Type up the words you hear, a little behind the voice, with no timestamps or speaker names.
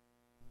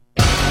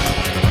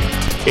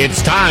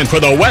It's time for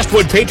the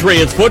Westwood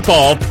Patriots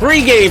football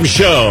pregame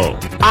show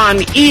on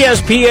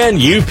ESPN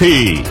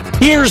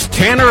UP. Here's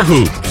Tanner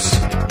Hoops.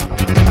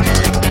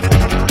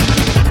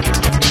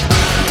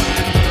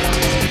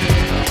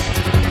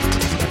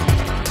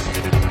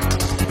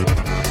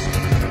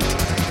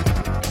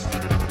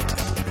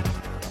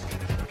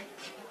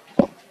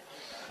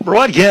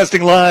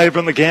 Broadcasting live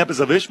from the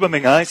campus of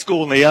Ishpeming High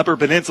School in the Upper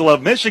Peninsula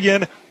of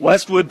Michigan,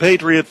 Westwood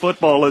Patriot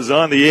football is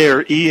on the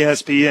air,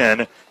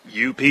 ESPN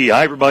UP.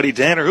 Hi, everybody.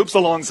 Tanner Hoops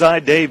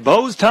alongside Dave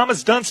Bose,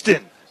 Thomas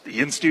Dunstan, the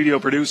in-studio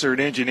producer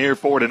and engineer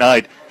for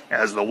tonight,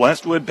 as the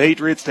Westwood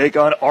Patriots take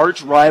on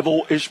arch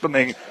rival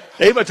Ishpeming.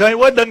 Dave, I tell you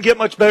what, doesn't get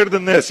much better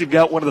than this. You've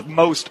got one of the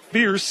most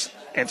fierce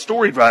and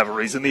storied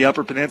rivalries in the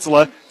Upper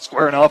Peninsula.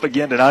 Squaring off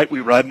again tonight,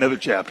 we write another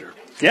chapter.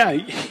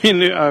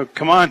 Yeah,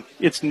 come on.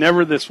 It's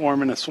never this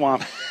warm in a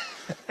swamp.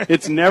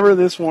 It's never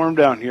this warm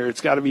down here.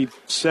 It's got to be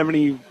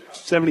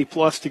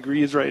 70-plus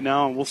degrees right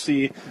now, and we'll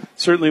see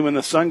certainly when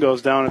the sun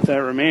goes down if that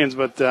remains.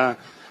 But,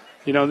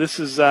 this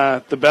is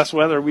the best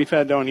weather we've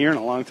had down here in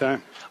a long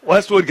time.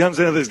 Westwood comes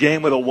into this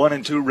game with a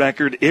 1-2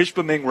 record.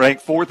 Ishpeming,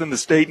 ranked 4th in the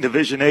state in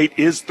Division 8,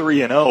 is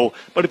 3-0.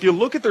 But if you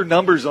look at their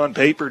numbers on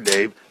paper,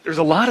 Dave, there's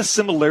a lot of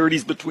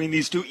similarities between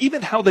these two,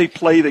 even how they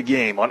play the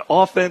game. On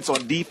offense,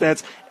 on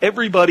defense,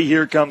 everybody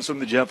here comes from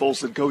the Jeff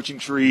Olson coaching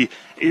tree.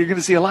 You're going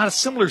to see a lot of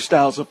similar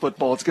styles of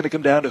football. It's going to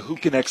come down to who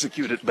can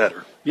execute it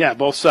better. Yeah,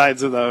 both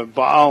sides of the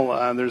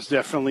ball. There's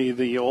definitely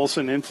the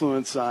Olson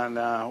influence on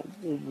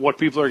what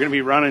people are going to be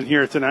running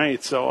here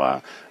tonight.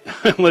 So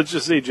let's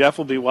just say Jeff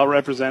will be well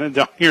represented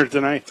down here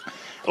tonight.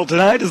 Well,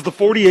 tonight is the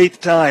 48th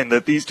time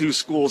that these two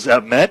schools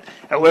have met.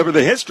 However,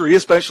 the history,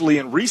 especially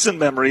in recent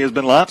memory, has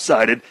been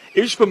lopsided.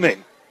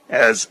 Ishpeming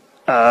has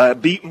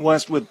beaten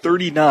Westwood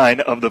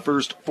 39 of the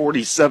first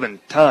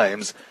 47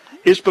 times.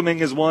 Ishpeming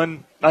has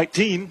won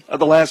 19 of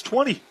the last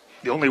 20.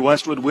 The only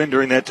Westwood win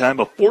during that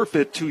time, a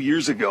forfeit 2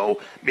 years ago,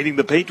 meaning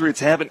the Patriots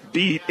haven't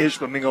beat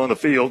Ishpeming on the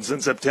field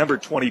since September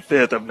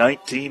 25th of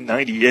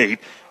 1998.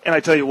 And I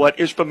tell you what,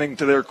 Ishpeming,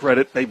 to their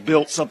credit, they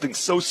built something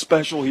so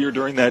special here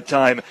during that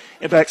time.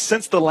 In fact,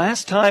 since the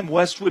last time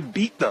Westwood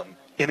beat them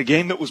in a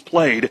game that was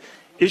played,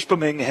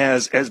 Ishpeming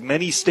has as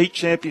many state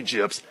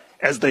championships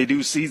as they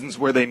do seasons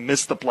where they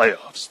miss the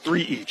playoffs,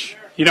 3 each.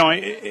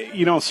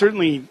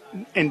 Certainly,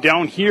 and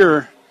down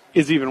here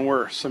is even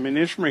worse. I mean,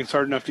 Ishpeming's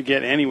hard enough to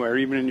get anywhere,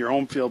 even in your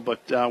home field, but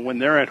when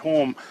they're at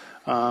home,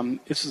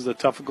 this is a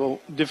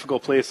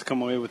difficult place to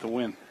come away with a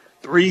win.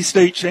 3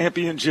 state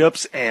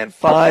championships and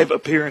 5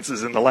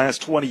 appearances in the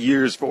last 20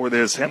 years for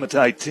this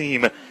Hematite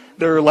team.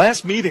 Their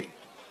last meeting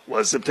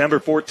was September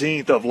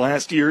 14th of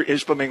last year.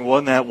 Ishpeming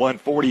won that one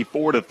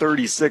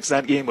 44-36.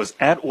 That game was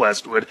at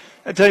Westwood.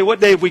 I tell you what,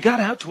 Dave, we got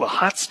out to a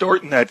hot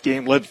start in that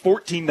game, led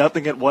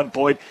 14-0 at one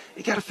point.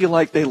 You got to feel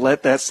like they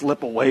let that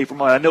slip away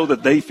from. I know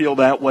that they feel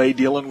that way,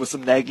 dealing with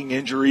some nagging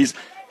injuries.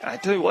 I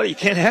tell you what, you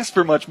can't ask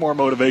for much more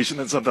motivation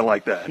than something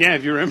like that. Yeah,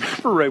 if you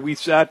remember right, we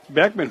sat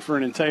Beckman for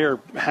an entire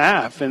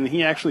half, and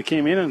he actually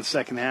came in the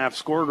second half,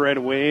 scored right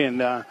away, and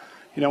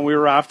we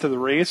were off to the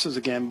races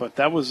again. But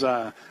that was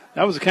the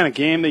kind of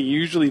game that you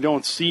usually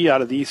don't see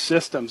out of these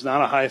systems.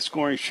 Not a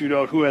high-scoring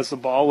shootout, who has the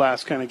ball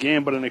last kind of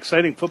game, but an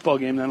exciting football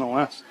game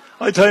nonetheless.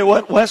 I tell you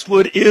what,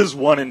 Westwood is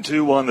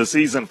 1-2 on the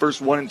season.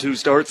 First 1-2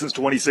 start since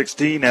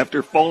 2016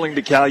 after falling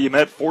to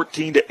Calumet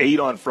 14-8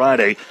 on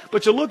Friday.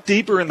 But you look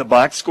deeper in the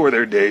box score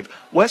there, Dave.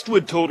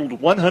 Westwood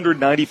totaled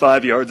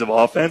 195 yards of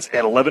offense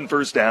and 11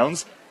 first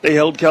downs. They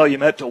held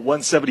Calumet to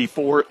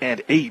 174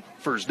 and 8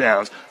 first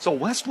downs. So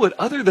Westwood,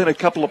 other than a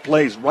couple of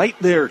plays, right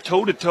there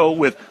toe-to-toe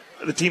with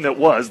the team that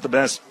was the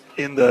best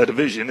in the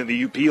division in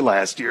the UP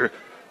last year.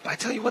 But I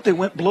tell you what, they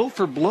went blow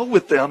for blow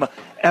with them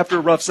after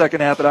a rough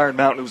second half at Iron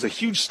Mountain. It was a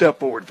huge step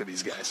forward for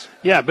these guys.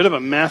 Yeah, a bit of a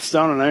mess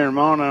down in Iron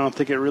Mountain. I don't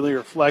think it really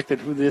reflected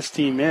who this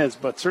team is,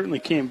 but certainly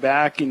came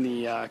back in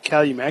the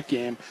Calumet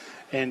game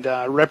and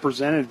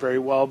represented very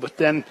well. But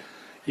then,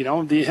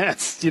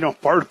 that's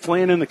part of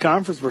playing in the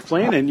conference we're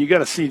playing in. You got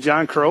to see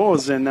John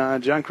Crows,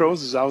 and John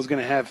Crows is always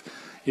going to have,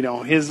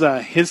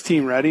 his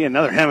team ready.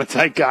 Another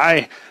Hematite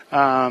guy.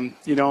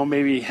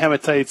 Maybe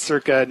Hematite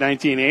circa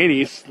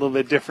 1980s, a little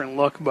bit different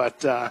look, but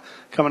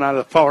coming out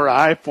of the Power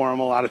High for him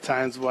a lot of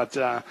times. But,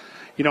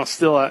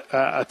 still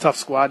a tough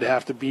squad to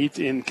have to beat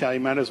in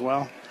Calumet as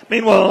well.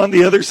 Meanwhile, on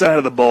the other side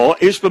of the ball,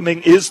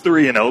 Ishpeming is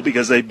 3-0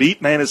 because they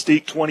beat Manistee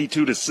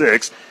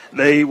 22-6.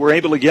 They were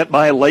able to get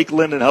by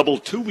Lakeland and Hubble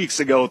 2 weeks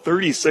ago,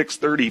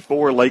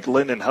 36-34.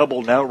 Lakeland and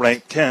Hubble now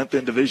ranked 10th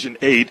in Division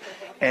 8.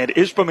 And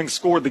Ishpeming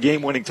scored the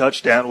game-winning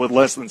touchdown with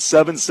less than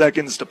 7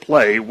 seconds to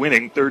play,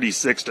 winning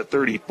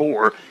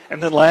 36-34.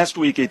 And then last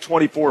week, a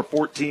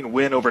 24-14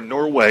 win over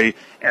Norway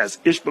as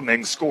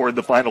Ishpeming scored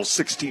the final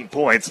 16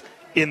 points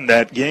in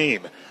that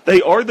game. They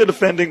are the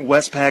defending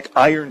Westpac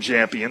Iron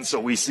champions,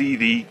 so we see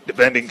the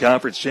defending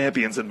conference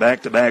champions in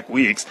back-to-back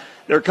weeks.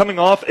 They're coming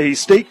off a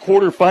state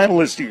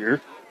quarterfinalist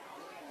year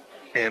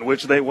in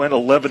which they went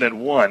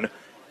 11-1.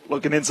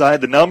 Looking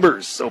inside the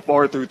numbers, so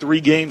far through 3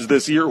 games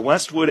this year,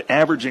 Westwood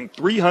averaging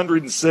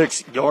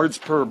 306 yards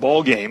per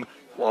ball game,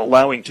 while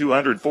allowing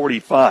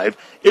 245.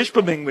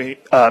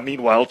 Ishpeming,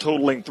 meanwhile,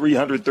 totaling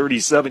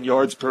 337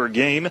 yards per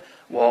game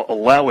while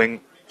allowing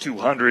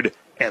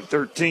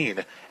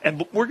 213.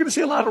 And we're going to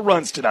see a lot of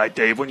runs tonight,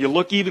 Dave. When you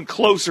look even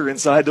closer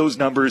inside those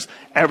numbers,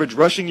 average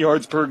rushing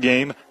yards per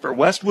game for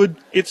Westwood,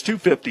 it's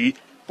 250.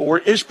 For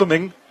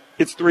Ishpeming,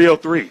 it's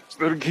 303. So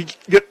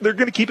they're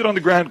going to keep it on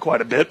the ground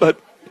quite a bit,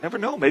 but you never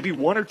know. Maybe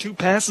one or two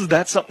passes,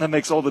 that's something that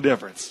makes all the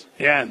difference.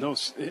 Yeah, and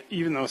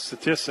even those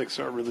statistics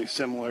are really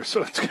similar.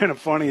 So it's kind of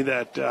funny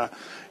that,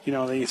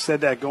 they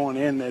said that going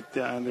in, that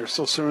they're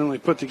so similarly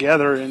put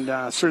together,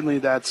 and certainly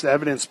that's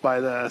evidenced by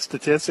the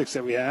statistics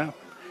that we have.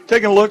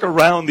 Taking a look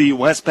around the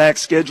Westpac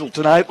schedule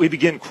tonight, we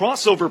begin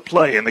crossover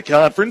play in the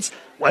conference.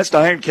 West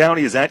Iron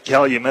County is at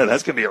Calumet.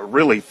 That's going to be a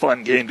really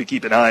fun game to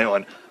keep an eye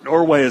on.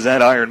 Norway is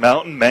at Iron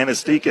Mountain.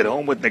 Manistee at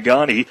home with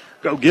Negaunee.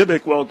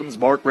 Gogebic welcomes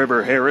Mark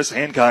River Harris.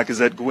 Hancock is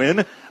at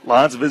Gwynn.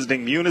 Lodz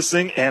visiting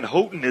Munising. And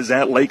Houghton is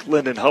at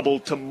Lakeland and Hubble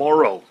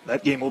tomorrow.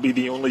 That game will be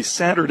the only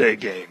Saturday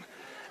game.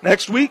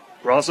 Next week,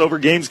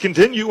 crossover games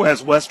continue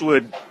as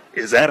Westwood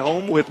is at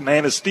home with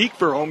Manistee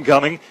for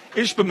homecoming.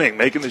 Ishpeming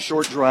making the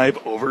short drive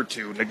over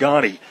to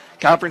Negaunee.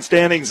 Conference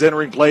standings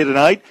entering play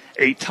tonight.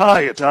 A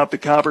tie atop the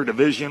Copper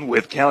Division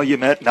with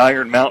Calumet and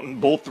Iron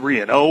Mountain, both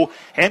 3-0.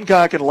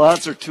 Hancock and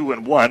Lodz are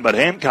 2-1, but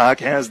Hancock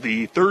has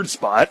the third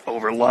spot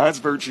over Lodz,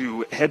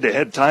 virtue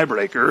head-to-head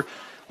tiebreaker.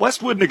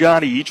 Westwood and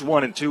Negaunee each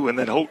 1-2, and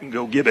then Houghton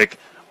Gogebic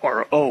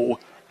are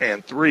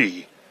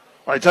 0-3.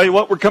 I tell you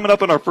what, we're coming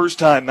up on our first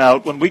time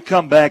out. When we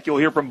come back, you'll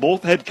hear from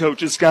both head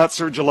coaches, Scott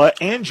Sergila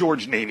and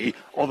George Naney.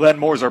 All that and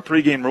more as our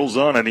pregame rolls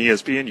on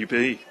ESPN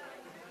UP.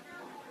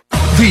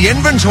 The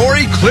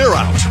inventory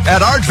clear-out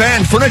at Art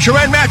Van Furniture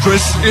and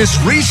Mattress is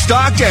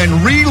restocked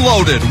and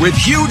reloaded with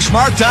huge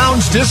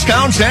markdowns,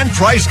 discounts, and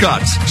price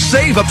cuts.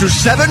 Save up to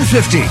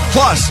 $750.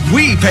 Plus,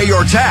 we pay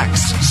your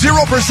tax.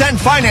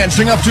 0%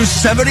 financing up to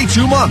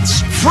 72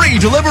 months. Free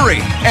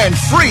delivery and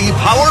free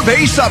power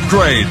base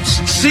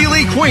upgrades.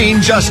 Sealy Queen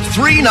just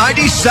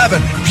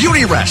 $397.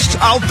 Beauty Rest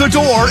out the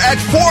door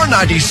at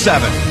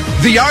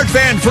 $497. The Art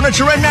Van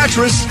Furniture and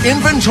Mattress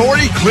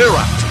inventory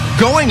clear-out.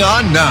 Going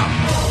on now.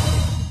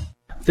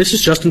 This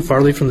is Justin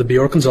Farley from the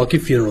Bjork and Zolke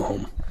Funeral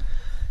Home.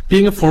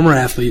 Being a former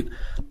athlete,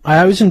 I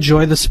always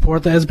enjoy the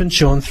support that has been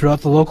shown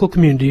throughout the local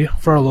community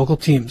for our local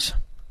teams.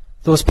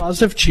 Those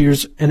positive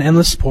cheers and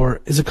endless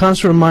support is a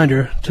constant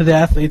reminder to the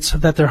athletes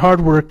that their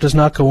hard work does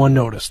not go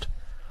unnoticed.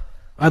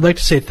 I'd like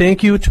to say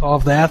thank you to all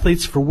of the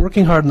athletes for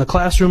working hard in the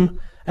classroom,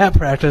 at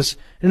practice,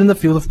 and in the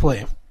field of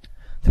play.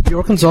 The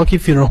Bjork and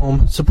Zolke Funeral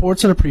Home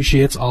supports and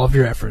appreciates all of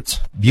your efforts.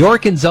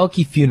 Bjork and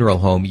Zolke Funeral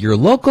Home, your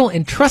local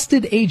and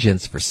trusted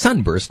agents for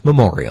Sunburst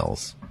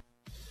Memorials.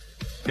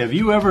 Have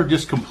you ever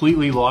just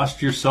completely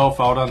lost yourself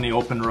out on the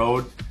open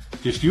road?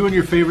 Just you and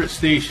your favorite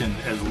station,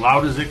 as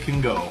loud as it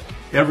can go.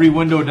 Every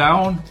window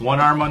down, one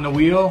arm on the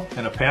wheel,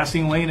 and a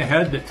passing lane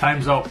ahead that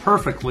times out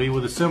perfectly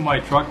with a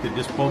semi-truck that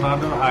just pulled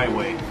onto the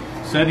highway,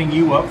 setting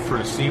you up for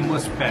a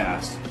seamless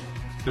pass.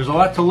 There's a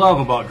lot to love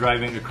about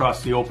driving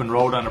across the open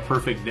road on a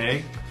perfect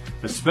day,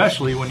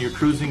 especially when you're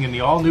cruising in the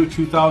all-new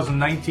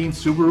 2019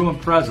 Subaru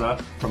Impreza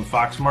from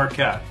Fox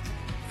Marquette.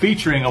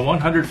 Featuring a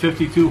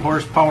 152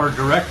 horsepower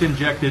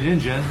direct-injected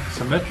engine,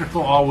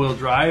 symmetrical all-wheel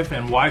drive,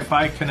 and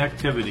Wi-Fi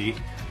connectivity,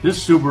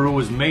 this Subaru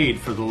was made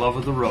for the love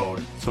of the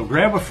road. So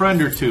grab a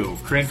friend or two,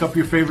 crank up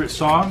your favorite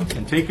song,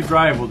 and take a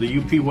drive while the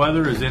UP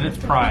weather is in its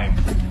prime.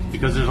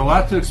 Because there's a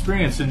lot to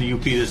experience in the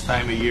UP this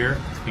time of year,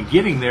 and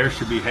getting there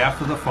should be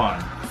half of the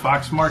fun.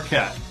 Fox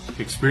Marquette.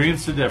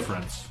 Experience the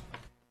difference.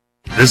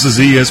 This is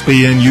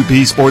ESPN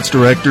UP Sports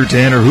Director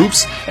Tanner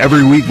Hoops.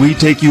 Every week we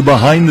take you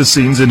behind the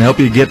scenes and help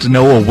you get to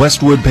know a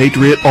Westwood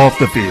Patriot off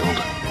the field.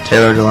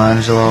 Taylor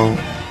Delangelo,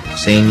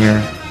 Sr.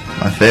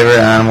 My favorite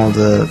animal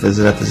to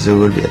visit at the zoo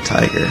would be a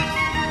tiger.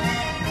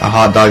 A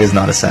hot dog is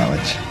not a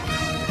sandwich.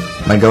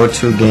 My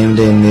go-to game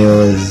day meal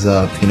is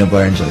peanut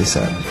butter and jelly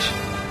sandwich.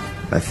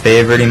 My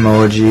favorite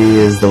emoji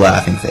is the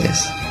laughing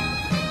face.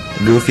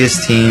 The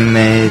goofiest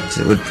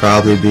teammate would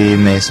probably be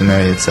Mesa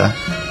Marietta.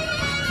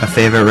 My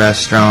favorite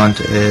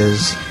restaurant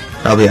is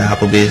probably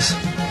Applebee's.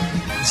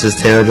 This is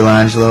Taylor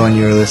Delangelo, and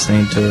you're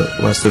listening to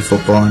Westwood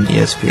Football on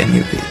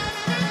ESPN UP.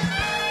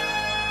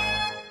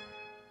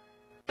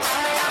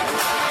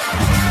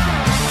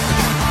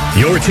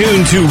 You're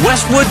tuned to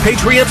Westwood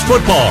Patriots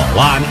football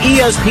on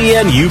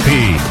ESPN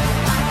UP.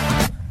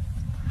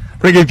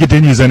 Pregame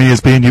continues on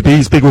ESPN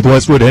UP. Speak with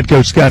Westwood head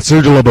coach Scott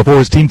Sergila before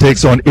his team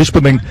takes on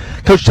Ishpeming.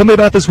 Coach, tell me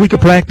about this week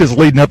of practice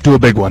leading up to a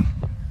big one.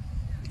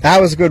 That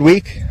was a good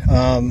week.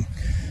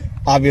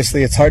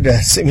 Obviously, it's hard to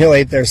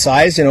simulate their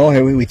size. You know,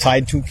 we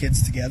tied two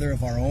kids together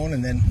of our own,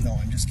 and then, no,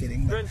 I'm just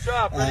kidding. But,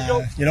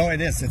 you know,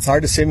 it is. It's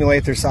hard to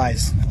simulate their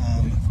size.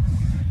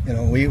 You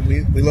know, we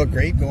look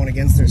great going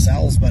against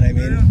ourselves, but, I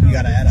mean, you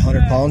got to add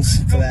 100 pounds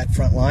to that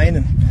front line,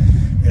 and,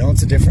 you know,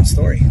 it's a different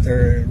story.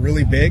 They're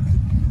really big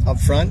up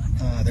front.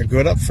 They're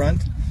good up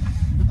front.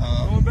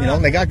 You know,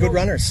 and they got good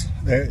runners.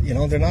 They're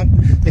not.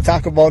 They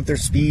talk about their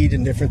speed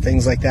and different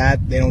things like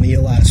that. They don't need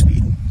a lot of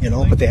speed, you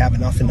know, but they have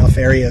enough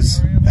areas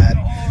that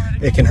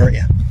it can hurt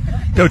you.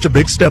 Coach, a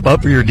big step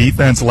up for your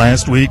defense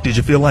last week. Did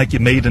you feel like you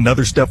made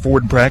another step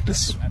forward in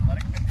practice?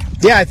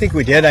 Yeah, I think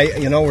we did.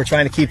 We're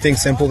trying to keep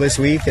things simple this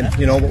week, and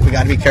but we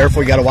got to be careful.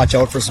 We got to watch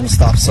out for some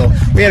stuff. So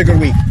we had a good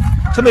week.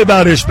 Tell me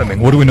about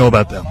Ishpeming. What do we know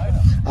about them?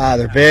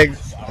 They're big,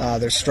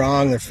 they're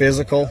strong, they're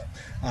physical.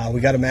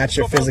 We got to match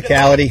their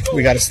physicality.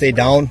 We got to stay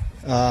down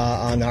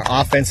on our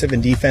offensive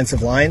and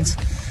defensive lines.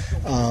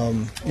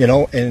 And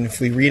if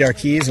we read our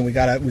keys, and we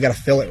got to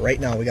fill it right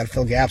now. We got to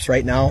fill gaps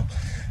right now.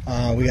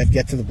 We got to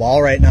get to the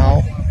ball right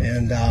now,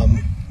 and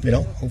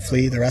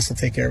hopefully the rest will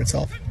take care of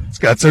itself.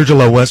 Scott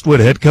Sergilo,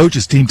 Westwood head coach.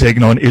 His team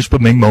taking on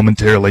Ishpeming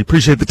momentarily.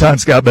 Appreciate the time,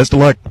 Scott. Best of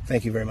luck.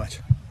 Thank you very much.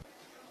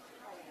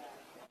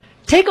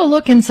 Take a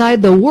look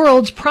inside the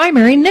world's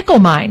primary nickel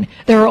mine.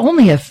 There are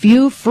only a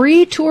few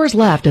free tours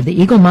left of the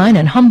Eagle Mine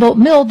and Humboldt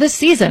Mill this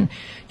season.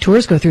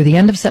 Tours go through the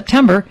end of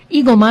September.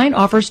 Eagle Mine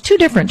offers 2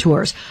 different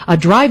tours, a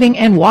driving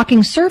and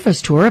walking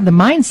surface tour of the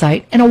mine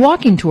site and a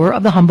walking tour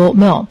of the Humboldt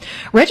Mill.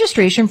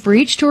 Registration for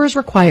each tour is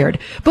required.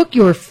 Book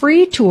your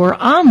free tour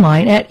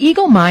online at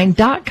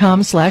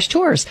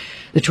eaglemine.com/tours.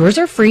 The tours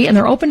are free and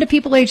they're open to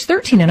people age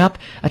 13 and up.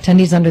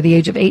 Attendees under the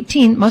age of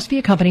 18 must be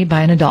accompanied by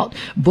an adult.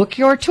 Book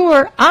your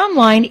tour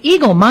online,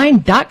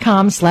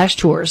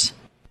 eaglemine.com/tours.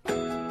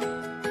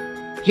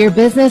 Your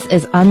business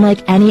is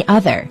unlike any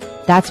other.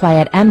 That's why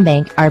at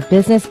MBank, our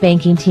business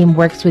banking team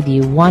works with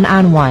you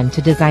one-on-one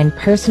to design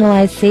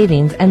personalized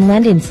savings and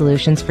lending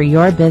solutions for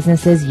your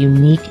business's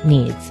unique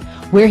needs.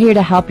 We're here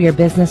to help your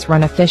business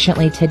run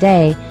efficiently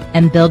today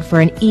and build for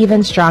an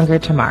even stronger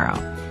tomorrow.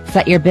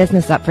 Set your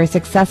business up for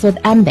success with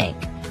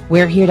MBank.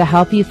 We're here to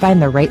help you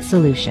find the right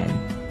solution.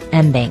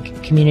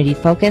 MBank,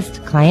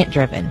 community-focused,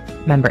 client-driven.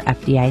 Member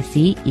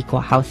FDIC,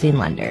 equal housing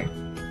lender.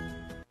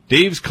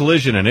 Dave's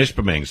Collision in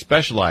Ishpeming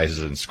specializes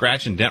in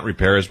scratch and dent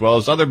repair as well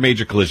as other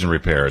major collision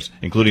repairs,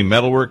 including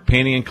metalwork,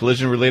 painting, and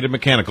collision-related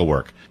mechanical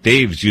work.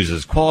 Dave's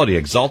uses quality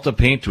Axalta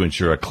paint to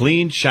ensure a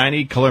clean,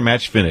 shiny,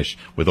 color-matched finish.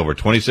 With over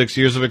 26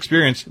 years of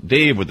experience,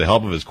 Dave, with the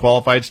help of his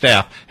qualified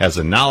staff, has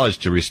the knowledge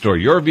to restore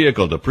your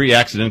vehicle to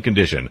pre-accident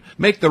condition.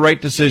 Make the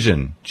right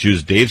decision.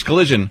 Choose Dave's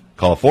Collision.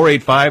 Call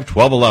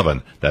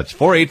 485-1211. That's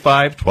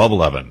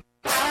 485-1211.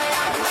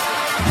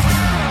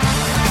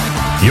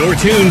 You're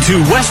tuned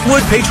to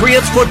Westwood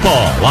Patriots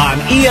football on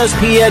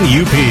ESPN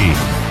UP.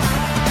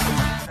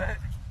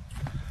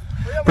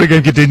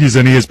 Pregame continues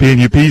on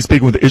ESPN UP.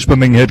 Speaking with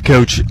Ishpeming head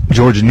coach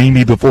George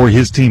Nemi before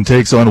his team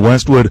takes on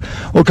Westwood.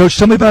 Well, Coach,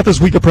 tell me about this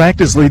week of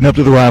practice leading up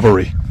to the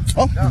rivalry.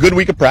 Oh, good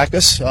week of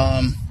practice.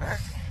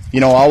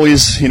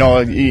 Always,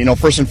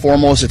 first and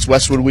foremost, it's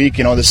Westwood week.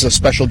 This is a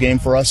special game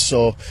for us,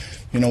 so,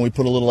 we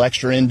put a little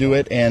extra into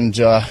it, and,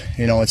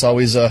 it's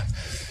always a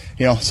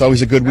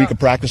good week of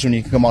practice when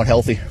you can come out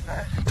healthy.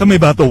 Tell me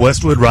about the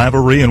Westwood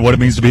rivalry and what it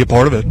means to be a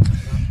part of it.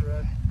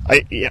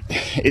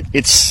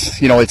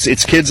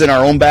 It's kids in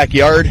our own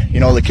backyard.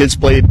 The kids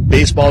play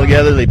baseball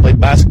together. They play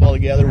basketball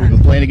together. We've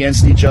been playing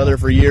against each other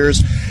for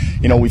years.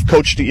 We've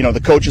coached.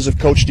 The coaches have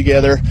coached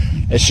together.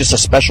 It's just a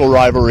special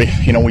rivalry.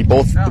 We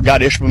both got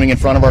Ishpeming in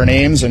front of our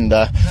names, and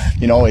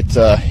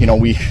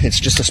it's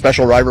just a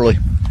special rivalry.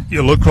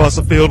 You look across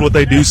the field, what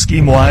they do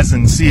scheme-wise,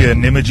 and see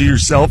an image of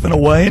yourself in a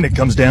way, and it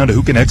comes down to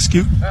who can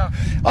execute?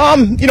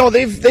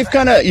 They've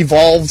kind of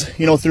evolved,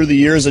 through the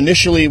years.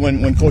 Initially,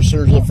 when Coach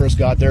Sergio first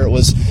got there, it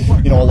was,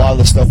 a lot of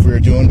the stuff we were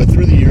doing. But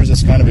through the years,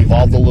 it's kind of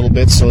evolved a little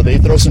bit. So they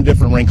throw some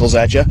different wrinkles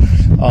at you.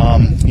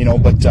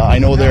 But I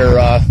know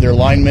their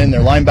linemen,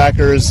 their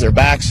linebackers, their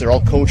backs, they're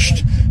all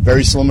coached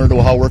very similar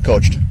to how we're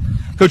coached.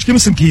 Coach, give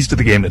us some keys to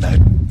the game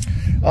tonight.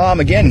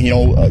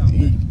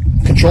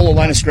 Control the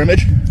line of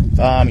scrimmage.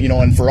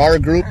 And for our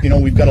group,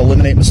 we've got to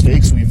eliminate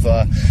mistakes. We've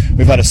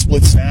had a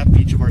split snap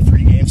each of our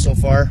 3 games so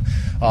far.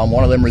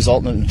 One of them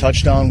resulting in a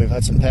touchdown. We've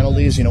had some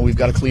penalties. We've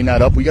got to clean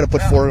that up. We've got to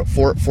put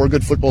four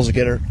good footballs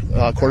together,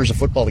 quarters of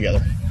football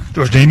together.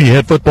 George Nemi,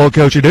 head football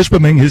coach at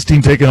Ishpeming. His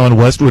team taking on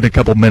Westwood in a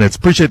couple minutes.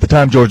 Appreciate the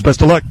time, George.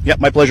 Best of luck. Yeah,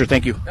 my pleasure.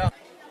 Thank you.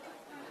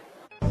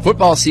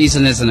 Football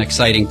season is an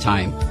exciting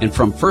time, and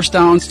from first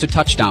downs to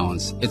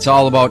touchdowns, it's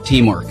all about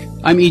teamwork.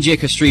 I'm E.J.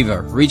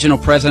 Kostriva, Regional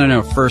President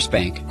of First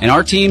Bank, and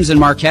our teams in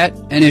Marquette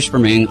and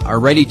Ishpeming are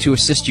ready to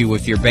assist you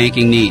with your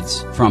banking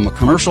needs. From a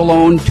commercial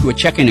loan to a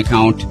checking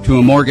account to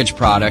a mortgage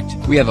product,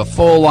 we have a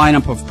full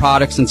lineup of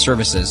products and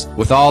services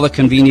with all the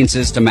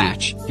conveniences to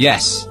match.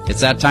 Yes,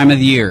 it's that time of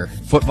the year.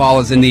 Football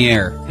is in the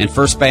air, and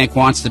First Bank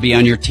wants to be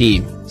on your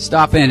team.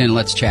 Stop in and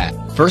let's chat.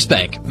 First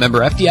Bank, member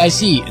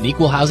FDIC, an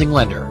equal housing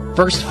lender.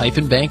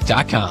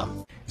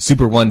 First-bank.com.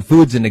 Super One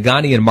Foods in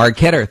Negaunee and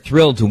Marquette are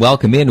thrilled to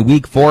welcome in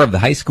Week 4 of the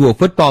high school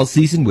football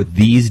season with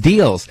these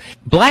deals.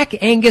 Black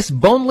Angus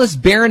Boneless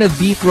Baron of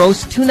Beef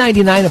Roast,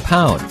 $2.99 a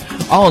pound.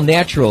 All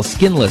natural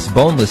skinless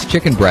boneless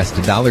chicken breast,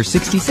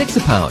 $1.66 a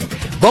pound.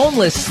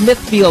 Boneless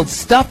Smithfield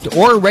stuffed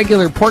or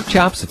regular pork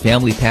chops, a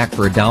family pack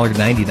for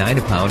 $1.99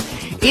 a pound.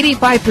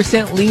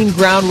 85% lean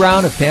ground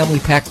round, a family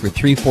pack for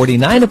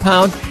 $3.49 a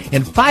pound,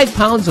 and 5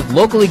 pounds of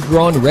locally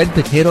grown red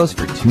potatoes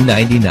for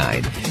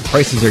 $2.99.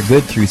 Prices are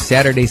good through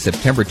Saturday,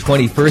 September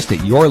 21st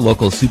at your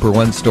local Super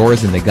One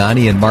stores in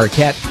Negaunee and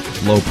Marquette.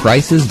 Low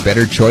prices,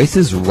 better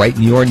choices, right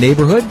in your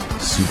neighborhood.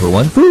 Super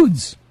One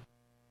Foods.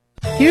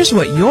 Here's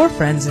what your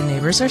friends and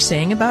neighbors are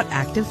saying about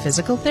active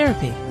physical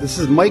therapy. This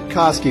is Mike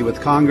Koski with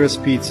Congress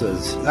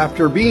Pizzas.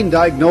 After being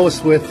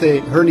diagnosed with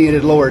a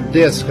herniated lower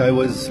disc, I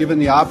was given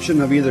the option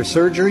of either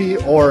surgery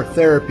or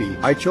therapy.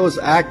 I chose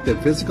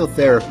active physical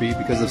therapy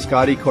because of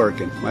Scotty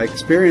Corkin. My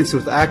experience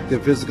with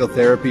active physical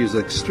therapy is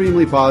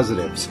extremely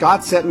positive.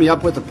 Scott set me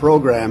up with a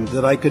program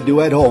that I could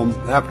do at home.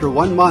 After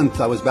 1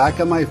 month, I was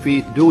back on my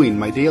feet doing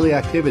my daily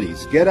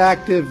activities. Get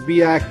active,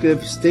 be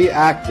active, stay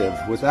active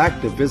with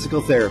active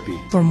physical therapy.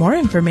 For more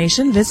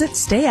information, visit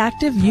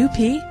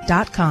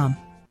stayactiveup.com.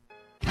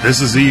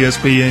 This is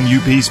ESPN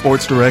UP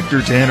Sports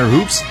Director Tanner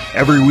Hoops.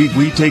 Every week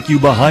we take you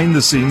behind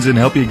the scenes and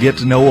help you get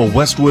to know a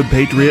Westwood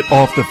Patriot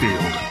off the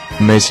field.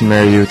 Mason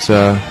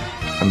Mariuzza.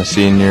 I'm a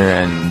senior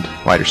and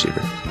wide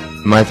receiver.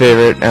 My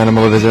favorite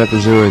animal to visit at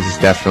the zoo is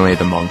definitely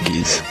the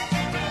monkeys.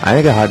 I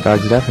think a hot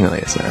dog's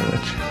definitely a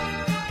sandwich.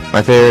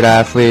 My favorite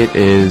athlete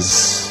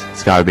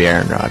it's gotta be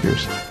Aaron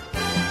Rodgers.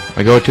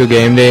 My go-to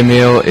game day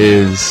meal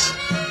is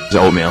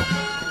oatmeal.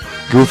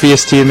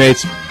 Goofiest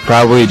teammates,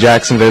 probably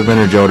Jackson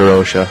Vidlin or Joe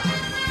DeRocha.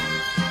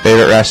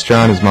 Favorite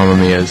restaurant is Mamma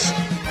Mia's.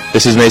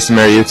 This is Mason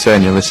Mariuzza,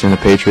 and you're listening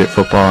to Patriot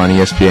Football on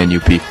ESPN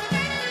UP.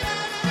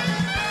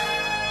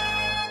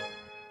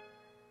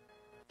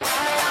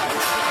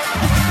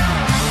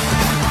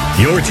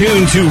 You're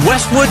tuned to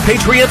Westwood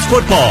Patriots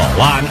Football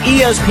on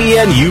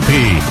ESPN UP.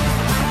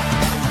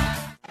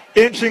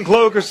 Inching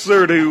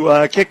closer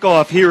to kick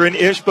off here in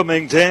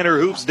Ishpeming. Tanner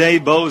Hoops,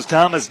 Dave Bowes,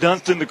 Thomas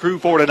Dunston, the crew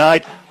for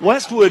tonight.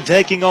 Westwood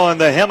taking on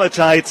the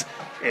Hematites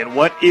in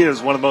what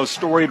is one of the most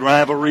storied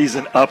rivalries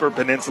in Upper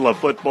Peninsula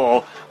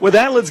football. With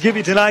that, let's give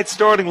you tonight's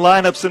starting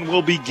lineups, and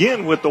we'll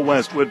begin with the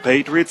Westwood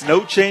Patriots.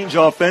 No change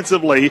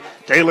offensively.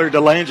 Taylor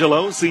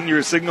Delangelo,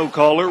 senior signal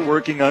caller,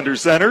 working under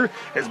center.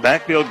 His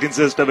backfield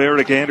consists of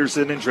Eric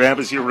Anderson and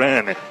Travis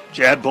Uren.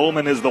 Chad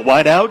Pullman is the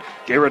wideout.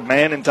 Garrett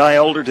Mann and Ty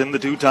Alderton, the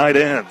two tight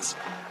ends.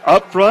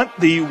 Up front,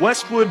 the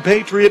Westwood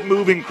Patriot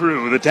moving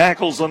crew. The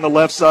tackles on the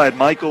left side,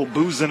 Michael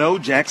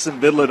Bouzino, Jackson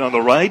Vidlin on the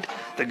right.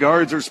 The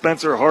guards are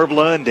Spencer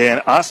Harvla and Dan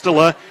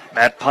Ostala.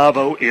 Matt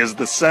Pavo is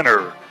the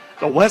center.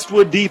 The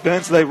Westwood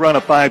defense, they run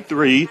a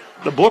 5-3.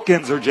 The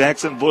bookends are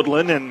Jackson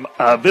Vidlin and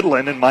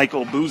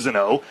Michael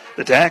Bouzino.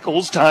 The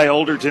tackles, Ty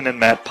Alderton and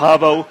Matt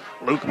Pavo.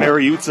 Luke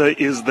Mariuzza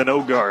is the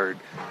no guard.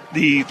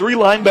 The three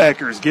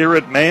linebackers,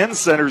 Garrett Mann,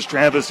 centers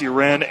Travis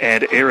Uren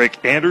and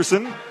Eric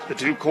Anderson. The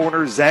two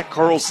corners, Zach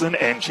Carlson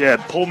and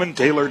Chad Pullman.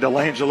 Taylor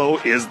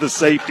Delangelo is the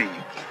safety.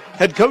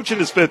 Head coach in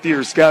his fifth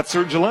year, Scott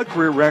Sergila,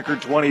 career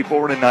record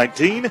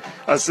 24-19,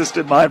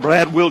 assisted by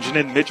Brad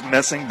Wilgenon, Mitch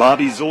Messing,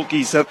 Bobby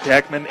Zulke, Seth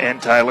Tackman,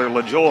 and Tyler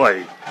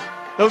LaJoy.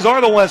 Those are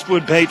the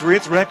Westwood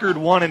Patriots, record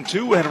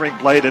 1-2 entering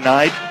play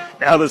tonight.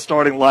 Now the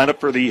starting lineup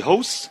for the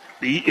hosts,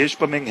 the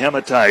Ishpeming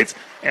Hematites.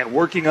 And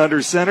working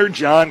under center,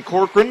 John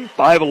Corcoran,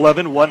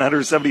 5'11",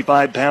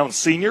 175-pound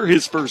senior,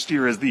 his first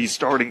year as the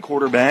starting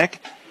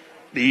quarterback.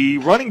 The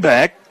running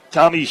back,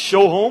 Tommy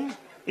Shoholm,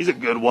 he's a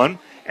good one.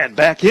 And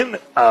backing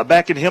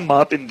him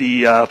up in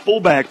the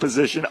fullback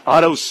position,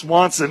 Otto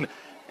Swanson,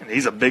 and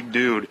he's a big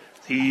dude.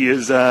 He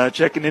is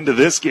checking into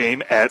this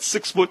game at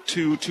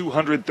 6'2",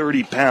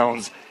 230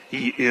 pounds.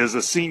 He is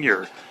a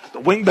senior. The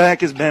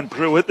wingback is Ben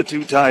Pruitt, the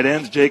two tight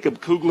ends, Jacob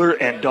Kugler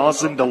and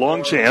Dawson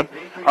DeLongchamp.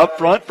 Up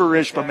front for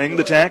Ishpeming,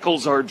 the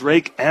tackles are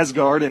Drake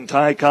Asgard and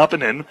Ty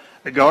Koppinen.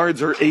 The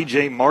guards are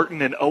A.J.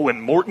 Martin and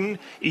Owen Morton.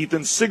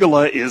 Ethan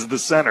Sigala is the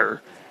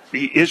center.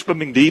 The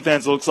Ishpeming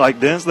defense looks like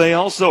this. They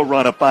also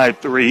run a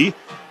 5-3.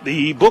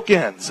 The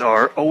bookends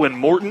are Owen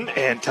Morton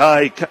and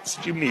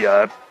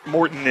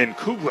Morton and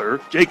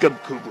Kugler,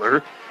 Jacob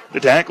Kugler. The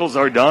tackles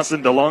are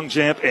Dawson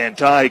DeLongchamp and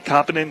Ty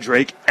Koppinen.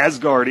 Drake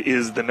Asgard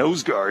is the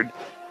nose guard,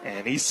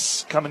 and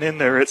he's coming in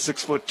there at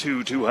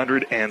 6'2",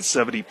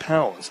 270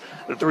 pounds.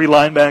 The three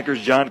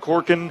linebackers, John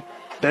Corkin,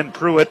 Ben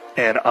Pruitt,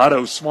 and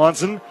Otto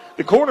Swanson.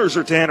 The corners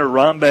are Tanner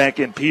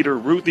Rombach and Peter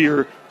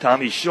Ruthier.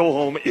 Tommy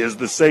Shoholm is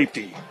the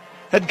safety.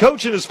 Head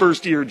coach in his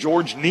first year,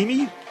 George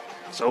Nemi.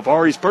 So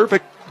far, he's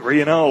perfect,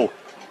 3-0.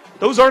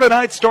 Those are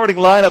tonight's starting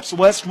lineups,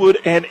 Westwood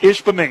and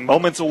Ishpeming,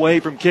 moments away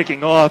from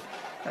kicking off.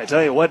 I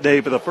tell you what,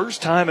 Dave, for the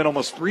first time in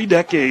almost 3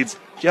 decades,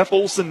 Jeff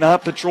Olson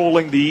not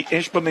patrolling the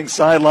Ishpeming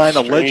sideline,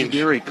 a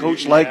legendary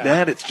coach like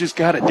that, it's just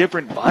got a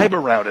different vibe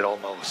around it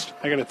almost.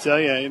 I got to tell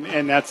you,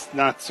 and that's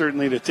not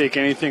certainly to take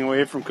anything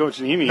away from Coach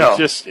Nemi. No.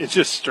 It's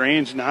just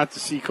strange not to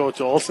see Coach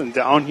Olson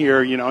down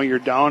here. You know, you're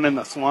down in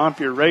the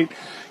swamp. You're right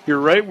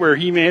where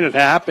he made it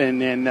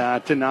happen,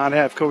 and to not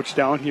have Coach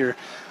down here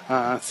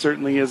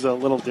certainly is a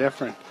little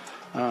different.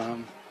 A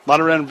lot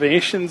of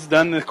renovations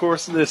done in the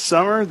course of this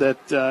summer that,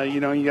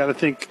 you got to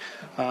think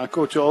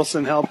Coach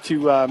Olson helped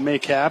to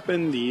make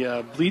happen.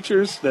 The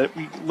bleachers that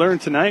we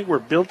learned tonight were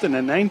built in the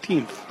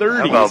 1930s.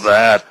 How about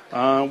that?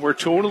 We're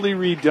totally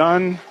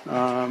redone.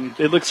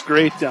 It looks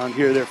great down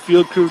here. Their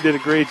field crew did a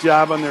great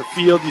job on their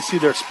field. You see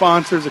their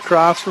sponsors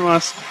across from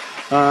us.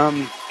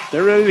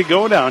 they're ready to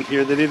go down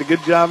here. They did a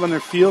good job on their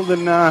field,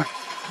 and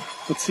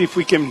let's see if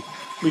we can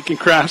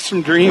craft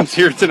some dreams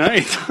here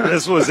tonight.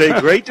 This was a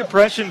Great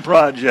Depression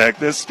project,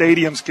 this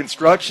stadium's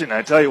construction.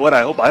 I tell you what,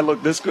 I hope I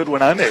look this good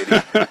when I'm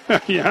 80.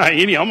 Yeah,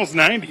 80, almost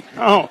 90.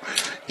 Oh,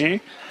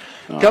 hey.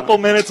 Couple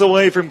minutes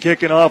away from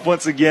kicking off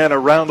once again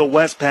around the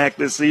Westpac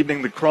this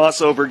evening. The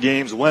crossover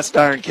games. West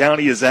Iron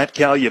County is at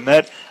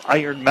Calumet.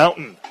 Iron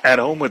Mountain at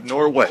home with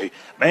Norway.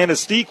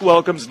 Manistee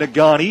welcomes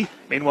Negaunee.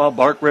 Meanwhile,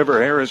 Bark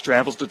River Harris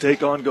travels to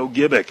take on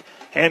Gogibic.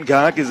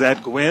 Hancock is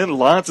at Gwinn.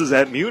 Lotz is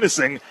at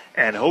Munising.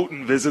 And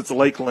Houghton visits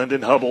Lake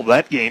Linden Hubble.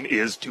 That game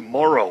is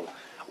tomorrow.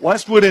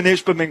 Westwood and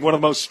Ishpeming, one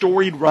of the most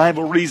storied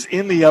rivalries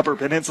in the Upper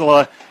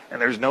Peninsula. And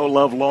there's no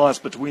love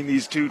lost between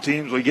these two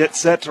teams. We get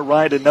set to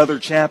write another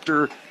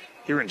chapter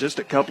here in just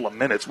a couple of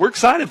minutes. We're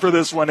excited for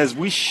this one, as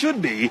we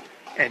should be,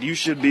 and you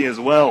should be as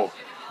well.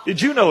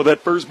 Did you know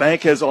that First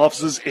Bank has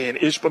offices in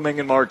Ishpeming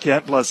and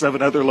Marquette, plus 7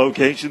 other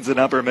locations in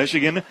Upper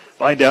Michigan?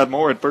 Find out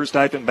more at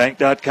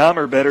first-bank.com,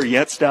 or better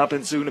yet, stop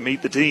in soon to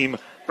meet the team.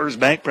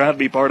 First Bank, proud to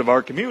be part of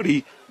our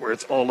community, where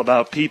it's all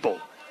about people.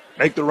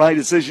 Make the right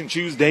decision.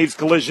 Choose Dave's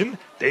Collision.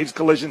 Dave's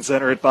Collision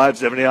Center at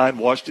 579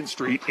 Washington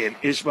Street in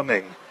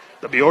Ishpeming.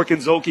 The Bjork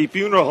and Zolke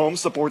Funeral Home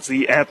supports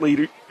the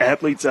athletes,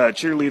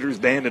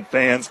 cheerleaders, band, and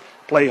fans.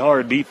 Play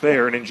hard, be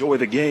fair, and enjoy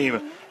the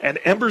game. And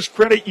Embers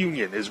Credit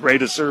Union is ready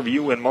to serve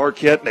you in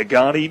Marquette,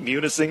 Negaunee,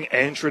 Munising,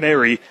 and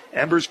Trinary.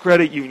 Embers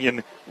Credit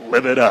Union,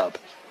 live it up.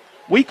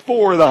 Week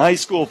 4 of the high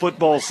school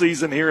football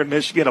season here in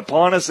Michigan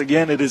upon us.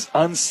 Again, it is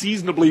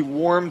unseasonably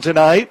warm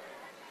tonight.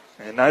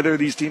 And neither of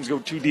these teams go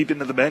too deep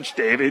into the bench,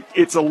 Dave.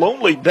 It's a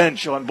lonely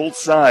bench on both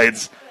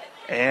sides.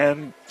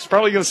 And it's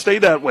probably going to stay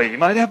that way. You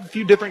might have a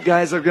few different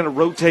guys that are going to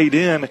rotate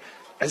in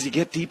as you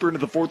get deeper into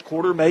the fourth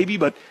quarter, maybe.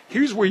 But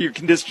here's where your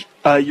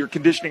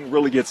conditioning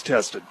really gets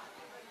tested.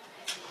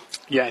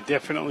 Yeah,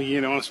 definitely,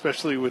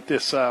 especially with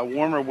this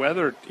warmer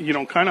weather,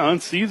 kind of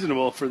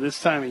unseasonable for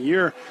this time of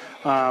year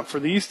for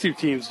these two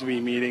teams to be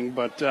meeting.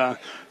 But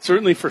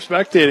certainly for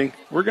spectating,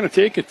 we're going to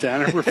take it,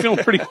 Tanner. We're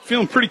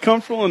feeling pretty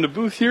comfortable in the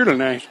booth here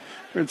tonight.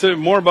 It's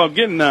more about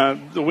getting the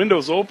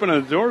windows open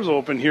and the doors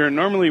open here. And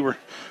normally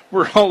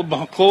we're all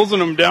about closing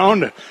them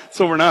down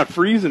so we're not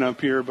freezing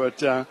up here.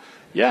 But,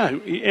 yeah,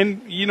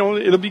 and,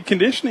 it'll be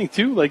conditioning,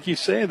 too. Like you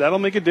say, that'll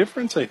make a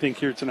difference, I think,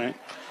 here tonight.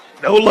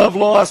 No love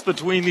lost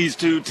between these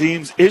two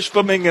teams.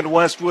 Ishpeming and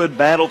Westwood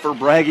battle for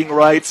bragging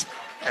rights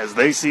as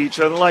they see each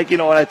other. Like,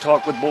 I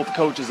talked with both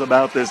coaches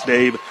about this,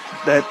 Dave,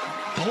 that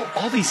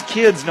all these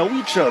kids know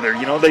each other.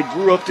 They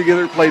grew up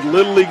together, played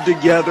Little League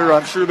together.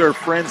 I'm sure they're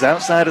friends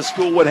outside of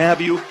school, what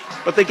have you.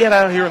 But they get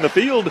out here in the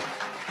field,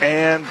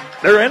 and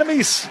they're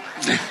enemies.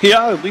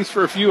 Yeah, at least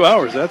for a few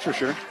hours, that's for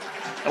sure.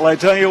 Well, I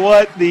tell you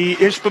what, the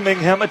Ishpeming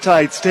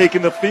Hematites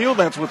taking the field.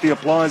 That's what the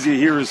applause you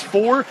hear is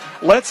for.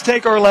 Let's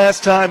take our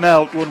last time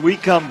out. When we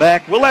come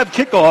back, we'll have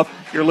kickoff.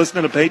 You're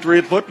listening to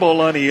Patriot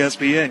Football on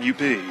ESPN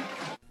UP.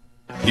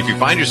 If you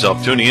find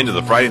yourself tuning into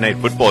the Friday night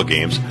football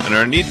games and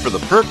are in need for the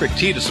perfect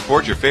tee to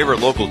support your favorite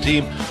local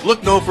team,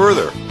 look no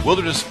further.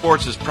 Wilderness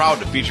Sports is proud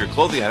to feature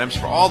clothing items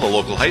for all the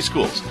local high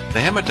schools. The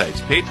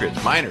Hematites,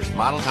 Patriots, Miners,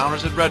 Model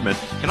Towners, and Redmond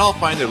can all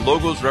find their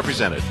logos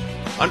represented.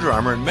 Under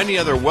Armour and many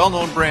other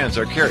well-known brands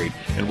are carried,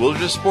 and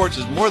Wilderness Sports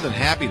is more than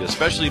happy to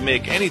specially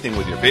make anything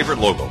with your favorite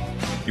logo.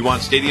 You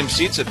want stadium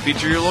seats that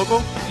feature your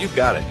logo? You've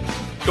got it.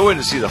 Go in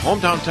to see the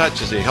Hometown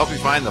Touch as they help you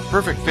find the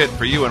perfect fit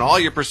for you in all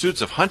your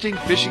pursuits of hunting,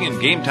 fishing,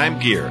 and game time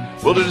gear.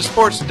 Wilderness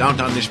Sports,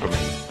 downtown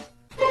Ishpeming.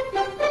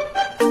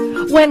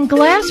 When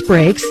glass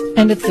breaks,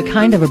 and it's the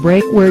kind of a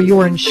break where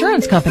your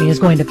insurance company is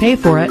going to pay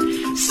for it,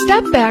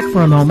 step back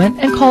for a moment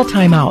and call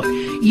time out.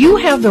 You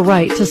have the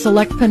right to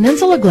select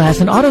Peninsula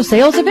Glass and Auto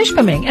Sales of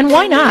Ishpeming, and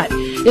why not?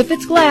 If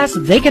it's glass,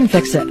 they can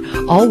fix it.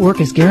 All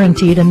work is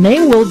guaranteed, and they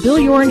will bill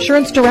your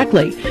insurance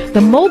directly. The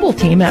mobile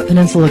team at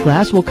Peninsula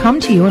Glass will come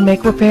to you and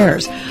make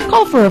repairs.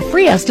 Call for a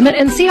free estimate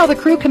and see how the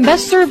crew can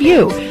best serve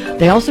you.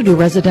 They also do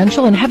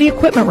residential and heavy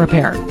equipment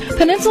repair.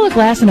 Peninsula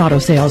Glass and Auto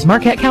Sales,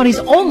 Marquette County's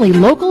only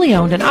locally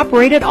owned and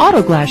operated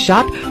auto glass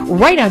shop,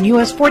 right on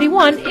US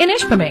 41 in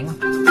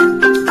Ishpeming.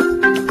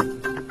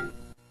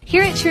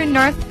 Here at True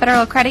North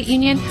Federal Credit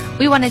Union,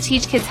 we want to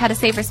teach kids how to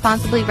save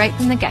responsibly right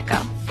from the get-go.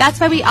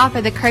 That's why we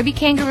offer the Kirby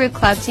Kangaroo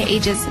Club to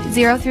ages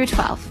 0 through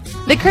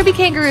 12. The Kirby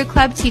Kangaroo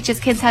Club teaches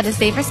kids how to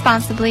save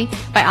responsibly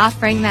by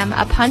offering them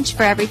a punch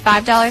for every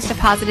 $5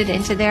 deposited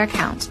into their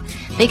account.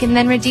 They can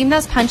then redeem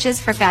those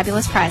punches for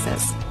fabulous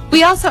prizes.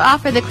 We also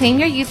offer the Claim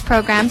Your Youth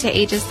program to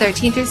ages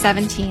 13 through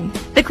 17.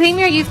 The Claim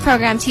Your Youth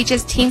program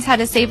teaches teens how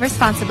to save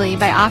responsibly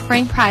by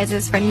offering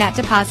prizes for net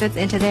deposits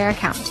into their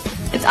account.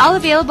 It's all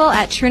available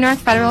at True North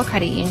Federal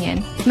Credit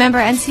Union. Member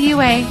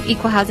NCUA,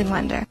 Equal Housing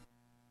Lender.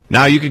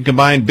 Now you can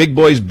combine Big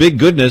Boy's big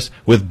goodness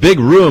with big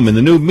room in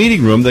the new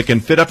meeting room that can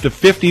fit up to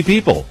 50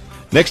 people.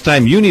 Next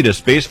time you need a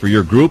space for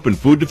your group and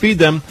food to feed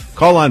them,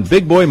 call on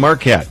Big Boy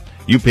Marquette.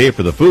 You pay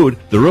for the food,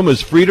 the room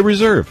is free to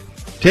reserve.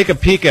 Take a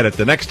peek at it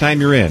the next time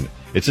you're in.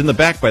 It's in the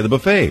back by the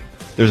buffet.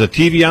 There's a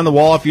TV on the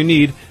wall if you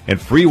need, and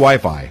free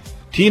Wi-Fi.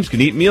 Teams can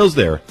eat meals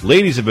there.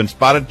 Ladies have been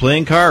spotted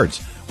playing cards.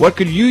 What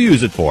could you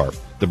use it for?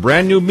 The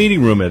brand new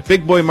meeting room at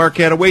Big Boy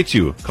Marquette awaits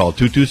you. Call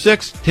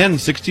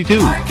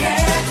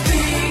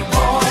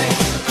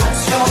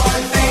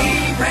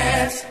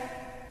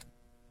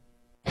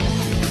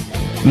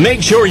 226-1062.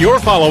 Make sure you're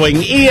following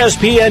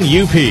ESPN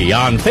UP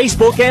on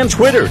Facebook and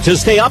Twitter to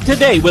stay up to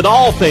date with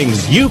all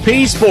things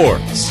UP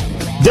sports.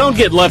 Don't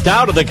get left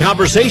out of the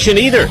conversation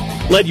either.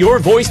 Let your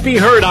voice be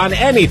heard on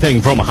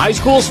anything from high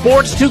school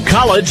sports to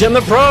college and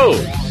the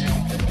pros.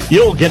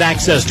 You'll get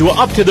access to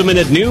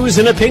up-to-the-minute news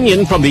and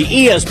opinion from the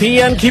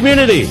ESPN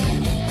community.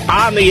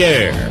 On the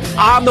air,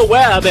 on the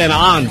web, and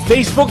on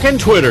Facebook and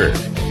Twitter.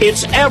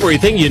 It's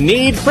everything you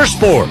need for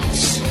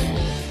sports.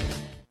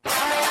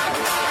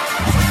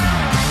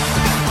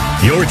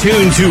 You're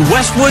tuned to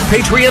Westwood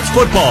Patriots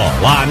football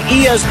on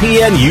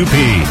ESPN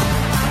UP.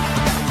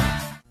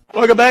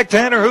 Welcome back,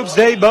 Tanner Hoops.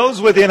 Dave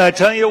Bowes with you. And I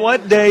tell you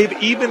what, Dave,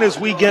 even as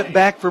we get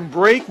back from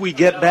break, we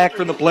get back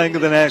from the playing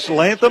of the national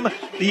anthem,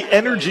 the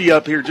energy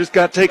up here just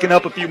got taken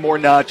up a few more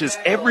notches.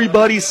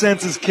 Everybody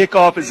senses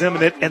kickoff is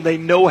imminent, and they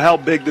know how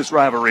big this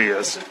rivalry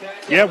is.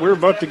 Yeah, we're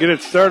about to get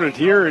it started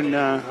here, and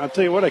I'll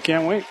tell you what, I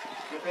can't wait.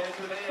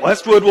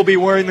 Westwood will be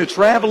wearing the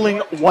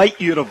traveling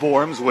white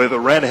uniforms with a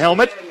red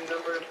helmet,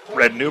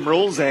 red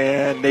numerals,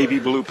 and navy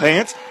blue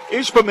pants.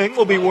 Ishpeming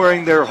will be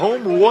wearing their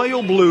home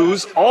royal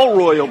blues, all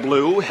royal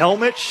blue,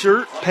 helmet,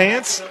 shirt,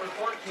 pants,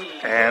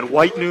 and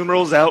white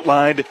numerals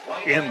outlined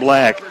in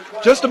black.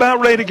 Just about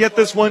ready to get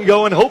this one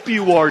going. Hope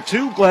you are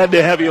too. Glad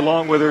to have you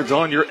along, whether it's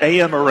on your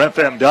AM or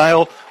FM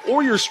dial,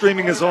 or you're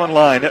streaming us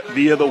online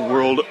via the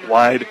World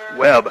Wide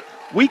Web.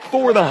 Week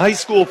 4 of the high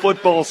school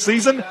football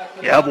season.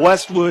 You have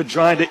Westwood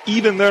trying to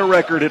even their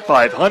record at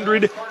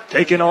 500,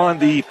 taking on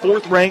the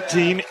 4th-ranked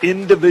team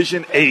in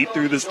Division 8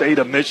 through the state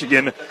of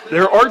Michigan.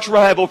 Their arch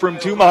rival from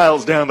 2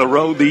 miles down the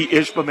road, the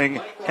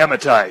Ishpeming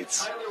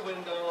Hematites.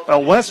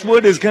 Well,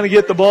 Westwood is going to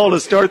get the ball to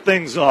start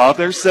things off.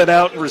 They're set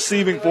out in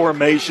receiving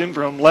formation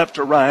from left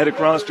to right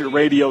across your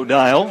radio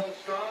dial.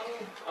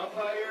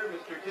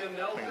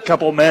 A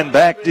couple men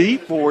back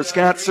deep for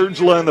Scott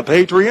Sergila and the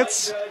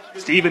Patriots.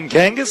 Stephen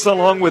Kangas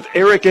along with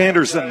Eric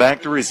Anderson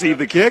back to receive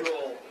the kick.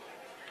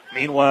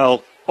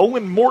 Meanwhile,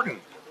 Owen Morton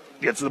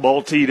gets the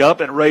ball teed up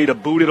and ready to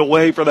boot it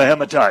away for the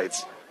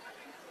Hematites.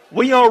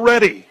 We are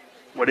ready.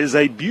 What is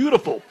a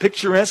beautiful,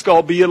 picturesque,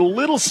 albeit a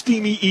little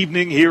steamy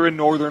evening here in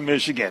northern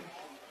Michigan.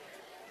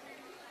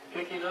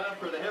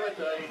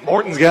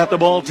 Morton's got the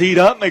ball teed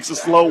up, makes a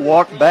slow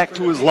walk back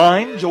to his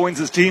line, joins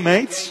his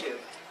teammates.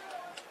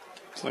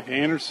 It's like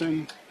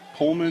Anderson,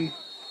 Pullman,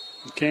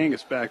 and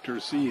Kangas back to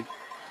receive.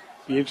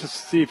 Be interested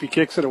to see if he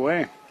kicks it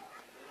away.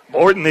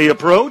 Morton, the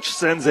approach,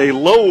 sends a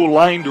low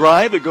line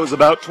drive that goes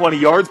about 20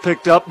 yards,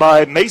 picked up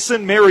by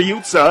Mason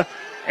Mariuzza,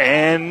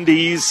 and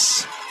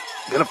he's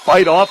going to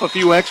fight off a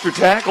few extra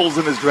tackles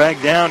and is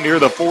dragged down near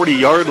the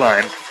 40-yard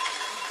line.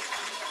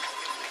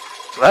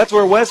 So that's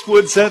where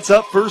Westwood sets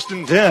up 1st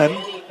and 10.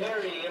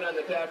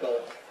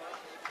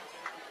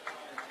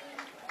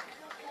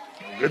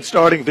 Good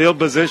starting field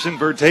position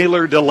for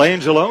Taylor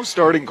DeLangelo,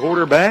 starting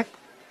quarterback.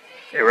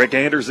 Eric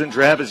Anderson,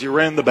 Travis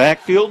Uren, the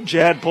backfield.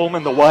 Chad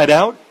Pullman, the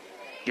wideout.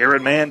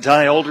 Garrett Mann,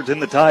 Ty Alderton,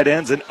 the tight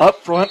ends. And up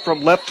front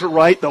from left to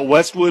right, the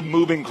Westwood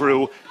moving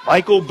crew.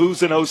 Michael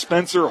Buzino,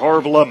 Spencer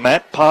Harvilla,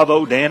 Matt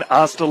Pavo, Dan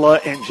Ostala,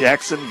 and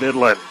Jackson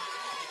Vidlin.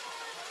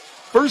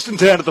 1st and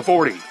 10 at the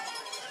 40.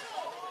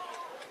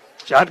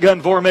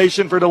 Shotgun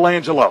formation for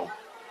DeLangelo.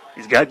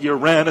 He's got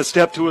Uren a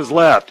step to his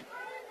left.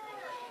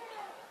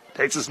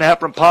 Takes a snap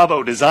from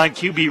Pavo, design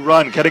QB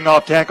run, cutting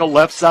off tackle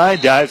left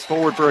side, dives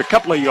forward for a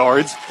couple of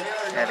yards,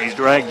 and he's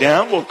dragged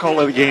down. We'll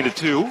call it a gain of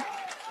 2.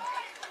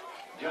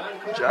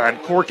 John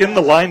Corkin,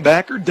 the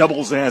linebacker,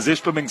 doubles as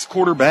Ishpeming's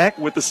quarterback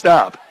with the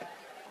stop.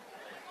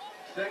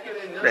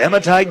 The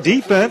Hematite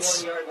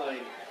defense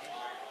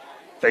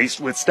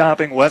faced with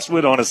stopping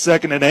Westwood on a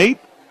 2nd and 8.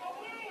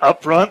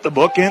 Up front, the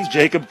bookends,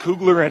 Jacob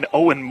Kugler and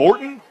Owen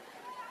Morton.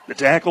 The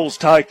tackles,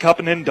 Ty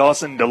Kuppanen,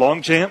 Dawson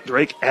DeLongchamp,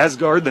 Drake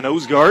Asgard, the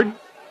nose guard.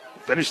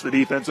 Finish the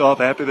defense off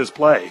after this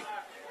play.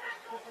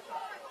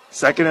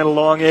 2nd and a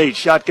long 8,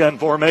 shotgun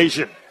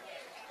formation.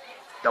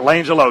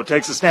 DeLangelo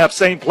takes a snap,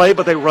 same play,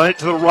 but they run it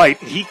to the right.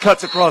 He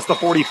cuts across the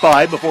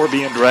 45 before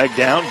being dragged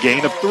down,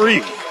 gain of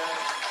 3.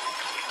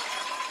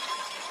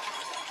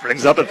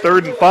 Brings up a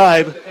 3rd and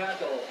 5.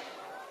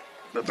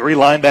 The 3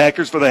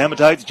 linebackers for the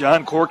Hematites,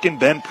 John Corkin,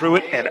 Ben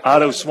Pruitt, and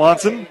Otto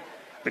Swanson.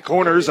 The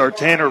corners are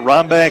Tanner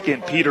Rombach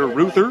and Peter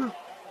Ruther.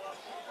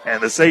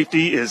 And the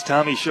safety is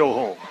Tommy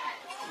Shoholm.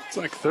 It's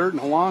like 3rd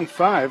and a long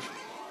 5.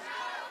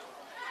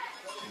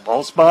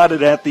 Ball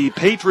spotted at the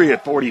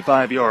Patriot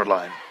 45-yard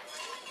line.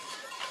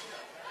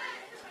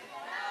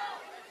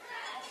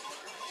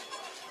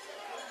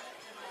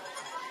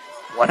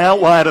 One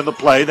out wide on the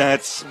play.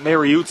 That's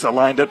Mariuzza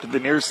lined up to the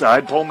near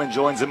side. Pullman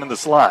joins him in the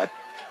slot.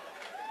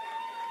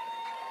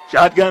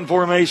 Shotgun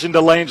formation,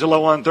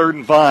 DeLangelo on 3rd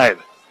and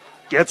 5.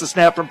 Gets a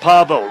snap from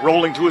Pavo,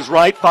 rolling to his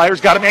right,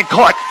 fires, got a man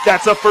caught.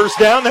 That's a 1st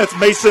down. That's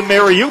Mason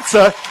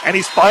Mariuzza, and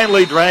he's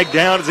finally dragged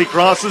down as he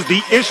crosses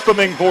the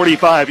Ishpeming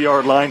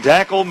 45-yard line.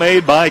 Tackle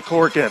made by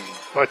Corkin.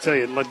 Well, I tell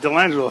you,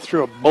 DeLangelo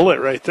threw a bullet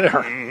right there.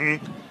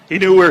 Mm-hmm. He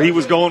knew where he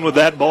was going with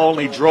that ball,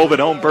 and he drove it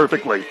home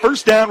perfectly.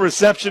 First down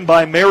reception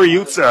by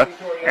Mariuzza,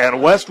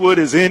 and Westwood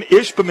is in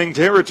Ishpeming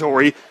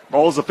territory.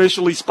 Ball's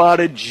officially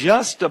spotted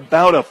just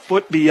about a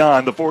foot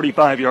beyond the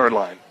 45-yard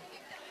line.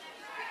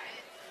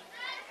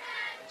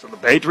 So the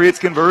Patriots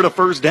convert a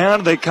first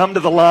down. They come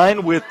to the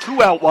line with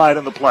 2 out wide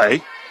on the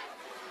play.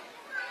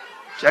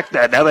 Check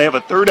that. Now they have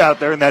a third out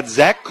there, and that's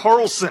Zach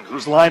Carlson,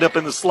 who's lined up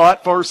in the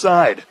slot far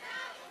side.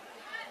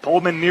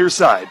 Pullman near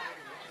side.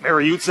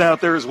 Mariuzza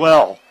out there as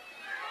well.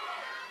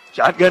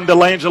 Shotgun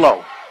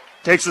DeLangelo.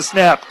 Takes a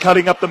snap,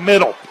 cutting up the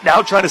middle.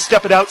 Now trying to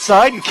step it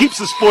outside and keeps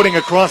his footing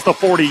across the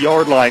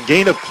 40-yard line.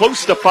 Gain of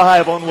close to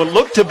 5 on what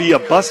looked to be a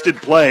busted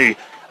play. I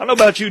don't know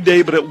about you,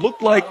 Dave, but it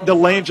looked like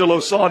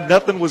DeLangelo saw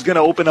nothing was going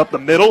to open up the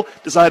middle,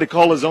 decided to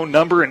call his own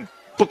number and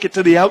book it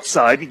to the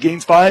outside. He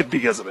gains 5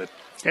 because of it.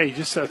 Yeah,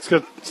 it's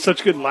got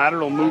such good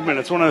lateral movement.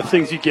 It's one of the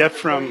things you get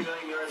from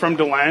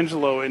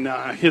DeLangelo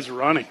in his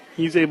running.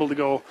 He's able to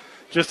go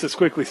just as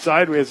quickly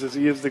sideways as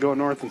he is to go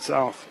north and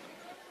south.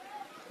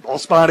 Ball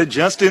spotted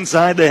just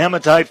inside the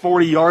Hematite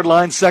 40-yard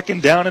line.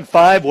 Second down and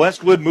 5.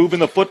 Westwood moving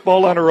the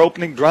football on her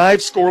opening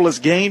drive.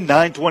 Scoreless game.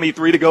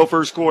 9:23 to go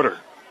first quarter.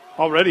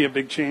 Already a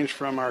big change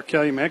from our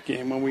Calumet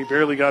game when we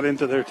barely got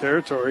into their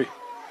territory.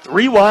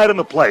 3 wide on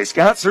the play.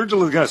 Scott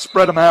Sergil is going to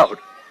spread them out.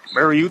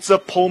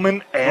 Mariuzza,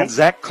 Pullman, and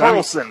Zach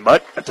Carlson.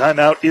 But a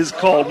timeout is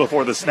called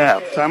before the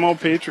snap. Timeout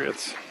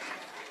Patriots.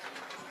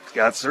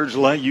 Scott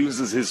Sergila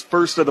uses his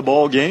first of the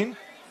ball game.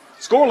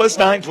 Scoreless,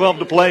 9:12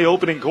 to play,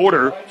 opening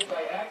quarter.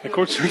 And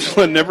Coach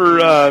Sergila never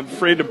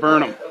afraid to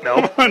burn them.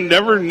 No,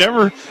 never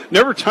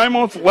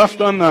timeouts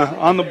left on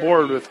the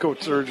board with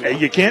Coach Sergila. Hey,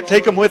 you can't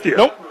take them with you.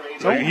 Nope.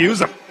 So you use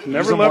them.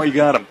 Never left. You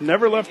got them.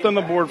 Never left on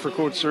the board for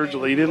Coach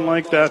Sergila. He didn't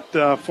like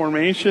that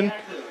formation,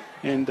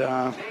 and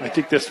I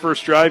think this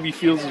first drive he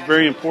feels is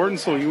very important.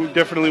 So you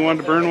definitely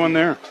wanted to burn one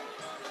there.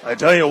 I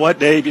tell you what,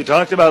 Dave, you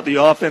talked about the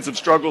offensive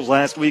struggles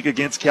last week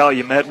against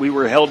Calumet. We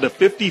were held to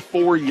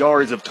 54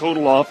 yards of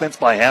total offense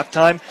by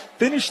halftime.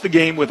 Finished the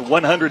game with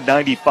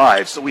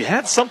 195. So we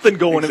had something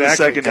going in the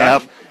second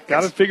half.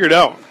 Got it figured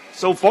out.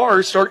 So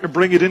far, starting to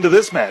bring it into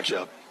this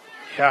matchup.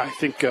 Yeah, I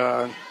think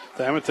the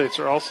Hematites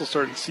are also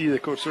starting to see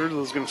that Coach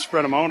Sergila is going to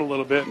spread them out a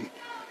little bit and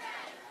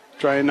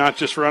try and not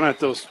just run at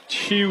those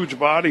huge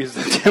bodies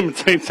that the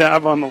Hematites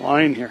have on the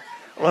line here.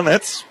 Well,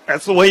 that's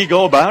the way you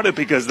go about it,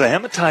 because the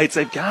Hematites,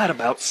 they've got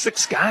about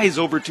 6 guys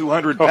over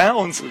 200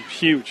 pounds.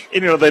 Huge.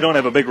 And, they don't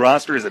have a big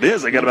roster as it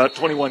is. They got about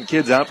 21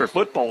 kids out for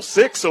football,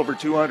 6 over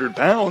 200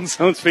 pounds.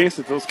 Now, let's face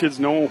it, those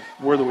kids know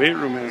where the weight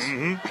room is.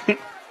 Mm-hmm.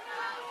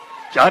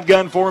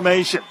 Shotgun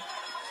formation.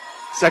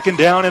 Second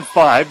down and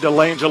 5.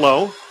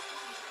 DeLangelo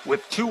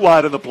with 2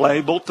 wide of the play,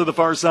 both to the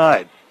far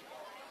side.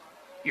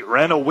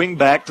 Urena wing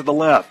back to the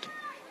left.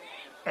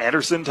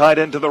 Anderson tight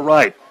end to the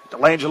right.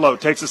 DeLangelo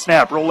takes a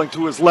snap, rolling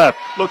to his left,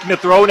 looking to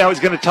throw. Now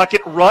he's going to tuck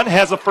it, run,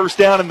 has a first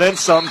down, and then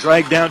some.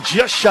 Dragged down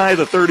just shy of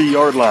the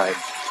 30-yard line.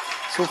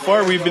 So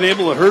far, we've been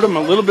able to hurt him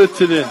a little bit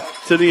to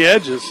the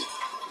edges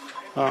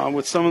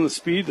with some of the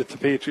speed that the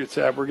Patriots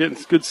have. We're getting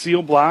good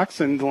seal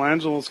blocks, and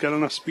DeLangelo's got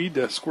enough speed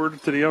to squirt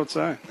it to the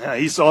outside. Yeah,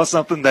 he saw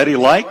something that he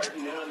liked.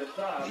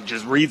 He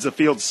just reads the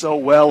field so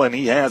well, and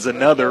he has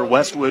another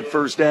Westwood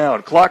first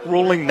down. Clock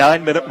rolling,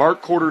 9-minute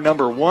mark, quarter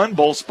number 1.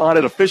 Ball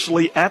spotted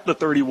officially at the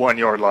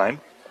 31-yard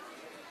line.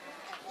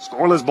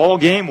 Scoreless ball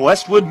game.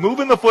 Westwood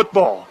moving the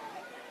football.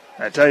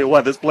 I tell you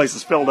what, this place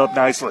is filled up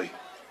nicely.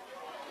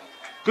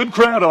 Good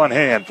crowd on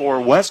hand for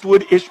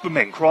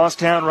Westwood-Ishpeming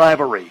crosstown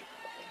rivalry.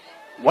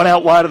 1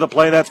 out wide of the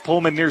play. That's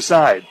Pullman near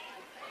side.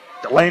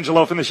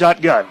 DeLangelo from the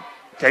shotgun.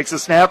 Takes a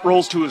snap,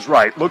 rolls to his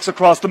right. Looks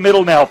across the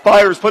middle now.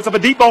 Fires, puts up a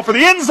deep ball for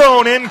the end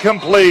zone.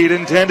 Incomplete.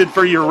 Intended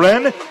for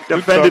Uren.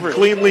 Defended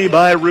cleanly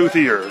by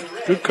Ruthier.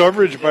 Good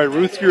coverage by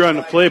Ruthier on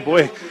the play.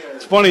 Boy,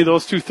 it's funny,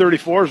 those two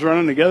 34s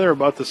running together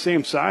about the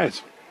same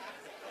size.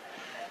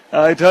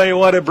 I tell you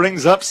what, it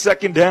brings up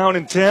second down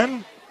and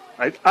 10.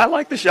 I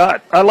like the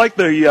shot. I like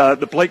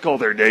the play call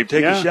there, Dave.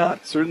 Take a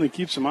shot. Certainly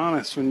keeps them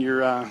honest when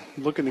you're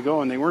looking to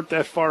go, and they weren't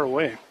that far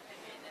away.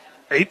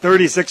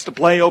 8:36 to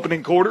play,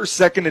 opening quarter,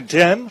 second and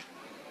 10.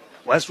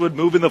 Westwood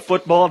moving the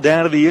football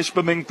down to the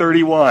Ishpeming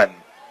 31.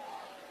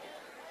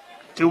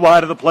 2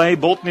 wide of the play,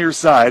 both near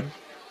side.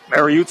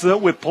 Mariuzza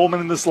with Pullman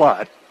in the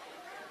slot.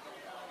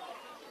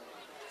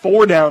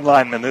 4 down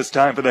linemen this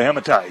time for the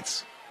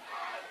Hematites.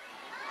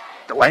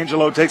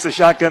 DeLangelo takes a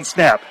shotgun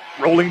snap.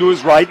 Rolling to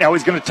his right. Now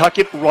he's going to tuck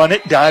it, run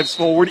it, dives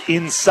forward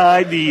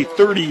inside the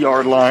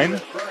 30-yard line.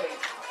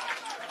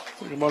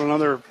 Think about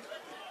another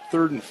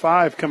 3rd and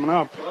 5 coming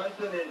up.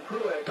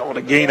 Called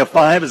a gain of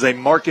 5 as they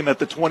mark him at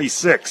the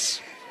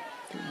 26.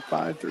 3rd and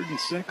 5, 3rd and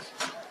 6.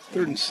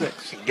 3rd and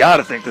 6. You got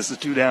to think this is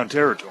 2-down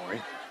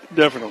territory.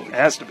 Definitely.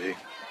 Has to be.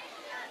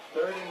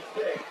 3rd and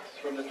 6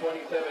 from the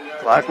 27-yard.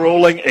 Clock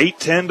rolling,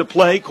 8:10 to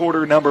play,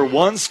 quarter number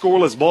 1.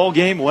 Scoreless ball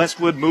game.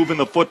 Westwood moving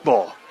the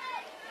football.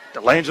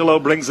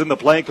 DeLangelo brings in the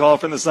play call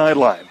from the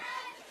sideline.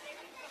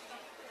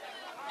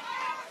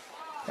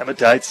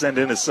 Hematites send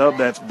in a sub.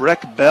 That's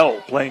Breck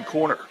Bell playing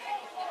corner.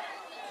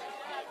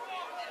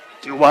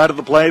 2 wide of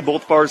the play,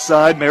 both far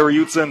side,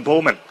 Mariuzza and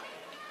Pullman.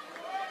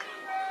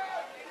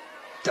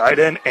 Tight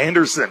end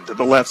Anderson to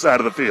the left side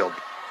of the field.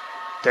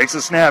 Takes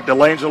a snap.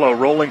 DeLangelo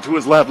rolling to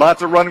his left.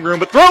 Lots of running room,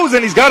 but throws,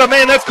 and he's got a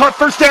man. That's caught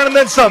first down and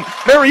then some.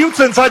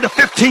 Mariuzza inside the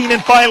 15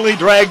 and finally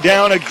dragged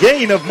down, a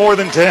gain of more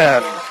than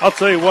 10. I'll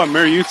tell you what,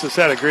 Mariuzza's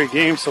had a great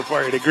game so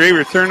far. He had a great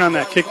return on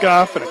that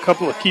kickoff and a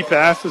couple of key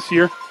passes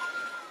here.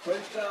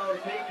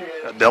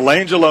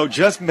 DeLangelo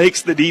just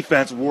makes the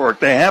defense work.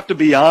 They have to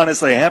be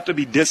honest. They have to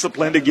be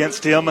disciplined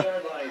against him.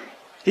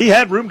 He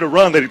had room to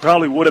run that he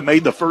probably would have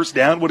made the first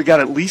down, would have got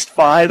at least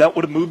 5. That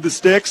would have moved the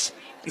sticks.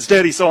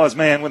 Instead, he saw his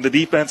man when the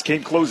defense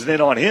came closing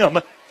in on him,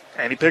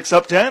 and he picks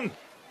up 10.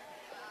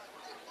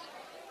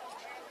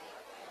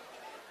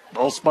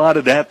 Ball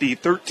spotted at the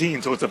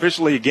 13, so it's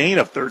officially a gain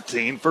of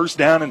 13. First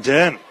down and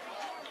 10.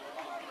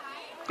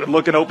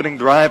 Good-looking opening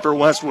drive for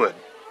Westwood.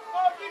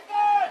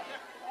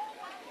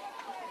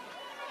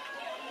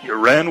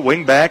 Uren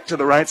wing back to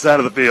the right side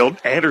of the field.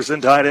 Anderson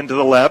tied into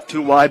the left,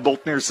 2 wide,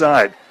 both near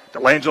side.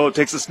 DeLangelo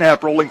takes a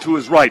snap, rolling to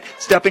his right.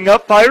 Stepping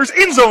up, fires,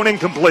 end zone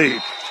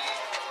incomplete.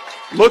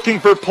 Looking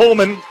for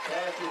Pullman.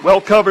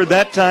 Well covered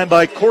that time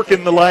by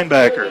Corkin, the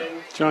linebacker.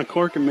 John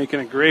Corkin making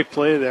a great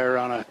play there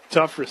on a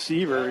tough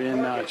receiver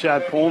in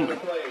Chad Pullman.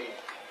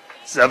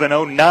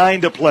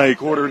 7:09 to play,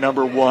 quarter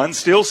number 1.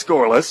 Still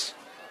scoreless.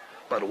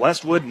 But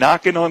Westwood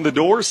knocking on the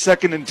door.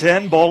 2nd and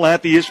 10. Ball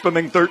at the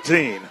Ishpeming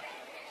 13.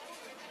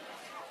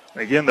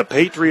 Again, the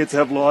Patriots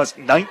have lost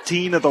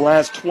 19 of the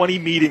last 20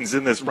 meetings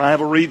in this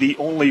rivalry. The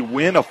only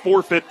win, a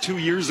forfeit 2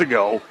 years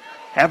ago.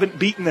 Haven't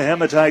beaten the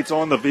Hematites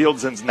on the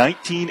field since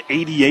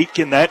 1988.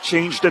 Can that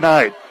change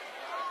tonight?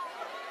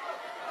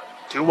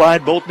 2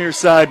 wide, both near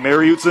side.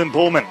 Mariuzza and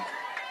Pullman.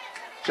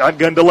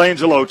 Shotgun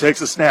DeLangelo takes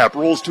a snap,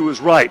 rolls to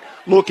his right.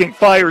 Looking,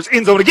 fires,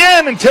 end zone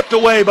again, and tipped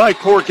away by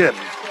Corkin.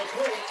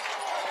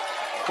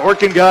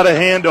 Corkin got a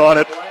hand on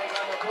it.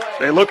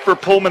 They look for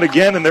Pullman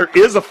again, and there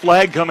is a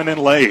flag coming in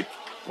late.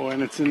 Boy,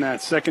 and it's in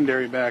that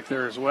secondary back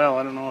there as well.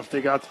 I don't know if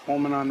they got the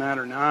Pullman on that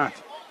or not.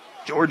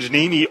 George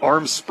Nemi,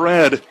 arms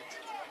spread.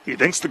 He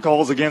thinks the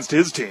call's against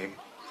his team.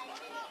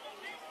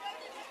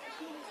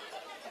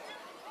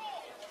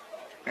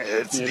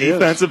 It's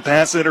defensive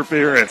pass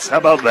interference. How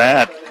about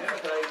that?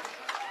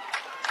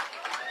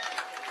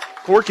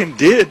 Corkin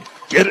did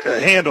get a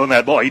hand on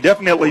that ball. He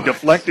definitely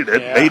deflected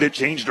it, made it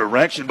change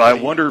direction, but I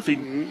wonder if he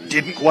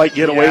didn't quite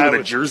get away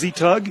with a jersey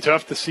tug.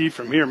 Tough to see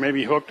from here.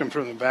 Maybe he hooked him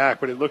from the back,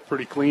 but it looked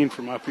pretty clean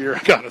from up here, I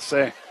got to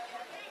say.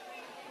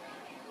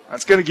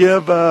 That's going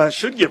to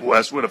should give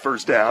Westwood a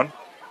first down.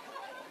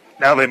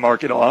 Now they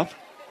mark it off.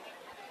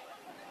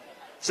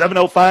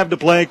 7:05 to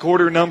play,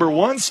 quarter number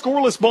 1.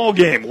 Scoreless ball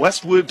game.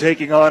 Westwood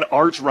taking on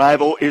arch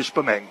rival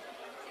Ishpeming.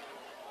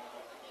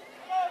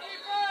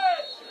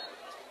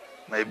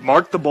 They've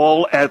marked the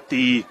ball at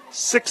the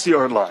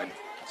 6-yard line,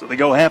 so they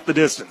go half the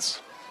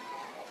distance.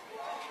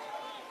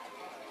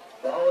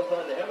 Ball is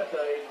on the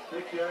Hematites,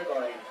 6-yard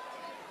line.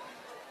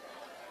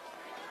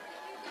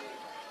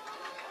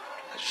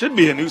 Should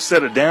be a new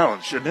set of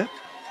downs, shouldn't it?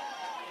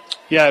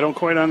 Yeah, I don't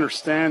quite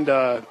understand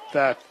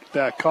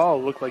that call.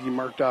 It looked like he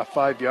marked off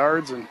 5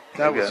 yards, and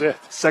that was it.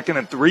 2nd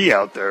and 3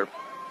 out there.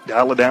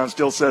 Dial it down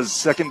still says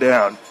 2nd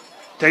down.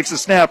 Takes a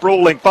snap,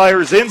 rolling,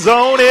 fires, end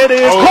zone. It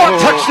is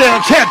caught,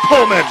 touchdown, Chad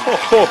Pullman.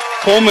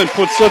 Pullman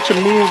put such a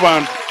move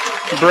on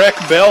Breck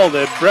Bell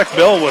that Breck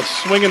Bell was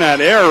swinging that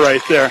air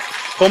right there.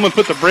 Pullman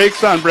put the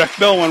brakes on, Breck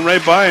Bell went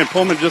right by, and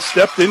Pullman just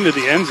stepped into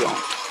the end zone.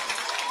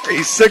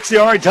 A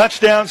 6-yard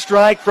touchdown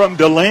strike from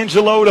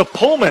DeLangelo to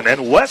Pullman,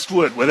 and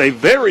Westwood with a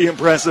very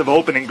impressive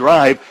opening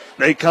drive.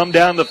 They come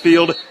down the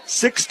field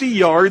 60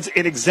 yards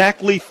in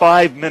exactly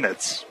 5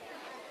 minutes.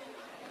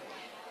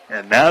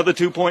 And now the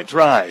 2-point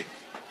try.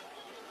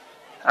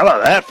 How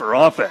about that for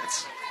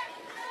offense?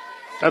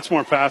 That's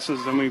more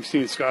passes than we've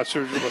seen Scott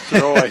Surgical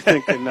throw, I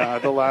think, in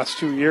the last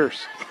 2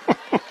 years.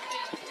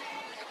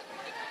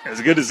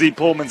 It's good to see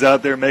Pullman's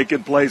out there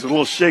making plays. A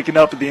little shaken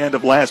up at the end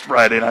of last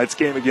Friday night's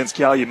game against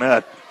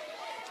Calumet.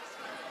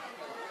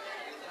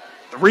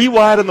 3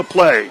 wide on the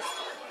play.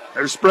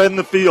 They're spreading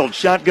the field.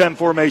 Shotgun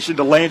formation.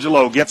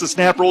 DeLangelo gets a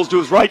snap, rolls to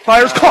his right,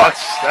 fires, caught.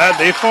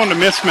 They found a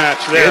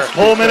mismatch there. It's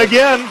Pullman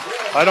again.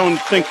 I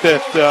don't think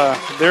that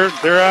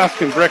they're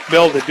asking Breck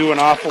Bell to do an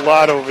awful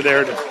lot over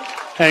there to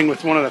hang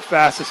with one of the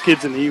fastest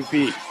kids in the UP.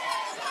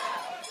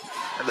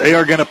 They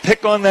are going to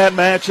pick on that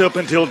matchup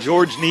until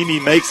George Nemi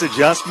makes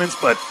adjustments,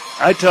 but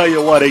I tell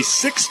you what, a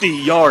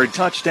 60-yard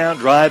touchdown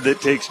drive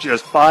that takes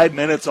just 5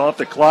 minutes off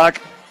the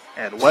clock,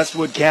 and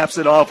Westwood caps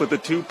it off with a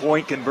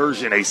 2-point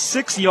conversion. A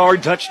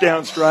 6-yard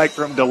touchdown strike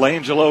from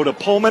DeLangelo to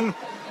Pullman,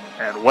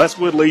 and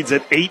Westwood leads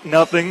at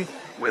 8-0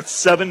 with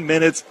 7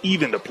 minutes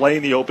even to play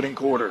in the opening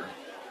quarter.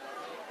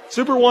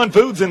 Super One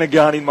Foods in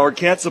Nagani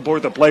Marquette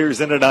support the players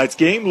in tonight's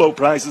game. Low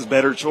prices,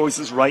 better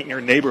choices right in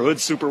your neighborhood.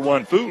 Super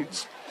One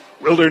Foods.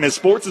 Wilderness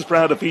Sports is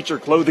proud to feature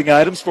clothing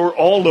items for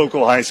all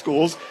local high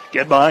schools.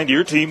 Get behind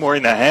your team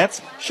wearing the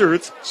hats,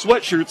 shirts,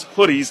 sweatshirts,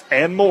 hoodies,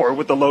 and more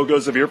with the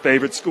logos of your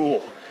favorite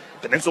school.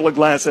 Peninsula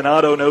Glass and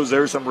Auto knows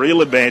there are some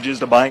real advantages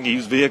to buying a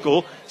used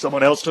vehicle.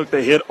 Someone else took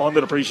the hit on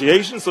the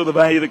depreciation, so the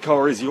value of the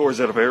car is yours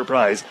at a fair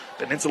price.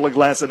 Peninsula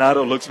Glass and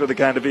Auto looks for the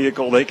kind of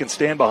vehicle they can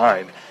stand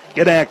behind.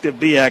 Get active,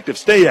 be active,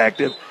 stay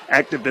active.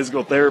 Active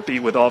Physical Therapy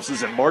with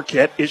offices in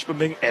Marquette,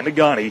 Ishpeming, and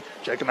Negaunee.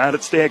 Check them out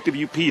at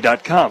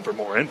stayactiveup.com for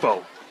more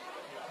info.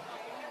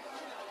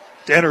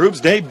 Tanner Hoops,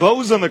 Dave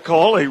Bowes on the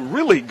call. A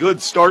really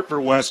good start for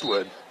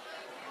Westwood.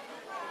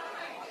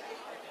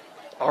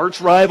 Arch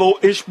rival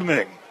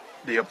Ishpeming,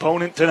 the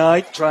opponent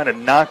tonight, trying to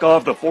knock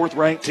off the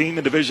fourth-ranked team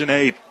in Division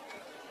 8.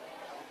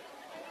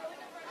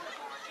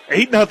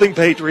 8-0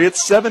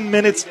 Patriots, 7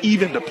 minutes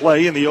even to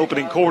play in the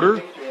opening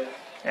quarter.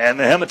 And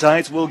the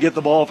Hematites will get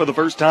the ball for the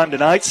first time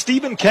tonight.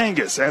 Stephen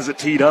Kangas has it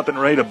teed up and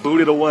ready to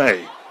boot it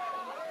away.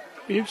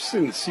 Be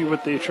interesting to see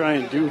what they try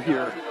and do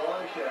here.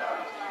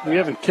 We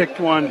haven't kicked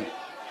one.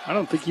 I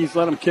don't think he's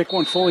let him kick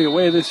one fully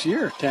away this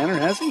year. Tanner,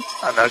 has he?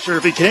 I'm not sure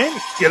if he can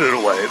get it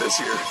away this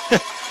year.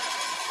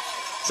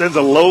 Sends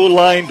a low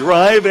line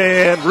drive,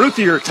 and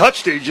Ruthier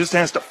touched it. He just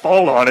has to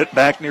fall on it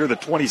back near the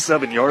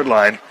 27-yard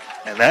line.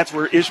 And that's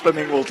where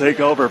Ishpeming will take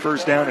over,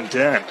 first down and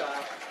 10.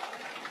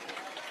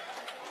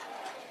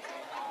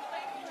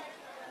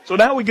 So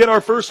now we get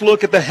our first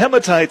look at the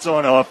Hematites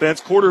on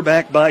offense,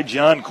 quarterbacked by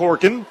John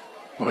Corkin.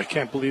 Well, I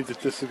can't believe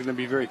that this is going to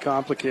be very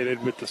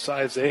complicated with the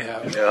size they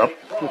have. Yep.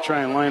 We'll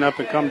try and line up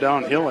and come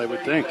downhill, I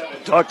would think.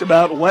 Talked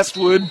about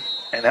Westwood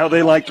and how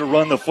they like to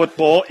run the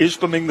football.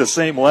 Ishpeming the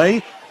same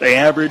way. They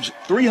average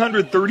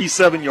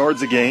 337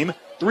 yards a game,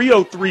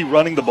 303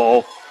 running the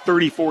ball,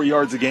 34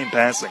 yards a game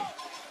passing.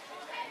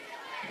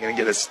 You're going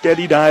to get a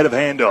steady diet of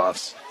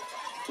handoffs.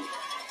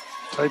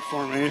 Tight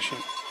formation.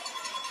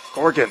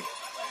 Corkin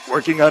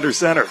working under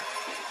center.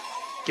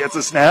 Gets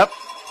a snap.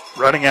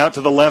 Running out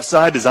to the left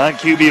side. Design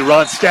QB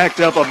run stacked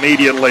up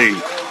immediately.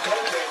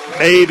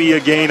 Maybe a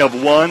gain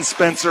of one.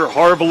 Spencer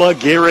Harvilla,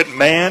 Garrett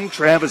Mann,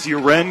 Travis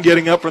Uren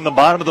getting up from the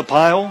bottom of the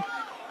pile.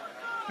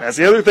 That's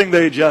the other thing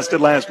they adjusted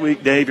last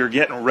week, Dave. You're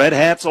getting red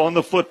hats on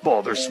the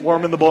football. They're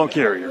swarming the ball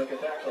carrier.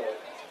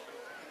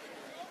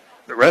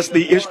 The rest of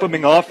the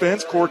Ishpeming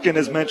offense, Corkin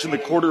has mentioned the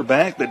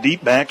quarterback, the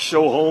deep back,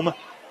 Showholm,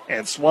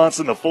 and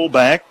Swanson the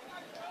fullback.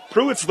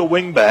 Pruitt's the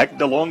wingback,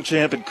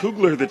 DeLongchamp and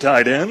Kugler the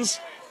tight ends.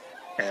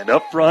 And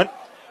up front,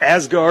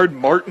 Asgard,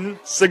 Martin,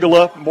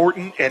 Sigala,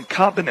 Morton, and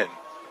Koppinen.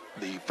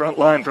 The front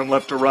line from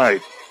left to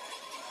right.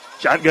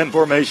 Shotgun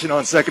formation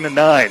on 2nd and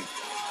 9.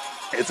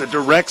 It's a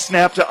direct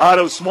snap to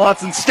Otto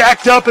Swanson,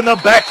 stacked up in the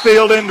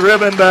backfield and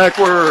driven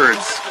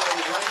backwards.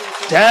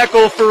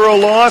 Tackle for a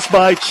loss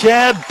by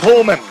Chad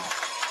Pullman.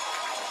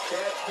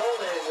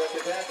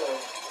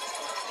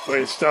 Boy,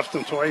 he stuffed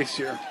him twice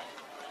here.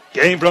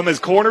 Came from his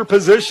corner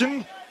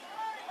position.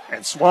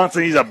 And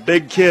Swanson, he's a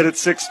big kid at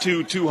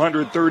 6'2",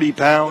 230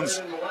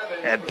 pounds.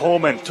 And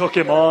Pullman took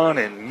him on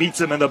and meets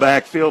him in the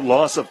backfield.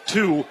 Loss of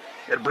 2.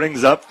 It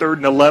brings up 3rd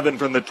and 11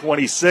 from the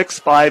 26.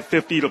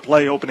 5:50 to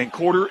play opening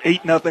quarter.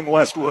 8-0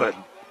 Westwood.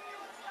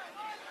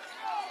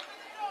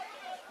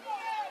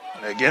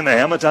 And again, the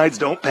Hematites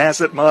don't pass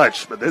it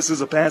much, but this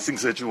is a passing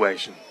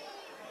situation.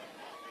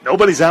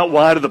 Nobody's out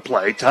wide of the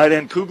play. Tight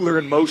end Kugler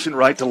in motion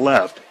right to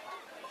left.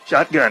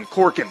 Shotgun,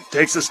 Corkin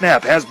takes a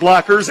snap, has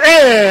blockers,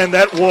 and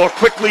that wall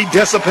quickly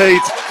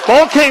dissipates.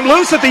 Ball came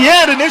loose at the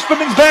end, and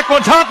Ishpeming's back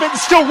on top of it and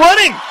still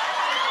running.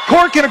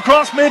 Corkin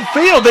across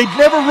midfield. They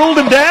never ruled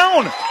him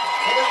down.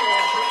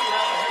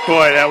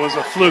 Boy, that was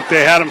a fluke.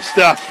 They had him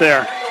stuffed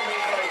there.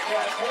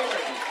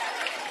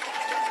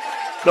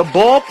 The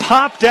ball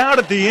popped out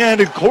at the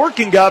end, and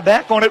Corkin got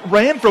back on it,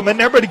 ran from it,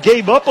 and everybody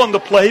gave up on the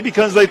play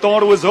because they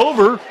thought it was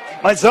over,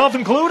 myself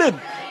included.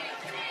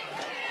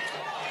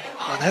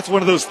 Oh, that's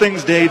one of those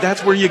things, Dave.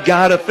 That's where you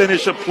got to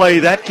finish a play.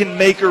 That can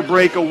make or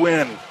break a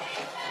win.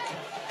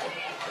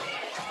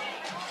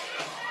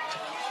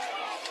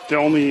 The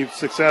only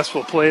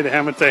successful play the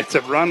Hematites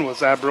have run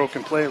was that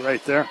broken play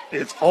right there.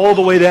 It's all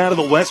the way down to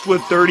the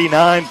Westwood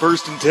 39,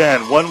 1st and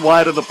 10. One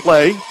wide of the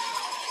play.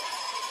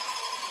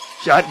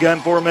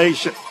 Shotgun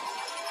formation.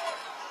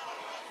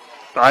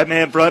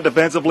 5-man front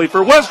defensively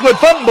for Westwood.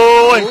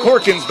 Fumble, and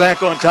Corkin's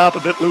back on top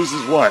of it,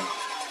 loses one.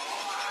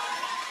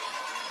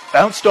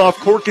 Bounced off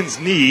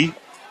Corkin's knee,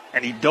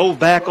 and he dove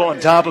back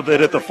on top of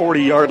it at the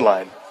 40-yard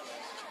line.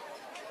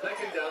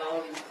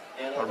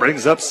 That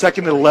brings up 2nd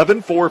and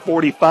 11,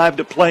 4:45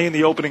 to play in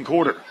the opening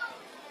quarter.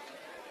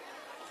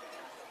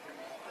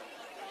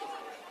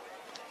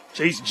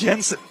 Chase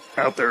Jensen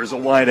out there as a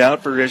wide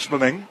out for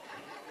Ishpeming.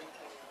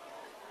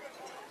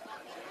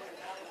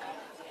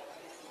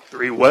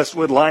 3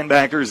 Westwood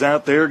linebackers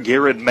out there.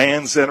 Garrett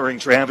Mann centering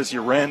Travis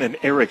Uren and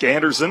Eric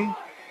Anderson.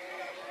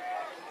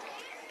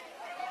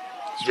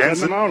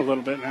 Jensen them out a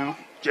little bit now.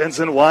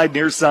 Jensen wide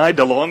near side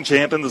to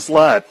Longchamp in the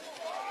slot.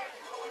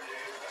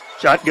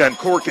 Shotgun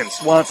Corkin,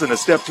 Swanson a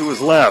step to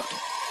his left.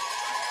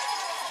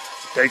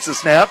 Takes a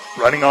snap,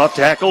 running off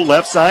tackle,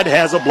 left side,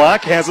 has a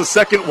block, has a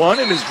second one,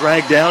 and is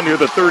dragged down near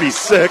the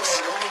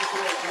 36.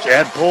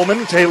 Chad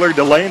Pullman, Taylor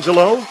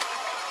DeLangelo,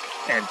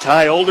 and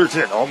Ty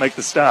Alderton all make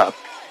the stop.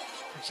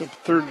 It's a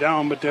 3rd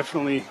down, but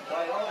definitely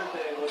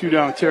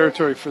 2-down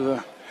territory for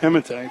the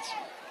Hematites.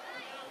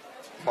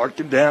 Marked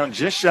him down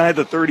just shy of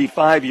the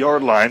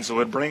 35-yard line, so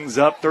it brings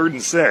up 3rd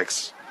and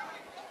 6.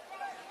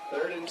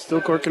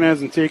 Still Corkin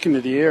hasn't taken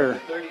to the air.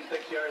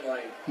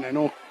 And I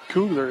know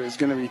Kugler is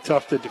going to be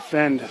tough to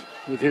defend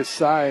with his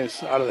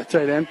size out of the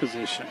tight end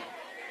position.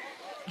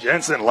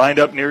 Jensen lined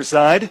up near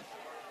side.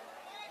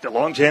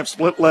 DeLongchamp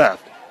split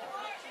left.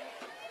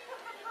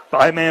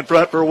 5-man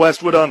front for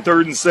Westwood on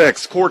 3rd and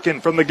 6. Corkin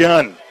from the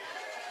gun.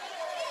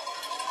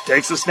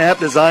 Takes a snap,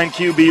 design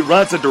QB,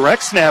 runs a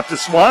direct snap to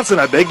Swanson,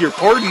 I beg your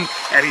pardon,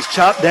 and he's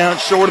chopped down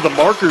short of the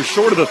marker,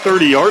 short of the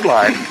 30-yard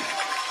line.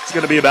 It's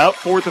going to be about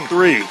 4th and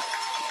 3.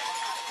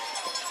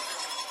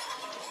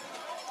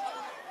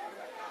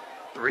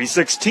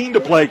 3:16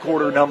 to play,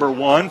 quarter number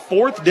 1.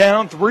 4th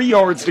down, 3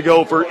 yards to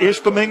go for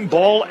Ishpeming.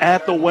 Ball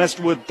at the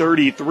Westwood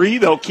 33.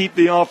 They'll keep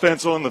the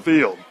offense on the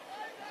field,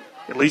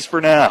 at least for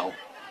now.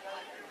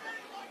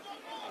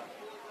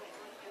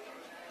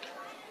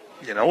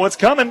 You know what's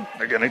coming.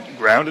 They're going to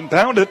ground and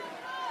pound it.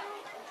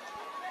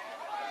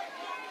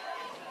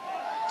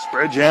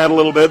 Spread you out a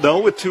little bit, though,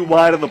 with 2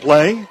 wide on the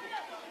play.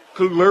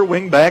 Kugler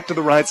wing back to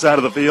the right side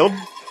of the field.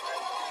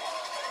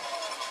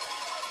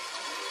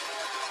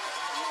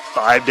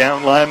 5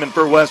 down linemen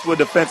for Westwood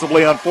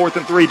defensively on 4th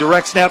and 3.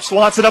 Direct snap,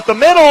 Swanson up the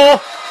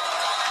middle.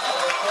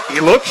 He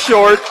looks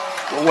short.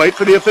 We'll wait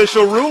for the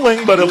official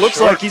ruling, but it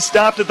looks like he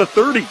stopped at the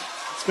 30.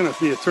 It's going to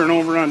be a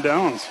turnover on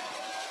downs.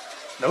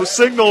 No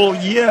signal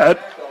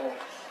yet.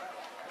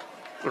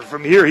 But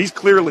from here, he's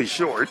clearly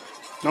short.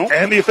 Nope.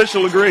 And the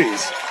official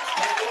agrees.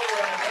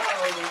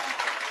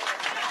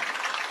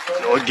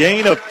 So a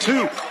gain of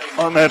 2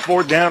 on that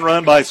 4th down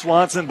run by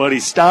Swanson, but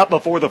he stopped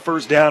before the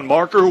 1st down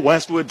marker.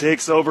 Westwood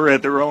takes over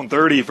at their own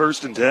 30,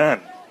 1st and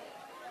 10.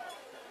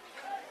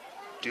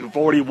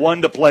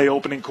 2:41 to play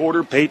opening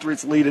quarter.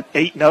 Patriots lead at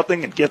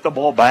 8-0 and get the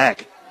ball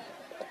back.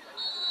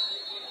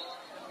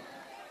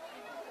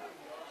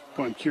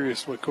 Well, I'm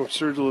curious what Coach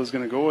Sergio is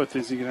going to go with.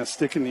 Is he going to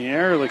stick in the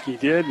air like he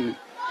did? And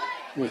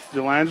with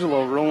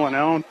Delangelo rolling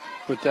out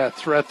with that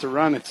threat to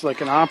run, it's like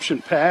an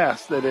option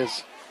pass that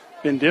has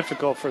been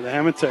difficult for the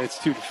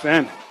Hematites to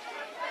defend.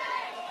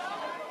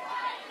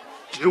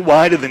 2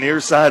 wide to the near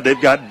side. They've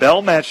got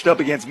Bell matched up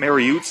against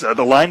Mariuzza.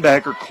 The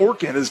linebacker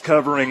Corkin is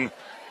covering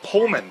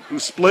Pullman, who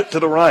split to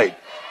the right.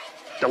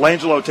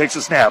 Delangelo takes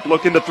a snap,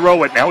 looking to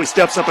throw it. Now he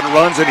steps up and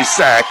runs, and he's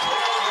sacked.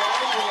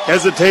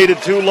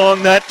 Hesitated too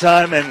long that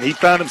time, and he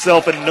found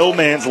himself in no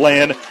man's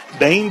land.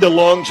 Bain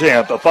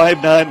DeLongchamp, a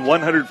 5'9",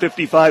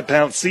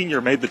 155-pound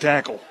senior, made the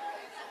tackle.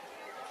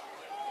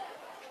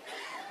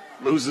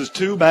 Loses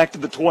 2 back to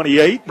the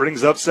 28,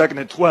 brings up 2nd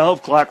and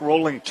 12. Clock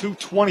rolling,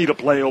 2:20 to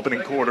play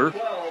opening quarter.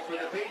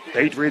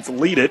 Patriots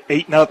lead it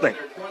 8-0.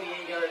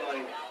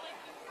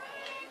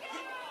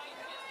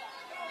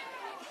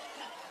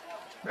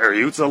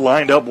 Mariuzza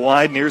lined up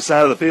wide near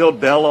side of the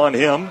field. Bell on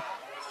him.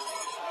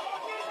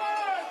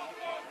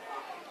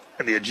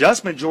 And the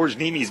adjustment George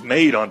Nemi's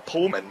made on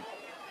Pullman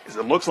is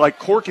it looks like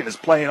Corkin is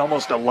playing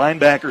almost a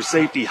linebacker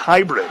safety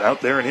hybrid out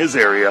there in his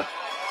area.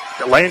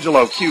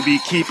 Delangelo,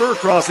 QB keeper,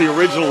 across the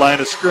original line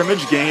of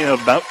scrimmage, gain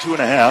of about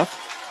 2.5.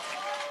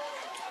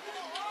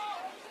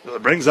 So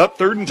it brings up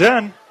 3rd and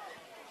 10.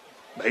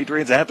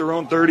 Patriots at their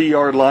own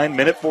 30-yard line,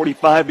 minute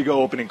 45 to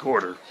go opening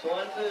quarter.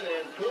 Swanson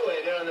and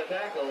Pruitt on the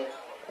tackle.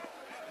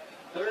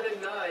 3rd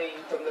and 9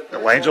 from the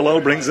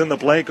Delangelo brings in the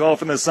play call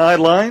from the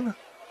sideline.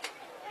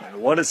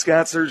 And what does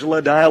Scott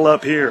Sergila dial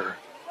up here?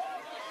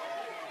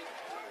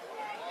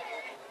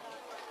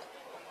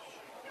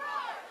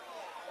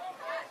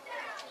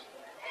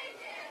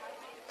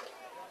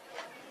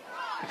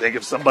 I think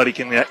if somebody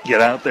can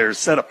get out there,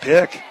 set a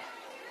pick,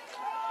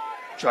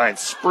 try and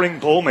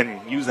spring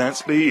Pullman, use that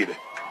speed.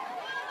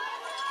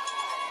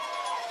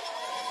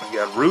 We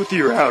got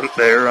Ruthier out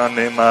there on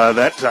him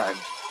that time.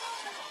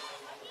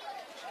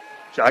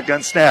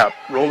 Shotgun snap,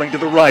 rolling to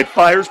the right,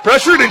 fires,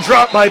 pressured and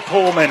dropped by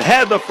Pullman.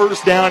 Had the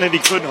 1st down and he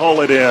couldn't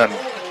haul it in.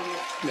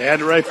 They had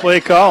the right play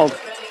called.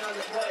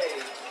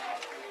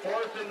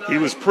 He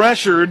was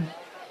pressured,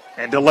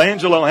 and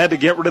Delangelo had to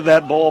get rid of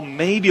that ball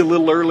maybe a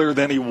little earlier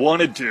than he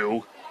wanted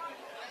to.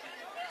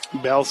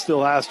 Bell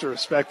still has to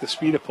respect the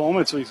speed of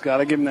Pullman, so he's got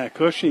to give him that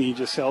cushion. He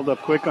just held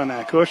up quick on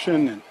that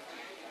cushion, and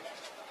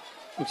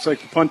looks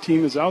like the punt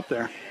team is out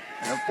there.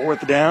 And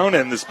 4th down,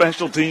 and the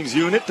special teams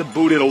unit to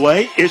boot it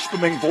away.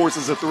 Ishpeming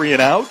forces a 3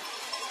 and out.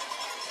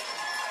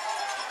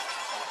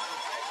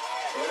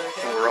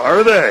 Or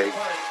are they?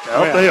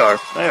 No, yeah. They are.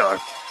 They are.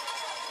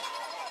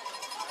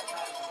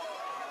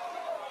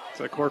 It's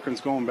like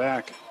Corcoran's going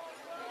back.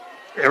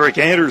 Eric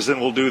Anderson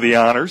will do the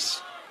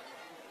honors.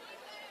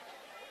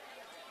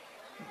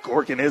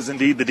 Corkin is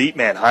indeed the deep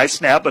man. High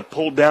snap, but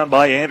pulled down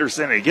by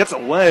Anderson. And he gets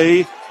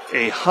away.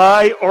 A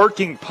high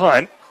arcing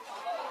punt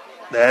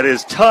that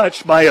is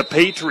touched by a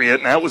Patriot,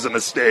 and that was a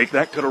mistake.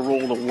 That could have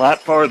rolled a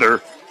lot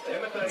farther.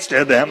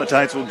 Instead, the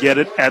Hematites will get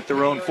it at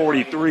their own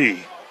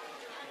 43.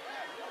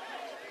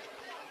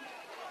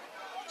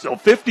 So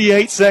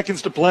 58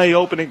 seconds to play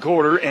opening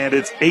quarter, and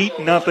it's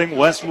 8-0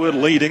 Westwood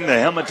leading. The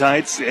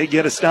Hematites, they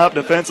get a stop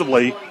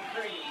defensively.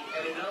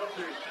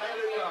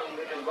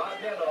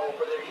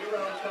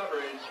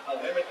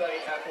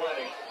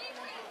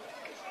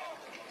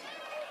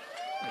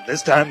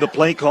 This time the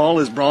play call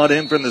is brought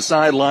in from the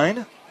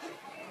sideline.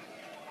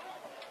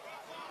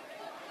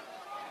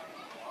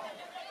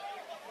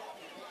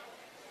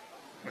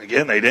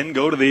 Again, they didn't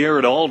go to the air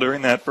at all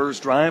during that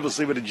first drive. We'll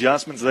see what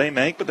adjustments they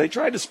make, but they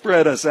tried to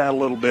spread us out a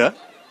little bit.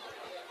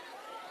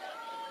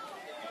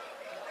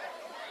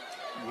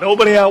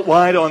 Nobody out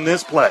wide on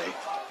this play.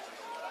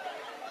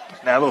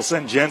 Now they'll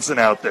send Jensen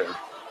out there.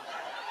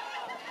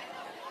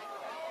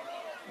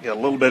 Got a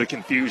little bit of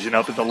confusion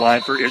up at the line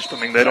for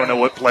Ishpeming. They don't know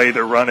what play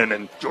they're running,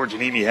 and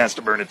Georgianini has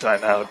to burn a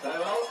timeout.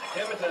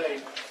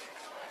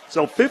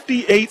 So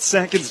 58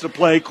 seconds to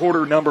play,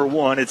 quarter number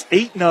one. It's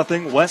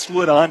 8-0,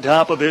 Westwood on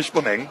top of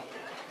Ishpeming.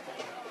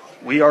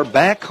 We are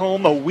back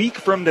home a week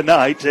from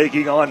tonight,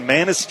 taking on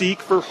Manistee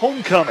for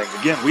homecoming.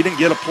 Again, we didn't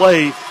get to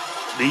play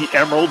the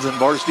Emeralds in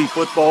varsity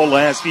football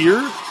last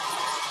year.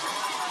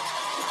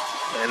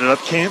 They ended up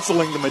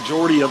canceling the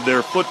majority of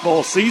their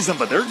football season,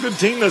 but they're a good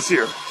team this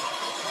year.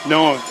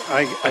 No,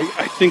 I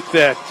think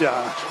that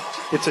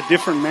it's a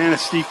different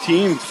Manistee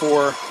team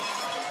for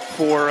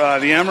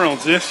the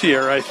Emeralds this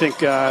year. I think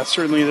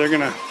certainly they're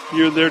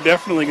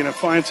definitely gonna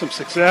find some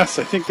success.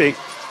 I think they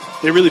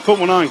really put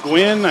one on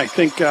Gwynn. I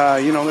think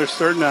they're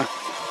starting to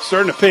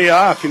pay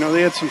off.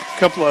 They had some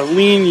couple of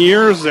lean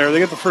years there.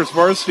 They got the first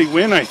varsity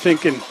win, I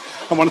think, in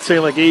I want to say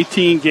like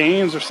 18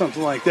 games or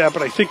something like that.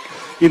 But I think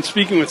in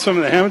speaking with some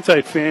of the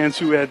Hematite fans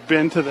who had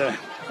been to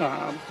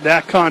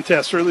that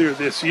contest earlier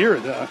this year,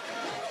 the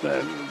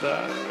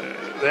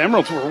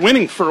Emeralds were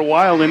winning for a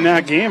while in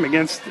that game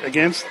against the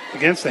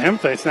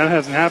Hematites. That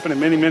hasn't happened in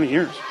many, many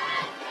years.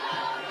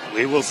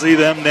 We will see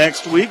them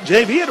next week.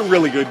 JV had a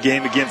really good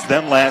game against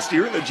them last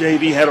year. The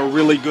JV had a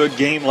really good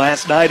game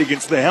last night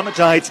against the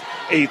Hematites.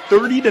 A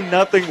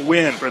 30-0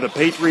 win for the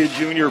Patriot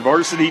Junior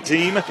varsity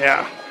team.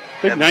 Yeah,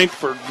 big night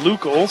for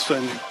Luke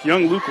Olson.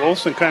 Young Luke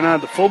Olson kind of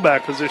had the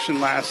fullback position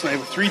last night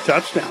with 3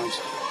 touchdowns.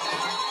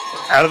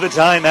 Out of the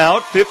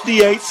timeout,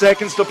 58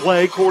 seconds to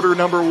play, quarter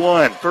number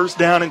one. First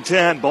down and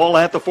 10, ball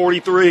at the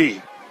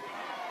 43.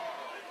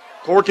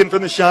 Corkin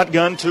from the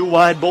shotgun, 2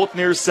 wide, both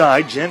near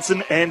side,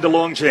 Jensen and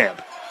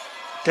DeLongchamp.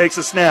 Takes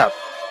a snap.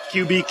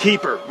 QB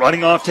keeper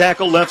running off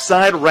tackle left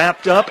side,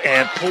 wrapped up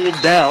and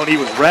pulled down. He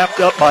was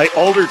wrapped up by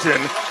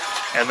Alderton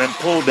and then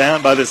pulled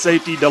down by the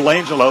safety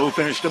DeLangelo, who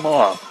finished him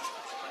off.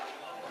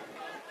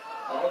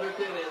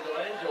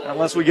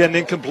 Unless we get an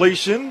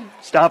incompletion,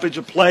 stoppage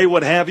of play,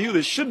 what have you,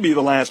 this should be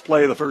the last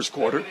play of the first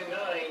quarter.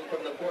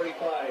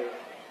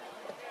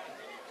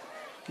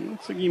 It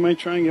looks like you might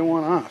try and get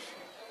one off.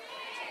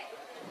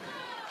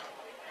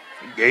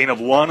 Gain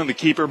of 1 and the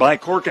keeper by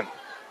Corkin.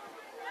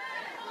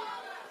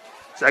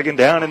 Second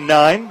down and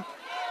 9.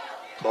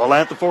 Ball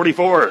at the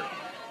 44.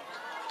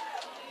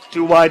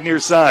 2 wide near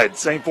side,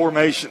 same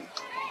formation.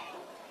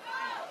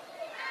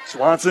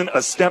 Swanson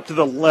a step to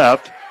the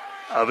left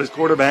of his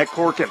quarterback,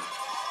 Corkin.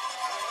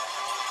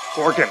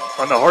 Corkin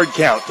on the hard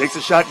count, takes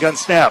a shotgun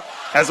snap,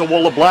 has a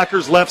wall of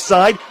blockers left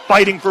side,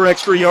 fighting for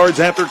extra yards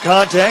after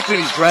contact, and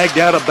he's dragged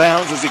out of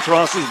bounds as he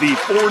crosses the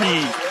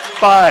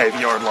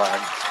 45-yard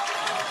line.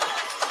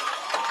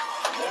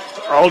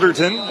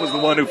 Alderton was the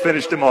one who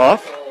finished him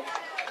off.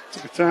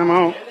 Took a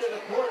timeout.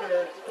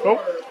 Oh,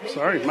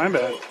 sorry, my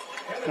bad.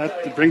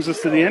 That brings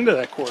us to the end of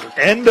that quarter.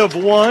 End of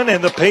one,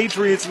 and the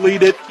Patriots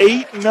lead it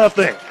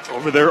 8-0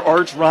 over their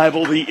arch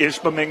rival, the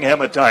Ishpeming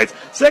Hematites.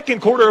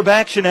 Second quarter of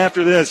action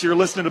after this. You're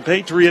listening to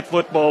Patriot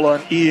Football on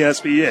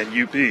ESPN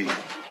UP.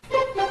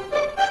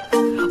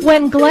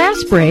 When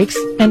glass breaks,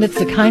 and it's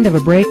the kind of a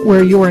break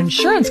where your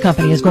insurance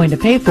company is going to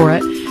pay for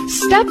it,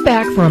 step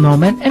back for a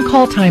moment and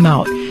call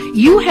timeout.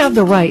 You have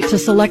the right to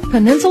select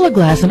Peninsula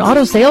Glass and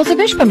Auto Sales of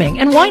Ishpeming,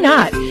 and why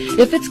not?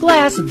 If it's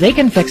glass, they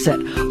can fix it.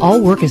 All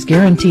work is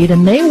guaranteed,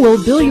 and they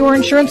will bill your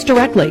insurance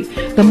directly.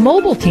 The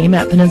mobile team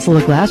at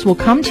Peninsula Glass will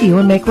come to you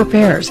and make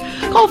repairs.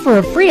 Call for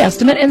a free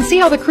estimate and see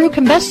how the crew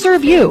can best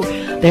serve you.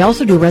 They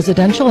also do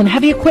residential and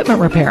heavy equipment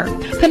repair.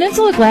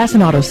 Peninsula Glass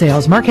and Auto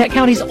Sales, Marquette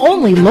County's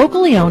only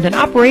locally owned and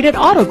operated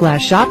auto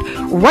glass shop,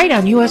 right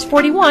on US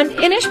 41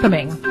 in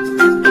Ishpeming.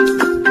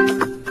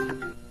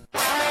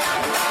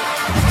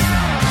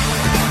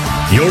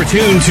 You're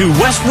tuned to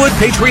Westwood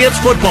Patriots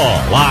football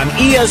on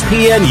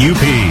ESPN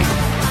UP.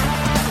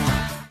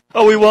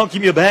 Oh, we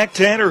welcome you back.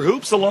 Tanner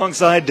Hoops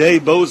alongside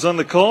Dave Bose on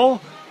the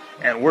call,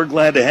 and we're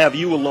glad to have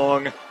you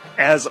along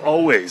as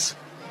always.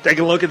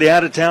 Taking a look at the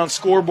out-of-town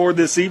scoreboard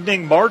this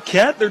evening.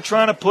 Marquette, they're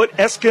trying to put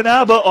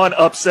Escanaba on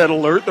upset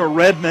alert. The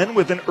Redmen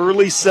with an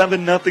early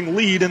 7-0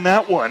 lead in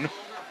that one.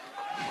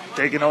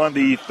 Taking on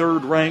the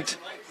third-ranked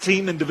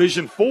team in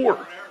Division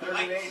 4.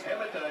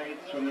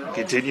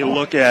 Continue to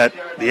look at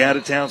the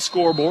out-of-town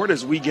scoreboard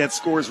as we get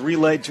scores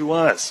relayed to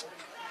us.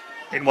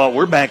 Meanwhile,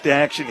 we're back to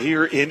action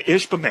here in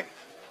Ishpeming.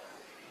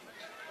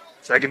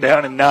 Second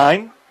down and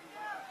 9.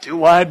 2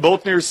 wide,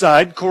 both near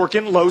side.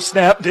 Corkin, low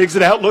snap, digs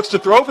it out, looks to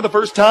throw for the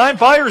first time,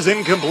 fires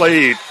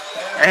incomplete.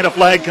 And a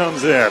flag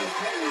comes in.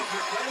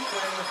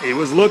 He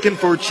was looking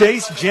for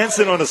Chase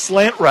Jensen on a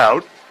slant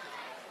route.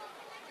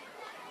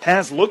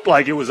 Pass looked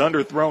like it was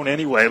underthrown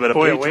anyway, but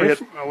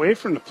away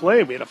from the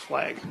play, we had a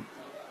flag.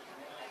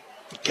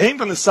 Came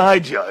from the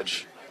side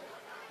judge.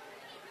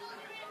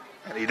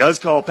 And he does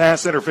call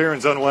pass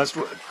interference on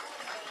Westwood.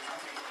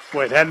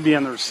 Boy, it had to be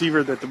on the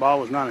receiver that the ball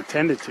was not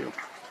intended to.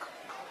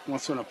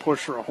 Wants to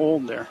push or a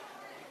hold there.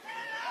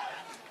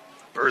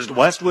 First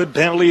Westwood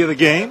penalty of the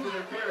game.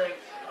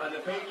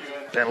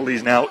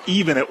 Penalties now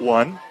even at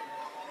 1.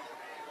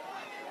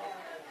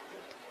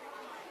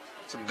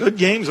 Some good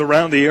games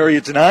around the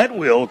area tonight.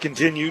 We'll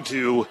continue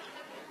to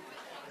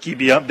keep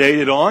you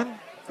updated on.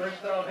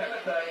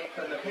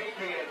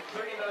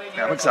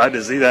 I'm excited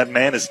to see that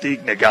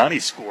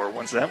Manistee-Negaunee score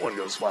once that one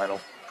goes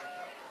final.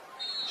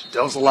 Should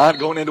tell us a lot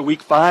going into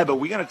week 5, but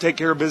we got to take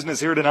care of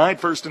business here tonight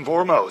first and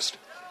foremost.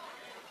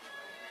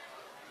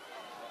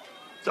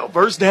 So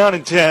first down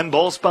and 10,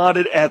 ball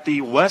spotted at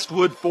the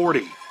Westwood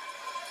 40.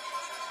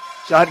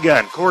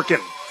 Shotgun,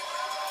 Corkin.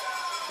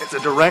 It's a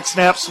direct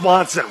snap,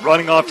 Swanson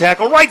running off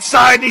tackle, right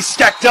side, and he's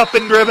stacked up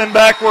and driven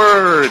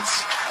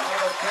backwards.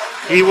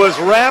 He was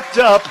wrapped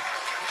up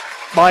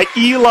by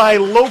Eli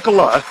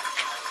Lokala,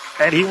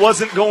 and he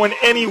wasn't going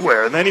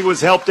anywhere. And then he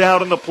was helped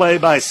out on the play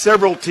by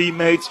several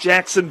teammates,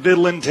 Jackson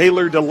Vidlin,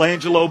 Taylor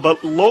DeLangelo,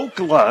 but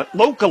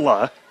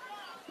Lokala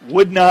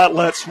would not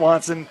let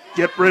Swanson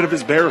get rid of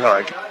his bear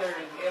hug.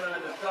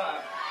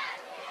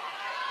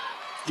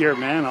 Garrett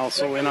Mann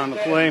also in on the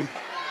play.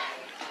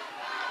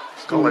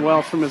 Doing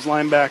well from his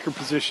linebacker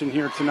position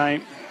here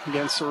tonight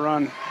against the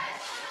run.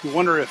 You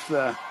wonder if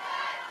the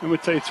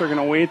Hematites are going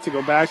to wait to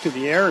go back to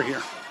the air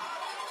here.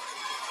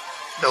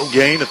 No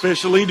gain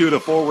officially due to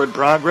forward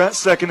progress.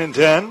 Second and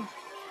 10.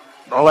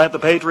 Ball at the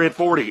Patriot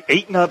 40.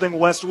 8-0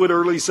 Westwood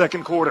early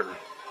second quarter.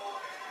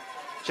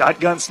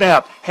 Shotgun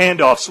snap.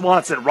 Handoff.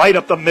 Swanson right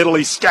up the middle.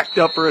 He's stacked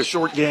up for a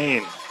short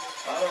gain.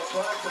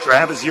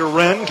 Travis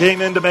Uren came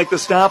in to make the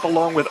stop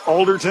along with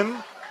Alderton.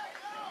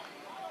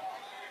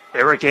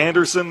 Eric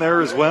Anderson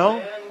there as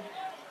well.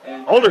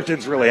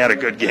 Alderton's really had a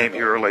good game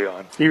here early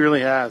on. He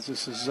really has.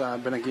 This has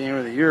been a game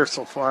of the year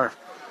so far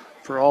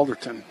for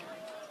Alderton.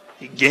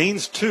 He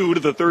gains 2 to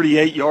the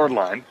 38-yard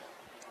line.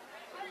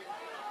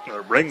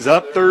 It brings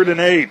up 3rd and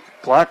 8.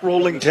 Clock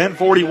rolling,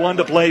 10:41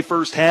 to play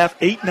first half.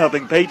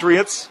 8-0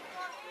 Patriots.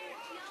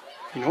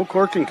 You know,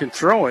 Corkin can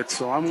throw it,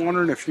 so I'm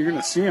wondering if you're going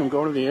to see him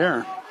go to the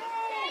air.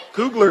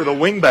 Kugler, the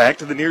wingback,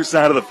 to the near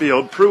side of the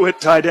field.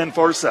 Pruitt, tight end,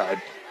 far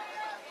side.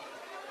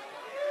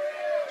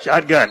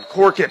 Shotgun,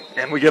 Corkin,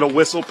 and we get a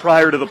whistle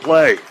prior to the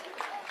play.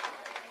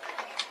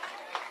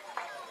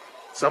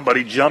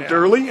 Somebody jumped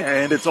early,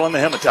 and it's on the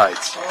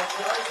Hematites.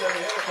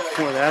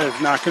 Boy, that is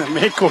not going to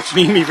make Coach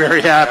Mimi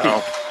very happy.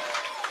 No.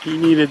 He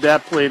needed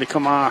that play to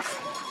come off.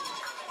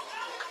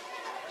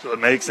 So it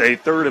makes a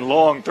 3rd and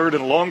long, 3rd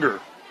and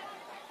longer.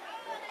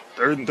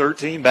 3rd and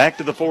 13, back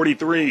to the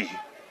 43.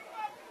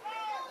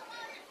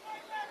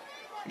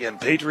 Again,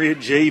 Patriot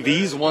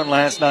JVs won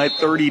last night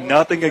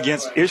 30-0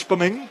 against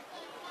Ishpeming.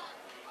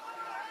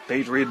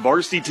 Patriot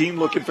varsity team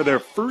looking for their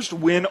first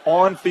win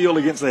on field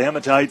against the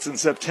Hematites in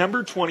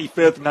September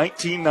 25th,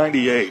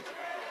 1998.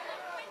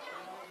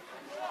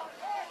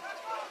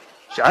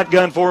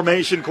 Shotgun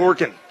formation,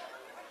 Corkin.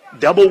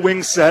 Double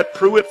wing set,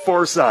 Pruitt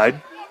far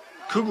side.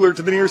 Kugler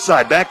to the near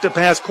side, back to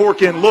pass,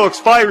 Corkin looks,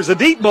 fires a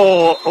deep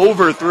ball,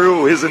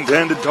 overthrew his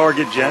intended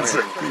target,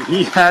 Jensen.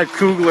 He had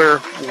Kugler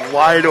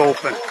wide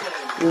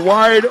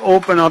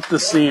open up the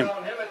seam.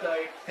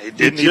 He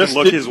didn't even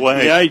look his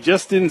way. Yeah, he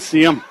just didn't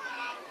see him.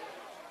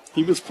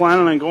 He was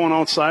planning on going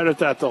outside at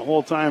that the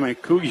whole time, and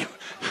Coogie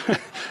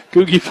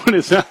put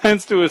his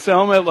hands to his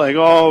helmet like,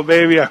 oh,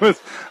 baby,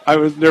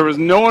 there was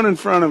no one in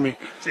front of me.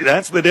 See,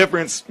 that's the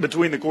difference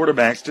between the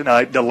quarterbacks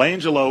tonight.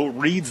 DeLangelo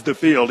reads the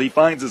field. He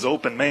finds his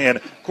open man.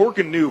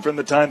 Corkin knew from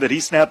the time that he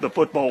snapped the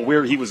football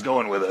where he was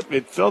going with it.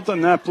 It felt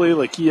on that play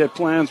like he had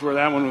plans where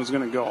that one was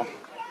going to go.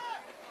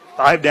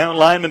 5 down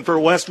linemen for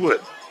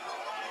Westwood.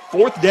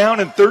 4th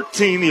down and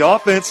 13. The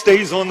offense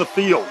stays on the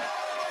field.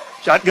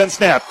 Shotgun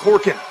snap,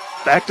 Corkin.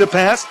 Back to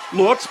pass,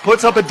 looks,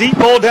 puts up a deep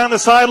ball down the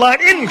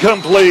sideline,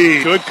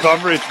 incomplete. Good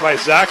coverage by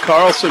Zach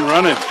Carlson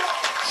running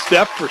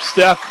step for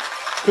step.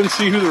 Couldn't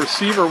see who the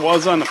receiver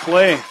was on the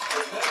play.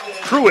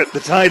 Pruitt,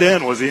 the tight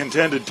end, was the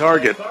intended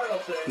target.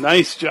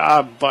 Nice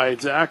job by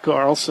Zach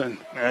Carlson.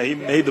 He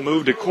made the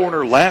move to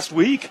corner last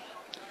week.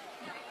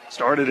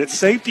 Started at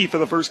safety for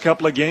the first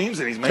couple of games,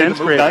 and he's made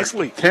the move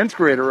nicely. 10th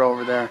grader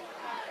over there.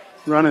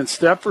 Running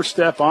step for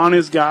step on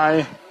his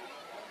guy.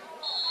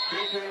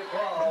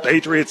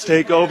 Patriots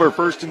take over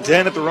 1st and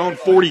 10 at their own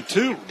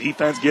 42.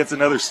 Defense gets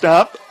another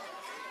stop.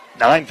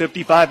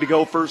 9:55 to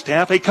go first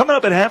half. Hey, coming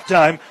up at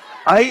halftime,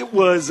 I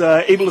was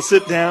able to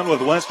sit down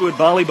with Westwood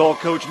volleyball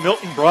coach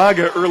Milton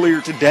Braga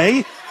earlier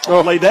today.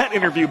 I'll play that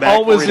interview back.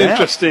 Always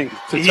interesting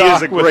to he talk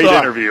is a great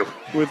interview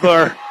with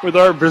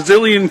our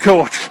Brazilian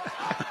coach.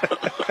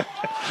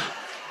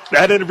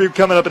 That interview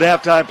coming up at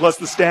halftime, plus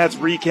the stats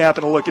recap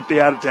and a look at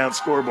the out-of-town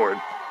scoreboard.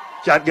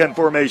 Shotgun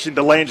formation,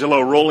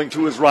 DeLangelo rolling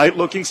to his right,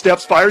 looking,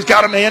 steps, fires,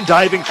 got a man,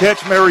 diving catch,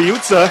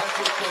 Mariuzza.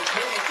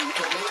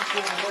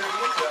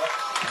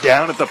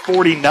 Down at the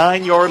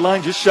 49-yard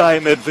line, just shy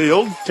of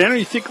midfield. Tanner,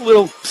 you think a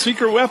little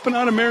secret weapon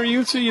out of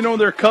Mariuzza? You know,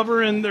 they're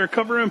covering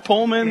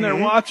Pullman, They're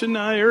watching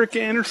Eric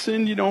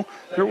Anderson,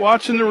 they're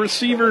watching the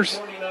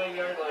receivers.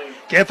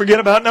 Can't forget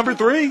about number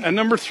 3. And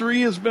number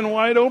 3 has been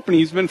wide open.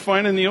 He's been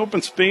finding the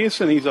open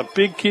space, and he's a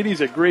big kid.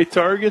 He's a great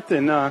target,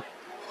 and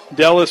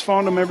Dell has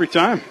found him every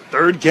time.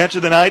 Third catch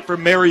of the night for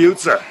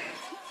Mariuzza.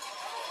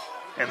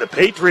 And the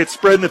Patriots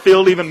spreading the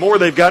field even more.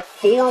 They've got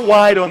 4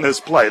 wide on this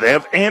play. They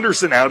have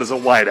Anderson out as a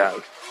wide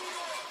out.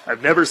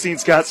 I've never seen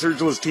Scott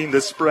Sergela's team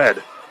this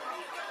spread.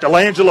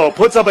 Delangelo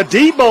puts up a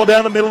deep ball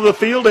down the middle of the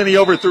field, and he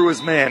overthrew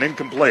his man.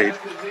 Incomplete.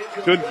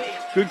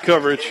 Good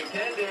coverage.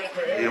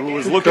 He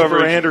was looking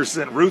for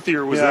Anderson.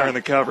 Ruthier was there in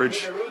the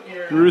coverage.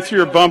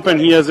 Ruthier bumping.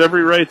 He has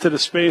every right to the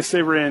space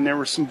they were in. There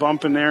was some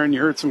bumping there, and you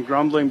heard some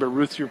grumbling, but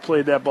Ruthier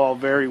played that ball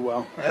very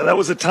well. Yeah, that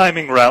was a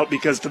timing route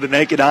because to the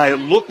naked eye, it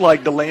looked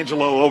like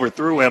Delangelo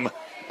overthrew him,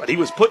 but he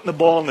was putting the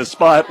ball in the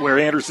spot where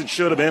Anderson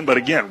should have been. But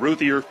again,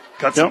 Ruthier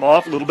cuts him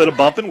off, a little bit of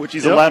bumping, which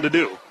he's allowed to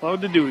do.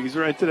 Allowed to do. He's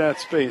right to that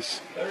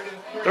space.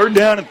 3rd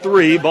down and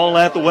 3, ball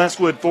at the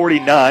Westwood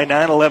 49,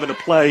 9:11 to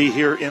play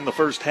here in the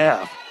first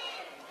half.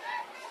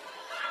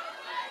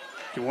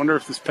 You wonder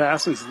if this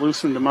passing's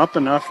loosened him up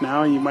enough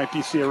now. You might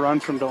see a run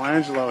from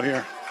Delangelo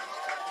here.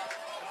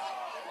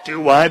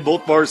 2 wide,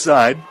 both far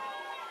side.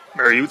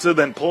 Mariuzza,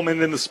 then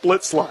Pullman in the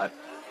split slot.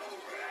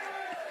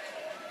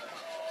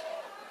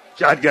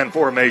 Shotgun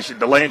formation.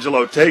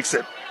 Delangelo takes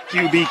it.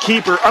 QB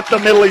keeper up the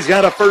middle. He's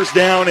got a first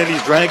down, and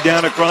he's dragged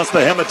down across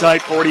the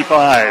Hematite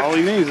 45. All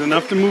he needs is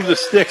enough to move the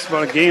sticks,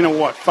 but a gain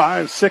of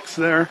 5, 6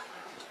 there.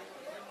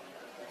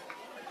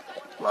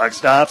 Clock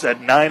stops at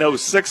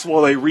 9:06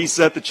 while they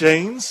reset the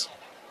chains.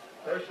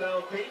 First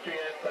down, Patriots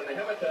on the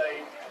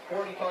Hematite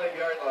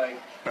 45-yard line.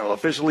 They'll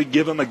officially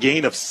give him a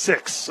gain of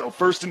 6. So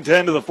 1st and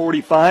 10 to the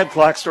 45.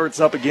 Clock starts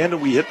up again,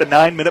 and we hit the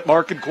 9-minute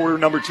mark in quarter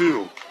number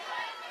 2.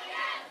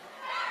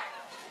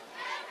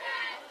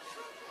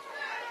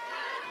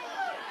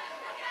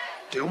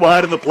 Two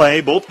wide in the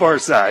play, both far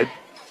side.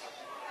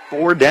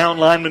 4 down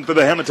linemen for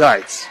the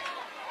Hematites.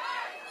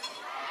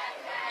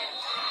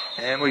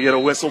 And we get a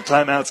whistle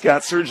timeout,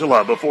 Scott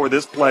Sergela, before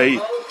this play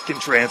can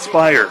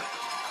transpire.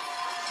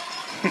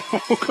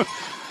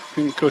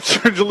 Coach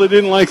Sergela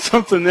didn't like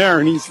something there,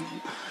 and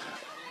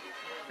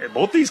And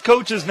both these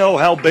coaches know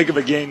how big of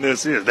a game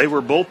this is. They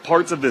were both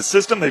parts of this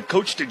system. They've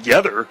coached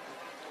together,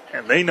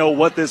 and they know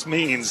what this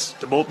means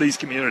to both these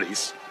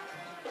communities.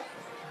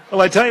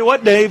 Well, I tell you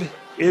what, Dave,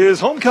 it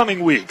is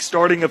homecoming week,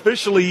 starting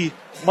officially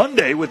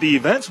Monday with the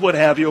events, what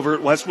have you, over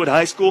at Westwood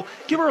High School.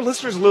 Give our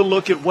listeners a little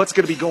look at what's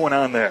going to be going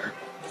on there.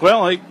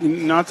 Well,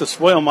 not to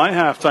spoil my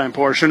halftime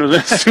portion of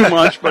this too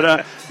much,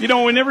 but,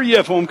 whenever you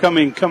have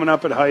homecoming coming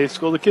up at high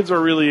school, the kids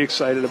are really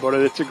excited about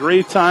it. It's a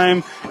great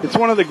time. It's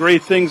one of the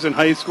great things in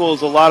high school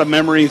is a lot of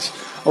memories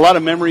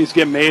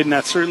get made, and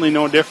that's certainly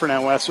no different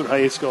at Westwood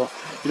High School.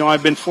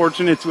 I've been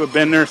fortunate to have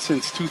been there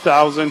since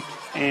 2000,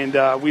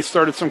 and we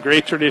started some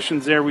great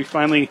traditions there. We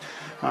finally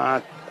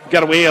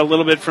got away a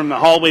little bit from the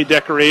hallway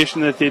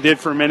decoration that they did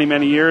for many,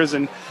 many years,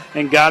 and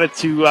got it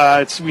to,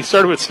 we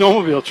started with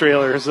snowmobile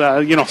trailers,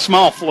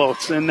 small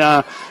floats. And,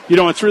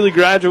 it's really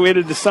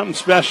graduated to something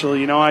special.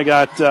 I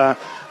got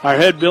our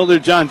head builder,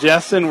 John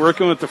Jessen,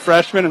 working with the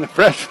freshmen. And the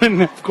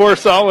freshmen, of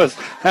course, always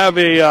have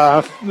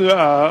a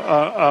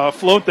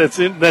float that's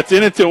in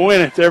it to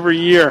win it every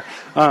year,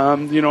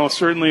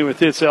 certainly with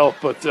his help.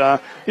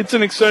 But it's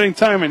an exciting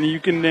time, and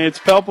it's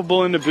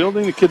palpable in the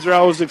building. The kids are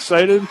always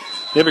excited.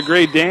 They have a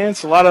great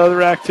dance, a lot of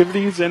other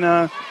activities,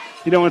 and,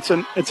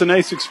 it's a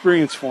nice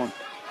experience for them.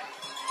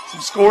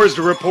 Some scores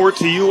to report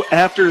to you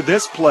after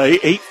this play.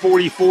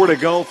 8:44 to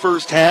go,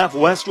 first half.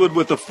 Westwood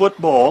with the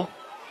football.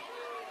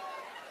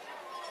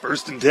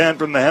 1st and 10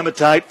 from the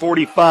Hematite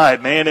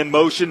 45. Man in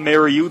motion,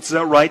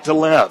 Mariuzza right to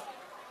left.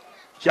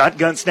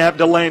 Shotgun snap,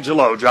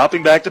 Delangelo.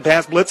 Dropping back to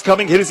pass, blitz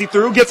coming, hit as he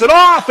threw, gets it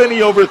off, and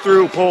he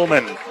overthrew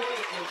Pullman.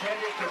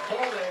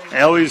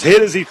 Now he was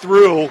hit as he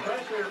threw.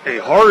 A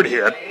hard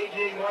hit.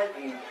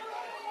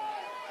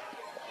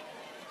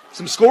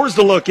 Some scores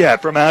to look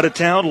at from out of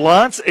town.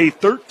 Lots, a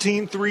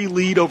 13-3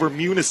 lead over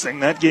Munising.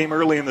 That game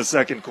early in the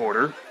second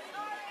quarter.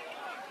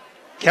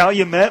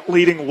 Calumet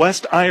leading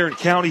West Iron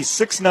County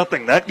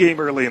 6-0. That game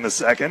early in the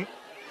second.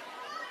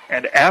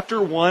 And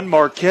after one,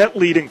 Marquette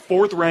leading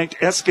 4th-ranked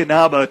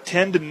Escanaba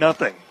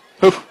 10-0.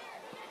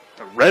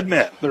 The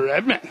Redmen. The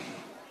Redmen.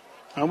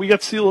 We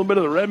got to see a little bit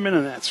of the Redmen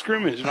in that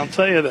scrimmage. And I'll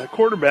tell you, the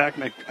quarterback,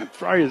 and I'm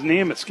sorry his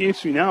name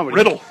escapes me now,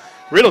 but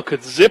Riddle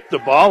could zip the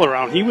ball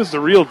around. He was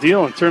the real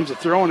deal in terms of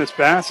throwing his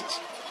passes.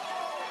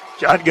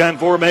 Shotgun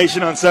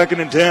formation on 2nd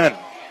and 10.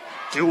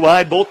 2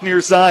 wide, both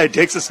near side.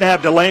 Takes a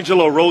snap.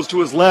 Delangelo rolls to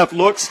his left.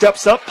 Looks,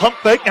 steps up, pump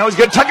fake. Now he's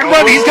going to tuck and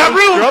run. He's got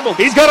room. Trouble.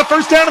 He's got a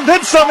first down and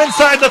then some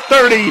inside the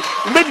 30.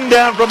 Ridden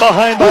down from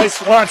behind by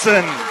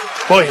Swanson.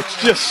 Boy,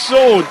 it's just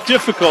so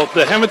difficult.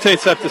 The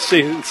Hematites have to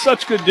stay in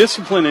such good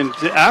discipline, and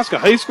to ask a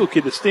high school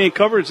kid to stay in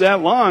coverage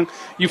that long,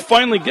 you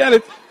finally get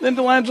it. Then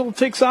Delangelo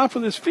takes off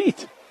with his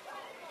feet.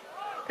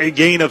 A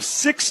gain of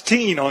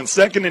 16 on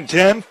 2nd and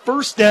 10.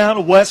 First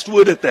down,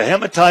 Westwood at the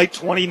Hematite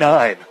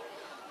 29.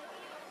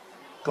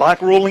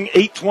 Clock rolling,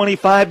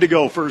 8:25 to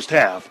go, first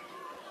half.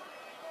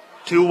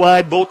 2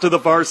 wide, both to the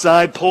far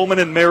side. Pullman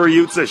and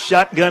Mariuzza,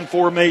 shotgun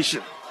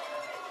formation.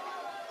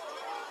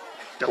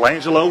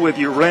 Delangelo with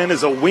Uren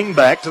as a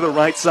wingback to the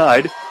right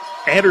side.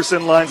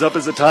 Anderson lines up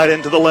as a tight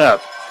end to the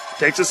left.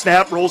 Takes a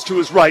snap, rolls to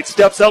his right,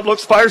 steps up,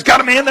 looks, fires,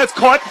 got a man, that's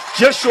caught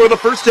just short of the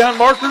first down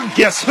marker.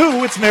 Guess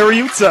who? It's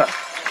Mariuzza.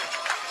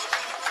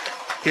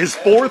 His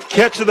 4th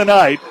catch of the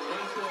night.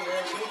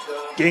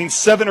 Gains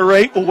 7 or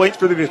 8. We'll wait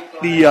for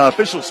the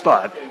official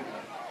spot.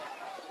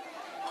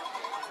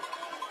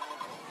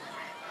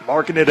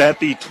 Marking it at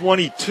the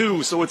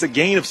 22, so it's a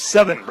gain of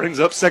 7. Brings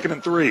up 2nd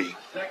and 3. 2nd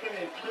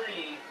and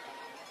 3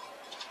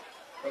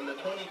 from the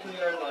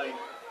 22-yard line.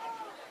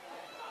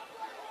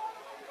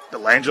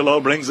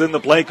 Delangelo brings in the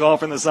play call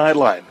from the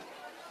sideline.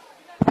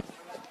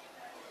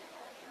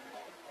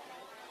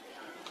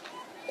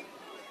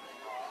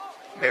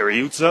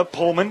 Mariuzza,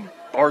 Pullman,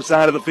 far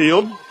side of the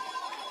field.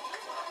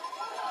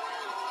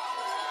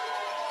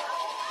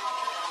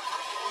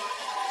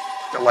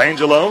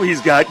 Delangelo,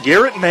 he's got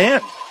Garrett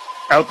Mann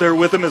out there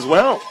with him as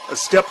well. A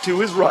step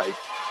to his right.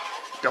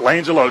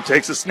 Delangelo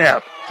takes a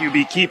snap.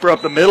 QB keeper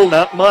up the middle,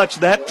 not much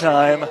that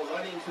time.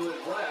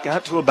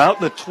 Got to about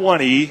the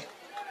 20.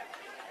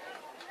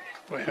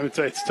 Boy,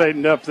 it's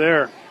tightened up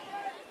there.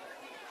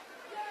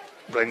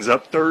 Brings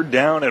up 3rd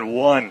down and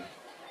 1.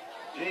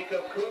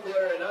 Jacob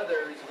Kugler and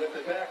others with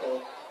the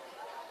tackle.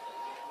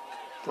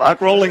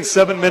 Clock rolling,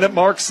 7-minute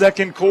mark,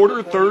 2nd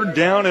quarter, 3rd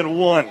down and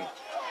 1.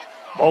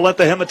 Ball at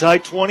the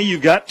Hematite 20.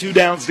 You've got 2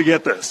 downs to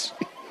get this.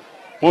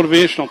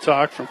 Motivational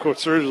talk from Coach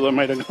Sergio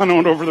might have gone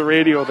on over the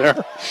radio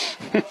there.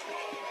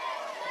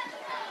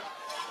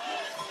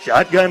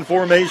 Shotgun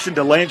formation,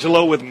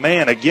 Delangelo with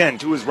Mann again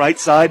to his right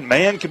side.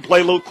 Mann can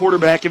play low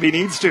quarterback if he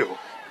needs to.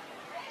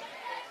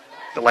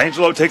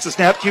 Delangelo takes a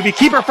snap. QB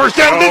keeper, first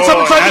down, then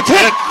someone inside the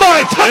 10.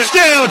 By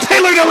touchdown,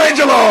 Taylor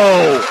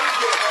Delangelo.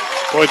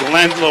 Boy,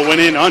 Delangelo went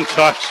in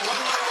untouched,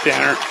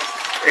 Tanner.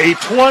 A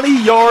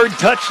 20-yard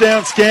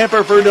touchdown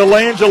scamper for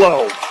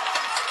Delangelo.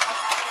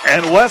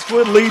 And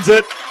Westwood leads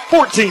it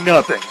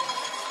 14-0.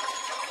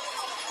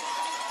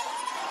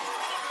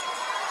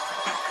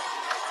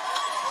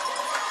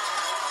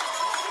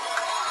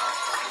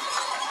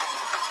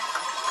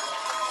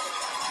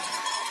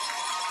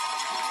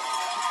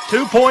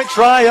 Two-point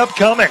try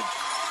upcoming.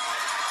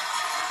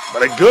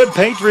 But a good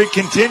Patriot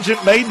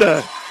contingent made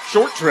the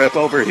short trip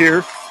over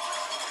here.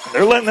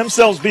 They're letting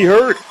themselves be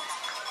heard.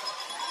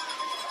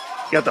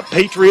 Got the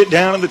Patriot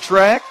down on the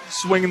track,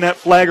 swinging that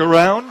flag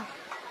around.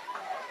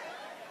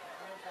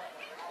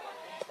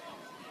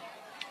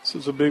 This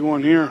is a big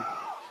one here.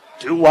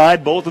 2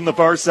 wide, both on the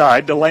far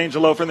side.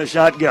 Delangelo from the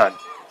shotgun.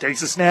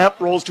 Takes a snap,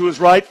 rolls to his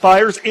right,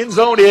 fires, end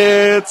zone.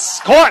 It's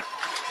caught.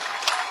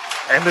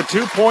 And the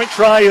 2-point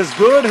try is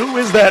good. Who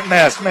is that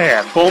masked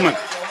man? Pullman.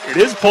 It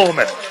is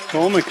Pullman.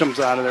 Pullman comes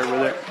out of there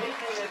with it.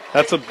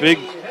 That's a big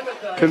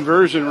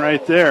conversion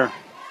right there.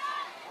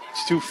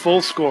 It's 2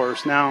 full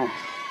scores now.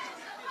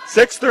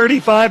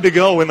 6:35 to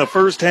go in the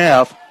first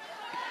half.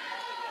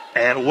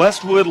 And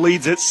Westwood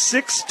leads it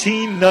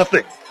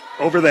 16-0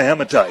 over the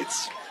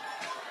Hematites.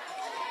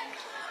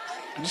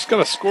 I just got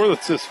a score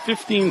that says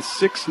 15-6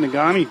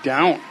 Nagani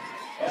down.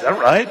 Is that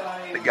right?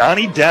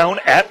 Nagani down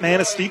at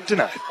Manistee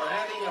tonight.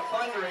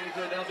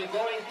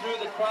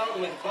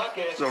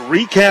 So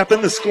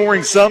recapping the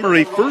scoring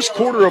summary, first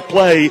quarter of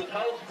play,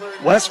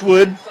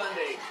 Westwood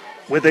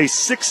with a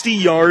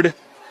 60-yard,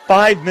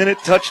 5-minute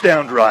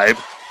touchdown drive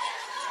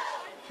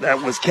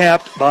that was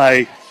capped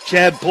by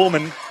Chad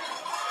Pullman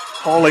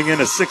hauling in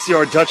a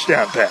 6-yard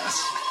touchdown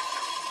pass.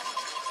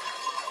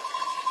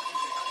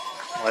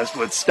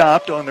 Westwood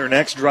stopped on their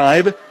next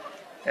drive,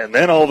 and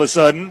then all of a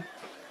sudden,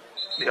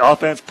 the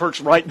offense perks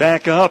right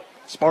back up,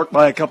 sparked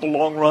by a couple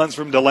long runs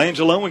from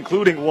Delangelo,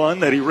 including one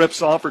that he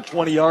rips off for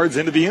 20 yards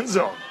into the end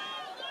zone.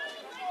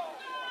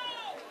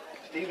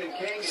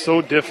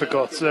 So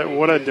difficult. So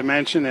what a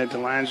dimension that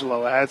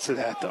Delangelo adds to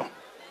that, though.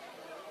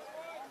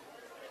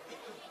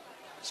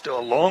 Still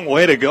a long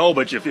way to go,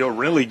 but you feel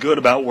really good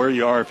about where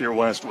you are if you're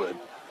Westwood.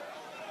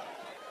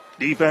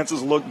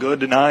 Defenses look good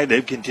tonight.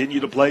 They've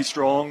continued to play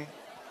strong.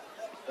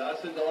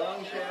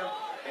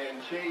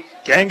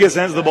 Kangas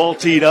has the ball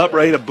teed up,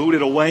 ready to boot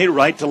it away,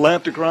 right to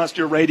left across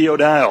your radio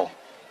dial.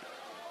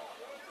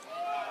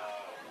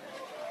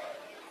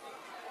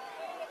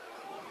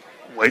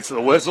 Waits for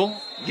the whistle,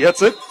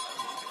 gets it.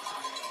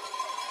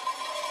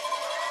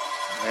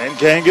 And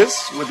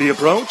Kangas with the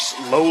approach,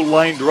 low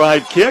line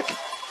drive kick.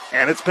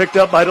 And it's picked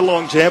up by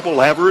DeLongchamp. We'll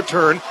have a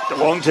return.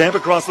 DeLongchamp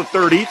across the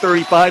 30,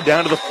 35,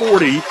 down to the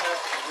 40.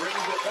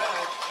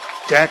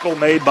 Tackle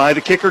made by the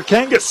kicker,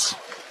 Kangas.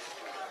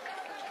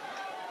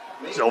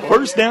 So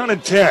first down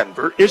and 10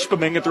 for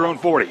Ishpeming at their own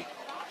 40.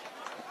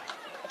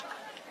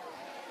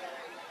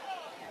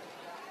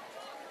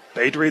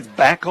 Patriots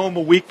back home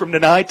a week from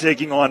tonight,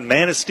 taking on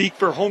Manistee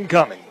for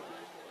homecoming.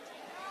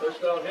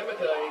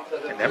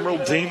 An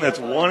Emerald team that's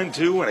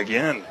 1-2, and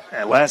again,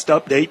 at last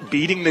update,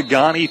 beating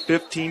Nagani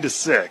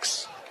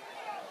 15-6.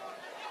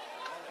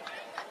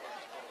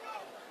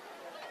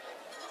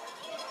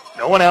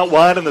 No one out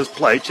wide on this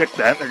play. Check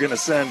that. They're going to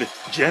send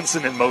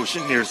Jensen in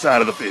motion near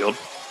side of the field.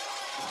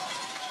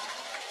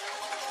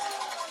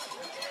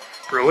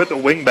 Pruitt, the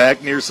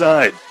wingback near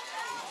side.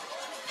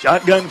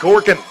 Shotgun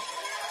Corkin.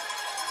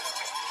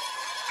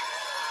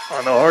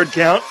 On the hard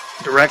count,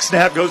 direct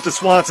snap goes to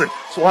Swanson.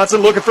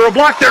 Swanson looking for a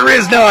block. There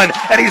is none.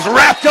 And he's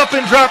wrapped up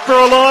and dropped for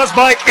a loss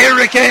by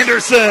Eric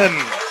Anderson.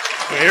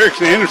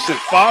 Eric Anderson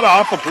fought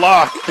off a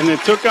block and then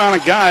took on a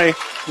guy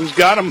who's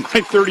got him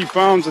by 30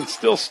 pounds and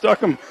still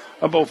stuck him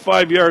about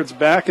 5 yards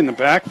back in the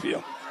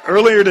backfield.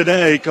 Earlier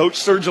today, Coach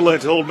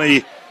Sergila told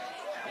me,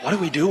 what do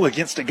we do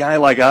against a guy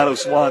like Otto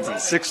Swanson?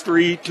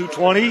 6'3",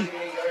 220?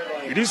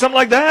 You do something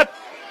like that?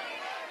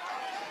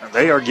 And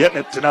they are getting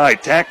it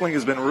tonight. Tackling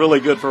has been really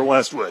good for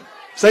Westwood.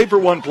 Save for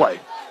one play.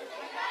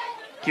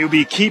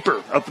 QB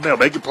keeper up the middle.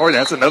 Beg your pardon,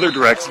 that's another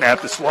direct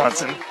snap to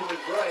Swanson.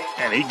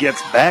 And he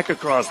gets back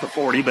across the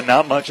 40, but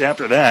not much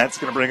after that. It's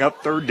going to bring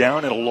up third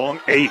down and a long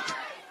 8.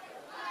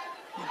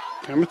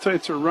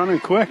 Hematites are running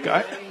quick.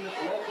 I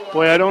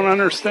don't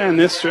understand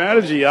this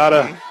strategy out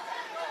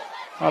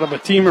of a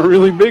team of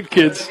really big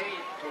kids.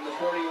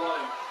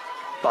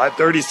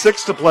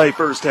 5:36 to play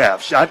first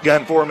half.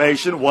 Shotgun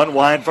formation, one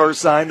wide far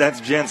side.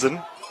 That's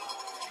Jensen.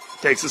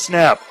 Takes a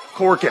snap.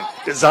 Corkin,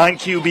 design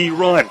QB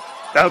run.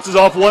 Bounces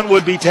off one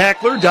would-be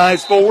tackler,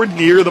 dives forward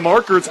near the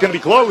marker. It's going to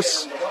be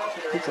close.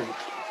 It's the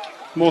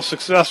most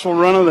successful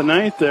run of the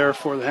night there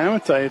for the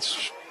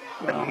Hematites.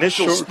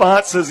 Initial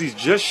spot says he's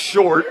just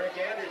short.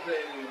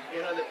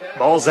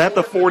 Ball's at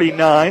the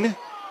 49,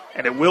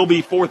 and it will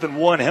be 4th and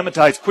 1.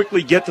 Hematites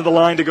quickly get to the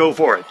line to go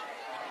for it.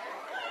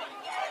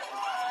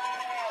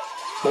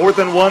 4th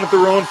and 1 at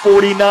their own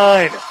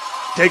 49.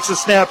 Takes a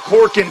snap.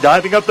 Corkin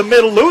diving up the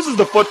middle, loses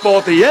the football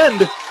at the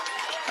end.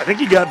 I think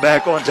he got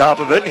back on top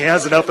of it, and he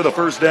has enough for the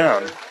first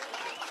down.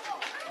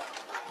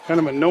 Kind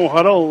of a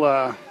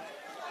no-huddle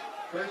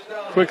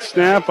quick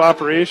snap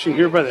operation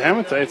here by the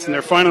Hematites, and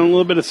they're finding a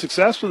little bit of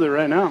success with it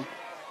right now.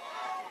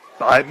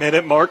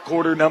 5-minute mark,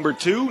 quarter number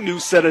 2. New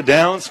set of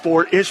downs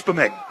for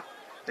Ishpeming.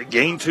 They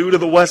gain 2 to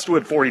the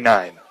Westwood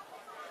 49.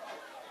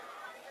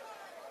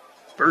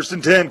 1st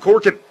and 10,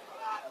 Corkin.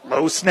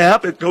 Low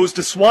snap. It goes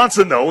to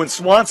Swanson, though, and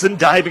Swanson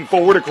diving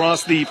forward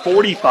across the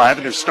 45,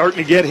 and they're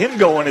starting to get him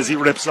going as he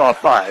rips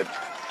off 5.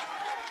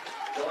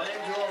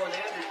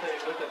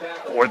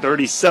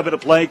 4:37 to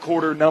play,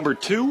 quarter number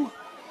 2.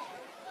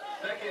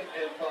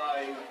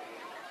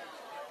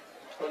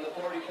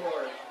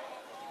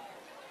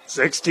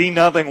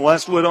 16-0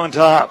 Westwood on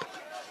top.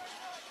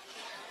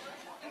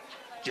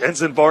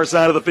 Jensen far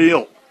side of the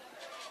field.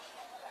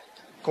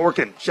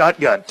 Corkin,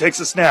 shotgun, takes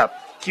a snap.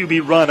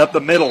 QB run up the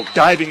middle,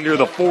 diving near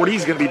the 40.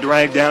 He's going to be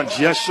dragged down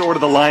just short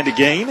of the line to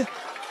gain.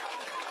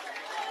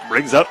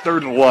 Brings up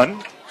 3rd and 1.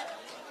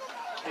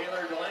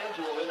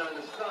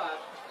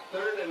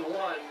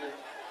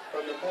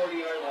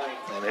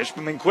 And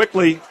Ishpeming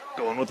quickly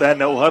going with that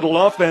no-huddle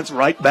offense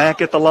right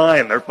back at the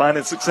line. They're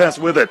finding success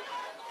with it.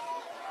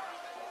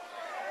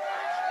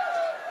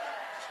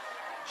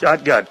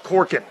 Shotgun,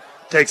 Corkin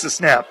takes a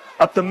snap.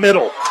 Up the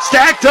middle,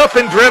 stacked up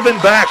and driven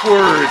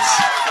backwards.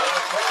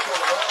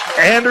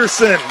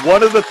 Anderson,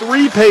 one of the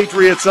 3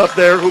 Patriots up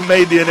there who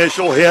made the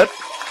initial hit.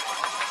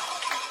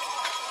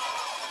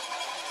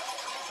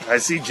 I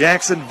see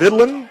Jackson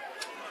Vidlin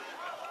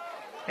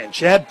and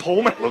Chad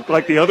Pullman look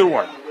like the other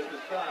one.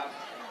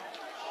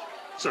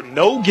 So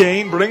no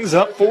gain brings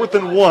up 4th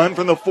and 1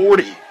 from the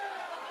 40.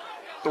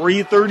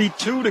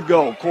 3:32 to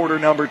go, quarter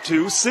number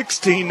 2,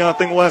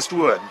 16-0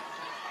 Westwood.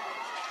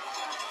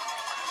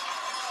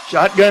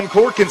 Shotgun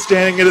Corkin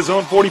standing at his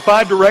own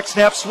 45, direct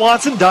snap.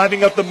 Swanson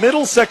diving up the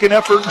middle, second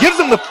effort. Gives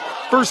him the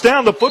first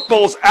down. The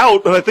football's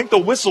out, but I think the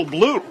whistle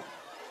blew.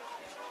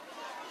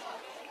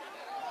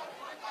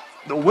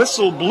 The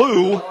whistle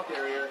blew,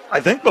 I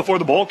think, before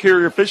the ball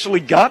carrier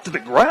officially got to the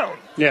ground.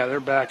 Yeah, they're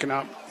backing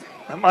up.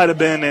 That might have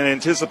been an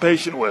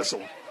anticipation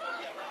whistle.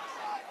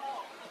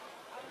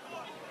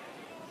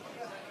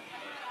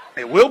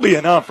 It will be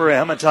enough for a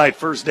Hematite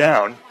first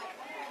down.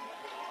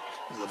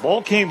 The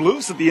ball came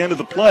loose at the end of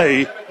the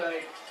play,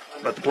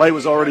 but the play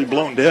was already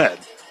blown dead.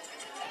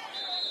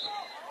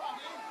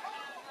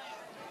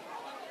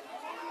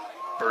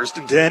 1st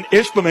and 10,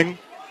 Ishpeming.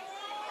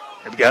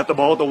 They've got the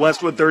ball at the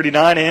Westwood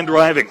 39 and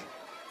driving.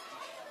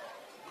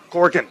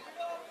 Corkin.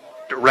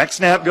 Direct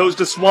snap goes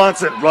to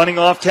Swanson. Running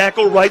off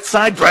tackle, right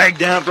side, dragged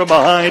down from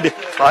behind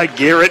by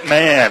Garrett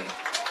Mann.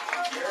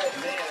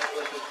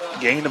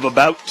 Gain of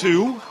about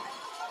 2.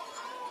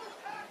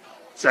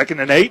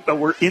 2nd and 8, but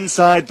we're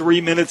inside 3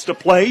 minutes to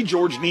play.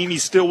 George Nemi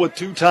still with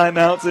 2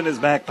 timeouts in his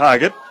back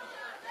pocket.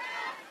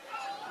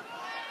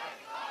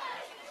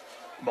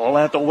 Ball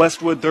at the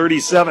Westwood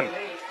 37.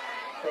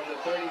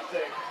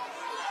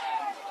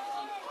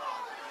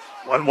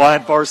 One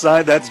wide far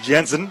side, that's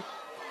Jensen.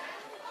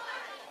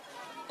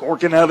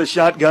 Corkin out of the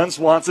shotgun.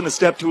 Swanson a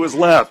step to his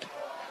left.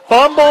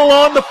 Fumble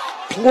on the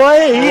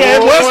play,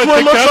 and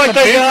Westwood looks like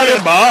they got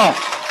it. Ball.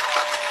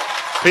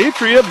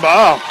 Patriot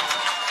ball.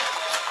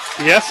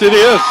 Yes, it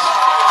is.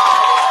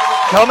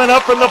 Coming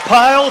up from the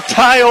pile,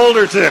 Ty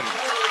Alderton.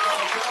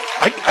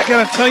 I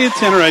got to tell you,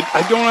 Tanner,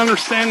 I don't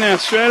understand that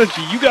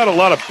strategy. You got a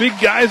lot of big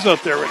guys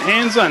out there with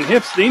hands on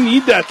hips. They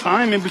need that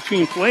time in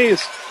between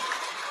plays.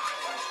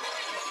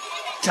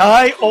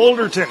 Ty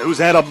Alderton, who's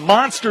had a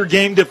monster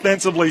game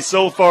defensively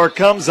so far,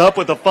 comes up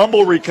with a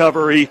fumble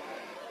recovery.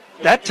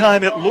 That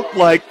time it looked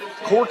like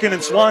Corkin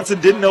and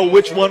Swanson didn't know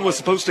which one was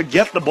supposed to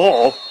get the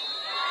ball.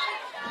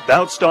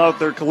 Bounced off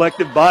their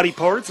collective body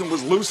parts and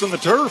was loose on the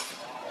turf.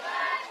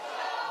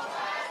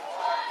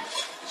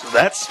 So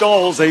that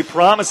stalls a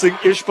promising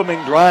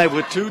Ishpeming drive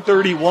with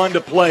 2:31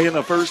 to play in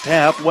the first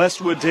half.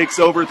 Westwood takes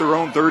over at their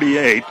own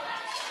 38.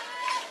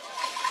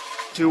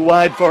 Two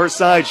wide far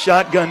side,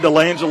 shotgun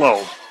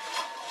DeLangelo.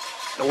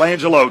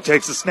 DeLangelo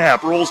takes a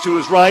snap, rolls to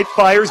his right,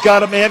 fires,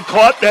 got a man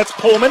caught. That's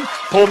Pullman.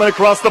 Pullman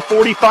across the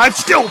 45,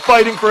 still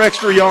fighting for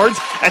extra yards,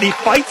 and he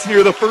fights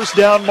near the first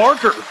down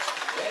marker.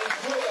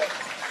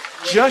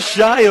 Just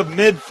shy of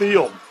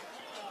midfield.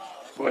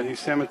 Boy,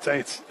 these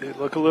Hematites, they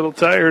look a little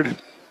tired.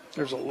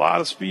 There's a lot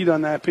of speed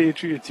on that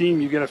Patriot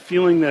team. You get a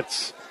feeling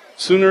that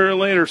sooner or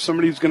later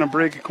somebody's going to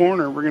break a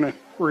corner. We're gonna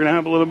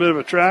have a little bit of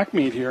a track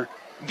meet here.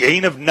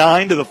 Gain of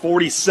 9 to the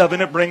 47.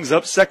 It brings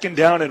up 2nd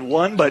down and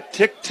 1, but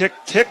tick, tick,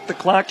 tick. The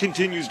clock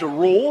continues to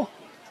roll.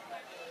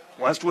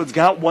 Westwood's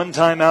got one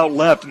timeout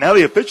left. Now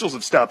the officials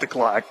have stopped the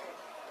clock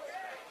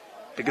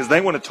because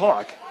they want to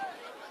talk.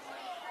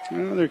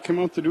 Well, they come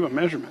out to do a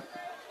measurement.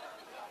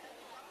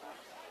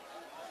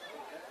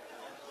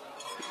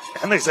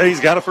 And they say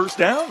he's got a first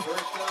down.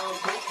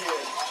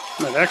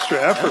 That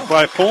extra effort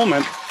by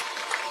Pullman.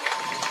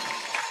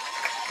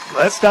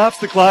 That stops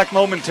the clock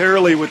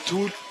momentarily with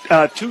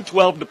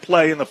 2:12 to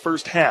play in the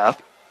first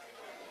half.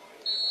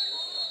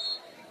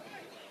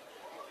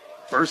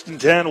 1st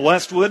and 10,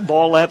 Westwood,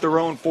 ball at their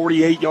own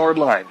 48-yard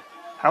line.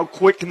 How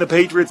quick can the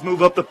Patriots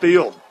move up the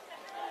field?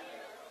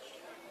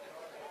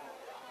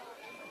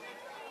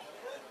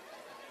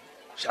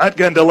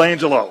 Shotgun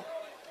DeLangelo.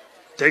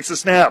 Takes a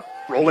snap.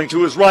 Rolling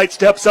to his right,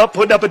 steps up,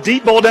 putting up a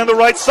deep ball down the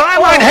right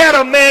sideline. Had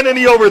a man and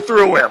he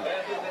overthrew him.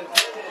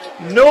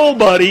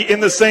 Nobody in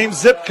the same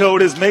zip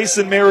code as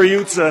Mason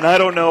Mariuzza, and I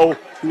don't know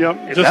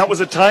if that was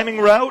a timing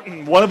route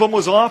and one of them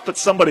was off, but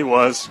somebody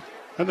was.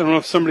 I don't know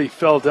if somebody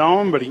fell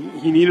down, but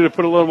he needed to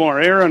put a little more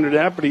air under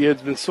that, but he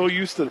had been so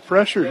used to the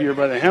pressure here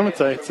by the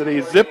Hematites that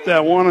he zipped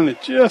that one and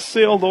it just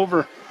sailed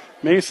over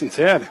Mason's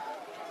head.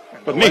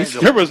 But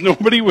Mason, there was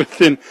nobody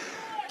within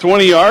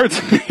 20 yards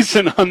of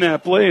Mason on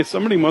that play.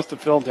 Somebody must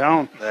have fell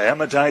down. The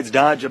Hematites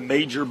dodge a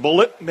major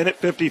bullet. Minute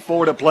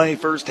 54 to play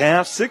first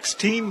half.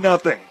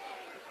 16-0.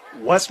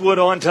 Westwood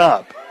on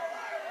top.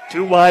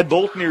 Two wide,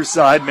 bolt near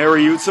side.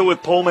 Mariuzza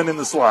with Pullman in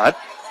the slot.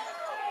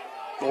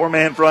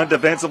 Four-man front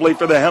defensively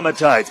for the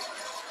Hematites.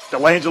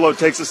 DeLangelo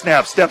takes a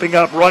snap, stepping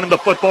up, running the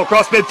football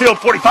across midfield,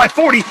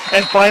 45-40,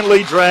 and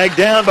finally dragged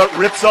down, but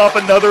rips off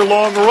another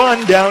long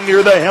run down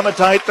near the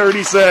Hematite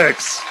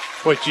 36.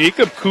 Boy,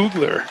 Jacob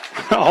Kugler,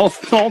 all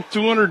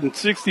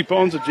 260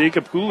 pounds of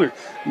Jacob Kugler,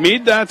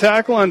 made that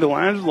tackle on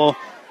DeLangelo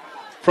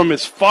from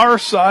his far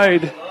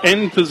side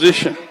end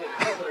position.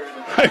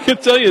 I can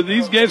tell you,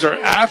 these guys are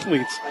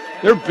athletes.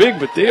 They're big,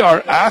 but they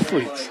are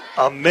athletes.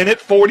 A minute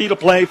 40 to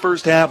play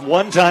first half.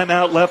 One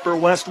timeout left for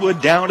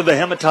Westwood, down to the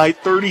Hematite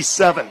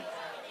 37.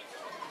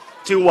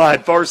 Two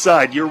wide, far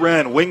side.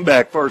 Uren,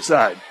 wingback, far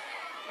side.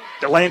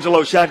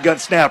 DeLangelo shotgun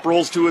snap,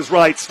 rolls to his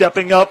right,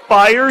 stepping up,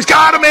 fires,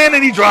 got a man,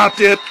 and he dropped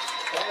it.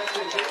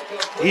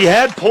 He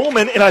had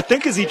Pullman, and I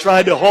think as he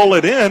tried to haul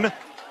it in,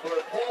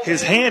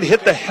 his hand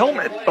hit the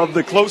helmet of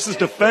the closest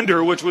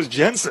defender, which was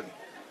Jensen.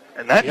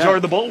 And that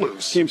jarred the ball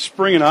loose. Came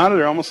springing out of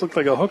there, almost looked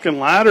like a hook and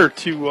ladder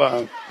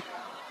to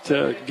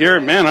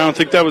Garrett Mann. I don't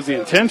think that was the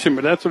intention,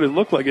 but that's what it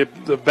looked like.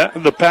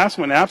 The pass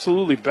went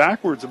absolutely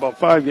backwards about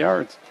 5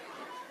 yards.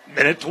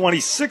 Minute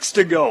 26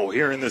 to go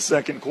here in the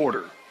second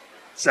quarter.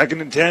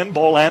 2nd and 10,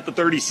 ball at the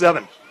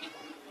 37.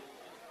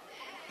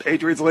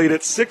 Patriots lead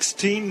at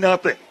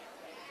 16-0.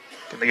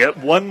 Can they get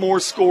one more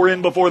score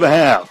in before the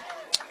half?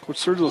 Coach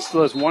Sergio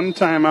still has one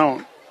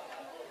timeout.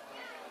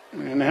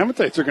 And the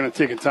Hematites are going to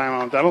take a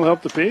timeout. That'll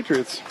help the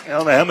Patriots.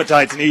 Well, the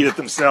Hematites need it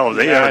themselves.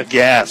 They are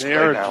gassed They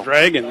right are now.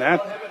 dragging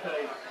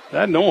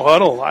that no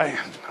huddle. I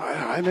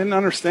didn't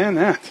understand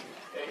that.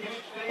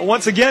 Well,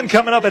 once again,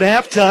 coming up at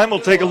halftime, we'll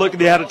take a look at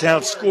the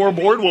out-of-town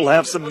scoreboard. We'll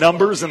have some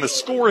numbers and the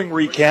scoring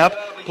recap.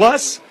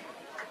 Plus,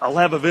 I'll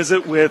have a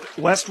visit with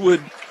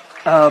Westwood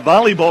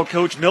volleyball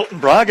coach Milton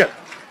Braga.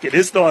 Get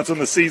his thoughts on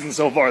the season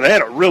so far. They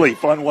had a really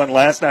fun one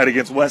last night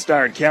against West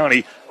Iron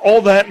County.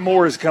 All that and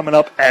more is coming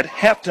up at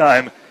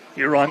halftime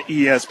here on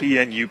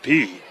ESPN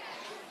UP.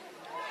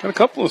 Got a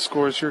couple of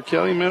scores here.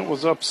 Calumet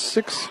was up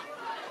 6-0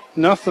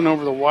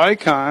 over the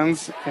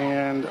Wycons,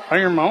 and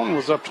Iron Mountain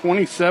was up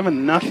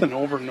 27-0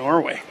 over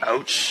Norway.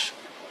 Ouch.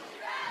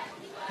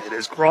 It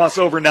is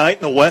crossover night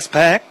in the West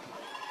Pack.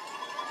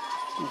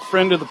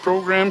 Friend of the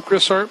program,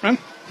 Chris Hartman,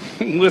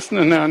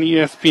 listening on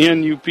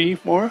ESPN UP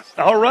for us.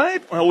 All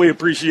right. Well, we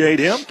appreciate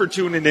him for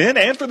tuning in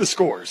and for the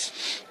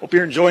scores. Hope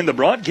you're enjoying the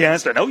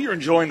broadcast. I know you're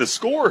enjoying the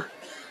score.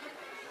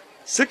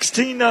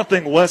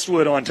 16-0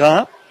 Westwood on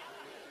top.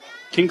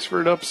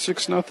 Kingsford up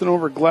 6-0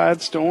 over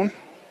Gladstone.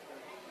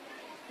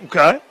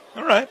 Okay.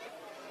 All right.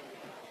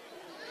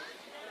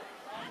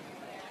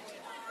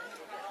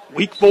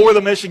 Week 4 of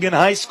the Michigan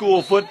high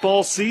school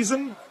football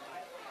season.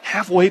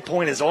 Halfway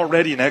point is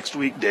already next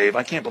week, Dave.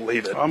 I can't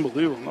believe it.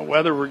 Unbelievable. The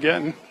weather we're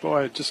getting.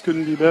 Boy, it just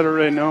couldn't be better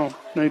right now.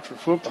 Night for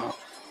football.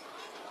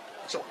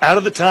 So out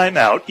of the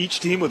timeout, each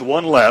team with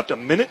one left.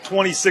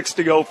 1:26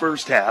 to go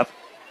first half.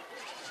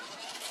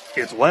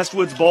 It's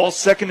Westwood's ball,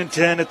 2nd and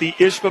 10 at the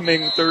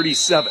Ishpeming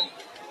 37.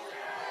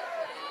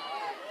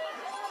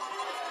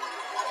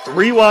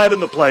 3 wide in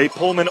the play.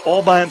 Pullman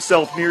all by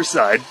himself near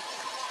side.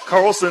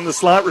 Carlson, the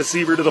slot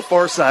receiver, to the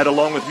far side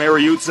along with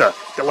Mariuzza.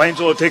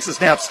 Delangelo takes a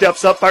snap,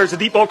 steps up, fires a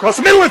deep ball across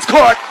the middle. It's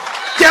caught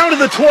down to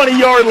the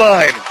 20-yard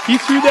line. He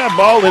threw that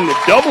ball into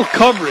double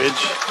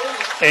coverage,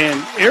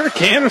 and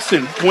Eric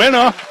Anderson went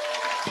up,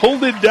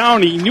 pulled it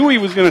down. He knew he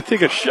was going to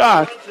take a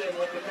shot.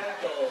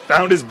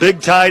 Found his big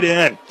tight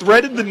end,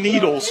 threaded the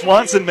needle.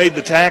 Swanson made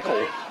the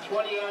tackle.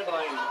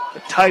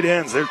 The tight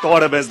ends, they're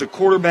thought of as the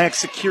quarterback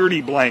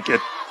security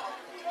blanket.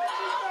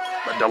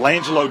 But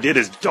Delangelo did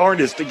his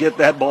darndest to get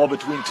that ball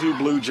between two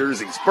blue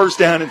jerseys. First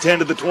down and 10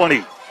 to the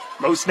 20.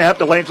 Low snap,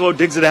 Delangelo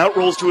digs it out,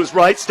 rolls to his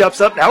right,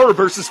 steps up, now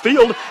reverses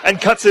field,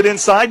 and cuts it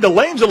inside.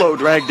 Delangelo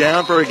dragged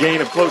down for a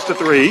gain of close to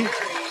 3.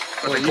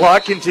 But the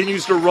clock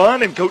continues to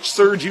run, and Coach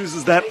Surge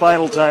uses that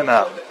final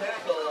timeout.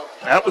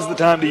 That was the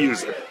time to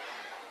use it.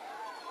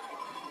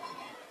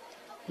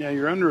 Yeah,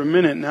 you're under a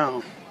minute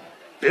now.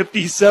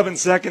 57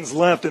 seconds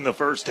left in the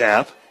first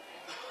half.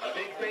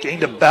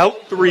 Gained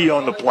about 3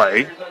 on the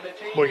play.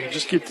 Boy, you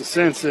just get the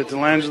sense that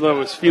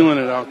Delangelo is feeling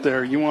it out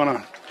there. You want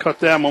to cut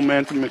that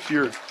momentum if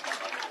you're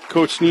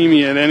Coach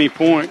Nemi at any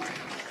point.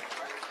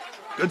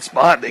 Good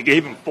spot. They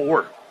gave him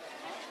 4.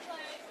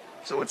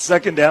 So it's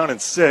 2nd down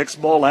and 6.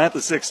 Ball at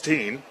the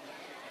 16.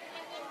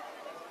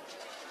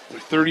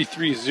 With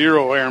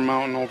 33-0 Iron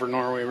Mountain over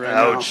Norway right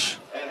now. Ouch.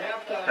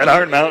 That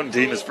Iron Mountain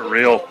team is for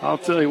real. I'll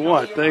tell you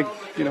what,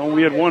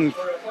 we had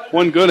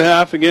one good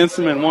half against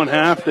them and one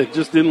half that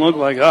just didn't look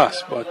like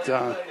us. But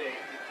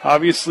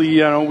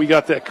obviously, we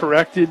got that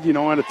corrected,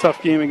 had a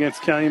tough game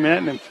against Calumet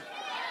and have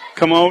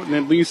come out and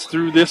at least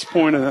through this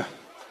point of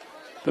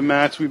the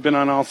match, we've been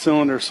on all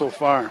cylinders so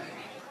far.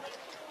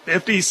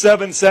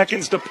 57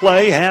 seconds to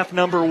play, half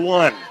number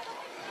 1.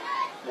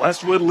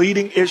 Westwood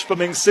leading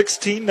Ishpeming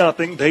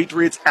 16-0.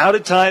 Patriots out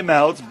of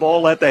timeouts.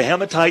 Ball at the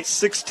Hematite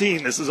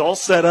 16. This is all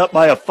set up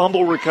by a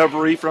fumble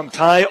recovery from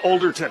Ty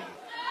Alderton.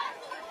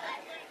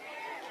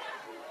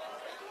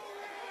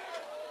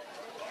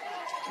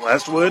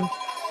 Westwood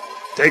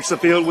takes the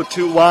field with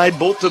 2 wide,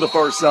 both to the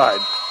far side.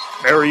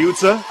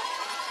 Mariuzza,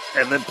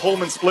 and then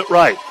Pullman split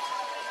right.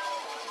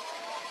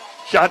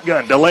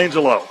 Shotgun,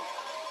 Delangelo.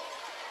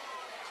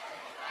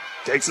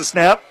 Takes a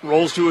snap,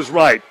 rolls to his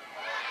right.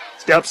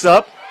 Steps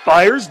up,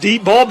 fires,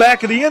 deep ball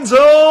back of the end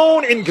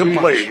zone,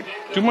 incomplete.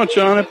 Too much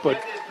on it,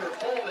 but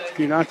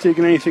you're not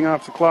taking anything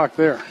off the clock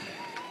there.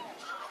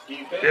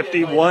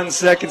 51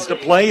 seconds to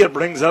play. It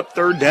brings up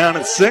 3rd down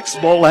and 6.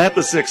 Ball at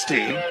the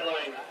 16.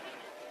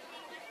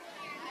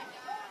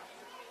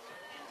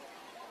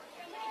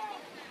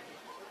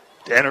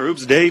 Tanner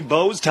Hoops, Dave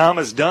Bowes,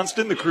 Thomas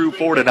Dunstan, the crew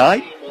for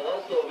tonight.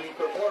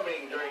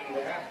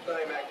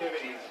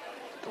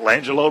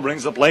 Delangelo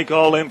brings the play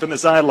call in from the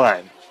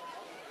sideline.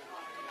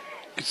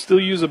 Could still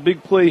use a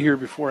big play here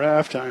before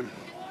halftime.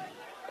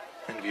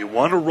 And if you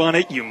want to run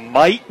it, you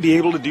might be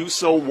able to do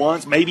so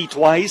once, maybe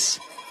twice.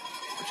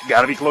 But you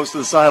got to be close to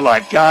the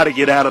sideline. Got to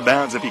get out of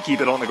bounds if you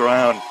keep it on the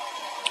ground.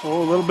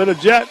 Oh, a little bit of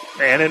jet.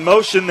 And in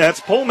motion, that's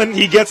Pullman.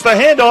 He gets the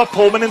handoff.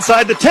 Pullman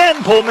inside the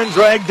 10. Pullman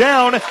dragged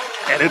down.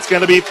 And it's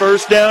going to be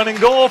 1st down and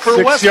goal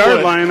for Westwood.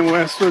 6-yard line, and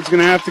Westwood's going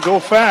to have to go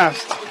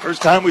fast.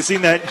 First time we've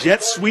seen that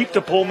jet sweep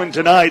to Pullman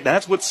tonight.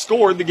 That's what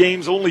scored the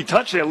game's only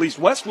touchdown, at least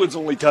Westwood's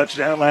only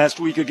touchdown last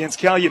week against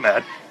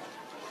Calumet.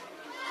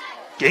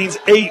 Gains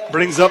 8,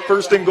 brings up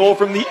 1st and goal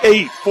from the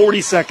 8.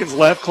 40 seconds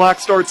left. Clock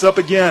starts up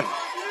again.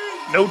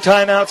 No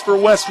timeouts for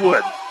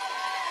Westwood.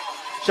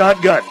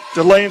 Shotgun,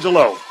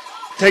 Delangelo.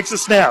 Takes a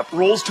snap,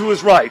 rolls to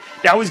his right.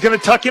 Now he's going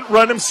to tuck it,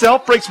 run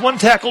himself, breaks 1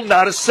 tackle,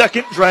 not a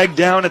second, dragged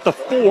down at the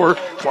 4.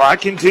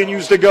 Clock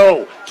continues to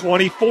go.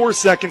 24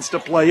 seconds to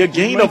play, a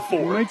gain of 4.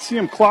 You might see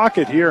him clock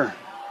it here.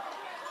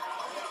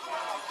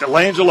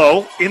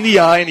 Delangelo in the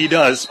eye, and he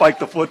does spike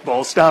the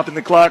football, stopping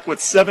the clock with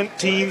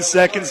 17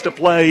 seconds to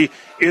play.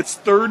 It's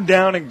 3rd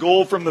down and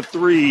goal from the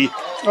 3.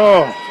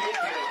 Oh,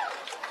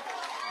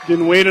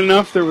 didn't wait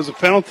enough. There was a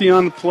penalty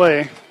on the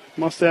play.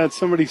 Must have had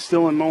somebody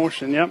still in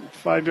motion. Yep,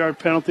 5-yard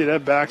penalty.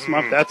 That backs him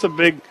up. That's a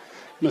big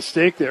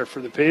mistake there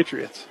for the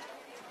Patriots.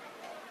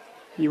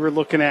 You were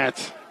looking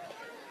at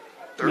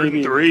 3rd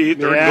and 3,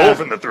 3rd and goal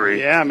from the 3.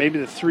 Yeah, maybe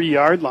the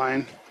 3-yard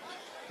line.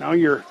 Now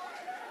you're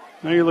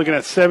looking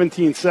at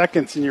 17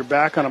 seconds, and you're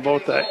back on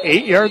about the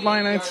 8-yard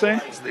line, I'd say.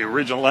 It's the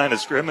original line of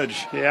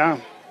scrimmage.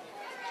 Yeah.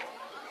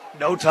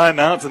 No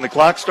timeouts, and the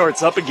clock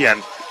starts up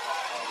again.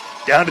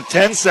 Down to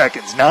 10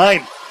 seconds.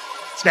 9.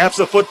 Snaps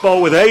the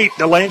football with 8.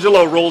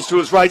 Delangelo rolls to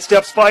his right,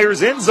 steps,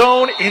 fires, end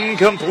zone,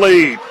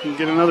 incomplete. You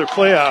get another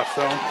playoff,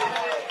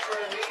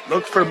 though.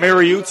 Looked for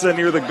Mariuzza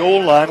near the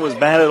goal line, was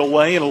batted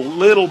away and a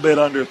little bit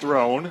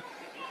underthrown.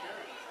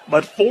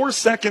 But 4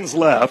 seconds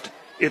left.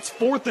 It's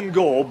 4th and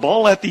goal,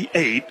 ball at the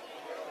 8.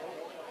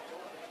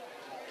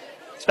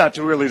 It's not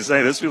too early to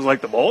say this feels like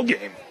the ball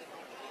game.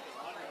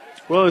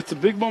 Well, it's a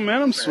big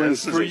momentum swing.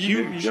 This is huge.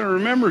 You got to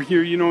remember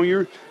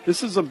here,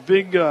 this is a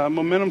big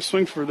momentum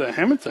swing for the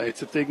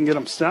Hematites if they can get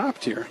them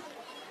stopped here.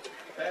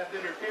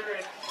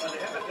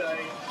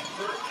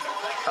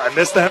 I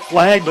missed that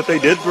flag, but they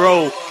did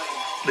throw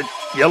the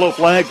yellow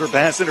flag for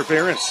pass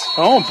interference.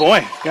 Oh,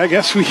 boy. I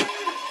guess it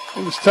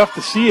was tough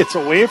to see. It's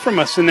away from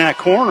us in that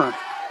corner.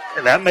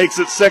 And that makes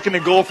it 2nd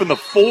and goal from the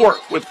 4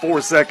 with 4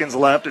 seconds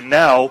left. And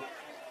now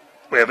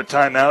we have a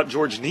timeout,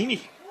 George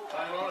Nini.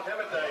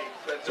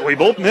 So we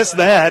both missed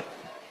that.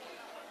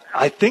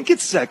 I think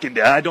it's second.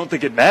 I don't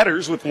think it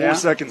matters with 4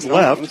 seconds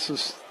left.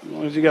 As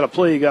long as you got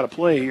to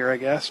play here, I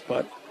guess.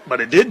 But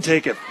it did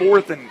take a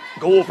 4th and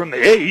goal from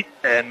the 8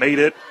 and made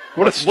it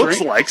looks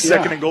like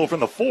 2nd and goal from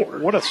the 4.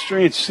 What a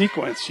strange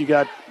sequence. You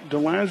got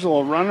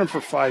DeLangelo running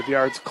for 5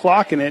 yards,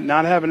 clocking it,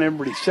 not having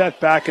everybody set,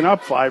 backing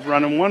up 5,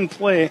 running one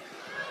play,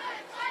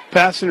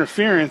 pass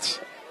interference,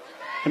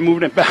 and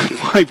moving it back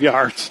 5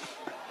 yards.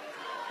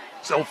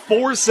 So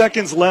 4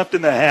 seconds left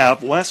in the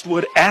half.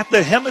 Westwood at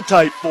the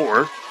Hematite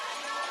 4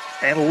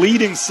 and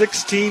leading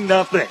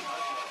 16-0.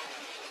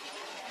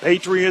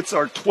 Patriots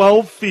are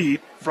 12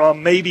 feet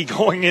from maybe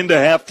going into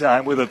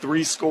halftime with a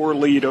 3-score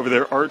lead over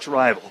their arch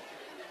rival.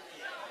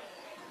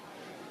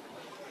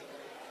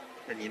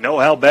 And you know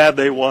how bad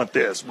they want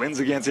this. Wins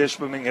against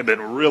Ishpeming have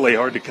been really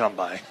hard to come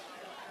by.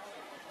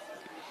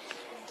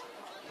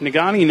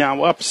 Negaunee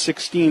now up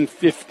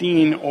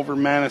 16-15 over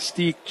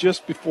Manistee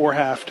just before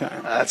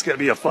halftime. That's going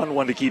to be a fun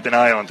one to keep an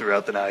eye on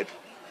throughout the night.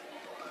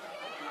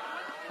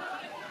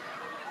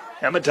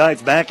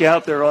 Hematites back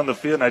out there on the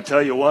field, and I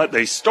tell you what,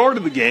 they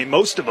started the game,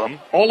 most of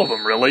them, all of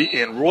them really,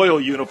 in Royal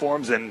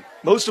uniforms, and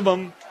most of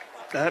them,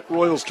 that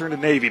Royals turned to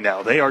Navy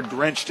now. They are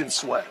drenched in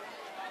sweat.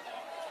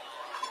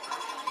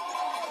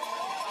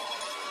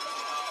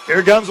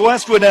 Here comes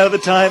Westwood out of the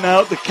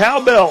timeout. The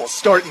cowbell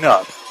starting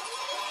up.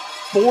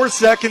 4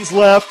 seconds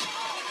left.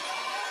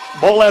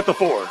 Ball at the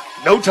 4.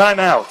 No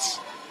timeouts.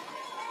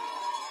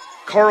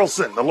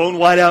 Carlson, the lone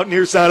wideout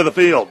near side of the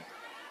field.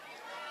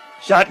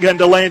 Shotgun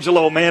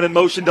DeLangelo, man in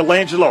motion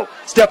DeLangelo.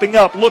 Stepping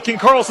up, looking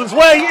Carlson's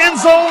way. End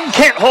zone,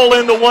 can't haul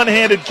in the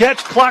one-handed catch.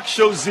 Clock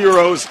shows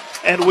zeros,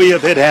 and we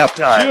have hit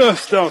halftime.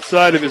 Just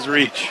outside of his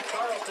reach.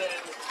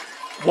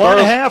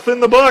 1.5 in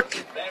the book.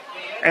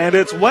 And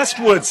it's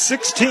Westwood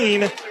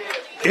 16,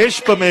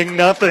 Ishpeming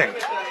nothing.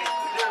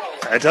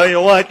 I tell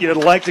you what, you'd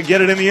like to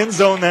get it in the end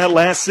zone that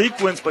last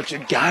sequence, but you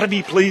got to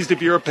be pleased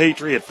if you're a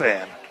Patriot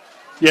fan.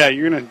 Yeah,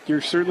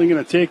 you're certainly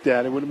gonna take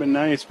that. It would have been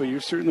nice, but you're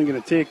certainly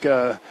gonna take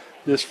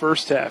this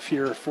first half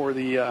here for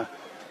the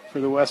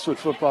Westwood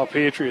football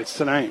Patriots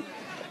tonight.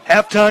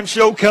 Halftime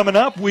show coming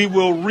up. We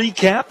will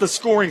recap the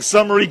scoring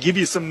summary, give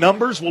you some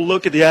numbers. We'll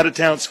look at the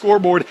out-of-town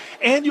scoreboard,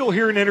 and you'll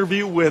hear an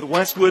interview with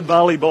Westwood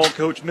volleyball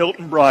coach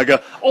Milton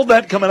Braga. All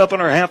that coming up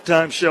on our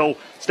halftime show.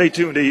 Stay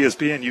tuned to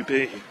ESPN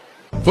UP.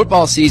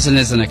 Football season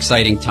is an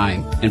exciting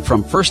time, and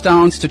from first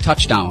downs to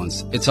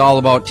touchdowns, it's all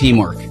about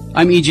teamwork.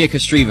 I'm EJ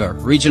Kostriva,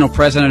 Regional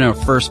President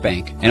of First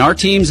Bank, and our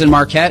teams in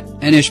Marquette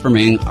and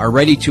Ishpeming are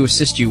ready to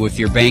assist you with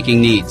your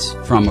banking needs.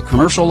 From a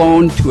commercial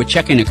loan to a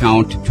checking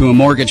account to a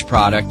mortgage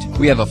product,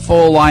 we have a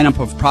full lineup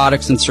of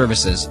products and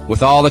services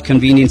with all the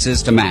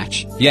conveniences to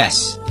match.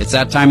 Yes, it's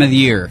that time of the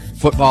year.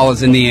 Football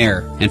is in the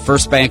air, and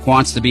First Bank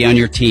wants to be on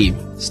your team.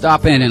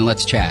 Stop in and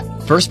let's chat.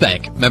 First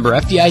Bank, member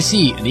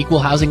FDIC, an equal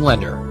housing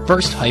lender.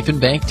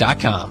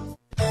 First-bank.com.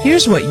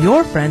 Here's what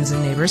your friends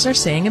and neighbors are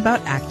saying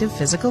about active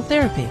physical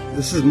therapy.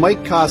 This is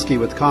Mike Koski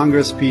with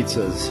Congress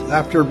Pizzas.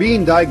 After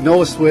being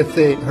diagnosed with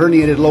a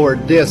herniated lower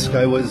disc,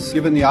 I was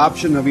given the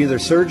option of either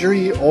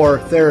surgery or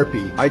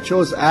therapy. I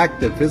chose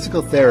active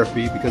physical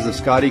therapy because of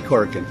Scotty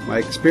Corkin. My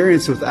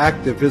experience with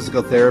active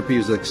physical therapy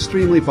was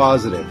extremely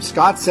positive.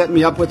 Scott set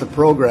me up with a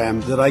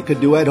program that I could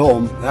do at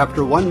home.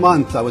 After 1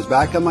 month, I was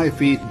back on my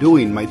feet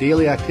doing my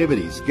daily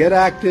activities. Get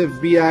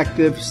active, be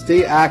active,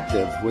 stay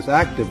active with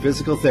active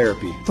physical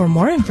therapy. For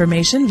more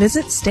information,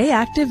 visit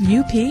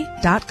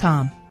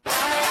stayactiveup.com.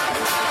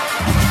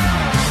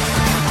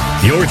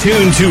 You're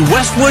tuned to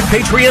Westwood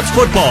Patriots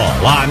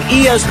football on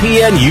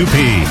ESPN UP.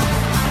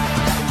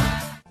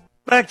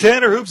 Back to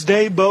Tanner Hoops,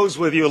 Dave Bowes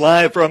with you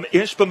live from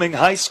Ishpeming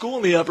High School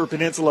in the Upper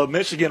Peninsula of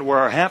Michigan, where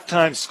our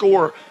halftime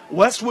score,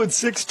 Westwood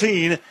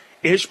 16,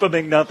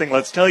 Ishpeming nothing.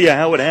 Let's tell you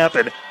how it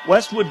happened.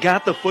 Westwood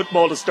got the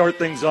football to start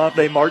things off.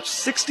 They marched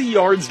 60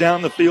 yards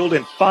down the field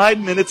in 5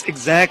 minutes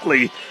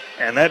exactly.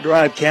 And that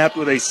drive capped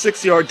with a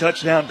 6-yard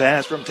touchdown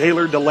pass from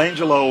Taylor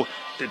DeLangelo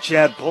to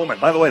Chad Pullman.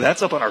 By the way,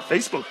 that's up on our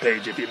Facebook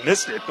page. If you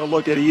missed it, go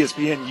look at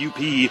ESPN UP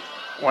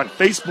on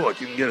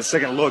Facebook. You can get a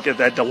second look at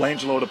that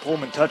DeLangelo to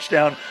Pullman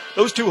touchdown.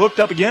 Those two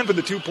hooked up again for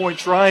the 2-point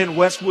try, and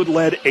Westwood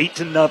led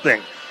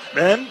 8-0.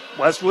 Then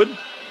Westwood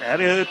had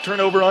a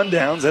turnover on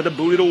downs, had to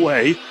boot it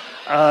away.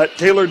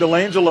 Taylor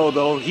DeLangelo,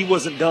 though, he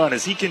wasn't done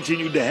as he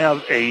continued to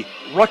have a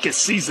ruckus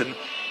season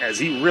as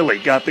he really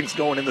got things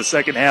going in the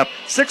second half.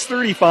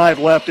 6:35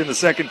 left in the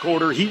second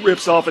quarter. He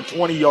rips off a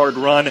 20-yard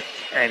run,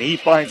 and he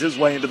finds his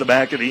way into the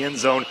back of the end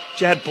zone.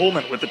 Chad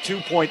Pullman with the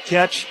 2-point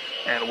catch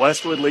and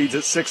Westwood leads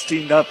at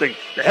 16-0.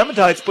 The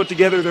Hematites put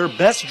together their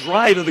best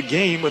drive of the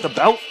game with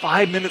about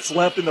 5 minutes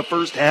left in the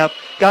first half,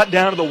 got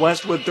down to the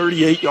Westwood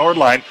 38-yard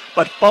line,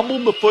 but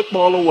fumbled the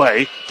football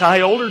away.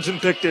 Ty Alderson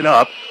picked it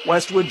up.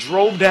 Westwood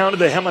drove down to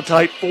the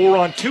Hematite 4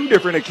 on 2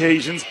 different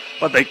occasions,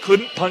 but they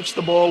couldn't punch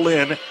the ball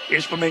in.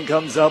 Ishpeming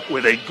comes up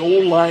with a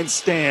goal line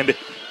stand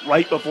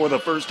right before the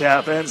first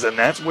half ends, and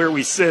that's where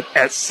we sit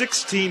at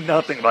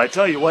 16-0. But I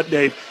tell you what,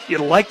 Dave,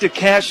 you'd like to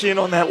cash in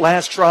on that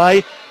last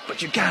try,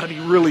 but you got to be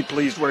really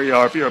pleased where you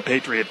are if you're a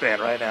Patriot fan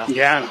right now.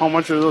 Yeah, and how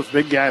much are those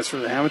big guys for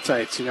the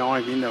Hematites? You know,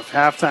 I mean, if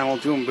halftime will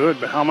do them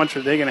good, but how much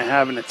are they going to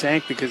have in the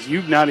tank? Because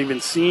you've not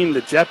even seen the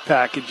jet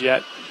package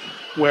yet,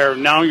 where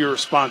now your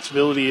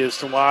responsibility is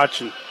to watch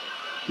and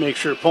make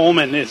sure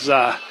Pullman is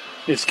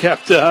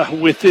kept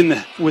within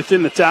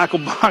the tackle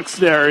box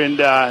there,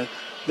 and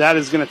that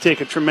is going to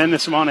take a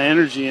tremendous amount of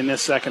energy in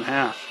this second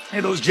half. Hey,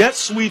 those jet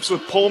sweeps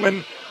with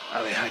Pullman,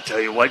 I mean, I tell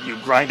you what, you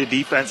grind a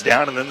defense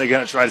down and then they're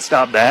going to try to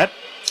stop that.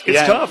 It's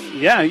tough.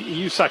 Yeah,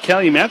 you saw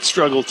Calumet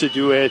struggle to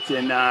do it,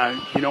 and,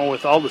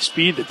 with all the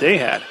speed that they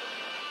had.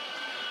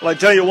 Well, I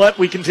tell you what,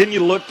 we continue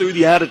to look through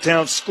the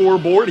out-of-town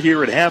scoreboard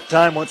here at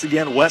halftime. Once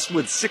again,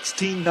 Westwood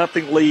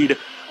 16-0 lead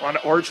on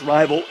arch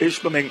rival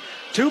Ishpeming.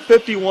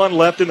 2:51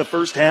 left in the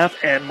first half,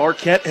 and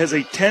Marquette has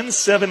a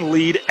 10-7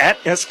 lead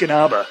at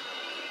Escanaba.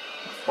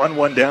 Fun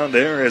one down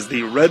there as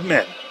the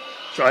Redmen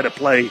try to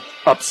play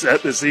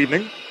upset this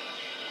evening.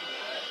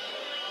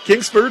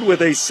 Kingsford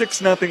with a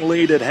 6-0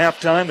 lead at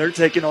halftime. They're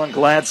taking on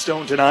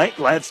Gladstone tonight.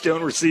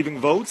 Gladstone receiving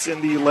votes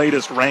in the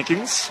latest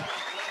rankings.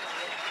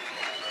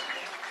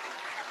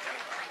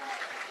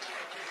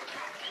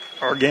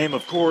 Our game,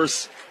 of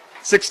course,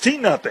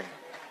 16-0.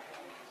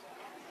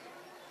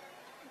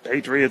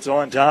 Patriots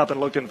on top and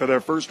looking for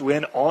their first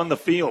win on the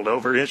field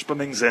over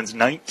Ishpeming since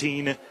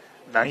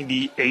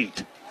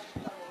 1998.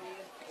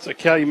 So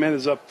Calumet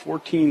is up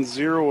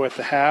 14-0 at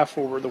the half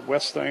over the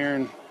West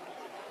Iron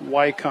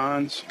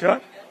Wycons. Okay.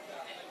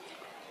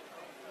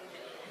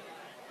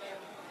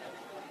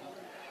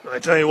 I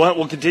tell you what,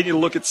 we'll continue to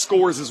look at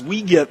scores as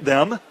we get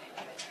them.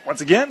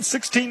 Once again,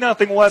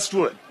 16-0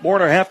 Westwood. More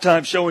on our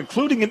halftime show,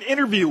 including an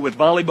interview with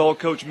volleyball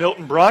coach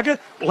Milton Braga.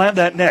 We'll have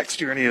that next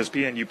here on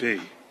ESPN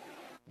UP.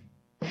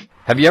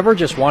 Have you ever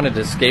just wanted to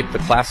escape the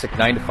classic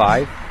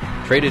 9-to-5?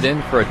 Trade it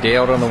in for a day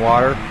out on the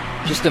water?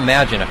 Just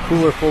imagine a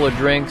cooler full of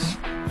drinks,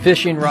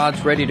 fishing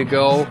rods ready to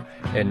go,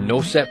 and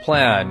no set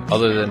plan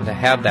other than to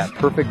have that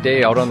perfect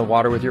day out on the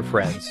water with your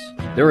friends.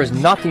 There is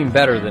nothing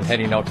better than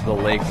heading out to the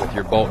lake with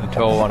your boat in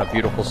tow on a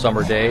beautiful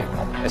summer day,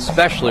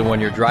 especially when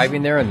you're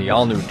driving there in the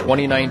all-new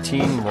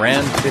 2019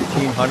 Ram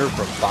 1500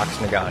 from Fox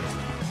Nagani.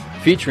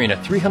 Featuring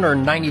a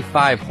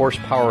 395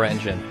 horsepower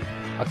engine,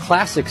 a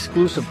class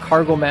exclusive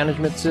cargo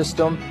management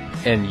system,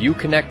 and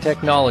Uconnect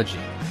technology,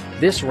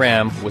 this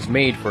Ram was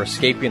made for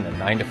escaping the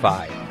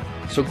 9-to-5.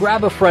 So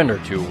grab a friend or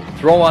two,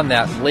 throw on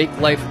that Lake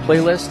Life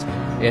playlist,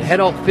 and head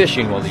out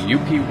fishing while the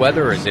UP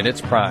weather is in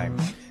its prime.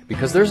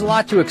 Because there's a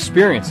lot to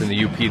experience in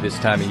the UP this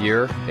time of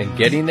year, and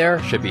getting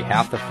there should be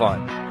half the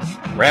fun.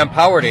 Ram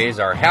Power Days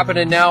are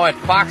happening now at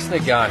Fox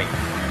Nagani.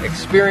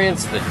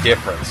 Experience the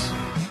difference.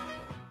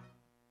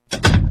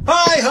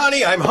 Hi,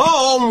 honey, I'm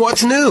home.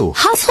 What's new?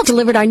 Household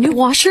delivered our new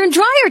washer and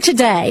dryer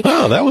today.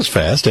 Oh, that was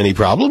fast. Any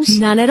problems?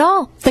 None at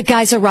all. The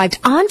guys arrived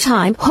on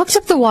time, hooked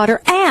up the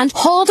water, and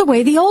hauled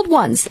away the old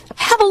ones.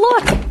 Have a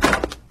look.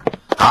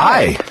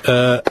 Hi.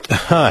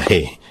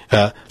 Hi.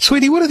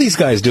 Sweetie, what are these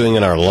guys doing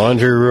in our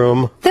laundry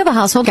room? They're the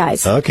household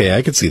guys. Okay,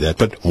 I can see that,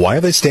 but why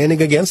are they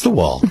standing against the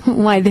wall?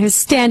 Why, they're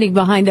standing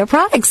behind their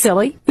products,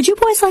 silly. Would you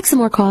boys like some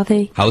more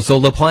coffee?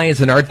 Household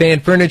appliance and art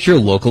van furniture,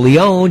 locally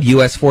owned,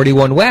 US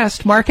 41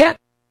 West, Marquette.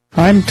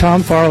 I'm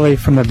Tom Farley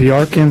from the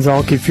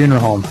Bjork-Zalke Funeral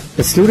Home.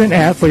 The student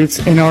athletes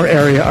in our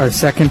area are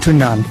second to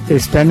none. They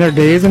spend their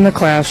days in the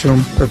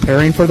classroom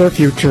preparing for their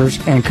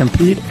futures and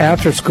compete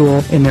after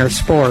school in their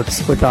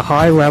sports with a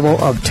high level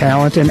of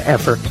talent and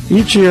effort.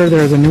 Each year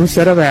there's a new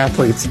set of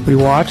athletes. We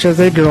watch as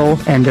they grow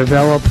and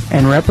develop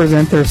and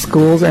represent their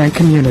schools and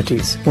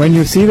communities. When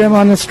you see them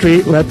on the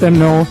street, let them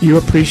know you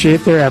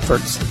appreciate their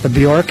efforts. The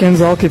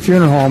Bjork-Zalke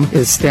Funeral Home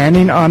is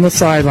standing on the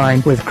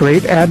sideline with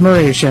great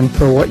admiration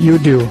for what you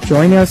do.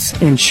 Join us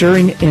in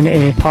cheering in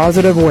a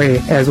positive way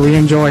as we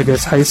enjoy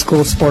this high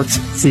school sports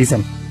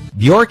season.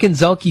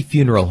 Bjork-Zalke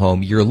Funeral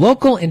Home, your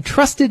local and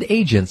trusted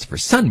agents for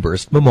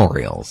Sunburst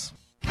Memorials.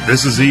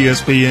 This is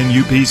ESPN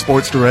UP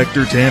Sports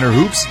Director Tanner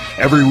Hoops.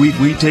 Every week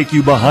we take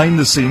you behind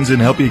the scenes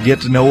and help you get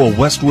to know a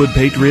Westwood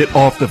Patriot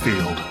off the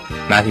field.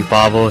 Matthew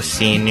Pavo,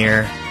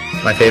 senior.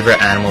 My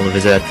favorite animal to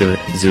visit at the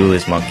zoo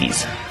is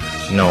monkeys.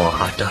 No, a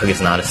hot dog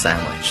is not a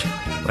sandwich.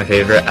 My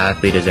favorite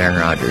athlete is Aaron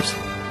Rodgers.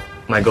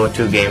 My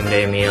go-to game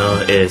day meal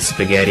is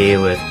spaghetti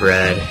with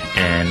bread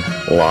and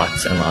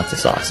lots of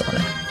sauce on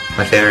it.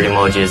 My favorite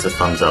emoji is the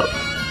thumbs up.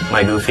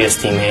 My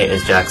goofiest teammate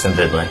is Jackson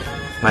Vidland.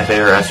 My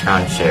favorite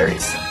restaurant is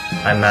Sherry's.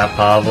 I'm Matt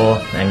Pavel,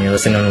 and you're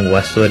listening to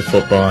Westwood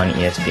Football on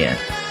ESPN.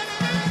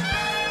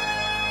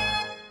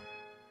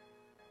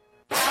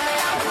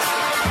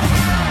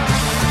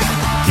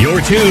 You're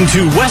You're tuned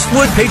to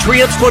Westwood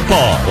Patriots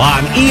football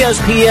on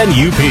ESPN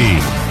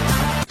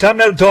UP. Time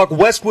now to talk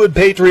Westwood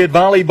Patriot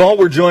volleyball.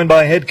 We're joined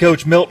by head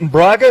coach Milton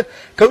Braga.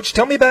 Coach,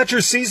 tell me about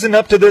your season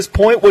up to this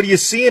point. What are you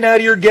seeing out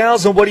of your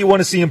gals, and what do you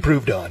want to see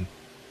improved on?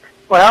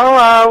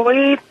 Well,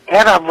 we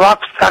had a rough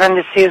start in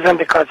the season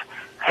because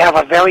I have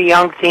a very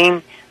young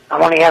team.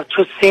 I only have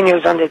 2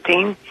 seniors on the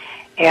team,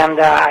 and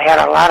I had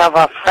a lot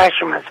of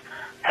freshmen.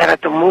 I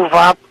had to move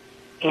up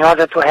in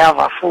order to have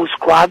a full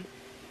squad.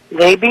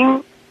 They've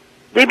been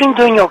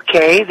doing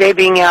okay. They've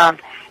been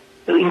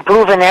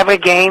improving every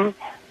game.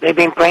 They've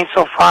been playing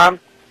so far.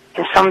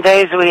 And some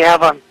days we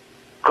have a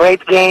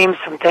great game.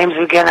 Sometimes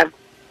we get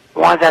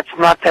one that's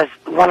not as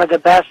one of the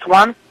best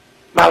ones.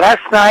 But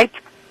last night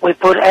we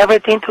put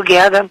everything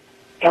together,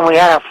 and we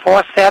had a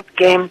 4-set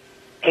game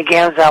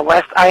against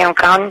West Iron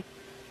County.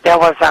 That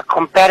was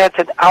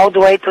competitive all the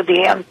way to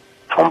the end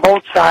from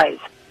both sides.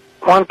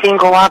 One team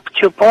go up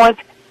 2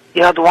 points,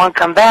 the other one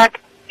come back,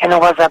 and it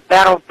was a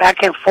battle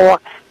back and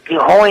forth the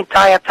whole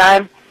entire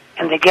time.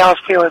 And the girls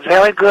feel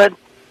very good,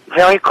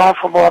 very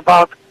comfortable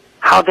about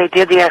how they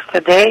did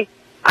yesterday.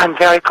 I'm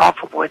very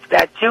comfortable with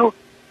that too,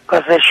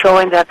 because they're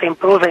showing that they're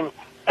improving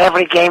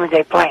every game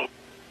they play.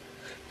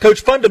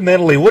 Coach,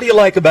 fundamentally, what do you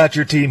like about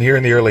your team here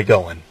in the early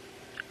going?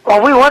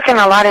 Well, we're working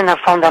a lot in the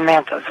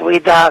fundamentals.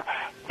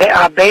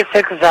 Our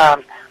basics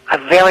are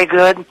very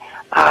good.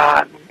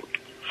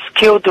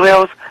 Skill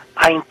drills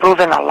are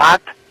improving a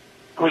lot.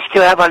 We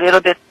still have a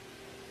little bit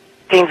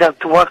things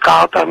to work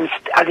out, a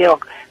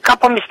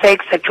couple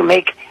mistakes that you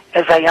make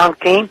as a young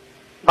team.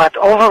 But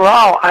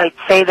overall, I'd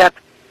say that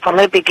from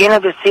the beginning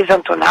of the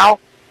season to now,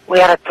 we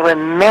had a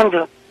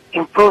tremendous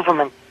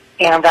improvement,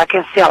 and I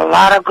can see a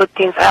lot of good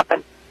things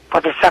happen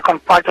for the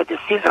second part of the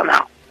season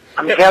now.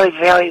 I'm very,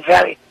 very,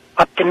 very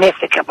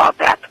optimistic about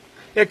that.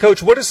 Yeah,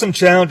 Coach, what are some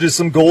challenges,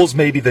 some goals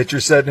maybe that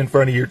you're setting in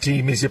front of your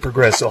team as you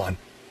progress on?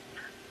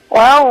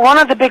 Well, one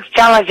of the big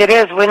challenges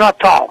is we're not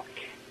tall.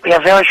 We're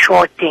a very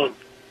short team.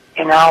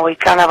 You know,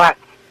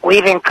 we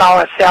even call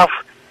ourselves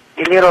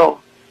the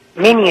little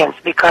minions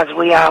because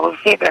we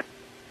figure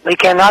we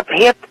cannot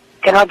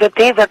do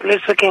things, at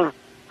least we can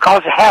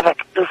cause havoc,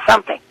 do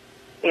something,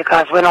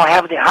 because we don't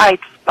have the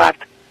heights, but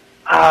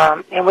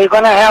and we're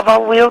going to have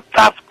a real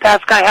tough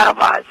task ahead of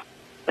us.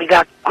 We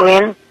got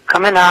Green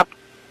coming up,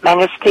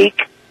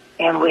 Manistique,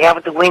 and we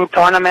have the wing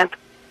tournament,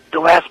 the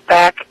West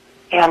Pack,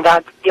 and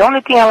the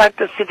only thing I like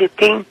to see the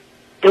team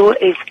do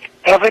is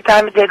every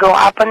time they go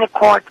up on the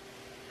court,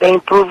 they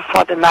improve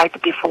for the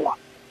night before,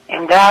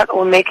 and that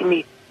will make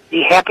me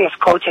the happiest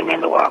coach in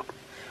the world.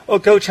 Well,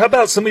 Coach, how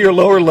about some of your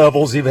lower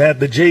levels? You've had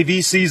the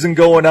JV season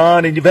going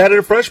on, and you've added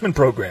a freshman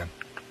program.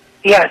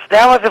 Yes,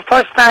 that was the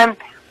first time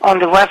on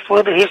the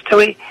Westwood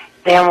history.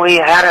 Then we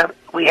have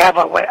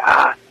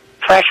a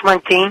freshman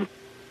team.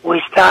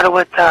 We start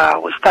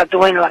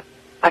doing like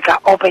an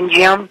open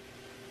gym.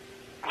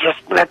 Just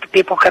let the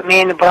people come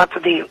in, brought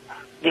to the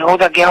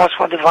older girls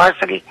for the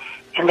varsity,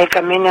 and they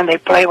come in and they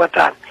play with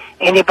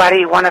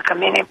anybody who want to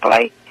come in and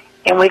play.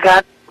 And we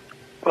got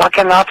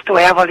lucky enough to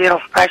have a little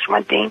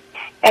freshman team.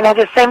 And at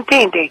the same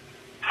time,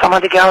 some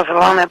of the girls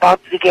learn about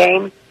the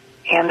game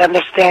and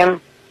understand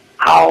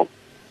how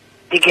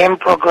the game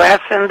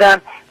progresses,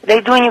 and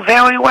they're doing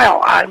very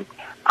well. I'm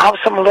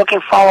also looking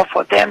forward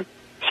for them,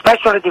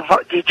 especially the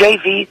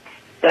JV,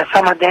 that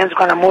some of them is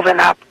going to move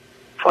up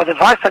for the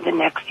varsity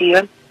next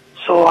year.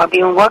 So I've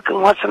been working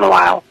once in a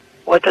while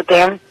with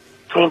them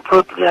to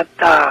improve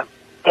their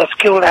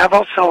skill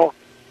level, so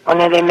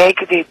when they make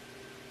the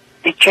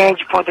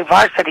change for the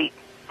varsity,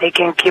 they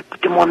can keep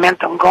the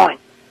momentum going.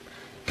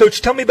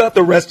 Coach, tell me about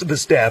the rest of the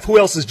staff. Who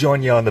else is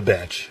joining you on the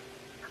bench?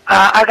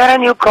 I got a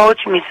new coach,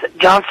 Miss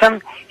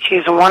Johnson.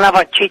 She's one of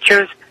our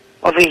teachers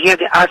over here at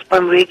the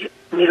Ishpeming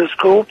Middle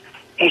School,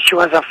 and she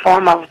was a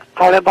former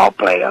volleyball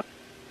player,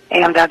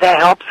 and that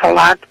helps a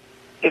lot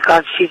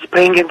because she's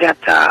bringing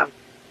that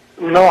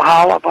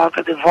know-how about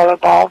the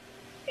volleyball,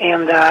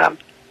 and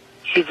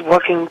she's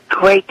working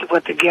great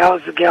with the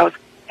girls. The girls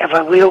have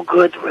a real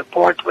good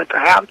report with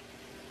her,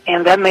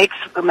 and that makes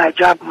my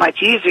job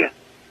much easier.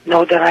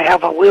 Know that I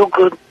have a real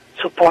good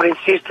supporting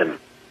system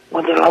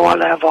with the lower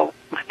level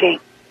team.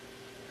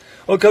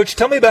 Well, Coach,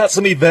 tell me about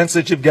some events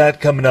that you've got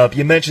coming up.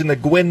 You mentioned the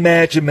Gwyn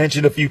match. You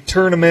mentioned a few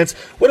tournaments.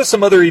 What are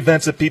some other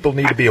events that people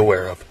need to be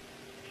aware of?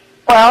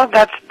 Well,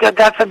 that's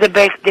the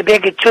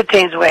big two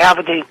things. We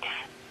have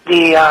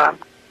the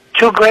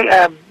two great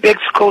big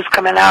schools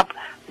coming up.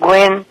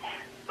 Gwyn,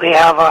 we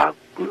have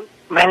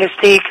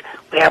Manistique,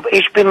 we have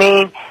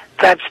Ishpeming,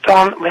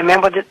 Gladstone.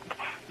 Remember the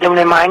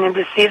remaining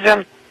the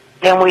season.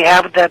 Then we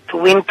have the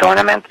win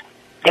tournament.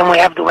 Then we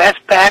have the West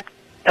Pack.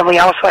 Then we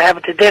also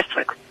have the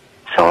district.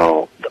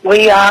 So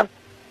we are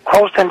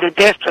hosting the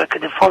district,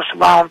 the first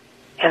round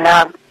in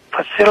our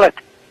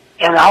facility,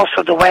 and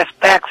also the West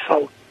Pack.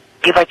 So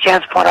give a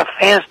chance for our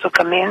fans to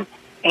come in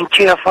and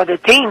cheer for the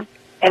team,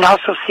 and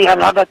also see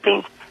another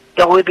things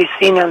that we'll be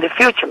seeing in the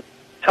future.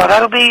 So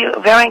that'll be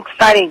very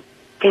exciting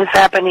things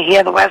happening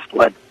here at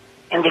Westwood,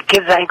 and the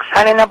kids are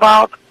excited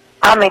about.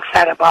 I'm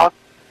excited about,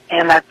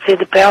 and I see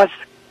the parents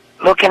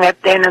looking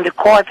at then in the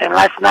court, and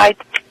last night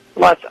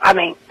was,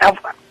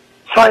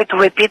 sorry to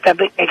repeat a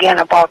bit again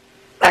about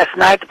last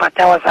night, but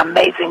that was an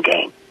amazing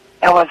game.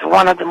 That was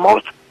one of the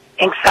most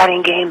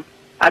exciting games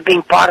I've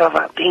been part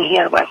of, being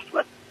here in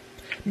Westwood.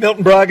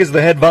 Milton Braga is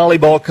the head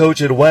volleyball coach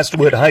at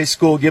Westwood High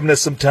School, giving us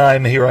some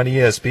time here on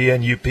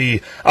ESPN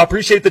UP. I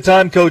appreciate the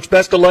time, Coach.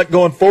 Best of luck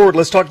going forward.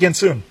 Let's talk again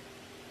soon.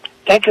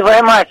 Thank you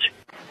very much.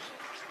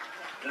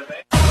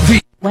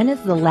 When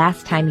is the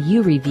last time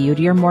you reviewed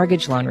your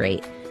mortgage loan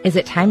rate? Is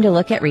it time to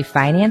look at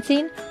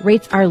refinancing?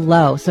 Rates are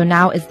low, so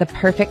now is the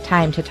perfect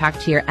time to talk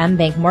to your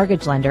M-Bank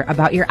mortgage lender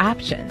about your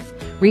options.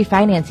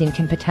 Refinancing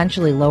can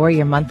potentially lower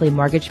your monthly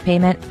mortgage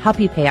payment, help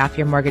you pay off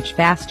your mortgage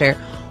faster,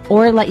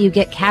 or let you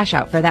get cash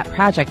out for that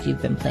project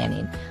you've been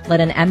planning.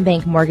 Let an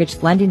M-Bank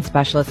mortgage lending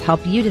specialist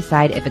help you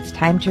decide if it's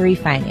time to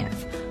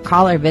refinance.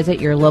 Call or visit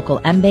your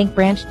local M-Bank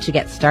branch to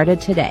get started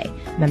today.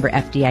 Member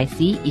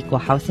FDIC, Equal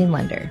Housing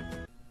Lender.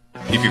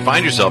 If you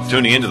find yourself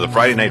tuning into the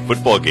Friday night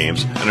football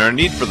games and are in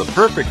need for the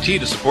perfect tee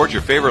to support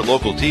your favorite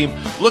local team,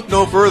 look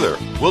no further.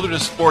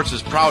 Wilderness Sports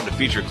is proud to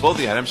feature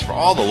clothing items for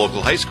all the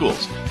local high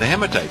schools. The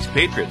Hematites,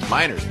 Patriots,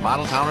 Miners,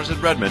 Model Towners,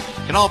 and Redmond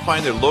can all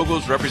find their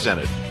logos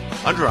represented.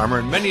 Under Armour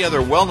and many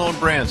other well-known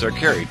brands are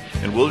carried,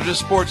 and Wilderness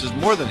Sports is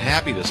more than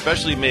happy to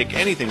specially make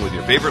anything with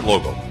your favorite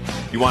logo.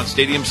 You want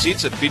stadium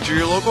seats that feature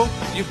your logo?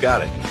 You've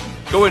got it.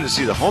 Go in to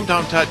see the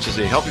Hometown Touch as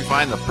they help you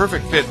find the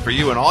perfect fit for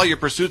you in all your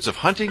pursuits of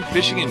hunting,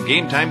 fishing, and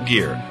game time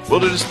gear.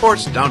 Wilderness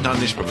Sports, downtown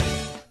Ishpeming.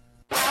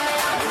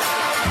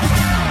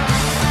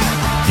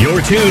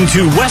 You're tuned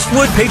to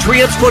Westwood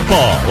Patriots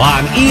football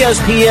on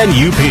ESPN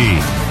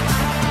UP.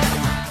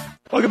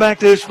 Welcome back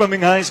to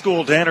Ishpeming High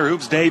School. Tanner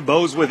Hoops, Dave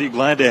Bowes with you.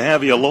 Glad to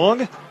have you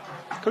along.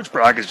 Coach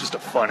Braga is just a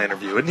fun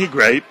interview. Isn't he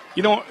great?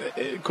 You know,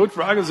 Coach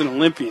Braga is an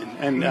Olympian,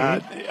 and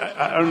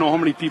I don't know how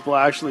many people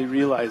actually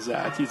realize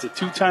that. He's a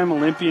two-time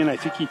Olympian. I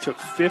think he took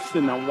 5th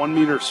in the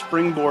 1-meter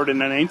springboard in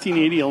the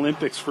 1980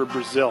 Olympics for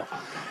Brazil.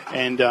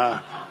 And,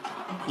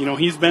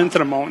 he's been to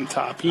the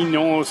mountaintop. He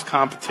knows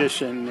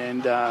competition,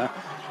 and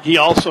he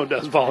also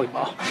does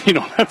volleyball.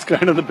 That's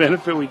kind of the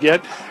benefit we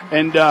get.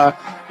 And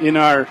in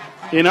our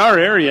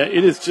area,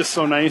 it is just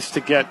so nice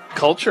to get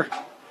culture.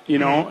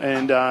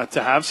 And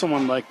to have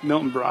someone like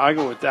Milton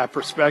Braga with that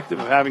perspective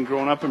of having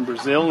grown up in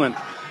Brazil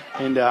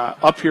and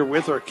up here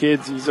with our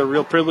kids, he's a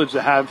real privilege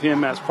to have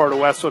him as part of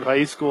Westwood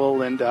High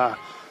School, and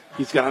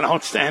he's got an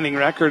outstanding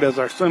record as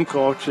our swim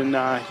coach, and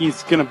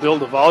he's going to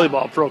build a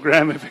volleyball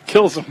program if it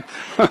kills him.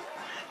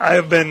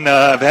 I've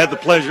had the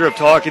pleasure of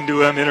talking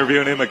to him,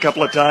 interviewing him a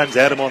couple of times,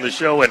 had him on the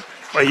show, and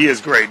he is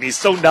great. And he's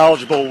so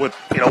knowledgeable with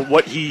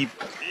what he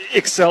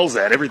excels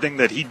at. Everything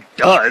that he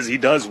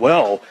does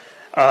well.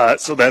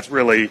 So that's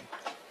really,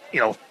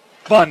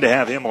 fun to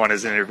have him on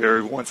as an interview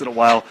every once in a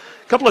while.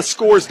 A couple of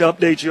scores to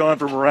update you on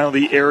from around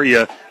the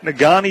area.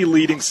 Negaunee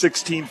leading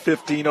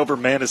 16-15 over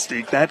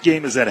Manistee. That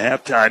game is at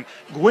halftime.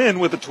 Gwynn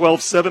with a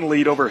 12-7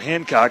 lead over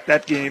Hancock.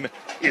 That game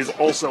is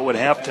also at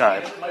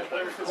halftime.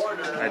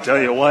 I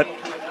tell you what,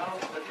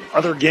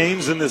 other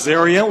games in this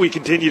area we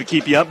continue to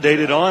keep you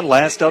updated on.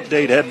 Last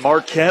update had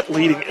Marquette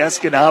leading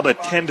Escanaba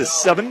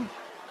 10-7.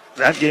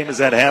 That game is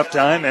at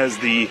halftime as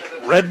the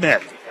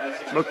Redmen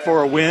look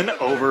for a win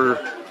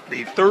over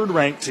the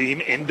third-ranked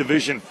team in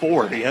Division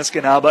 4, the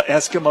Escanaba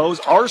Eskimos.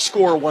 Our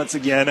score once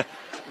again,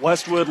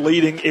 Westwood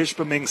leading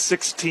Ishpeming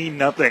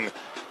 16-0.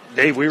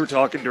 Dave, we were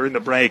talking during the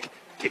break,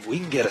 if we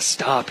can get a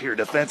stop here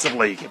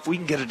defensively, if we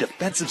can get a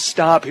defensive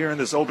stop here in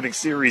this opening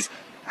series,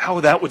 how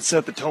that would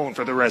set the tone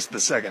for the rest of the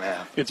second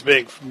half. It's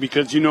big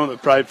because the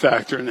pride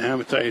factor in the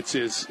Hematites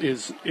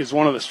is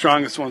one of the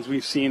strongest ones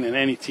we've seen in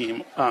any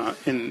team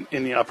in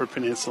the Upper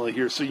Peninsula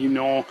here. So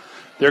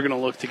they're going to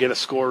look to get a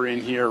score in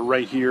here,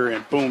 right here,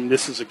 and boom,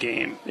 this is a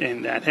game.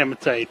 And that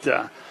Hematite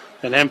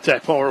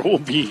power will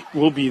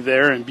be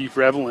there and be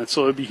prevalent.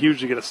 So it'd be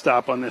huge to get a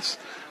stop on this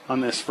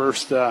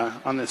first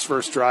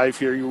drive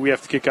here. We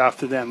have to kick off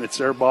to them. It's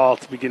their ball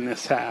to begin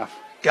this half.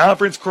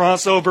 Conference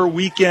crossover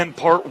weekend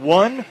part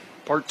 1.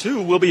 Part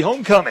 2 will be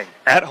homecoming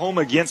at home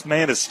against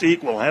Manistee.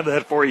 We'll have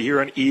that for you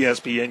here on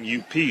ESPN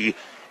UP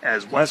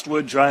as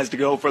Westwood tries to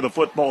go for the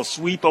football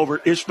sweep over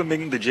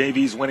Ishpeming. The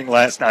JVs winning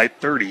last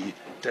night 30-0.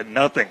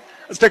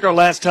 Let's take our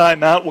last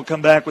time out. We'll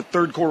come back with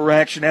third quarter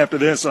action after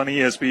this on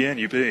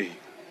ESPN UP.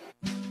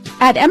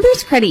 At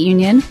Embers Credit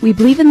Union, we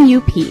believe in the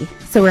UP,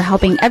 so we're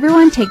helping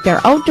everyone take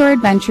their outdoor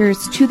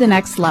adventures to the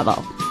next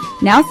level.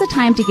 Now's the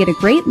time to get a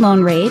great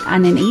loan rate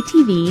on an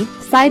ATV,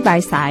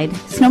 side-by-side,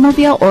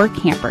 snowmobile, or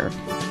camper.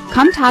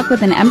 Come talk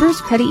with an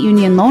Embers Credit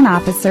Union loan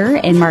officer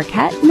in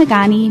Marquette,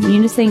 Negaunee,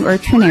 Munising, or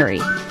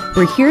Trinary.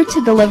 We're here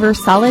to deliver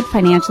solid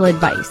financial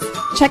advice.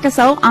 Check us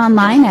out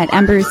online at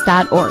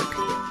embers.org.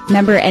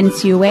 Member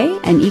NCUA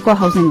and Equal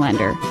Housing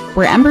Lender.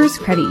 We're Embers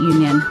Credit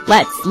Union.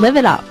 Let's live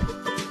it up.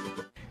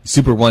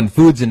 Super One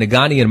Foods in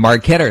Negaunee and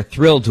Marquette are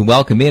thrilled to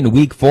welcome in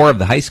Week 4 of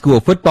the high school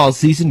football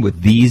season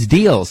with these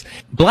deals.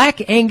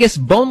 Black Angus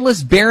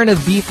Boneless Baron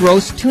of Beef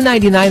Roast,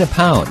 $2.99 a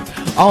pound.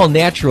 All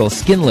natural,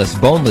 skinless,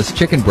 boneless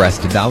chicken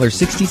breast,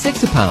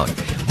 $1.66 a pound.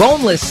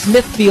 Boneless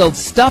Smithfield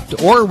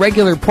stuffed or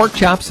regular pork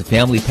chops, a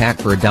family pack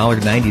for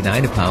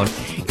 $1.99 a pound.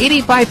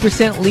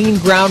 85% lean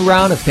ground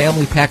round, a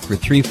family pack for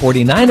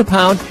 $3.49 a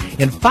pound.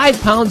 And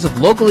 5 pounds of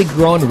locally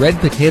grown red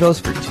potatoes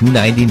for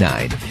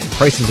 $2.99.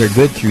 Prices are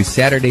good through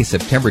Saturday,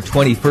 September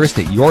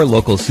 21st at your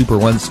local Super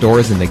One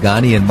stores in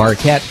Negaunee and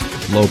Marquette.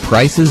 Low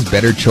prices,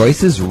 better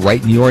choices,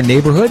 right in your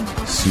neighborhood.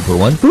 Super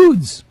One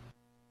Foods.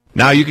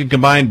 Now you can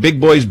combine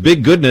Big Boy's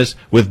big goodness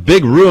with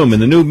big room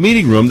in the new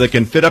meeting room that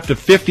can fit up to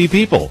 50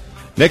 people.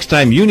 Next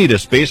time you need a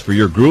space for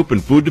your group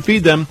and food to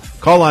feed them,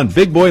 call on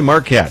Big Boy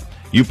Marquette.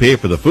 You pay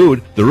for the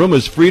food, the room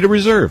is free to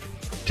reserve.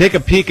 Take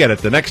a peek at it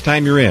the next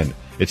time you're in.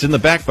 It's in the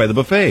back by the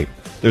buffet.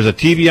 There's a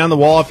TV on the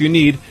wall if you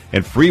need,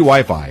 and free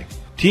Wi-Fi.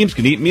 Teams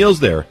can eat meals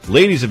there.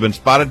 Ladies have been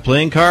spotted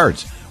playing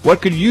cards.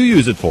 What could you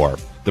use it for?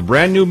 The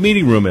brand new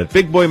meeting room at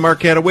Big Boy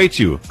Marquette awaits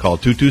you. Call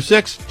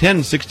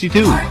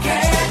 226-1062.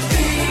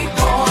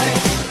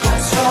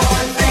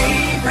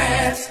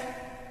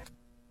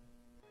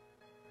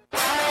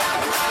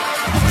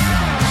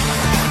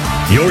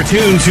 You're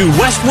tuned to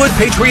Westwood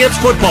Patriots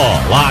football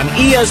on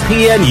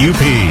ESPN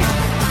UP.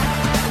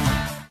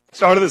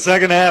 Start of the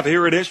second half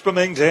here at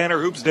Ishpeming.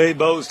 Tanner Hoops, Dave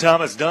Bose,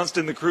 Thomas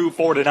Dunston, the crew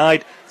for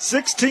tonight.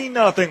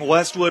 16-0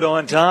 Westwood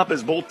on top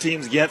as both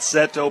teams get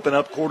set to open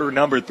up quarter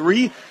number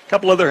 3. A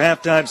couple other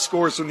halftime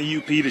scores from the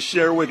UP to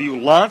share with you.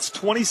 Lots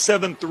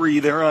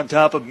 27-3. They're on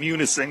top of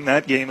Munising.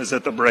 That game is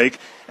at the break.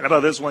 And how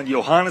about this one?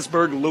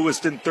 Johannesburg,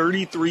 Lewiston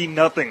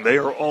 33-0. They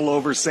are all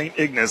over St.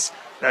 Ignace.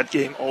 That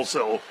game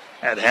also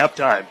at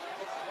halftime.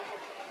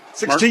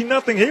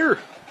 16-0 here.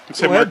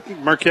 So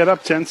Marquette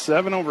up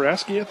 10-7 over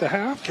Esky at the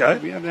half. Okay.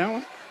 We have that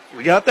one.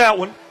 We got that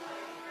one.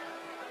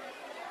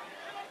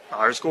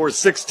 Our score is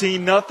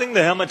 16-0. The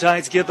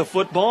Hematites get the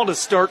football to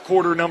start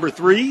quarter number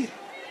 3.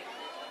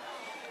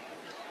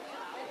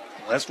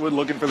 Westwood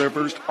looking for their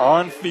first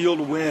on-field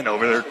win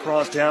over their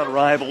crosstown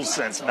rivals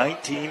since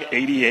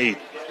 1988.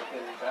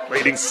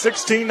 Leading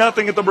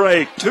 16-0 at the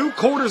break. 2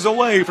 quarters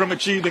away from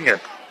achieving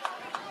it.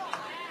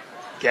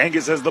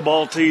 Kangas has the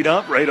ball teed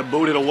up, ready to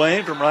boot it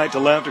away from right to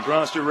left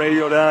across your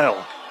radio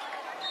dial.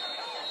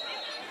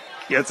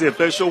 Gets the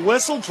official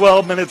whistle,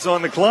 12 minutes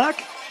on the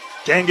clock.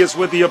 Kangas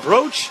with the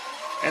approach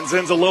and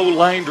sends a low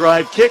line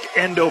drive kick,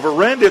 end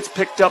over end. It's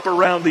picked up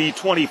around the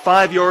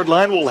 25-yard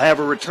line. We'll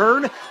have a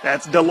return.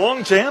 That's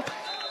DeLongchamp,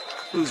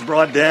 who's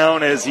brought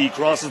down as he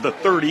crosses the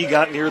 30,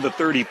 got near the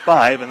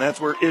 35, and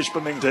that's where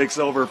Ishpeming takes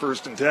over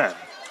 1st and 10.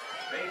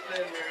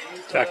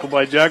 Tackled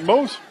by Jack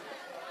Bose.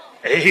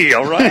 Hey,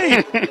 all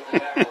right.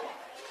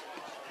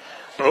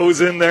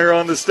 Bose in there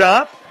on the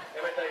stop.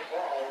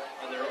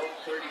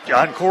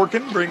 John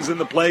Corkin brings in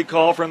the play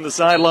call from the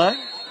sideline.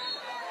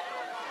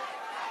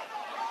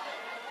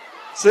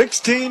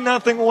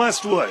 16-0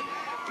 Westwood.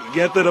 You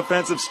get the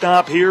defensive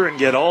stop here and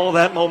get all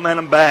that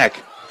momentum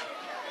back.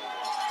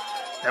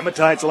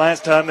 Hematites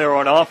last time they were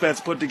on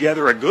offense put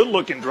together a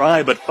good-looking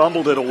drive but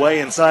fumbled it away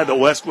inside the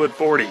Westwood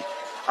 40.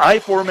 I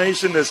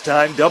formation this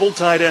time, double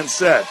tight end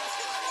set.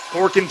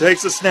 Corkin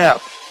takes a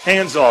snap,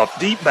 hands off,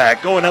 deep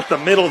back, going up the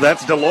middle.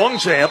 That's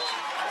DeLongchamp,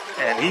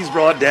 and he's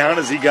brought down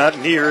as he got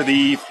near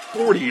the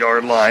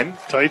 40-yard line.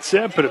 Tight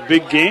set, but a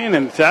big gain,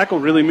 and the tackle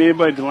really made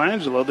by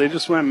Delangelo. They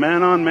just went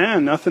man on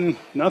man. Nothing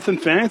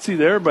fancy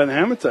there by the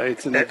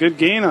Hematites, and a good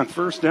gain on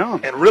 1st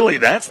down. And really,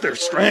 that's their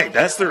strength.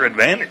 That's their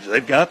advantage.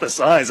 They've got the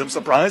size. I'm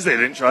surprised they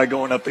didn't try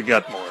going up the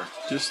gut more.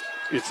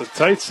 It's a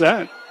tight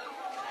set.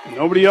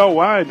 Nobody out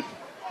wide.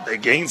 They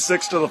gain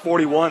 6 to the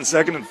 41,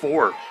 2nd and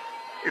 4.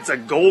 It's a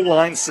goal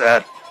line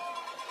set.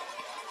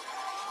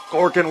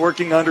 Corkin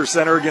working under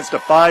center against a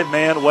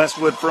 5-man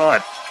Westwood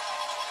front.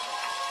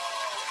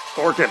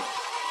 Corkin,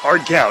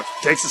 hard count,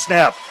 takes a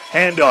snap.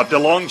 Handoff,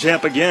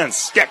 DeLongchamp again,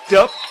 stepped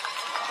up.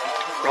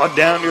 Brought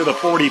down near the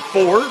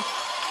 44.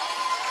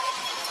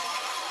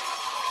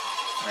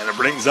 And it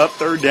brings up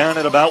 3rd down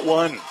at about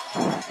 1.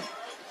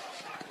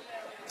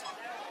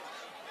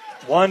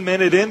 1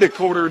 minute into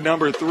quarter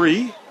number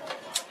 3.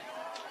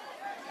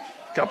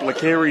 Couple of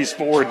carries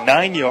for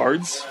 9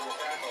 yards.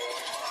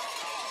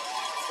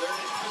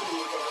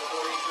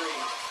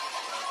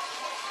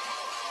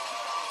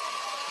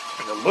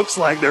 And it looks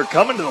like they're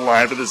coming to the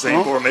line for the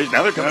same formation.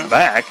 Now they're coming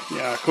back.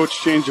 Yeah,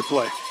 coach changed the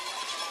play.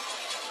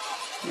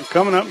 They're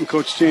coming up and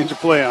coach changed the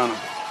play on them.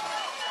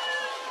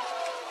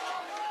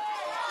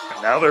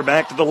 And now they're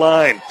back to the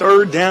line.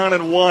 3rd down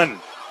and 1.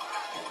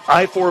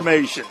 I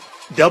formation.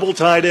 Double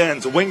tight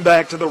ends. Wing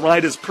back to the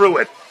right is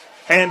Pruitt.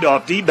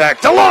 Handoff, D-back.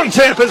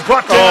 DeLongchamp is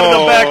brought down in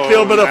the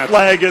backfield, but a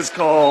flag is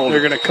called. They're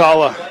going to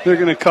call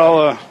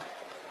a.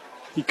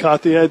 He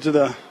caught the edge of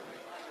the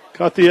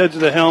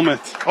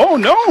helmet. Oh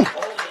no!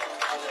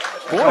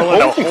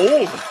 Boy, a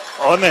hold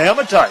on the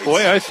Hematites.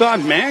 Boy, I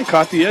thought man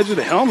caught the edge of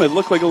the helmet. It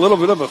looked like a little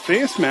bit of a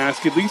face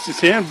mask. At least his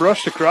hand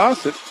brushed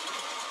across it.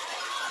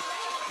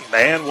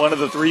 Man, one of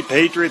the 3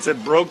 Patriots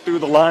that broke through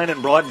the line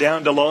and brought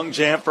down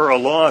DeLongchamp for a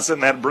loss,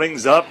 and that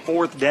brings up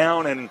 4th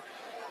down and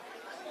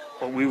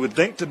what we would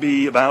think to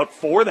be about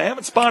 4. They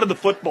haven't spotted the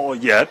football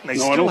yet, and they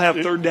still have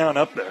 3rd down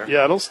up there.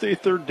 Yeah, it'll stay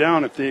 3rd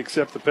down if they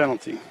accept the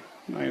penalty.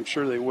 I am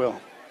sure they will.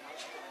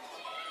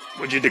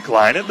 Would you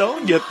decline it, though,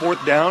 and get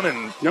fourth down?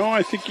 And no,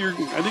 I think you're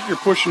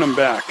pushing them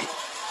back.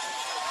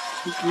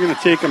 You're going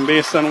to take them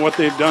based on what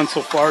they've done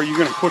so far. You're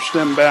going to push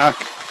them back.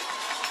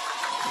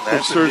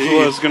 Coach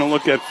Sergila is going to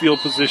look at field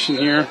position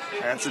here.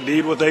 That's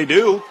indeed what they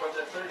do.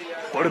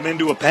 Put them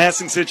into a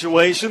passing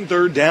situation.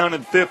 Third down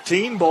and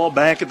 15. Ball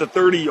back at the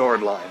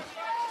 30-yard line.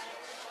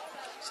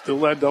 Still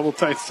that double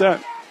tight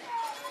set.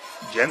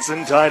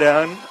 Jensen tie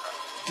down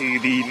to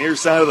the near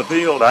side of the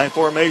field. I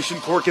formation.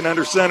 Corkin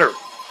under center.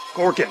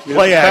 Corkin,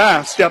 play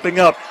action, stepping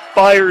up.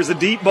 Fires a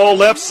deep ball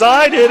left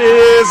side. It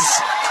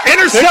is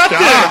intercepted.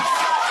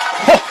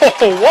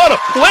 Oh, what a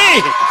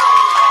play!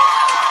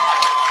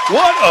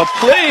 What a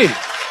play!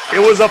 It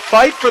was a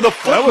fight for the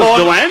football.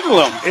 That was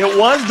DeLangelo. It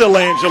was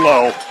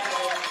DeLangelo.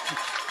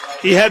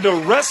 He had to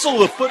wrestle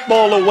the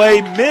football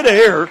away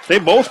midair. They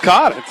both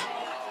caught it.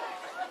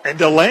 And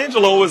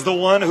DeLangelo was the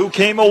one who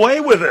came away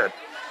with it.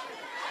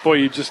 Boy,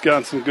 you just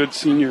got some good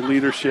senior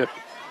leadership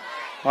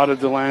out of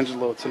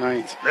DeLangelo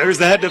tonight. There's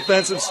that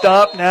defensive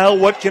stop. Now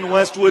what can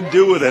Westwood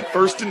do with it?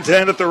 1st and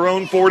 10 at their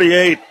own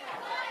 48.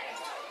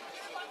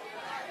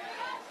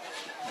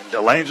 And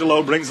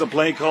DeLangelo brings the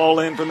play call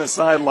in from the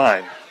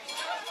sideline.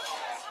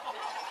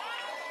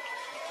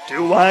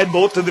 2 wide,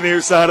 both to the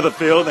near side of the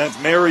field. That's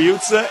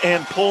Mariuzza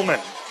and Pullman.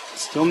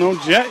 Still no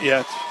jet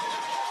yet.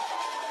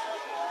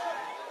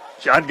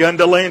 Shotgun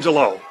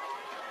DeLangelo.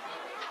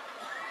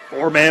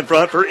 4-man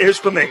front for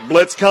Ishpeming.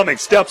 Blitz coming.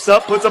 Steps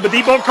up, puts up a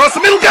deep ball across the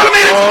middle. Got him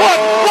in.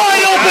 It's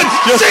wide open.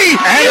 See you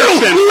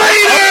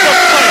later.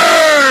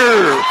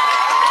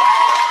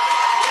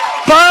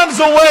 Bombs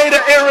away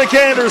to Eric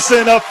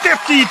Anderson. A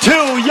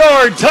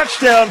 52-yard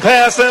touchdown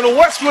pass, and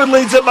Westwood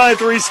leads it by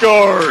 3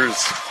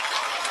 scores.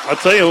 I'll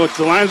tell you what,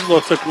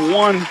 DeLangelo took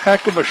one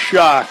heck of a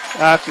shot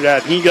after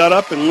that. He got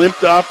up and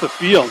limped off the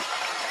field.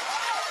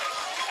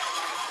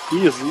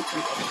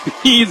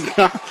 He's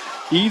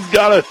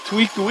got to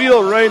tweak the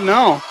wheel right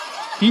now.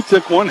 He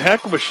took one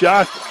heck of a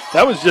shot.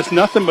 That was just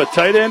nothing but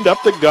tight end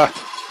up the gut.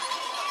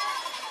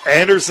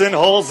 Anderson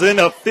hauls in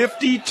a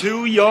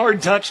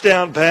 52-yard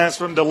touchdown pass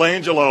from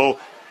DeLangelo.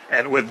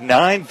 And with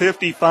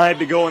 9:55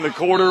 to go in the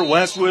quarter,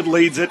 Westwood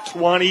leads it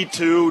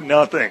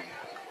 22-0.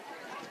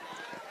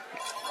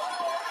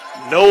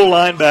 No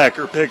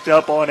linebacker picked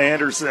up on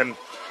Anderson.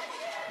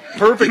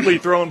 Perfectly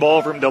thrown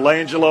ball from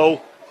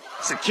DeLangelo.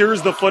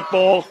 Secures the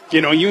football.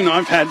 You know,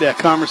 I've had that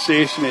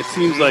conversation. It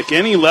seems like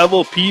any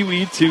level, Pee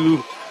Wee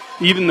to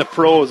even the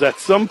pros, at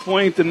some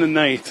point in the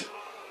night,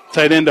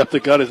 tight end up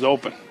the gut is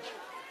open.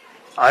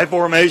 I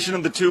formation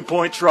of the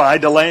 2-point try.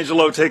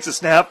 DeLangelo takes a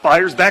snap,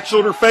 fires back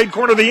shoulder fade,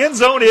 corner of the end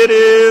zone. It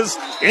is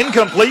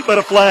incomplete, but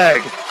a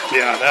flag.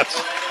 Yeah,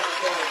 that's...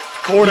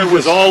 Corner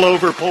was all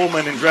over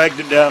Pullman and dragged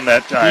him down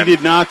that time. He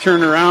did not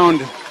turn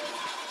around.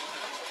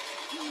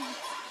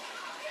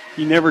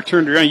 He never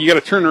turned around. You got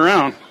to turn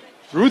around.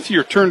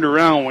 Ruthier turned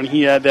around when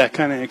he had that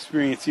kind of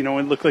experience. You know,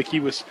 it looked like he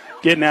was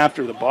getting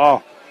after the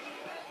ball.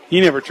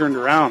 He never turned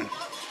around.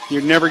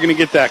 You're never going to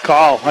get that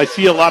call. I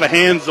see a lot of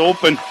hands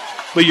open,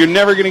 but you're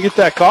never going to get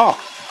that call.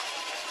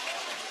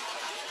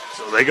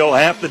 So they go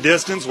half the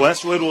distance.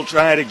 Westwood will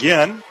try it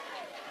again.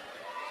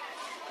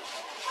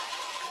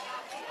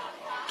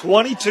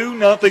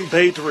 22-0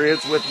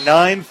 Patriots with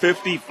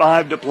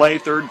 9:55 to play,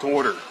 third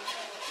quarter.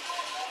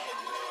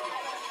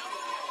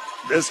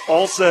 This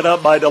all set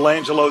up by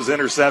DeLangelo's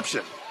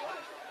interception.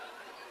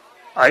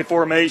 I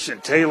formation,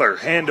 Taylor,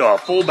 handoff,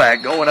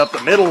 fullback going up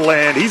the middle,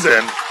 and he's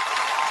in.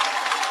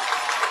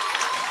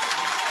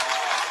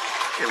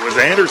 It was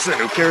Anderson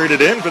who carried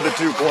it in for the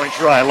 2-point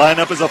try. Line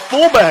up as a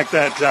fullback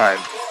that time.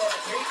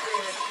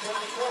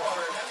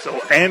 So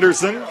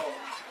Anderson,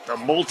 the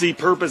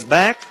multi-purpose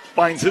back,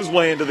 finds his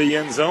way into the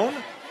end zone.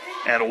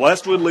 And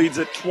Westwood leads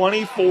at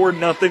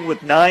 24-0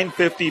 with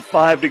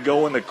 9:55 to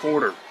go in the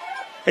quarter.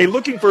 Hey,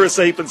 looking for a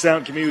safe and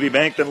sound community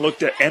bank? Then look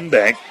to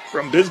M-Bank.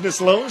 From business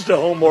loans to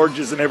home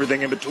mortgages and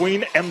everything in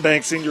between,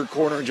 M-Bank's in your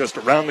corner and just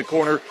around the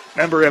corner.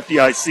 Member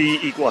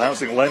FDIC, equal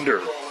housing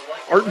lender.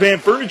 Art Van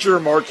Furniture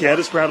in Marquette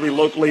is proudly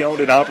locally owned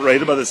and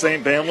operated by the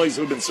same families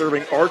who've been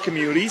serving our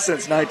community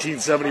since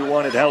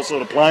 1971 at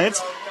Household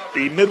Appliance.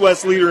 The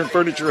Midwest leader in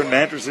furniture and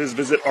mattresses.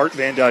 Visit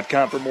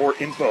artvan.com for more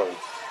info.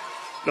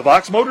 The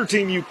Vox Motor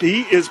Team UP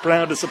is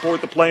proud to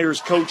support the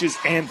players, coaches,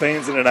 and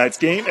fans in tonight's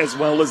game, as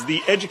well as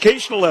the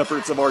educational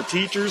efforts of our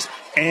teachers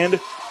and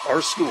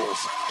our schools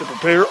to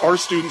prepare our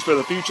students for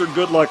the future.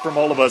 Good luck from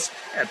all of us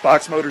at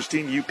Fox Motors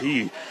Team UP.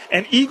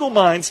 And Eagle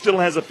Mine still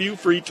has a few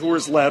free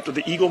tours left of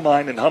the Eagle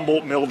Mine in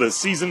Humboldt Mill this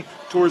season.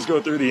 Tours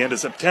go through the end of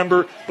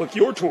September. Book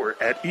your tour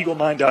at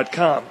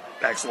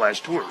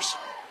eaglemine.com/tours.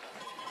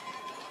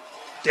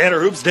 Tanner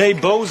Hoops Day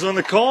Bose on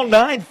the call.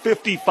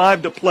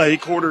 9:55 to play,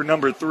 quarter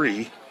number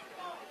 3.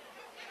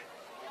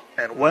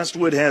 And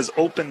Westwood has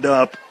opened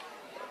up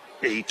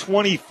a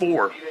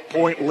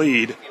 24-point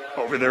lead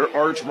over their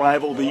arch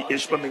rival, the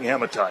Ishpeming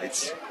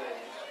Hematites.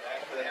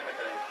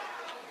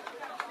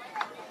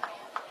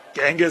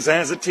 Genghis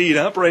has it teed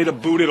up, ready to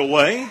boot it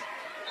away.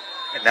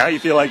 And now you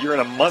feel like you're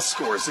in a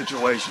must-score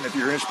situation if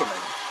you're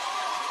Ishpeming.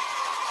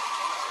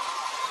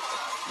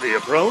 The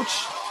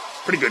approach,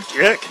 Pretty good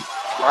kick.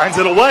 Lines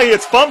it away.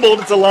 It's fumbled.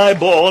 It's a live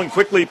ball and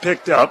quickly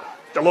picked up.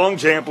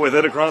 DeLongchamp with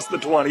it across the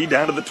 20,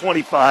 down to the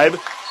 25.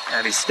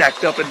 And he's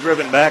stacked up and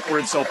driven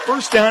backwards. So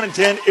first down and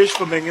 10,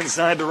 Ishpeming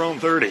inside their own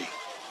 30.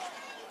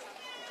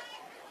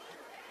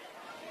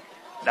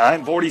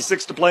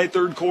 9:46 to play,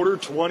 third quarter,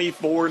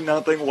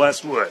 24-0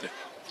 Westwood.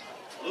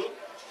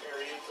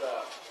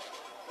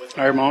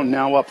 Iron Mountain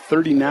now up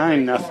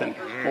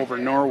 39-0 over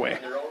Norway.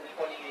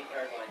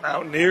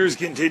 Mountaineers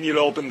continue to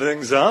open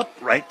things up,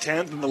 ranked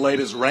 10th in the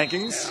latest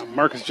rankings.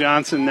 Marcus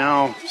Johnson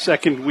now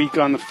second week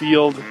on the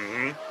field.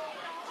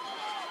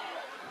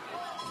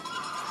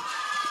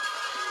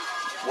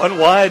 One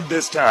wide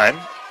this time.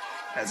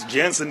 That's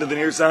Jensen to the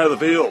near side of the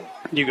field.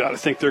 You got to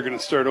think they're going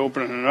to start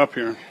opening it up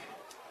here.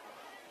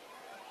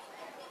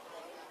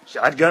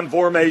 Shotgun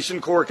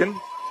formation, Corkin.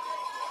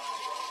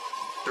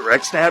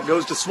 Direct snap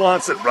goes to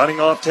Swanson. Running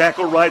off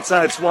tackle, right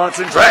side.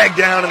 Swanson dragged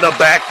down in the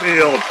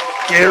backfield.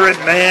 Garrett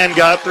Mann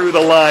got through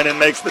the line and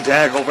makes the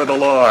tackle for the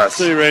loss.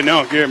 I'll tell you right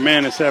now, Garrett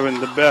Mann is having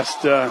the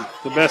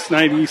best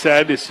night he's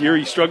had this year.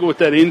 He struggled with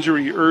that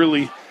injury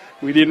early.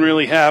 We didn't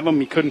really have him.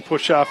 He couldn't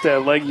push off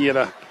that leg. He had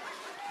a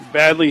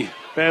badly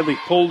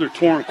pulled or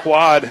torn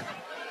quad.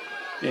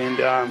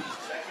 And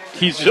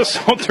he's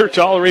just out there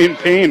tolerating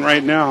pain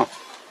right now.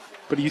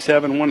 But he's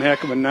having one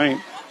heck of a night.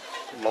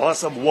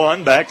 Loss of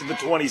 1, back to the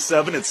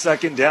 27. It's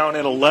second down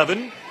and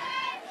 11.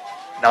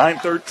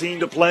 9:13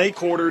 to play,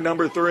 quarter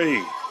number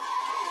 3.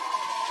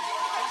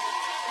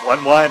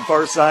 One wide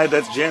far side,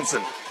 that's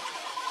Jensen.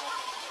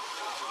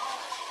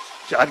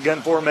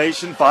 Shotgun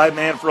formation,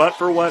 5-man front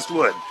for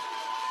Westwood.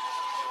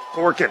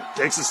 Corkin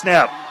takes a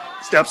snap,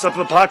 steps up to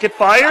the pocket,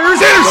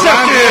 fires,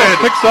 intercepted!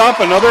 Picks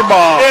off another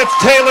ball. It's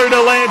Taylor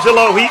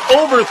Delangelo. He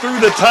overthrew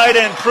the tight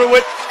end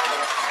Pruitt.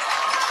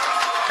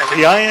 And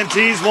the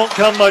INTs won't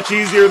come much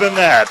easier than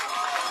that.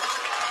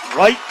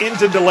 Right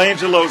into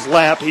Delangelo's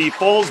lap. He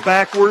falls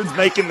backwards,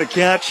 making the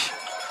catch.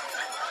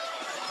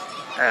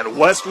 And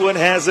Westwood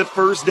has it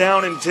first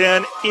down and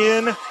 10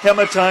 in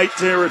Hematite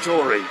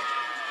territory.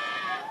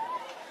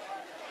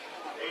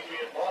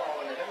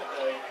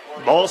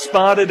 Ball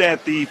spotted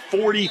at the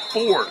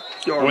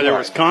 44-yard line. There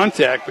was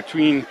contact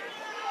between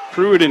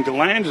Pruitt and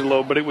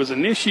Delangelo, but it was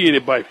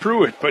initiated by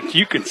Pruitt. But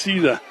you can see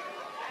the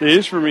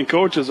Ishpeming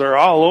coaches are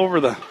all over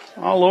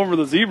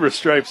the zebra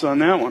stripes on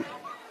that one.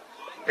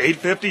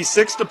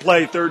 8:56 to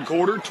play, third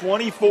quarter,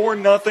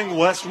 24-0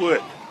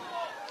 Westwood.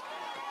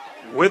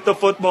 With the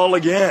football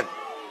again.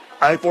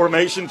 I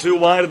formation, 2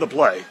 wide of the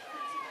play.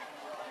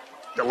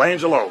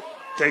 Delangelo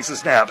takes a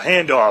snap,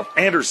 handoff.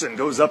 Anderson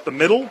goes up the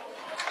middle.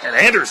 And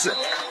Anderson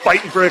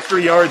fighting for extra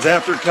yards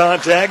after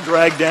contact,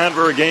 dragged down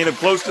for a gain of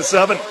close to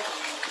 7.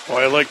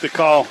 Boy, I like the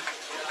call.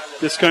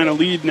 This kind of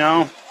lead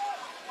now.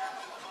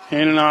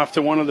 Handing off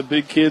to one of the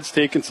big kids,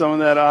 taking some of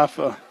that off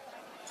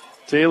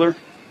Taylor.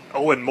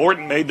 Oh, and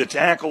Morton made the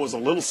tackle, was a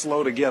little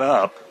slow to get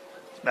up.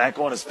 Back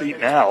on his feet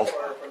now.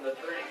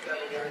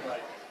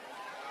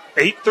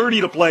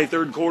 8:30 to play,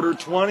 third quarter,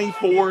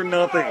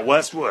 24-0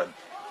 Westwood.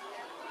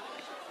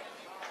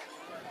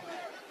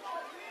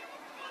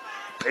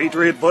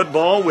 Patriot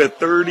football with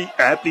 30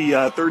 at the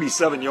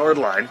 37-yard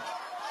line.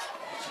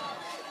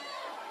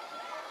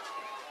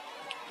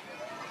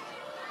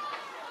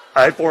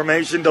 I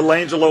formation,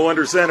 Delangelo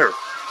under center.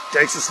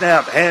 Takes a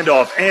snap,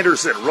 handoff,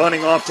 Anderson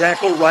running off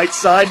tackle, right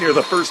side near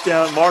the first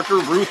down marker.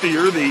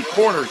 Ruthier, the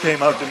corner,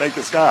 came out to make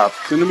the stop.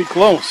 It's going to be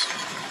close.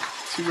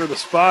 See where the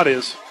spot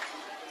is.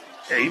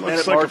 8-minute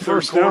Looks like mark, a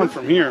first quarter. down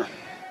from here.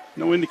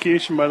 No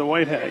indication by the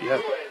white hat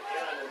yet.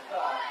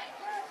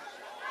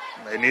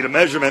 They need a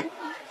measurement.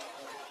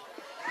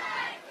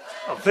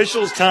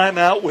 Officials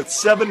timeout with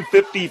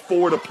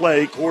 7:54 to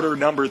play, quarter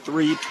number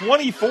 3,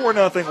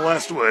 24-0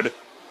 Westwood.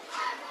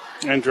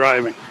 And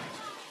driving.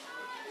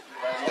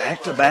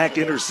 Back-to-back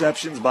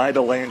interceptions by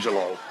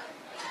Delangelo.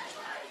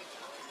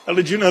 Now,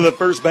 did you know that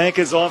First Bank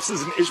has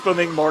offices in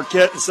Ishpeming,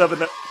 Marquette,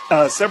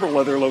 and several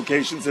other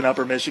locations in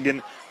Upper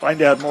Michigan?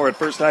 Find out more at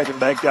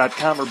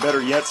first-bank.com, or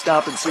better yet,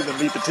 stop and see them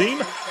meet the team.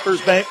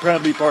 First Bank, proud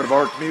to be part of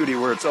our community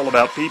where it's all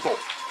about people.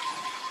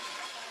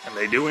 And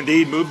they do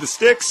indeed move the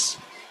sticks.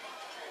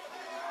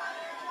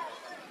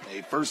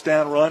 A first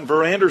down run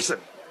for Anderson.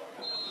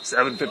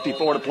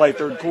 7:54 to play,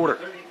 third quarter.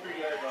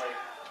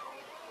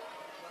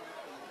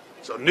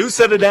 So new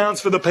set of downs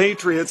for the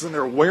Patriots, and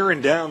they're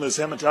wearing down this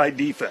Hematite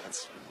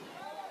defense.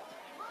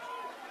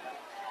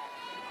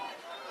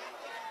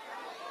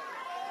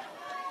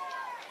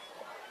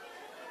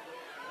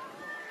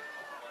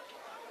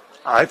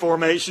 I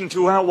formation,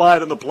 2 out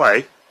wide on the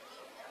play.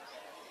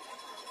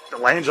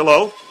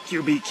 Delangelo,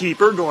 QB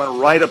keeper, going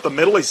right up the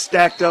middle. He's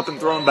stacked up and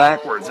thrown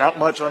backwards. Not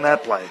much on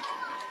that play.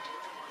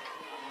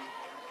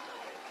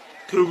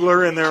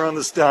 Kugler in there on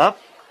the stop.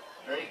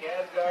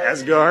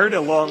 Asgard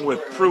along with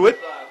Pruitt.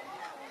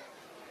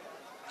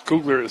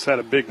 Kugler has had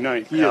a big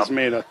night. He has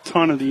made a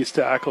ton of these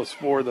tackles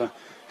for the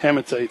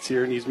Hematites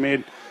here, and he's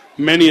made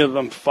many of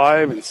them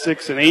 5 and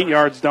 6 and 8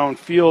 yards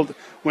downfield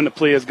when the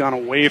play has gone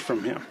away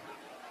from him.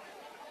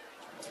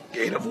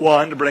 Gain of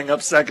 1 to bring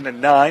up second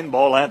and 9.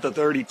 Ball at the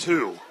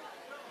 32.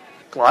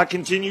 Clock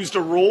continues to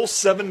roll.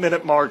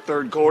 7-minute mark,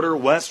 third quarter.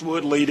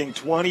 Westwood leading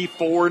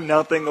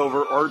 24-0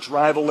 over arch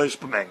rival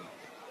Ishpeming.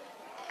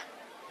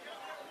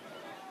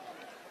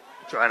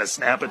 Trying to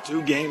snap a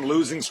 2-game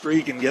losing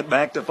streak and get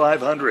back to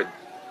 500.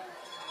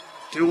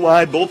 2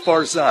 wide, both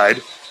far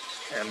side.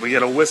 And we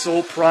get a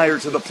whistle prior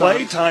to the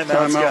play.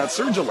 Timeout, Scott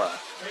Sergila.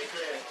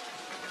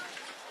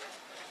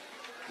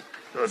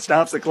 So it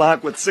stops the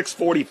clock with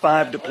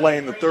 6:45 to play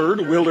in the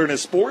third.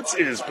 Wilderness Sports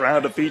is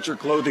proud to feature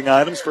clothing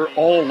items for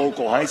all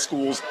local high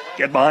schools.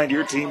 Get behind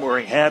your team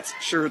wearing hats,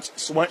 shirts,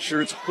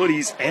 sweatshirts,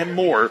 hoodies, and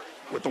more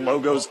with the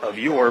logos of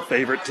your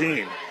favorite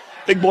team.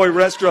 Big Boy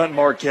Restaurant in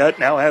Marquette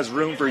now has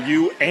room for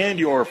you and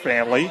your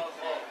family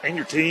and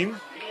your team,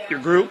 your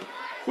group,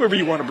 whoever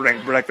you want to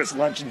bring breakfast,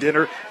 lunch, and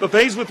dinner.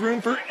 Buffets with room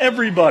for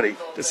everybody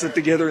to sit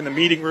together in the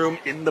meeting room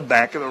in the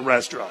back of the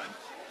restaurant.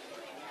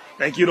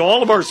 Thank you to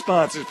all of our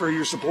sponsors for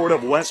your support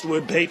of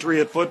Westwood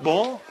Patriot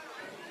football.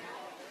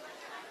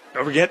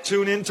 Don't forget,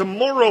 tune in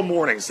tomorrow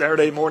morning,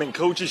 Saturday morning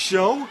coaches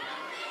show,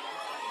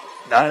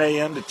 9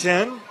 a.m. to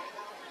 10.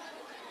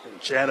 We'll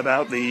chat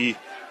about the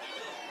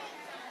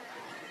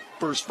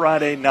first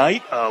Friday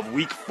night of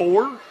week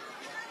 4.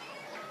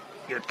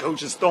 Get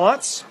coaches'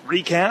 thoughts,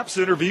 recaps,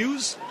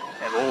 interviews,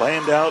 and we'll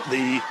hand out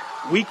the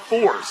week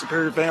 4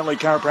 Superior Family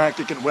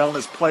Chiropractic and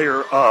Wellness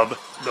Player of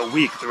the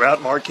Week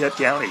throughout Marquette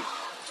County.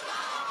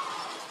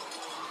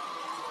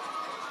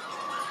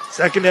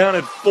 Second down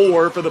and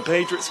 4 for the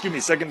Patriots.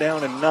 Second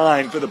down and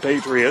 9 for the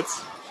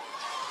Patriots.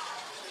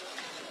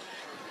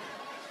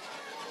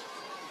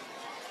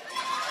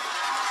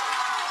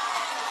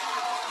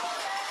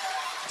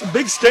 It's a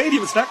big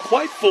stadium. It's not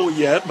quite full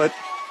yet, but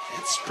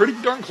it's pretty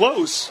darn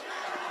close.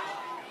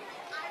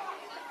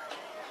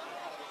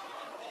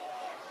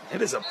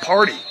 It is a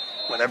party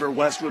whenever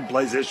Westwood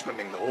plays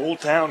Ishpeming. The whole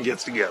town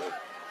gets together.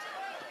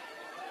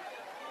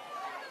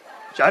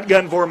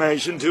 Shotgun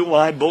formation, 2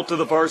 wide, bolt to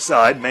the far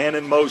side. Man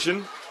in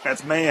motion.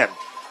 That's man.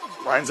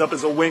 Lines up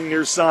as a wing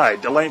near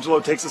side.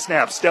 DeLangelo takes a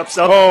snap, steps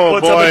up,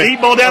 puts up a deep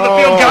ball down the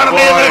field. Got him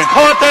in, but it's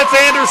caught. That's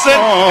Anderson.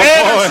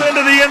 Anderson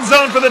to the end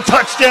zone for the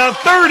touchdown.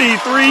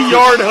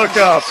 33-yard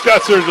hookup.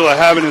 Scott Sergila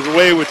having his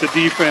way with the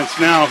defense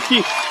now.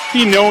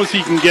 He knows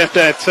he can get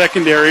that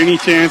secondary any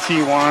chance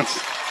he wants.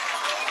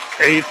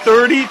 A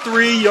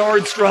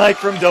 33-yard strike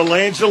from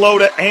DeLangelo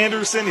to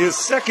Anderson, his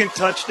second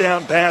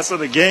touchdown pass of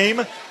the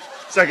game.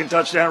 Second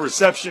touchdown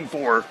reception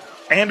for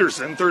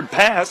Anderson. Third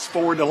pass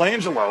for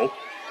DeLangelo.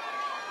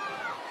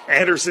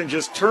 Anderson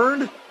just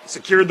turned,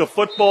 secured the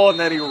football, and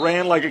then he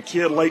ran like a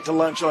kid late to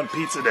lunch on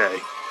pizza day.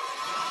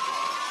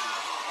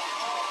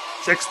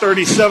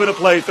 6:37 to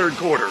play, third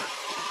quarter.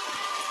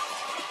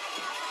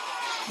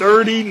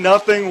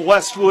 30-0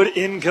 Westwood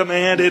in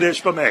command at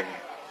Ishpeming.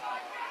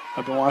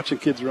 I've been watching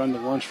kids run to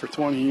lunch for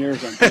 20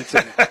 years on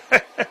pizza day.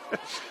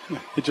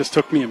 It just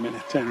took me a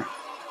minute, Tanner.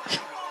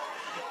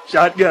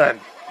 Shotgun.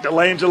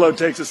 DeLangelo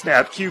takes a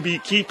snap.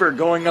 QB keeper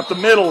going up the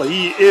middle.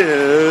 He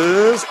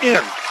is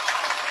in.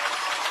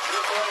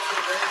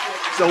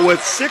 So with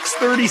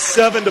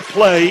 6:37 to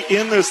play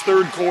in this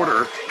third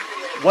quarter,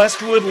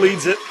 Westwood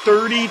leads it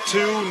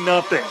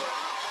 32-0.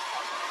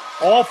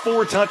 All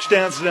 4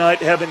 touchdowns tonight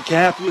have been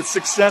capped with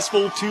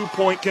successful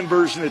 2-point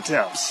conversion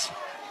attempts.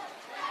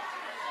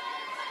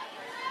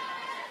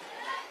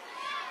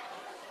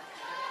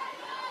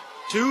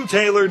 Two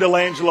Taylor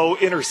DeLangelo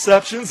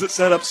interceptions that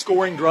set up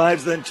scoring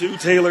drives, then 2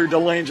 Taylor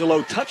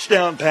DeLangelo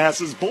touchdown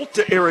passes, both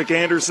to Eric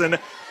Anderson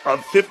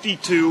of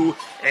 52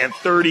 and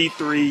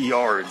 33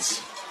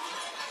 yards.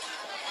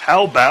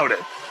 How about it?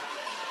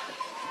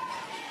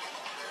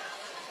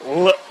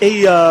 Well,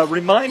 a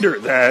reminder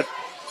that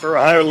for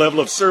a higher level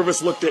of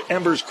service, look to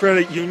Embers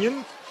Credit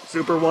Union.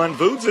 Super One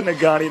Foods in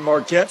Nagani and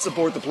Marquette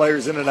support the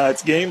players in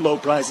tonight's game. Low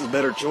prices,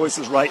 better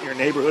choices right in your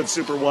neighborhood.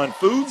 Super One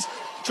Foods.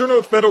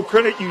 Chernow Federal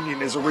Credit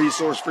Union is a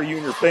resource for you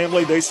and your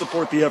family. They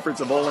support the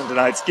efforts of all in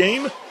tonight's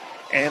game.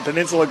 And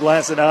Peninsula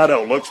Glass and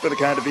Auto looks for the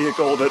kind of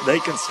vehicle that they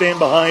can stand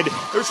behind.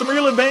 There's some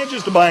real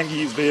advantages to buying a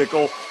used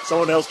vehicle.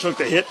 Someone else took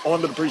the hit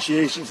on the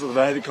depreciation, so the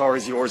value of the car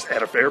is yours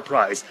at a fair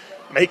price.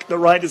 Make the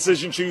right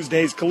decision. Choose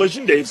Dave's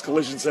Collision. Dave's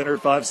Collision Center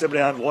at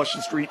 579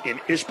 Washington Street in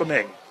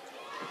Ishpeming.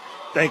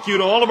 Thank you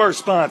to all of our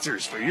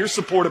sponsors for your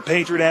support of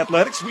Patriot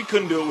Athletics. We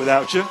couldn't do it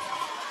without you.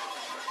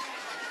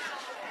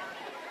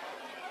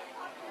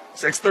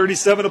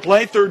 6:37 to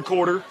play, third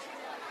quarter.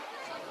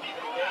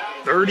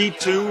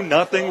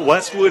 32-0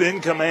 Westwood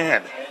in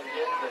command.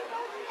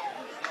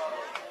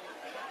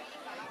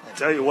 I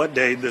tell you what,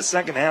 Dave, the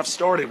second half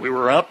started. We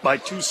were up by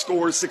 2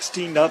 scores,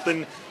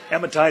 16-0.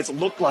 Hematites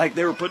looked like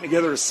they were putting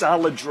together a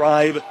solid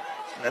drive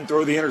and then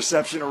throw the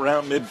interception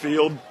around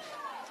midfield.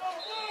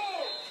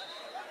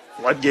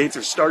 Floodgates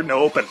are starting to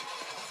open.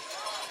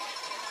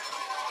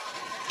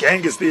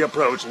 Kangas the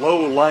approach,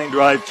 low line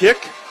drive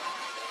kick,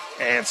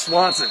 and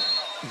Swanson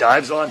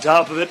dives on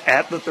top of it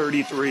at the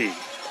 33.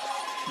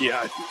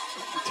 Yeah,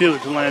 Taylor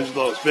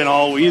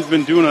DeLangelo's he's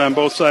been doing it on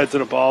both sides of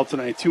the ball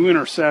tonight. 2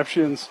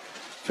 interceptions,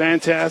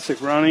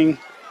 fantastic running,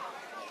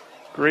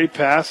 great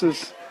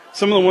passes.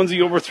 Some of the ones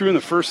he overthrew in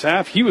the first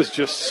half, he was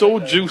just so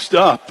juiced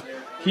up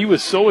he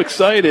was so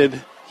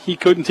excited he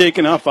couldn't take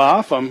enough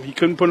off him. He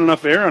couldn't put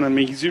enough air on him.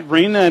 He's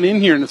reined that in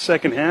here in the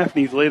second half,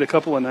 and he's laid a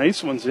couple of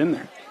nice ones in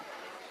there.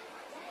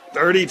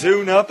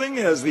 32-0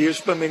 as the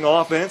Ishpeming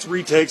offense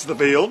retakes the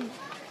field.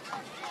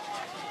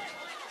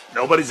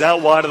 Nobody's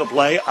out wide of the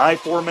play. I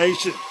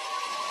formation.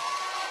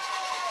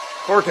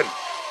 Corkin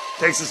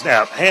takes a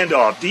snap.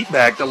 Handoff. Deep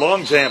back to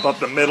Longchamp up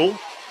the middle.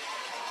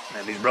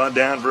 And he's brought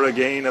down for a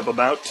gain of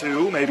about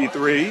 2, maybe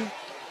 3.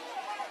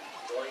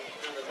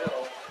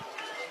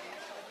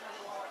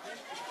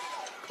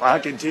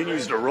 Clock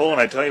continues to roll,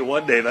 and I tell you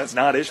what, Dave, that's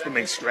not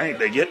Ishpeming's strength.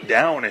 They get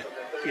down,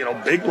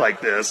 big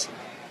like this.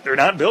 They're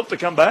not built to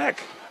come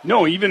back.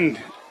 No, even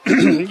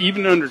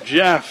under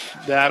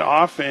Jeff, that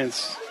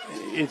offense,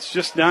 it's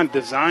just not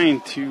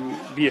designed to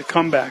be a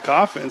comeback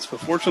offense. But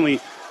fortunately,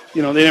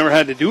 they never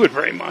had to do it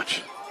very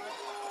much.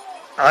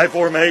 I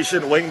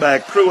formation,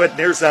 wingback Pruitt,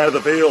 near side of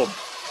the field.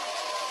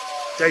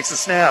 Takes a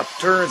snap,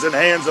 turns and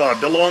hands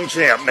off to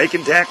Longchamp,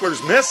 making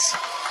tacklers miss.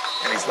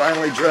 And he's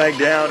finally dragged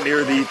down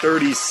near the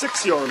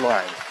 36-yard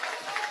line.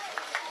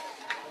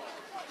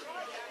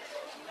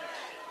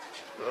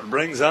 So it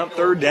brings up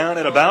third down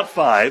at about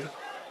 5.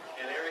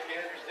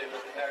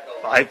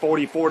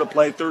 5:44 to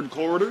play third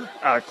quarter.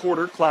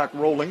 Clock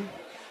rolling.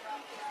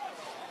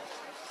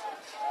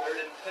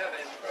 3rd and 7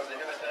 from the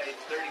Hematite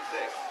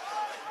 36.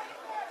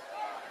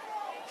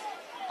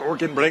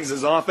 Corkin brings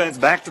his offense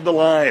back to the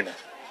line.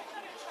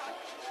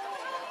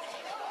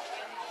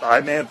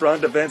 5-man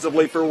front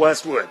defensively for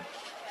Westwood.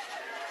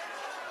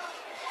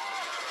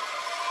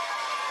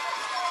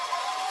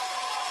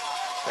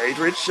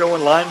 Patriots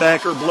showing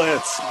linebacker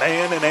blitz.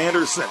 Mann and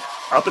Anderson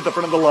up at the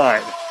front of the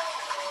line.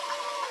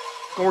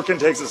 Corkin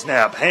takes a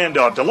snap.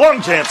 Handoff to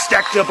Longchamp.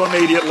 Stacked up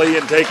immediately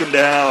and taken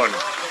down.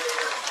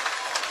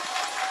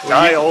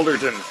 Ty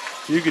Alderton.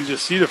 You can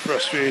just see the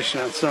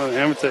frustration on some of the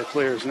Hematite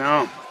players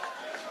now.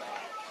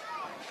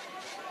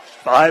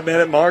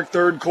 5-minute mark,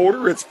 third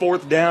quarter. It's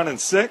 4th down and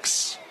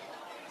 6.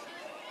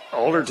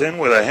 Alderton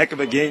with a heck of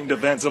a game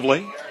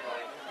defensively.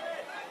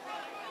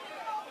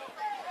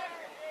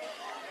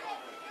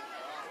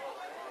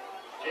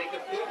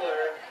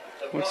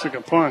 Looks like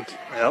a punt.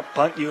 Yep,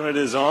 punt unit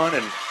is on,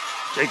 and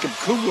Jacob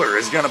Kugler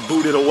is going to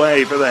boot it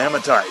away for the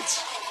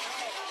Hematites.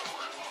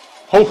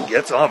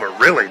 Gets off a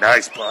really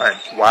nice punt.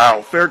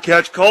 Wow, fair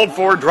catch called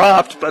for,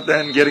 dropped, but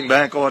then getting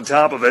back on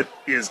top of it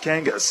is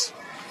Kangas.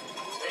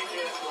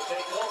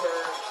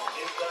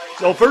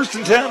 So 1st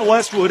and 10,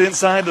 Westwood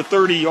inside the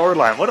 30-yard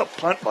line. What a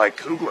punt by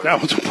Kugler.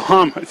 That was a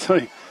bomb, I tell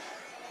you.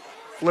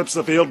 Flips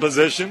the field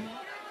position.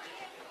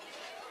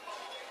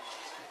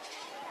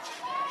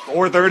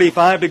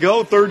 4:35 to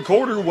go, third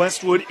quarter.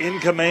 Westwood in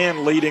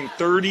command, leading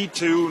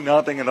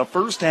 32-0. In the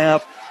first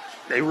half,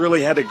 they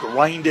really had to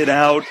grind it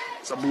out.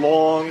 Some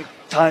long,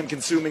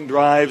 time-consuming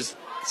drives.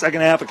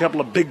 Second half, a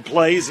couple of big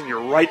plays, and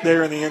you're right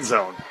there in the end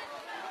zone.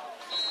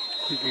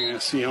 I think you're going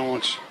to see how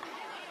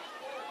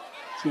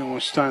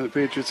much time the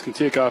Patriots can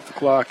take off the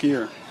clock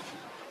here.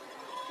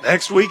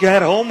 Next week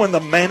at home when the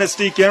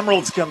Manistee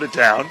Emeralds come to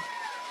town.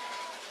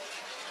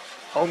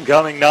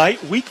 Homecoming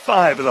night, week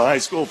 5 of the high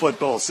school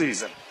football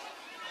season.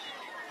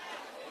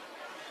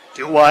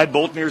 2 wide,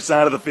 both near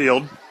side of the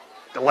field.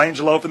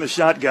 Delangelo in the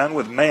shotgun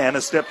with Mann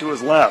a step to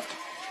his left.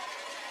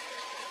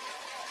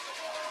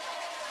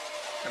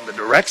 And the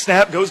direct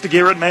snap goes to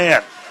Garrett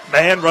Mann.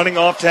 Mann running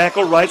off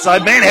tackle, right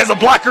side. Mann has a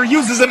blocker,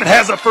 uses him, and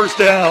has a first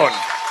down.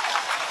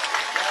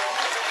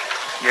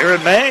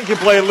 Garrett Mann can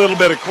play a little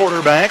bit of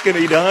quarterback, and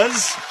he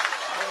does.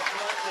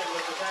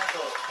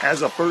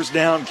 Has a first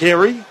down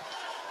carry.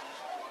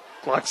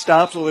 Clock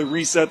stops while they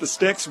reset the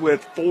sticks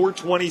with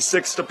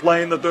 4:26 to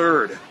play in the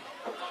third.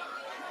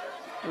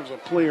 There's a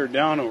player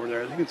down over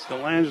there. I think it's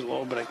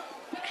Delangelo, but I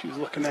think she's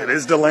looking at it. It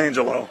is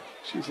Delangelo.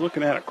 She's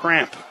looking at a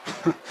cramp.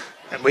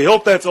 And we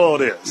hope that's all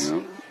it is.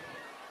 Yeah.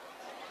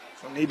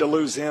 So need to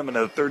lose him in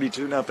a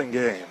 32-0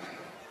 game.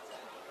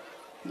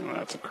 No,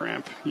 that's a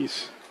cramp.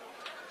 He's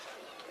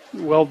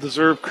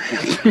well-deserved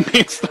cramp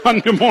based on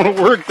the amount of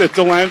work that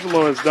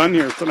Delangelo has done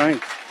here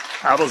tonight.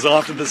 Hobbles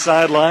off to the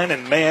sideline,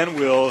 and Mann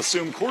will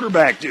assume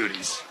quarterback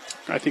duties.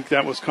 I think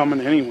that was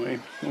coming anyway.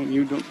 Don't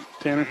you,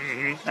 Tanner?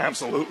 Mm-hmm,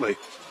 absolutely.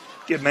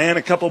 Give Mann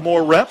a couple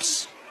more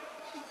reps.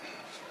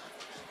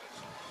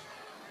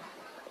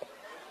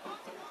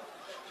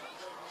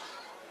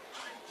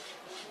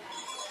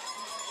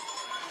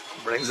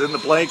 Brings in the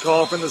play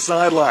call from the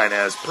sideline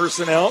as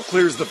personnel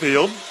clears the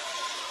field.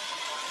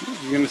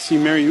 You're going to see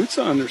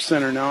Mariuzza under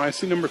center now. I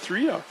see number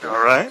 3 out there.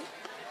 All right.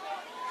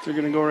 They're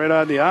going to go right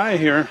out of the eye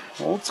here.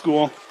 Old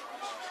school.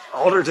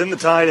 Alderton, the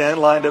tight end,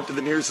 lined up to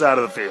the near side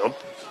of the field.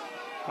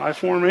 High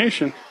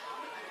formation.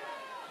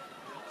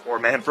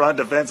 4-man front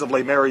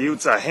defensively.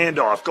 Mariuzza,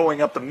 handoff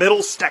going up the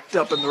middle, stacked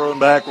up and thrown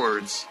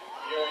backwards.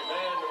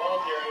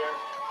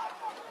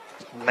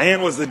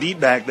 Mann was the deep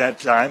back that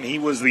time. He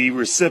was the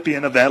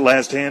recipient of that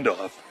last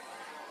handoff.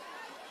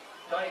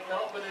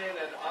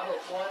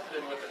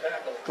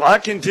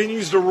 Clock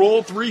continues to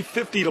roll.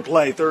 3:50 to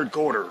play, third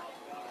quarter.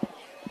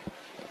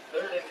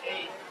 3rd and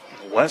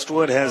 8.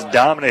 Westwood has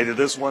dominated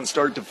this one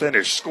start to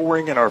finish,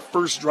 scoring in our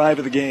first drive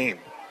of the game.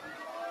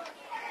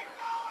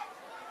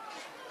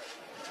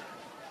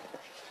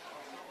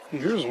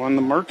 Here's one.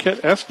 The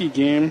Marquette-Eski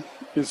game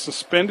is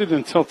suspended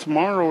until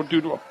tomorrow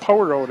due to a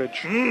power outage.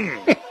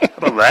 How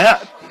about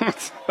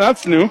that?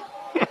 That's new.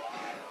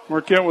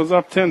 Marquette was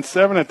up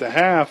 10-7 at the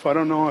half. I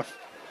don't know if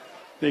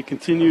they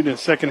continued in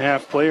second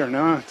half play or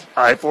not.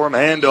 High form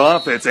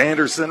handoff. It's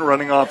Anderson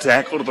running off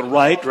tackle to the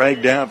right,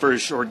 dragged down for a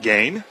short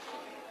gain.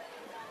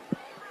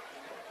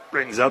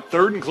 Brings up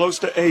third and close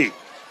to 8.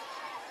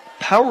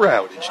 Power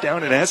outage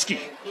down in Eski.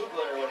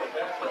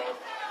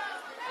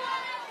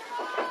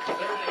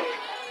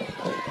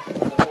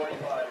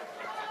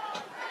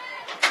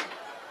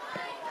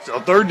 So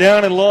third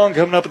down and long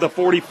coming up at the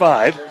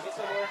 45.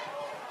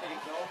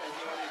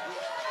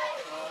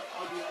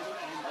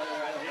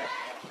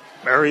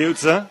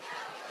 Mariuzza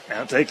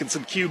now taking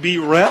some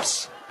QB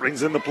reps.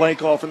 Brings in the play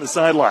call from the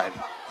sideline.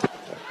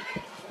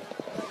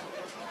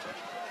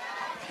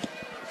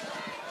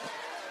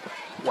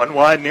 One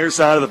wide near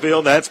side of the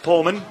field. That's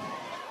Pullman.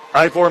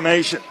 High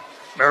formation.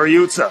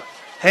 Mariuzza.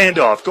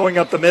 Handoff going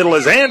up the middle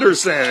is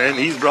Anderson, and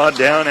he's brought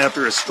down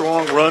after a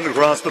strong run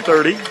across the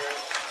 30.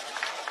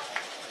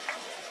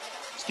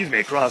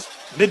 Across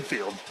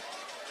midfield.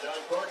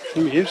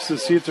 It'll be interesting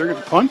to see if they're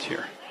going to punt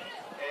here.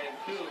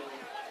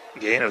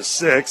 Gain of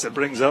 6. It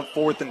brings up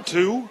 4th and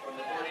 2.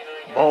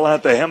 Ball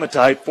at the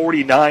Hematite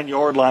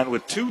 49-yard line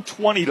with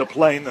 2:20 to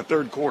play in the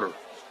third quarter.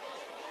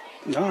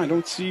 No, I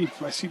don't see.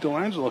 I see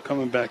Delangelo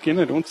coming back in.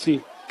 I don't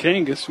see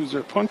Kangas, who's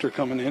their punter,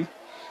 coming in.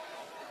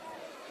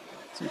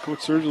 I think Coach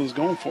Sergio's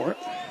going for it.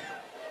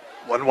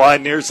 One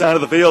wide near side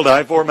of the field.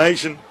 High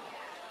formation.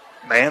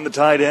 Man the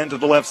tight end to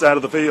the left side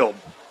of the field.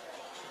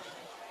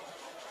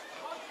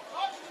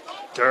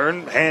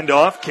 Turn,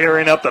 handoff,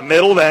 carrying up the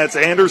middle. That's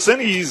Anderson.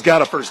 He's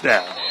got a first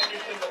down.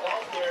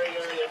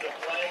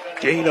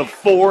 Gain of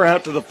 4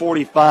 out to the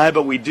 45,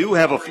 but we do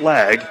have a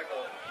flag.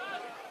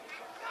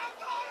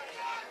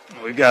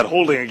 We've got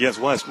holding against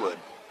Westwood.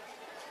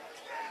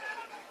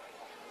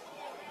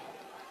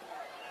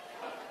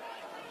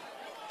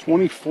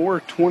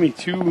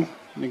 (24-22).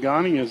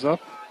 Negaunee is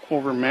up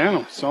over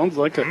Mano. Sounds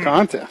like a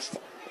contest.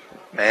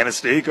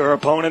 Manistee, our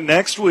opponent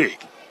next week.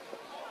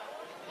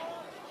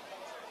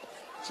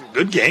 Some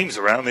good games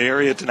around the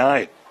area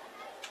tonight.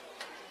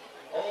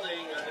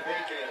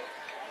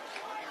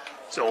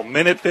 So,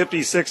 minute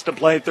 56 to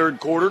play, third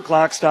quarter.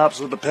 Clock stops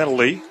with the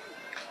penalty.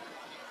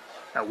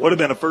 That would have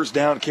been a first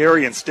down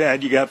carry.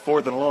 Instead, you got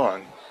 4th and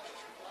long.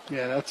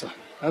 Yeah, that's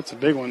a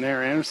big one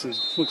there. Anderson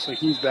looks like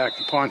he's back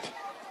to punt.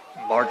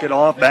 Mark it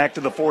off back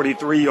to the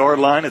 43-yard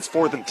line. It's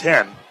 4th and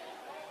 10.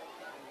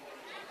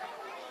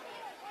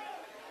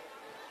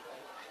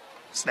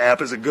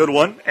 Snap is a good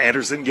one.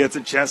 Anderson gets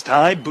it chest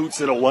high, boots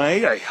it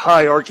away. A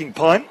high arcing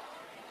punt.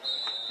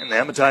 And the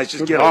Hematites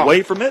just get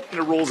away from it, and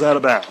it rolls out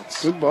of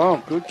bounds. Good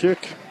ball. Good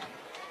kick.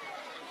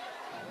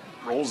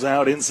 Rolls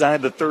out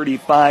inside the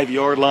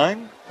 35-yard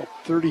line.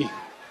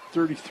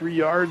 33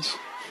 yards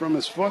from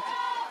his foot.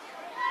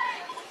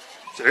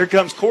 So here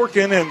comes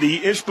Corkin and the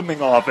Ishpeming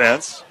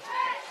offense.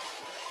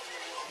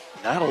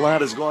 Not a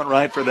lot has gone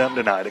right for them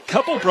tonight. A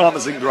couple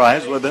promising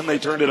drives, but then they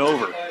turned it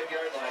over.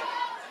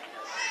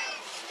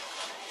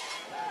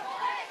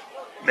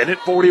 Minute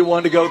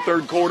 41 to go,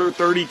 third quarter,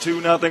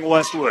 32-0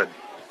 Westwood.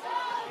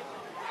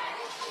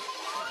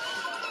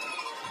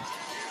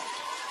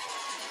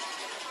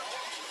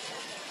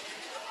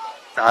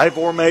 High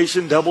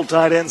formation, double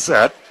tight end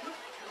set.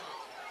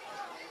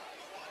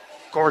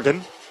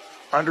 Corkin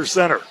under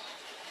center.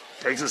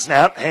 Takes a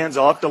snap, hands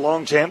off to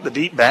Longchamp, the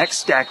deep back,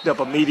 stacked up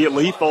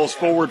immediately, falls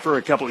forward for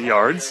a couple of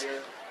yards.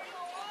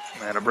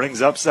 And it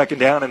brings up 2nd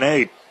down and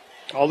 8.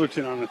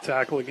 Alderton on the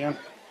tackle again.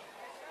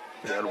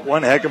 Had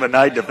one heck of a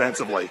night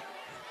defensively.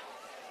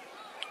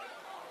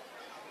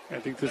 I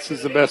think this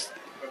is the best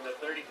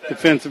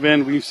defensive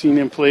end we've seen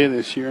him play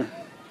this year.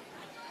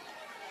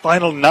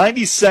 Final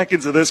 90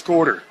 seconds of this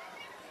quarter.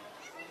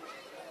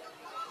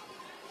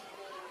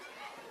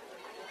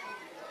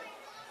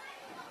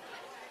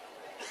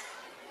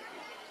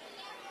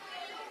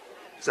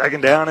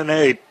 Second down and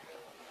 8.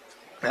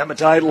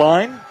 Hematite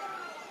line.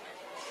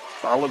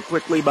 Followed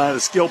quickly by the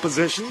skill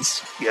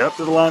positions. Get up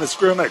to the line of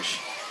scrimmage.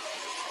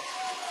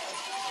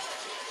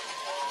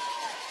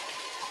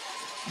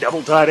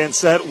 Double tight end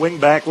set, wing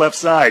back left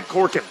side.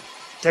 Corkin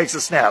takes a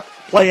snap.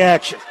 Play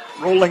action.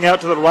 Rolling out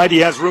to the right. He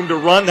has room to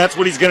run. That's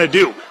what he's going to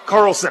do.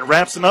 Carlson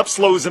wraps him up,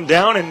 slows him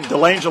down, and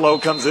Delangelo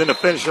comes in to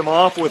finish him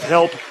off with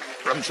help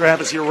from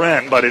Travis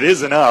Uren. But it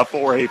is enough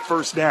for a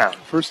first down.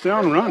 First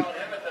down run.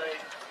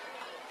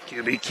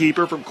 QB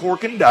keeper from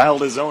Corkin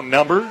dialed his own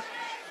number.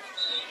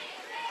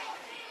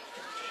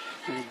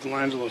 And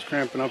Delangelo's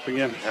cramping up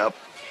again. Yep.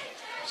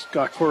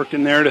 Scott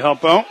Corkin there to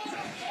help out.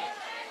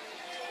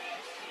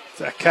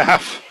 That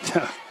calf.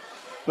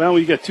 Well,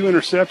 you got 2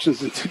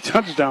 interceptions and 2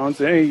 touchdowns.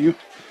 Hey, you're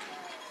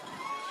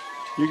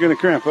going to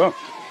cramp up.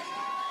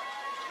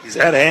 He's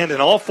had a hand in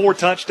all 4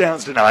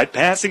 touchdowns tonight,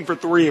 passing for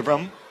 3 of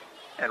them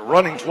and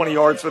running 20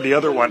 yards for the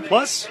other one,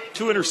 plus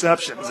 2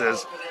 interceptions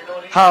as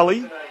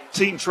Holly,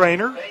 team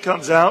trainer,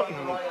 comes out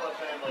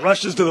and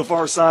rushes to the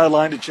far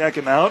sideline to check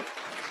him out.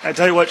 I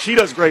tell you what, she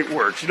does great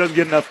work. She doesn't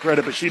get enough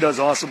credit, but she does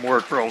awesome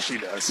work for all she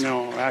does.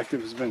 No,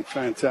 Active has been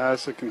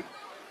fantastic, and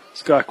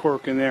Scott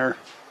Corkin there,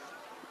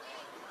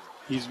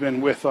 he's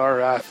been with our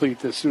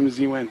athlete as soon as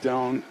he went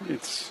down.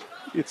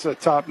 It's a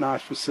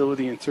top-notch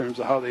facility in terms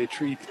of how they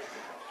treat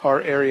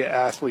our area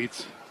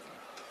athletes.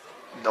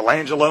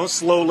 Delangelo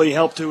slowly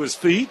helped to his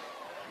feet.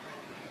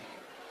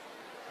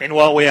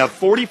 Meanwhile, we have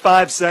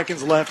 45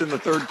 seconds left in the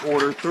third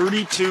quarter.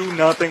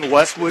 32-0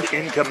 Westwood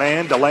in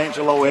command.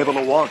 Delangelo able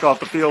to walk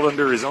off the field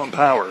under his own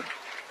power.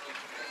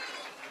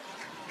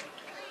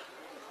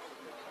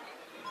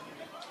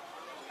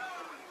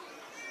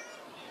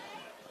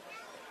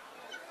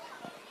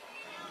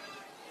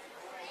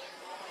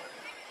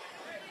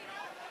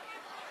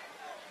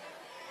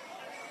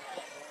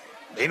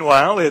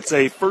 Meanwhile, it's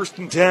a 1st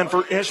and 10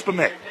 for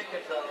Ishpeming.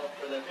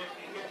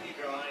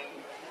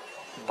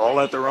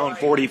 Ball at their own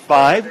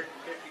 45.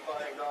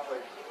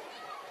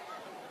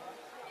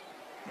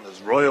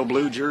 Those royal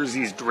blue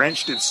jerseys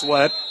drenched in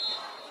sweat.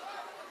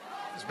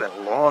 It's been a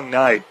long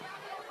night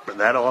for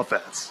that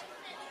offense.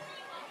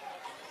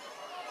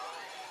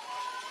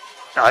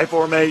 High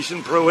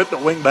formation, Pruitt, the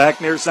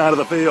wingback near side of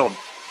the field.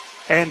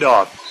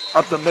 Handoff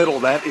up the middle.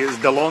 That is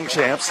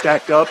DeLongchamp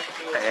stacked up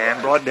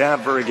and brought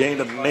down for a gain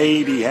of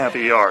maybe half a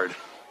yard.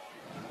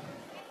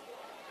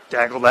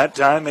 Tackle that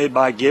time made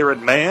by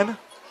Garrett Mann.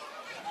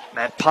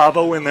 Matt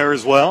Pavo in there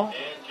as well.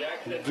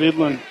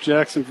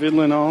 Jackson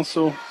Vidlin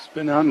also has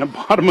been out in the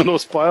bottom of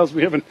those piles.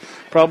 We haven't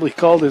probably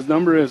called his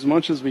number as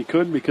much as we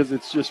could because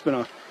it's just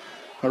been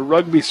a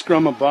rugby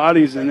scrum of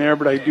bodies in there,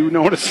 but I do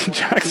notice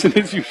Jackson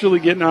is usually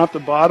getting off the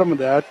bottom of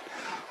that,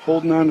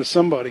 holding on to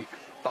somebody.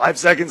 5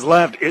 seconds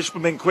left.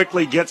 Ishpeming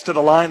quickly gets to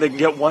the line. They can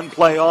get one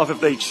play off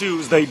if they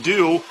choose. They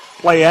do.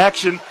 Play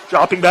action.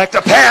 Dropping back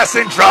to pass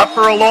and drop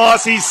for a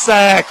loss. He's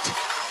sacked.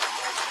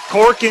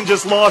 Corkin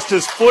just lost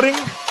his footing,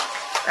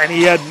 and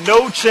he had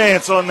no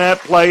chance on that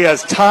play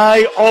as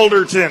Ty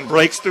Alderton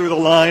breaks through the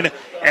line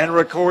and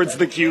records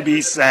the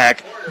QB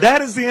sack.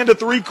 That is the end of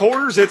 3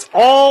 quarters. It's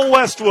all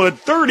Westwood,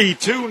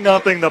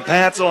 32-0. The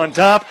Pats on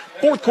top.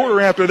 4th quarter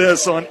after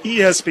this on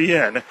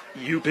ESPN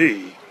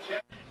UP.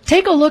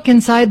 Take a look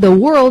inside the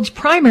world's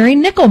primary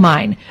nickel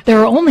mine. There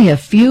are only a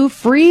few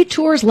free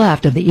tours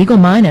left of the Eagle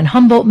Mine and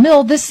Humboldt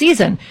Mill this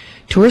season.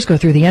 Tours go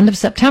through the end of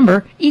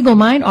September. Eagle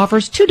Mine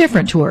offers 2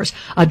 different tours,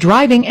 a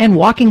driving and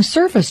walking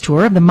surface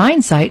tour of the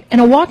mine site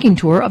and a walking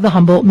tour of the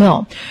Humboldt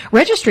Mill.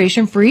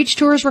 Registration for each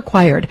tour is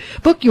required.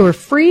 Book your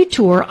free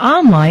tour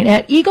online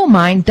at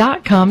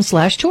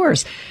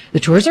eaglemine.com/tours. The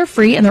tours are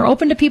free and they're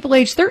open to people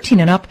age 13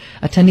 and up.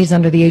 Attendees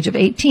under the age of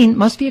 18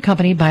 must be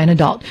accompanied by an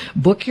adult.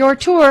 Book your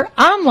tour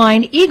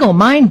online,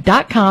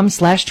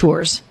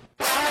 eaglemine.com/tours.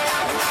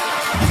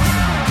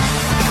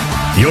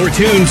 You're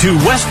tuned to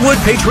Westwood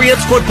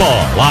Patriots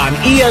football on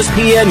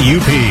ESPN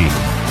UP.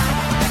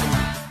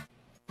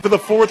 For the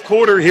 4th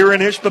quarter here in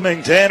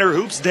Ishpeming, Tanner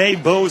Hoops,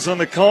 Dave Bowes on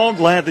the call.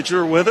 Glad that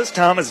you're with us.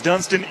 Thomas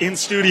Dunstan in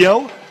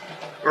studio.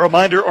 A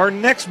reminder, our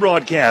next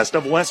broadcast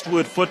of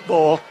Westwood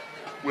football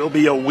will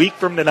be a week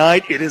from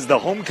tonight. It is the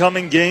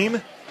homecoming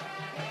game.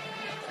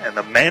 And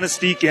the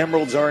Manistee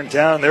Emeralds are in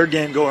town. Their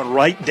game going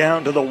right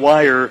down to the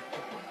wire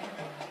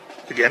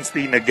against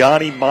the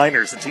Negaunee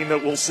Miners, a team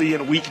that we'll see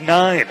in week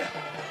 9.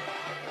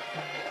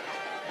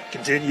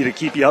 Continue to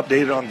keep you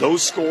updated on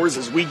those scores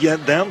as we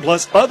get them,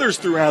 plus others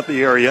throughout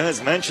the area.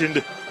 As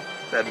mentioned,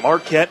 that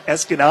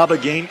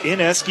Marquette-Escanaba game in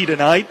Esky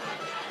tonight.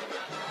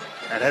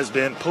 That has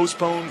been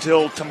postponed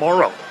till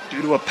tomorrow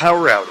due to a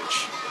power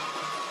outage.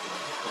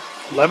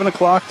 11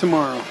 o'clock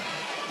tomorrow.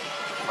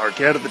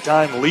 Marquette at the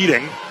time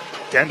leading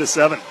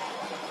 10-7.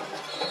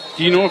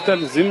 Do you know if that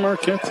is in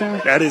Marquette, Sam?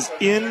 That is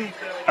in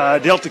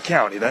Delta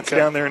County. That's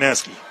down there in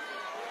Esky.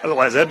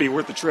 Otherwise, that'd be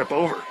worth the trip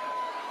over.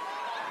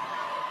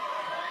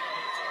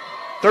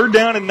 3rd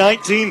down and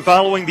 19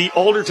 following the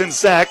Alderton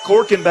sack.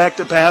 Corkin back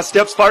to pass.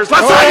 Steps, fires.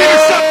 Left side,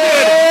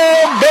 intercepted!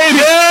 Oh, baby!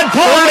 Good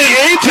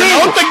play!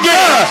 Out the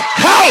gate!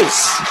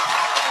 House!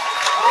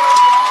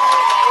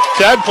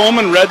 Chad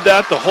Pullman read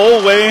that the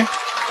whole way,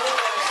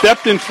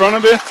 stepped in front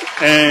of it,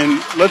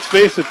 and let's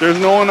face it, there's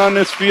no one on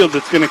this field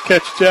that's going to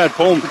catch Chad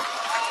Pullman.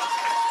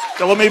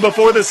 Telling me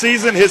before the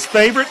season, his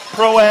favorite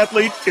pro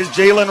athlete is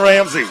Jalen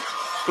Ramsey,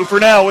 who for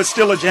now is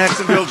still a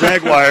Jacksonville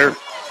Jaguar.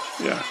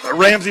 Yeah.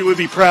 Ramsey would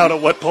be proud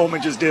of what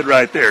Pullman just did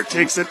right there.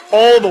 Takes it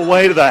all the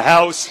way to the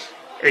house.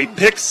 A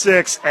pick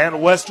 6,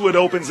 and Westwood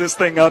opens this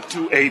thing up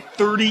to a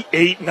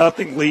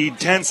 38-0 lead,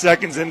 10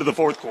 seconds into the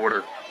 4th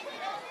quarter.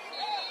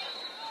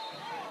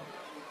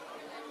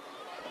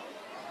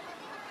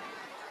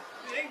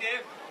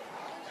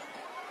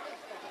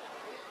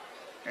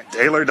 And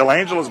Taylor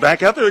Delangelo's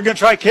back out there. They're going to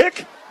try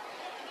kick.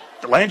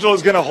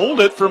 Delangelo's going to hold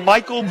it for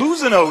Michael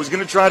Buzino, who's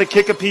going to try to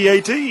kick a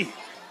PAT.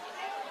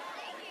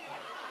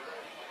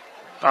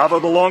 Pavo,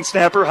 the long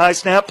snapper, high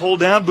snap, pulled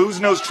down.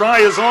 Buzino's try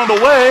is on the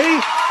way,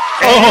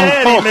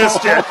 and he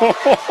missed it.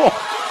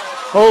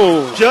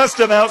 Oh, just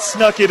about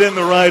snuck it in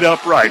the right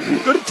upright.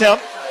 Good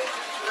attempt.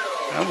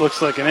 That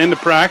looks like an end of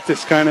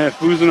practice kind of. If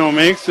Bouzino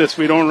makes this,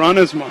 we don't run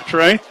as much,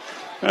 right?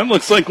 That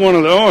looks like one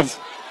of those.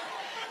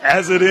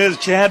 As it is,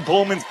 Chad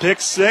Pullman's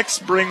pick 6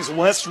 brings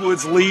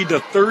Westwood's lead to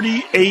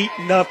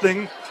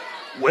 38-0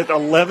 with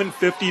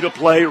 11:50 to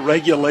play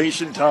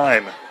regulation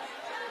time.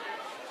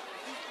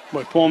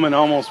 But Pullman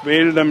almost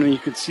baited him, and you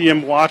could see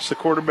him watch the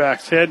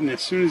quarterback's head, and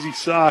as soon as he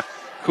saw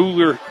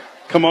Kugler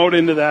come out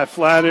into that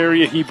flat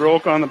area, he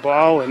broke on the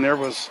ball, and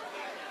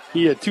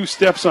he had 2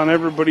 steps on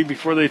everybody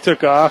before they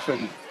took off,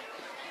 and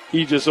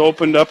he just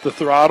opened up the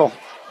throttle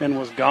and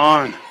was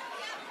gone.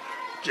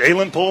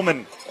 Jalen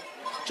Pullman,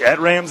 Chad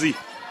Ramsey.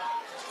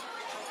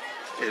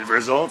 It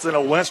results in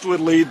a Westwood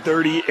lead,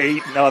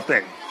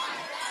 38-0.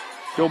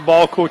 The old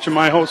ball coach in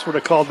my house would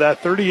have called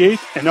that 38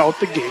 and out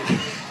the game.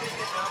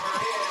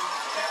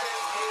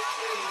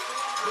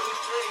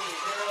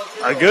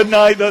 A good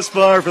night thus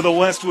far for the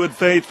Westwood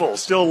faithful.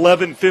 Still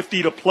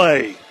 11:50 to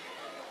play.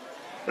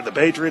 But the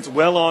Patriots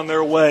well on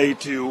their way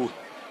to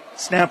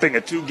snapping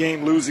a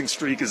 2-game losing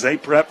streak as they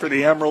prep for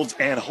the Emeralds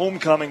and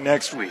homecoming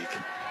next week.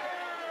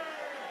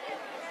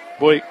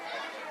 Boy,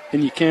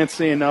 and you can't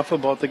say enough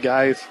about the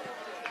guys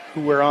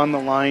who were on the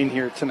line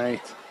here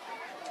tonight.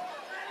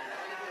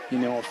 You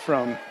know,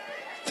 from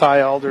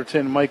Ty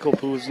Alderton, Michael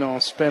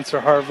Bouzino,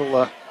 Spencer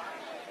Harvilla,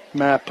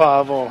 Matt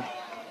Pavo,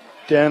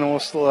 Dan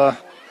Osla,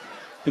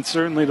 and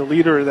certainly the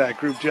leader of that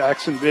group,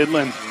 Jackson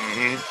Vidlin.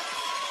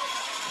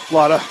 Mm-hmm. A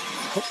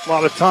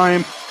lot of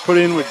time put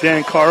in with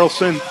Dan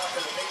Carlson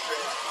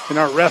in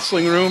our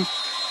wrestling room.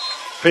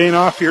 Paying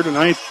off here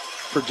tonight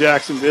for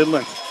Jackson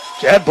Vidlin.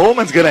 Chad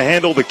Pullman's going to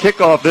handle the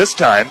kickoff this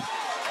time,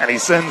 and he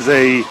sends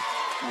a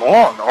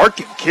long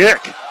arcing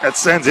kick that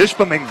sends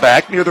Ishpeming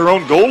back near their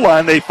own goal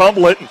line. They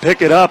fumble it and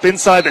pick it up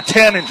inside the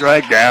 10 and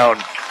drag down.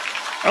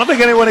 I don't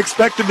think anyone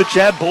expected that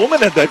Chad Pullman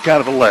had that kind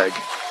of a leg.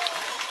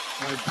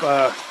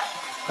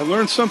 I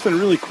learned something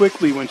really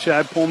quickly when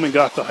Chad Pullman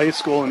got to high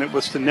school, and it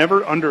was to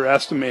never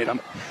underestimate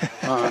him.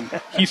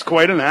 He's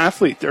quite an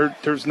athlete.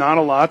 There's not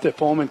a lot that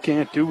Pullman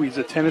can't do. He's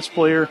a tennis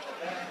player.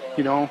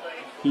 You know,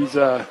 he's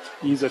a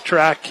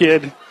track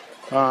kid.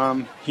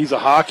 He's a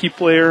hockey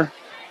player,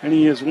 and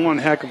he is one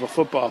heck of a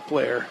football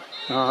player.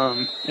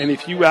 And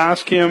if you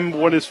ask him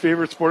what his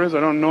favorite sport is, I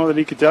don't know that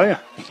he could tell you.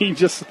 He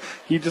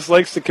just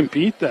likes to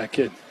compete, that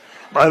kid.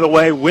 By the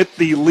way, with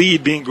the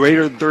lead being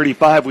greater than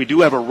 35, we do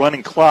have a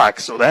running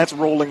clock, so that's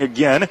rolling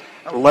again.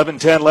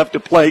 11:10 left to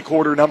play,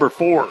 quarter number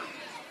 4.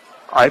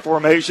 I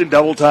formation,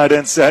 double tight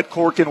end set.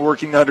 Corkin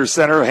working under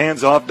center,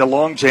 hands off to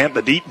Longchamp,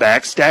 the deep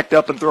back, stacked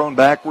up and thrown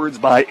backwards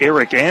by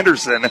Eric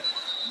Anderson.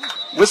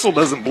 Whistle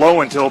doesn't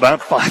blow until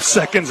about 5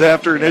 seconds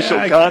after initial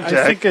contact.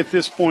 I think at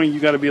this point you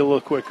got to be a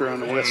little quicker on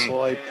the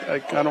whistle. I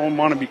don't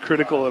want to be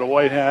critical of the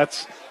White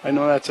Hats. I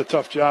know that's a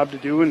tough job to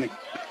do, and the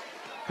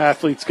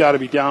athlete's got to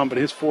be down, but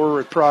his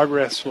forward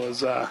progress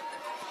was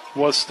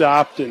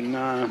stopped,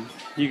 and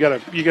you got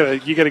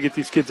to get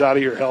these kids out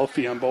of here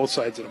healthy on both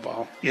sides of the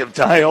ball. You have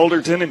Ty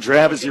Alderton and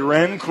Travis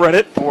Uren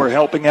credit for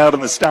helping out in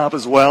the stop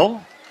as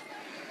well.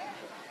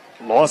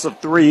 Loss of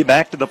 3,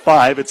 back to the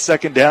 5. It's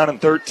 2nd down and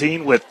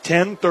 13 with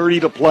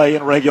 10:30 to play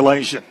in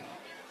regulation.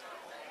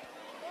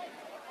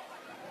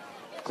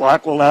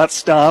 Clock will not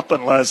stop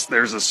unless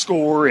there's a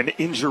score, an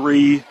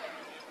injury,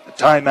 a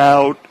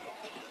timeout.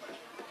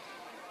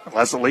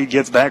 Unless the lead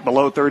gets back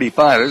below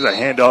 35. There's a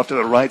handoff to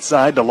the right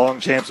side. The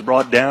Longchamp's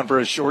brought down for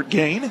a short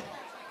gain.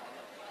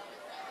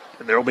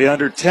 And there will be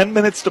under 10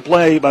 minutes to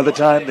play by the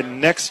time the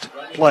next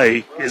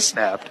play is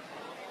snapped.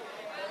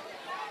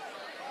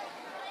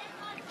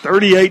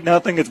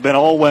 38-0. It's been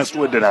all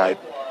Westwood tonight.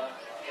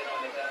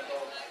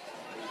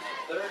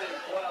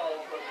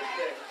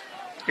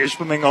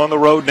 Ishpeming on the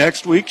road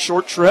next week.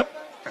 Short trip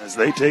as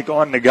they take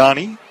on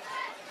Negaunee.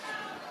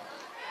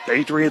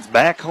 Patriots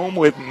back home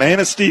with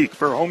Manistee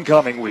for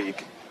homecoming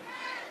week.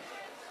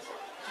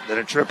 Then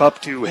a trip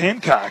up to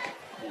Hancock,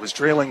 who was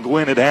trailing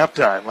Gwynn at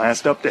halftime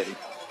last update.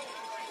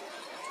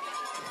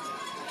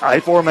 I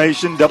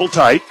formation, double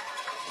tight.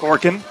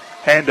 Corkin,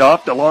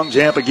 handoff to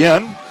Longchamp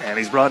again, and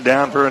he's brought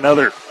down for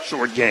another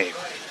short gain.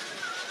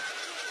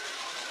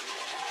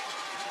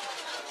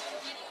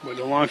 But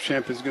the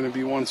Longchamp is going to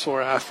be one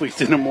sore athlete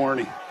in the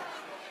morning.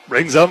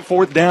 Brings up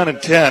 4th down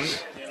and 10.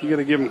 You got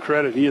to give him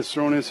credit. He has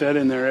thrown his head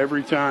in there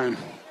every time.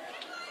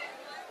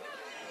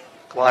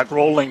 Clock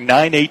rolling,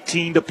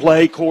 9:18 to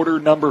play, quarter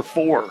number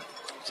 4.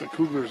 So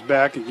Kugler's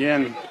back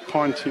again.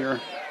 Punt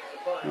here.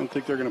 I don't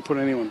think they're going to put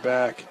anyone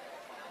back.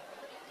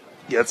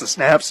 Gets a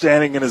snap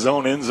standing in his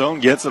own end zone,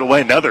 gets it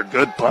away. Another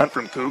good punt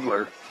from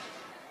Kugler.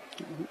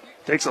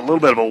 Takes a little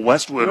bit of a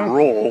Westwood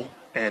roll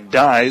and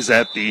dies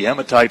at the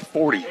Hematite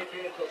 40.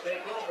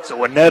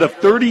 So a net of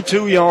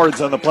 32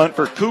 yards on the punt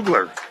for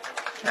Kugler.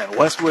 And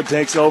Westwood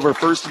takes over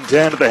 1st and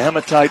 10 at the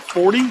Hematite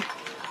 40.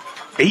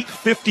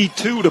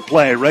 8:52 to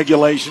play,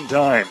 regulation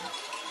time.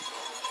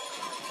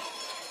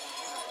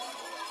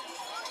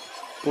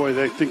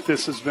 Boy, I think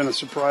this has been a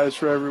surprise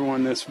for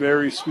everyone. This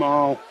very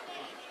small,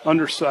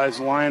 undersized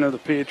line of the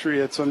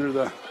Patriots under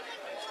the,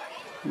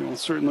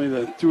 certainly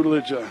the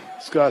tutelage of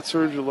Scott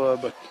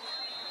Sergula, but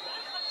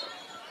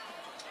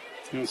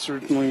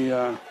Certainly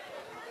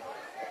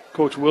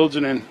Coach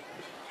Wilginen,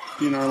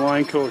 being our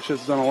line coach,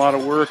 has done a lot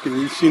of work, and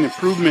we've seen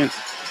improvement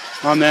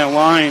on that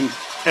line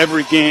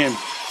every game.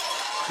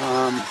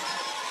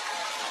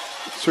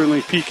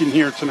 Certainly peaking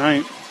here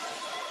tonight.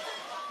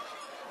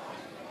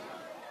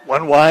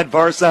 One wide,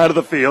 far side of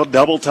the field,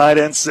 double tight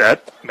end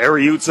set.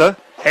 Mariuzza,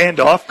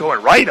 handoff,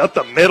 going right up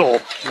the middle.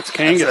 That's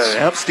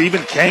Kangas.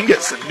 Stephen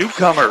Kangas, a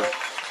newcomer,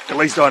 at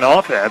least on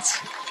offense.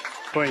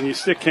 Boy, and you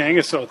stick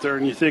Kangas out there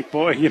and you think,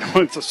 boy,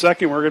 it's a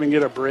second we're going to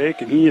get a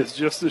break, and he is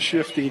just as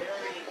shifty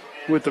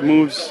with the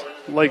moves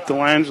like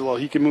Delangelo.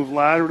 He can move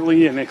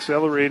laterally and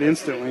accelerate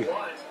instantly.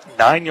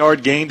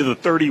 9-yard gain to the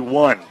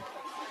 31.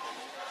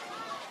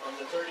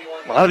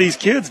 A lot of these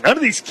kids, none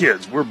of these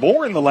kids were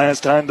born the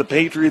last time the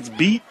Patriots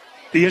beat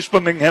the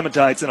Ishpeming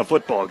Hematites in a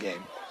football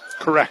game.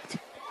 Correct.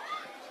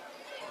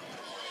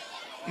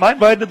 Am I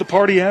invited to the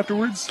party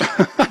afterwards?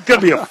 It's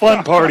going to be a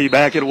fun party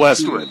back at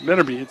Westwood.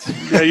 Better be. It's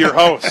your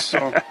house.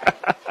 So.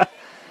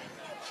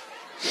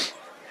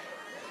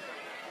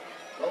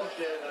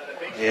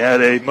 Yeah,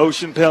 a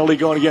motion penalty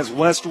going against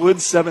Westwood.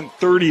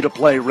 7:30 to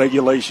play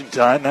regulation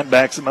time. That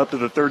backs them up to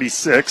the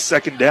 36.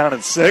 Second down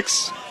and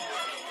 6.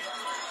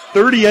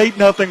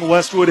 38-0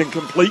 Westwood in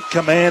complete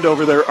command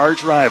over their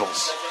arch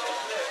rivals.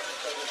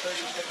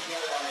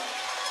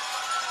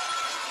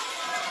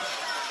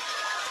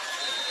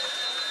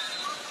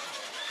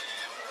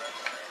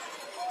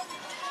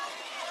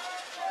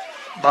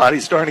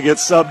 Body's starting to get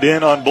subbed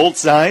in on both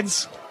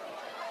sides.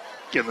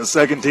 Giving the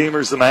second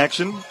teamers some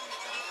action.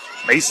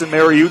 Mason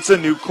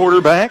Mariuzza, new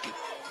quarterback.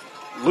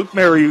 Luke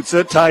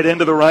Mariuzza, tight end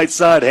to the right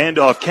side.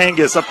 Handoff,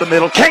 Kangas up the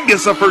middle.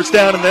 Kangas a first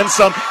down and then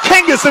some.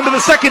 Kangas into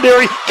the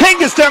secondary.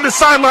 Kangas down the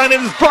sideline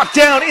and is brought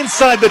down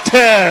inside the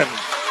 10.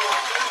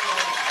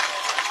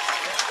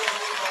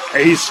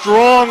 A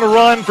strong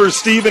run for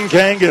Stephen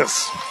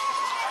Kangas.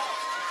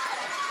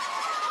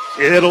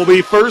 It'll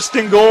be first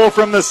and goal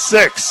from the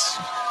 6.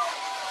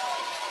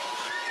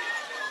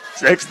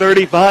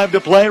 6:35 to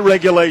play,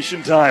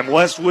 regulation time.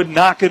 Westwood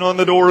knocking on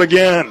the door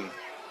again.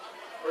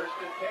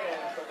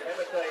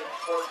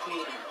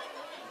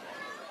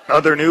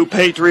 Other new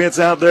Patriots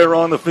out there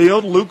on the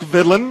field. Luke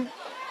Vidlin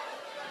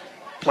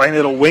playing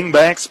at a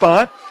wingback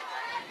spot.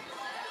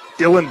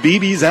 Dylan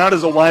Beebe's out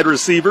as a wide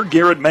receiver.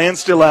 Garrett Mann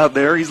still out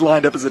there. He's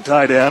lined up as a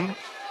tight end.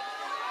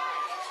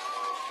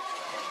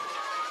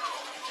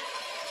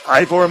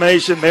 High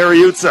formation,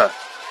 Mariuzza.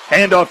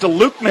 Handoff to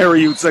Luke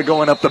Mariuzza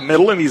going up the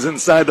middle, and he's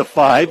inside the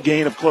 5,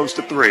 gain of close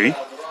to 3.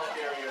 Let's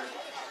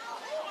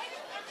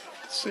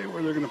see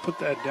where they're going to put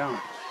that down.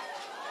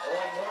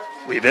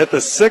 We've hit the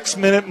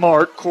 6-minute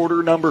mark,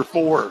 quarter number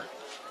 4.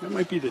 That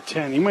might be the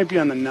 10. He might be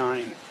on the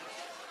 9.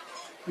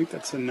 I think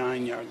that's the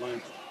 9-yard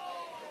line.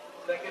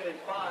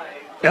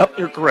 Yep,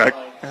 you're correct.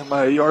 And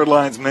my yard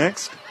line's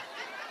mixed.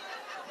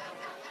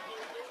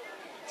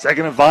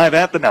 2nd and 5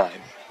 at the 9.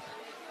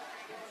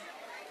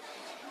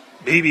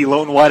 Beebe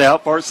lone wide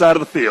out, far side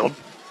of the field.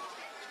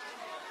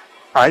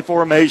 High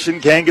formation,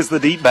 Kangas the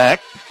deep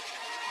back.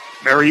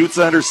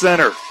 Mariuzza under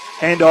center.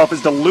 Handoff is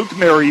to Luke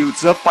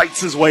Mariuzza.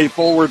 Fights his way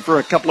forward for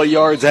a couple of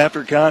yards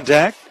after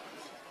contact.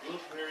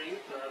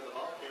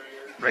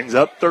 Brings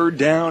up 3rd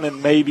down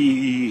and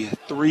maybe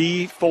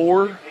 3,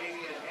 4.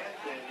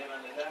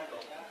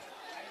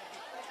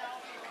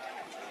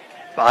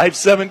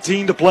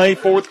 5:17 to play,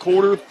 4th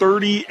quarter,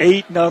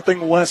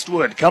 38-0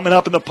 Westwood. Coming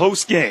up in the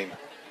post game.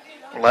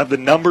 We'll have the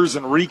numbers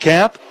and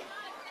recap.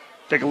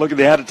 Take a look at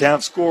the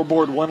out-of-town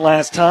scoreboard one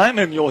last time,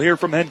 and you'll hear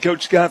from head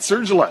coach Scott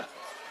Sergila.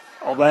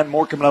 All that and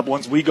more coming up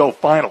once we go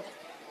final.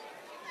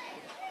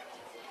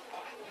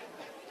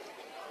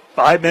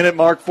 5-minute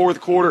mark,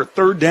 4th quarter,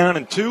 3rd down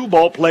and 2.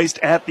 Ball placed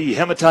at the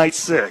Hematite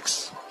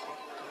 6.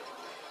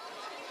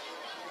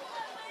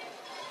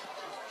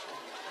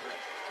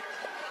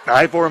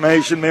 High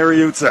formation,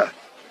 Mariuzza.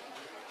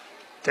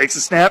 Takes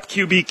a snap,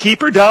 QB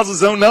keeper, dials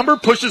his own number,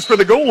 pushes for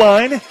the goal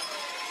line.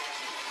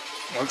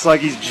 Looks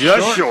like he's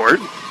just short.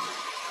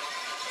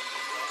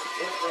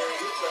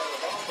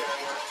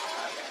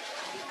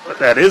 But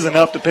that is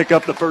enough to pick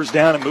up the first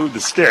down and move the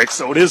sticks,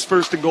 so it is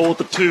first and goal at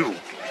the 2.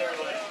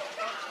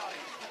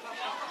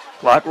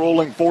 Clock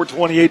rolling,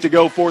 4:28 to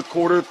go, 4th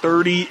quarter,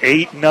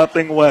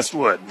 38-0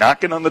 Westwood.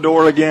 Knocking on the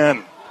door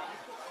again.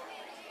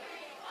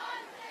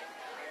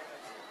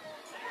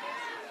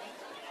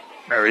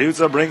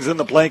 Mariuzza brings in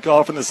the play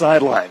call from the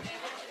sideline.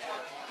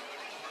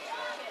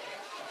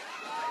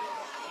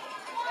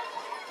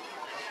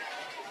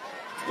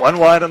 One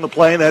wide on the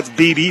play, that's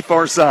Beebe,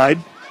 far side.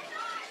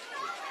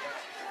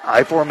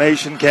 High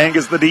formation,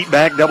 Kangas the deep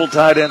back, double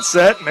tight end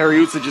set.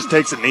 Mariuzza just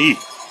takes a knee.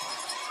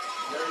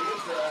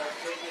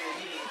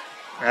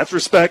 That's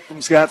respect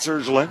from Scott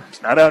Sergila.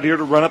 He's not out here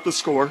to run up the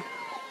score.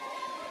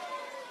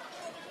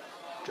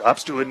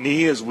 Drops to a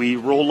knee as we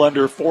roll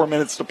under 4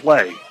 minutes to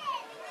play.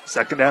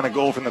 2nd down and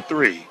goal from the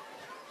 3.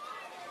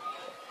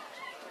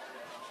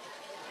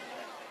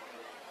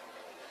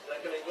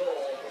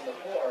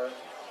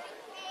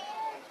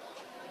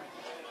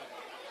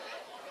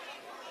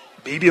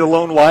 Beebe the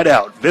lone wide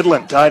out.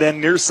 Vidlin tight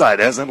end near side,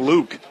 as in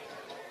Luke.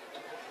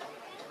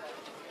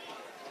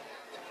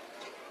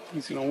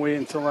 He's going to wait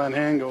until that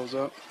hand goes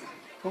up.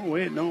 Oh,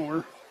 wait, no,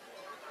 we're...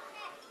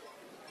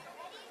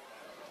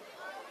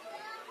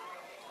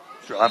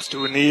 Drops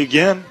to a knee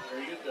again.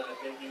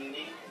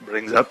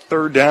 Brings up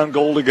third down,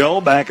 goal to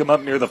go. Back him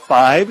up near the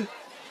 5.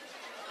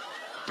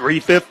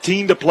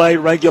 3:15 to play,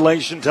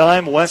 regulation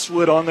time.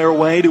 Westwood on their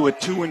way to a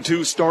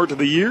 2-2 start to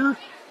the year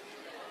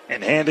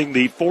and handing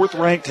the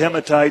 4th-ranked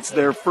Hematites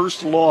their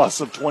first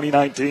loss of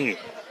 2019.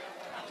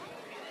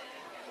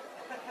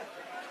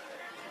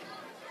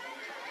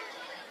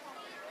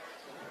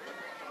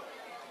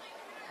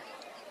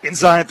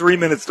 Inside 3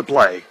 minutes to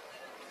play.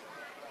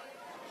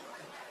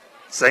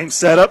 Same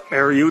setup.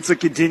 Mariuzza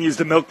continues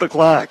to milk the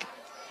clock.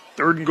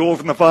 3rd and goal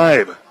from the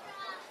 5.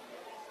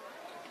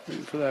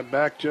 Waiting for that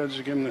back judge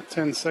to give him the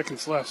 10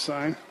 seconds left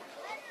sign.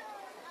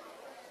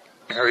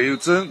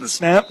 Mariuzza, the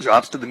snap,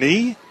 drops to the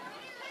knee.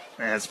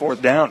 And it's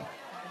 4th down.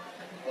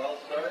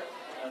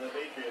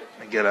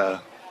 They get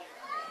a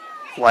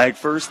flag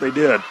first. They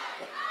did.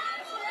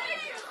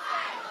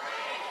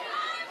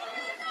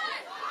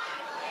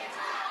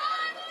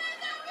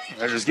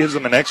 That just gives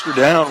them an extra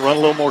down, run a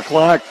little more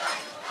clock.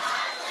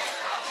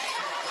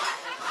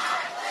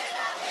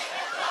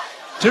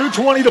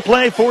 2:20 to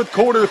play, 4th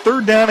quarter,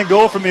 3rd down and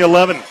goal from the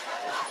 11.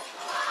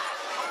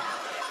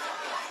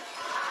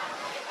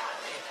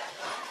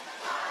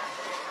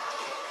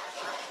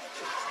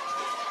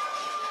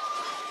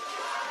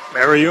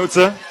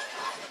 Mariuzza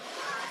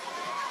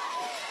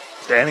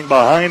standing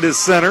behind his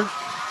center.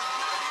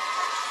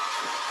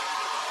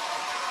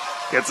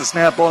 Gets a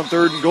snap on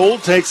 3rd and goal,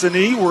 takes a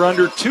knee. We're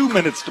under 2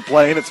 minutes to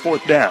play, and it's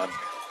 4th down.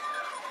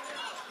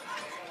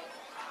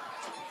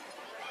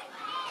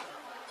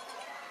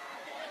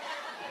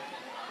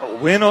 A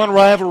win on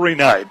rivalry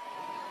night.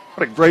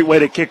 What a great way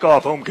to kick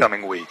off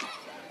homecoming week.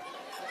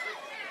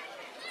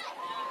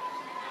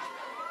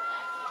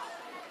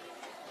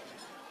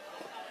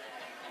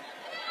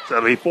 So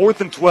it'll be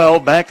 4th and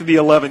 12, back to the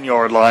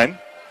 11-yard line.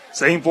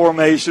 Same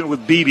formation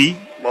with Beebe.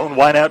 Lone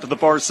wide out to the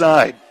far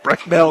side.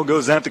 Breck Bell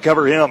goes out to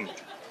cover him.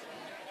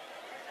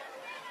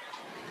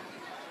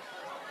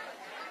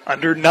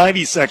 Under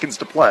 90 seconds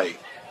to play.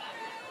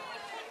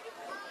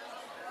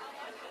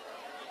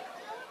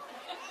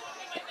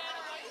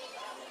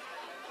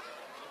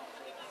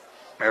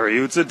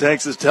 Mariuzza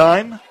takes his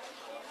time.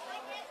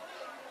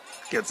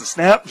 Gets a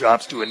snap,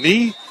 drops to a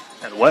knee,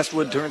 and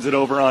Westwood turns it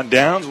over on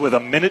downs with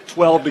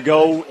 1:12 to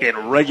go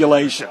in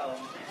regulation.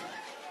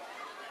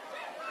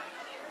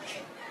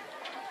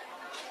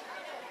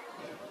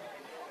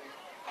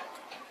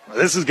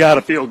 This has got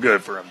to feel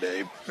good for them,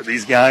 Dave. For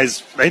these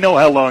guys, they know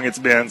how long it's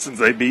been since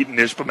they've beaten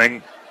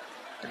Ishpeming.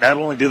 And not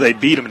only do they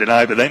beat them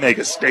tonight, but they make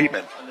a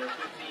statement.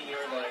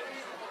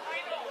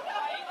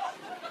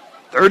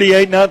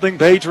 38-0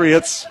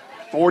 Patriots.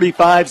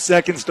 45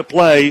 seconds to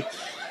play.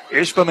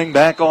 Ishpeming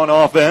back on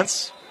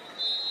offense.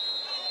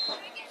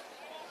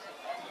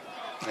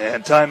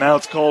 And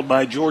timeout's called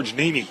by George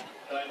Nemi.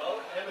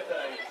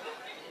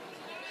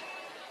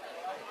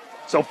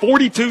 So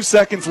 42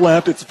 seconds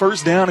left. It's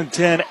 1st down and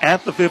 10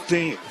 at the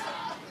 15.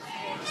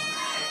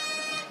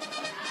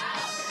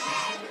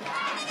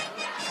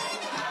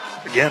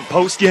 Again,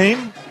 post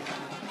game.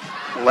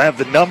 We'll have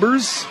the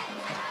numbers.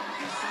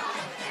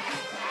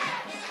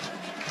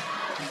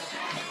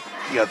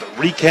 You got the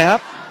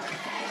recap,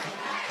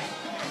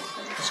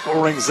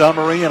 scoring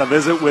summary, and a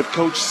visit with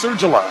Coach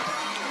Sergila.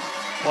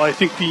 Well, I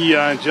think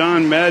the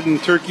John Madden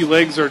turkey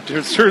legs are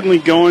certainly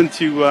going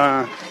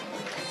to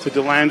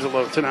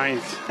DeLangelo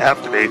tonight.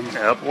 Have to be.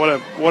 Yep.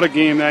 What a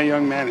game that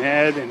young man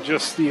had, and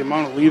just the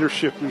amount of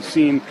leadership we've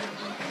seen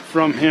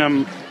from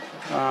him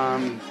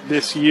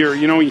this year.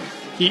 You know,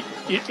 he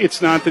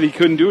it's not that he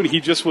couldn't do it. He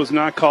just was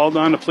not called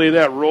on to play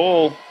that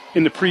role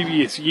in the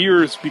previous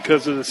years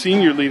because of the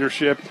senior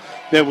leadership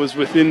that was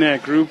within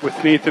that group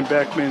with Nathan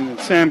Beckman and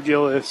Sam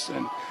Gillis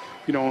and,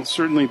 you know,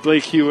 certainly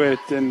Blake Hewitt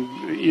and,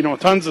 you know,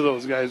 tons of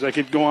those guys. I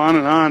could go on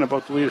and on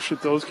about the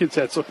leadership those kids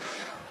had. So,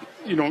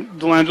 you know,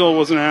 DeLangelo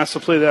wasn't asked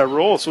to play that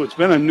role, so it's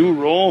been a new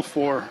role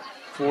for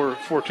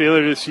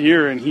Taylor this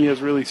year, and he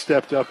has really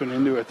stepped up and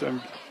into it.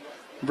 I'm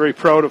very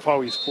proud of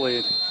how he's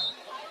played.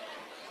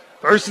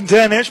 1st and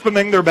 10,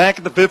 Ishpeming. They're back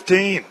at the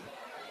 15.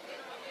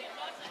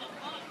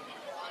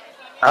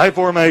 High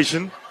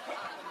formation.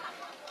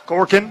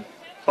 Corkin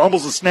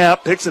fumbles the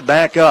snap, picks it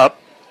back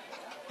up,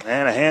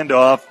 and a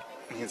handoff.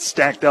 It's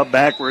stacked up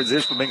backwards.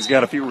 Ishpeming's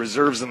got a few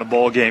reserves in the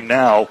ball game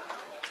now.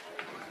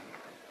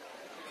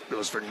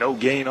 Goes for no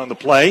gain on the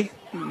play.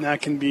 And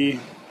that can be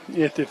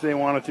it if they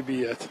want it to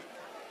be it.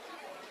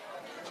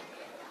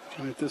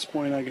 And at this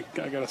point, I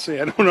got to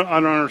say, I don't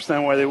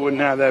understand why they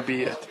wouldn't have that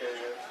be it.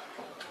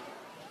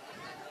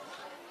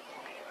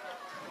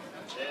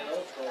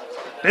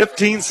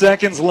 15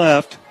 seconds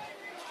left.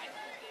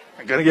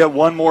 They're going to get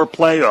one more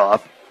play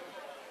off.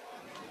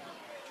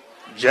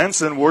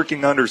 Jensen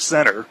working under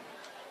center.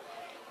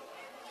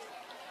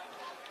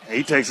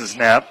 He takes a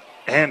snap.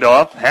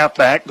 Handoff,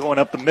 halfback going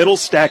up the middle,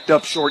 stacked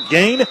up short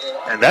gain,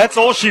 and that's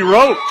all she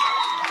wrote.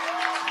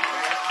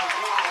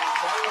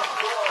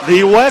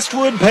 The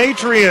Westwood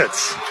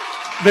Patriots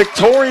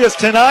victorious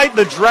tonight.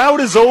 The drought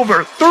is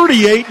over,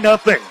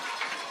 38-0.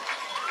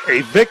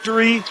 A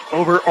victory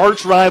over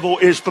arch rival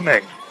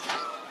Ishpeming.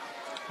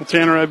 Well,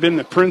 Tanner, I've been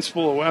the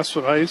principal of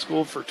Westwood High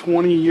School for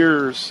 20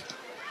 years,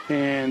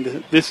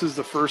 and this is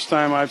the first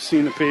time I've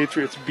seen the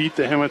Patriots beat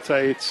the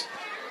Hematites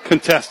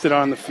contested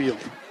on the field.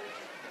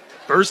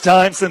 First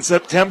time since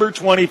September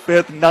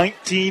 25th,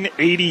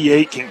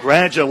 1988.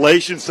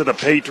 Congratulations to the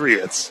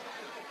Patriots.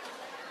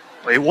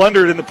 We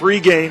wondered in the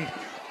pregame,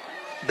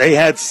 they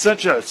had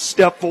such a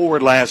step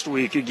forward last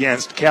week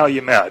against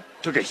Calumet.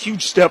 Took a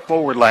huge step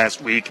forward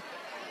last week.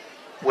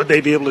 Would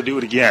they be able to do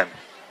it again?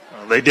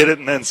 Well, they did it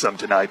and then some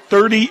tonight.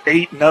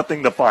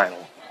 38-0 the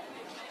final.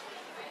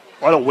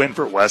 What a win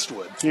for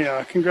Westwood.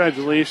 Yeah,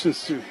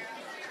 congratulations to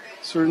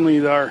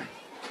certainly our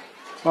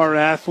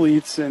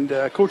athletes and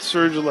Coach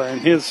Sergila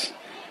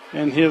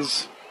and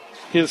his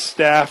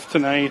staff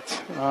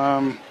tonight.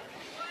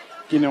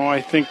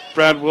 I think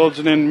Brad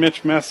Wilgenen,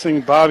 Mitch Messing,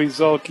 Bobby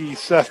Zulke,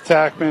 Seth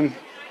Tackman,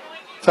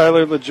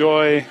 Tyler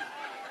LaJoy,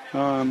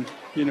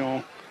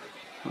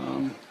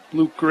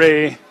 Luke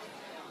Gray,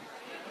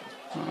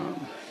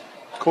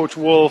 Coach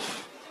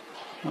Wolf,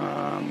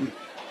 Tom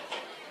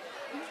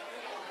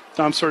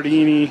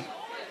Sardini,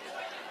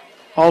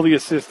 all the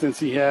assistants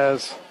he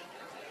has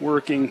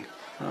working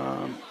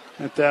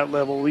at that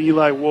level.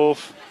 Eli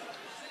Wolf,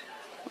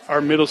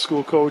 our middle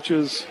school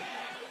coaches.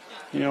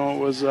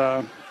 It's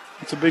a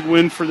big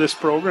win for this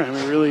program.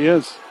 It really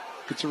is.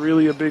 It's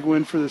really a big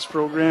win for this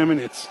program, and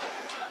it's,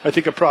 I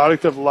think, a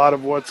product of a lot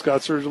of what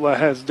Scott Sergila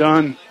has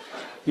done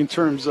in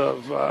terms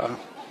of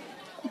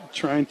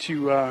trying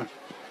to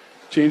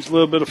change a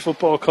little bit of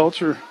football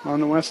culture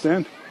on the West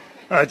End.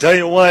 I tell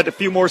you what, a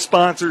few more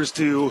sponsors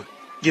to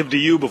give to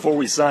you before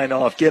we sign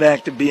off. Get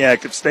active, be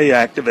active, stay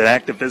active at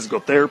Active Physical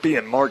Therapy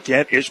in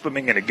Marquette,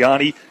 Ishpeming, and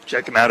Agani.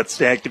 Check them out at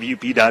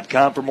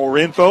stayactiveup.com for more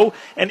info.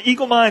 And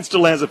Eagle Mine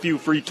still has a few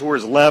free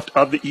tours left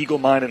of the Eagle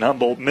Mine and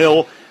Humboldt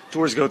Mill.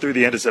 Tours go through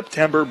the end of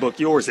September. Book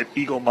yours at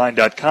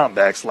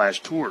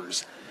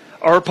eaglemine.com/tours.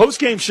 Our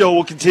postgame show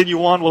will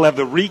continue on. We'll have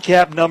the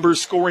recap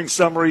numbers, scoring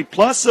summary,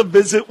 plus a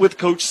visit with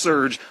Coach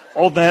Serge.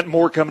 All that and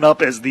more coming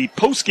up as the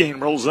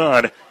postgame rolls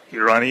on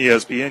here on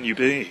ESPN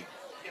UP.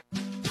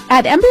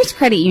 At Embers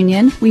Credit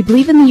Union, we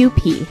believe in the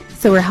UP,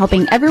 so we're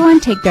helping everyone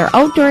take their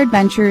outdoor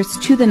adventures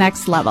to the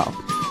next level.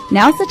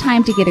 Now's the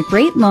time to get a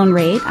great loan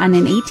rate on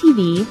an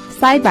ATV,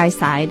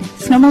 side-by-side,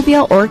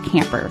 snowmobile, or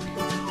camper.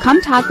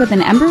 Come talk with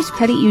an Embers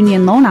Credit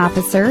Union loan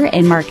officer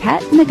in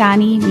Marquette,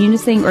 Nagani,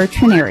 Munising, or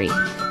Trinary.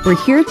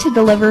 We're here to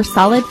deliver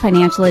solid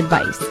financial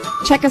advice.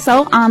 Check us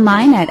out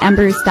online at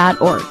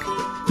embers.org.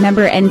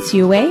 Member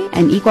NCUA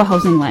and Equal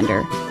Housing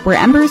Lender. We're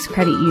Embers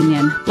Credit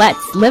Union.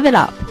 Let's live it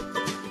up.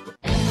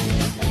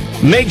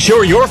 Make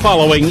sure you're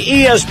following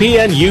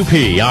ESPN UP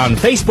on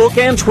Facebook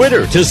and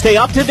Twitter to stay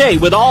up to date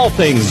with all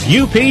things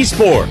UP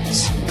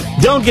sports.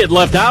 Don't get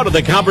left out of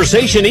the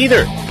conversation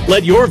either.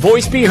 Let your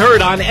voice be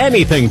heard on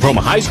anything from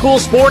high school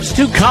sports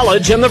to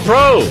college and the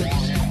pros.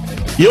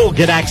 You'll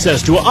get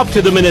access to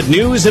up-to-the-minute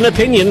news and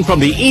opinion from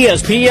the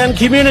ESPN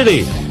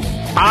community.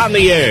 On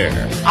the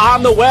air,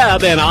 on the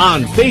web, and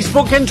on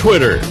Facebook and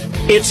Twitter.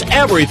 It's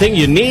everything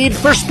you need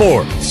for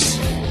sports.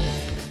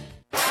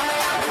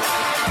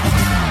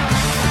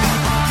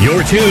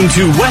 You're tuned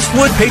to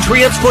Westwood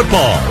Patriots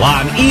football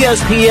on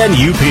ESPN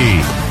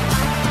UP.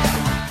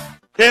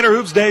 Tanner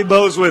Hoops, Dave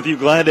Bowes with you.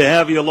 Glad to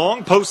have you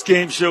along.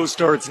 Post-game show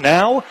starts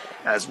now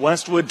as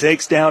Westwood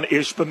takes down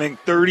Ishpeming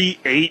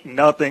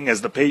 38-0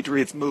 as the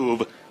Patriots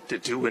move to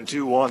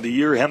 2-2 on the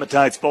year.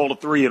 Hematites fall to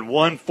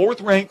 3-1,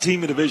 fourth-ranked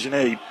team in Division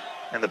 8,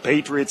 and the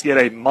Patriots get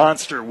a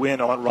monster win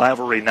on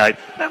rivalry night.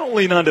 Not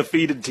only an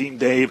undefeated team,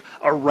 Dave,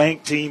 a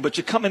ranked team, but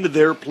you come into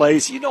their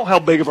place. You know how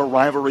big of a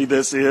rivalry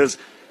this is.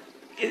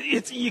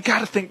 You got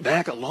to think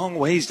back a long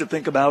ways to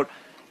think about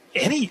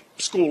any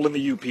school in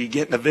the UP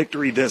getting a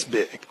victory this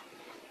big.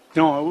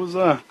 No, it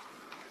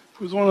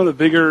was one of the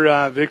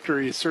bigger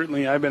victories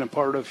certainly I've been a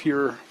part of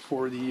here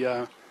for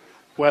the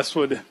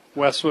Westwood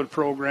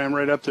program,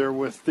 right up there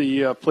with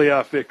the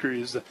playoff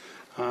victories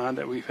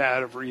that we've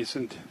had of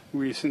recent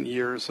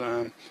years.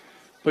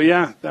 But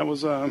yeah, that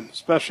was a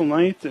special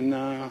night, and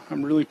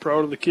I'm really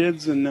proud of the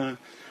kids, and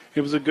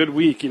it was a good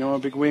week. A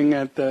big win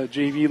at the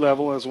JV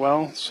level as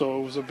well. So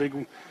it was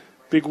a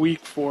big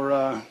week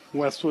for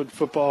Westwood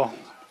football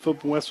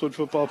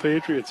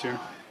Patriots here.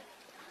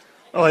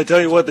 Well, I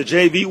tell you what, the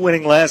JV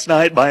winning last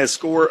night by a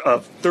score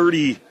of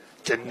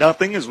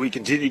 30-0 as we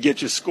continue to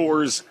get you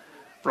scores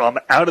from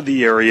out of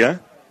the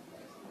area.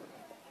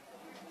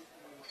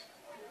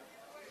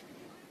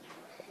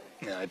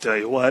 Yeah, I tell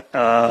you what,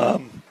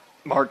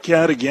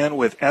 Marquette again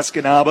with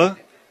Escanaba.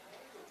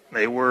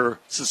 They were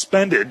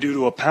suspended due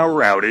to a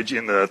power outage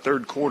in the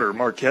third quarter.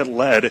 Marquette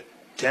led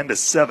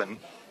 10-7.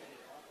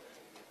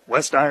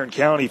 West Iron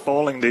County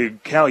falling to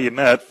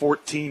Calumet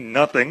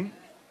 14-0.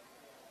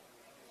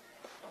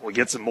 We'll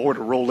get some more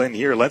to roll in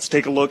here. Let's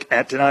take a look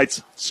at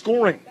tonight's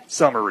scoring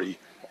summary.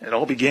 It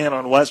all began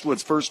on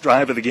Westwood's first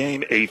drive of the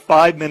game, a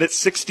 5-minute,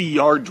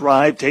 60-yard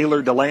drive.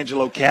 Taylor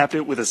Delangelo capped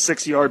it with a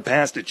 6-yard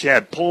pass to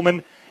Chad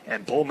Pullman.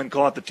 and Pullman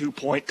caught the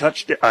two-point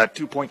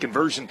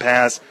conversion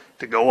pass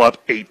to go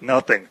up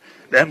 8-0.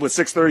 Then with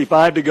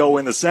 6:35 to go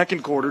in the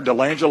second quarter,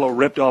 DeLangelo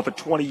ripped off a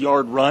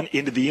 20-yard run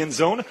into the end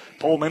zone.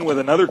 Pullman with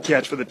another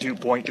catch for the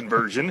two-point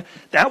conversion.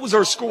 That was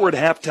our score at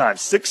halftime,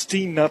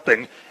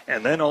 16-0.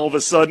 And then all of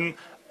a sudden,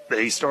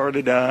 they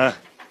starting to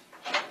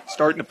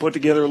put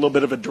together a little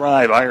bit of a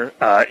drive.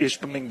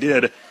 Ishpeming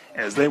did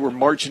as they were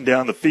marching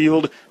down the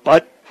field,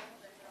 but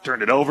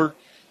turned it over.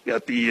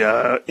 Got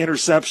the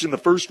interception, the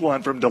first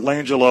one from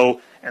DeLangelo,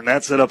 and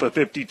that set up a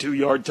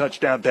 52-yard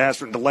touchdown pass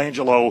from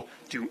DeLangelo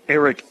to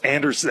Eric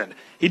Anderson.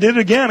 He did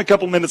it again a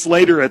couple minutes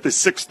later at the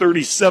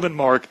 6:37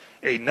 mark.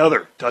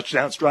 Another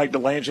touchdown strike,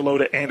 DeLangelo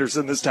to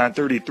Anderson, this time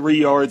 33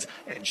 yards,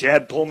 and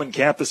Chad Pullman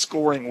capped the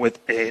scoring with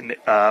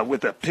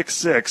a pick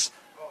six.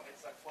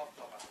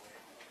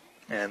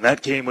 And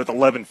that came with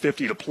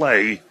 11:50 to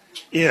play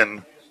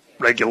in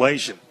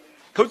regulation.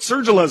 Coach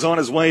Sergila is on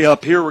his way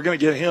up here. We're going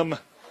to get him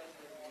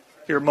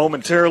here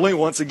momentarily.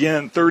 Once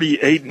again,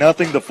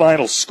 38-0 the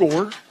final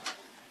score.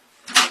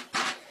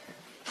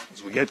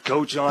 As we get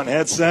Coach on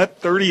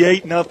headset,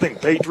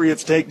 38-0.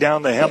 Patriots take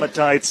down the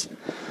Hematites.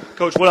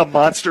 Coach, what a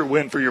monster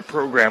win for your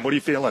program. What are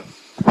you feeling?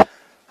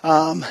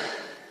 I'm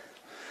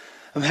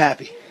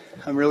happy.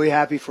 I'm really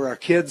happy for our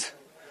kids,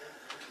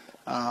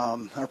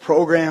 our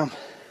program,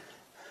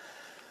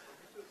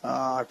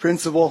 our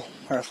principal,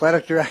 our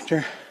athletic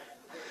director,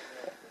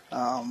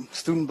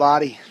 student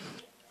body,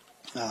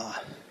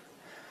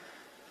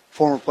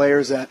 former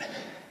players that,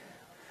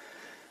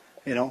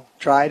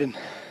 tried and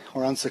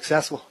were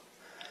unsuccessful.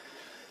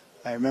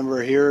 I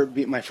remember here,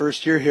 my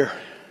first year here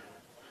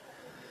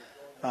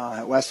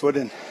at Westwood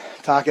and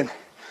talking.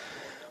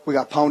 We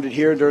got pounded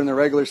here during the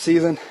regular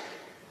season,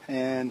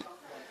 and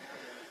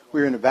we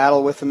were in a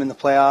battle with them in the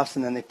playoffs,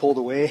 and then they pulled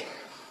away.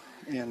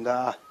 And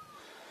I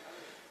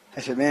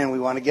said, man, we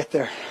want to get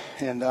there.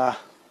 And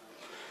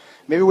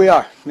maybe we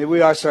are. Maybe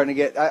we are starting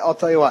to get. I'll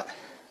tell you what.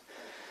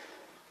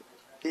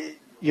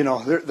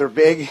 They're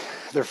big,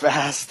 they're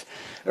fast,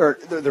 or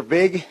they're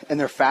big and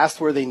they're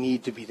fast where they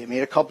need to be. They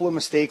made a couple of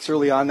mistakes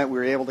early on that we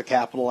were able to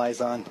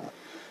capitalize on,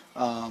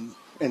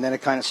 and then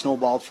it kind of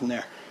snowballed from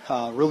there.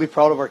 Really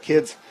proud of our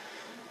kids.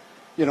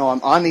 I'm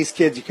on these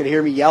kids. You could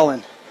hear me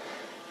yelling.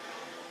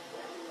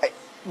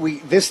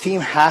 This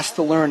team has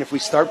to learn. If we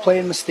start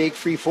playing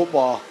mistake-free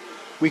football,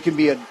 we can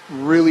be a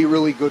really,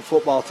 really good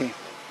football team.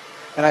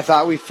 And I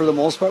thought for the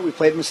most part, we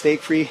played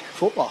mistake-free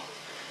football.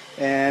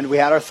 And we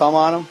had our thumb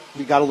on them.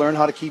 You got to learn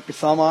how to keep your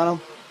thumb on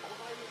them.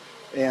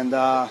 And,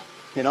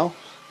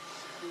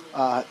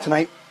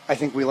 tonight, I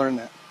think we learned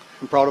that.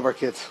 I'm proud of our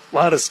kids. A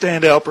lot of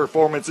standout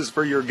performances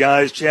for your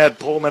guys. Chad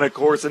Pullman, of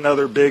course,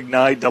 another big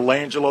night.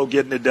 DeLangelo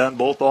getting it done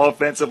both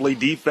offensively,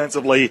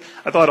 defensively.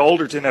 I thought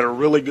Alderton had a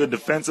really good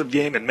defensive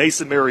game, and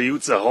Mason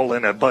Mariuzza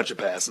hauling a bunch of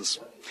passes.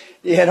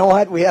 You know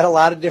what? We had a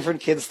lot of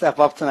different kids step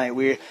up tonight.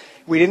 We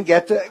didn't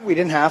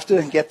have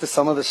to get to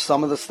some of the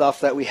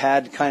stuff that we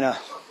had kind of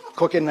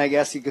cooking, I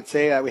guess you could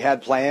say, that we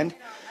had planned,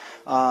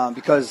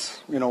 because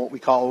what we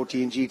call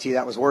OT and GT,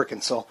 that was working.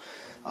 So,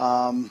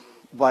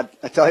 but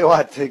I tell you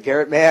what,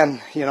 Garrett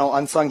Mann,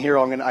 unsung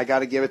hero. I got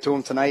to give it to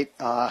him tonight.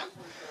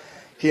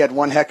 He had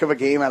one heck of a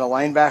game at a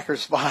linebacker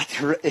spot.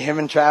 Him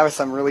and Travis,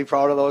 I'm really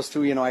proud of those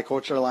two. I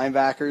coach our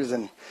linebackers,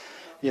 and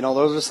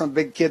those are some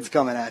big kids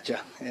coming at you,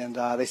 and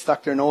they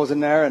stuck their nose in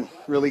there and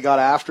really got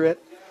after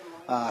it.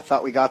 I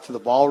thought we got to the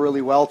ball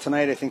really well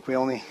tonight. I think we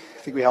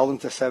held them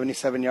to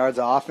 77 yards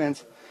of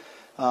offense.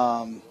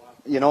 And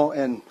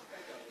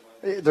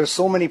there's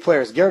so many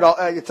players. Garrett,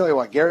 I tell you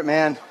what, Garrett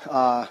Mann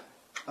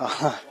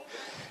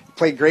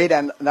played great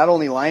and not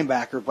only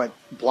linebacker but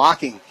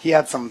blocking. He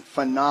had some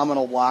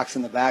phenomenal blocks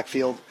in the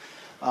backfield.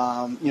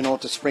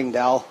 To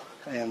Springdale,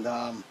 and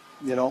and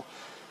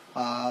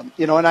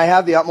I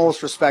have the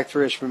utmost respect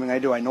for Ishpeming. I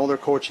do. I know their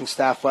coaching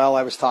staff well.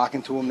 I was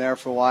talking to them there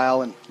for a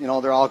while, and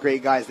they're all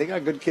great guys. They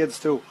got good kids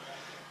too,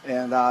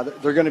 and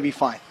they're going to be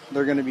fine.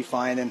 They're going to be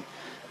fine, and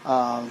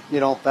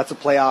that's a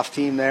playoff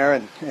team there,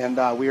 and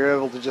we were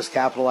able to just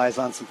capitalize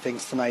on some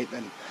things tonight.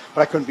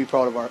 But I couldn't be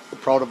proud of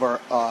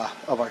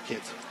our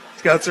kids.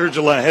 Scott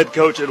Sergila, head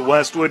coach at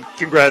Westwood.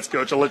 Congrats,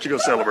 Coach. I'll let you go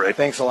celebrate.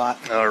 Thanks a lot.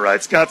 All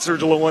right, Scott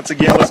Sergila once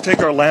again. Let's take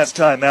our last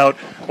time out.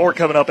 More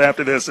coming up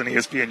after this on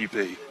ESPN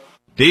UP.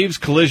 Dave's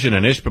Collision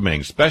in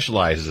Ishpeming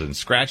specializes in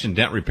scratch and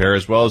dent repair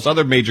as well as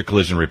other major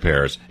collision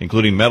repairs,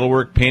 including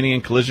metalwork, painting,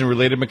 and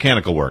collision-related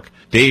mechanical work.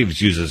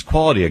 Dave's uses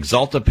quality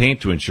Axalta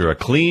paint to ensure a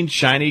clean,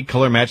 shiny,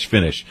 color-matched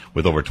finish.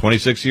 With over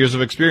 26 years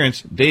of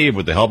experience, Dave,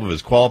 with the help of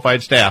his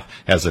qualified staff,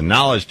 has the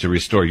knowledge to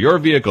restore your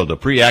vehicle to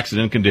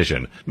pre-accident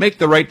condition. Make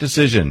the right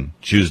decision.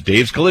 Choose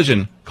Dave's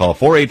Collision. Call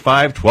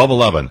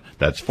 485-1211.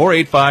 That's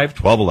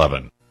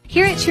 485-1211.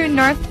 Here at True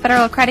North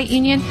Federal Credit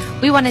Union,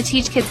 we want to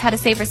teach kids how to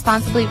save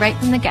responsibly right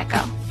from the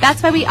get-go.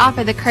 That's why we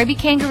offer the Kirby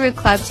Kangaroo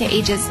Club to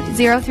ages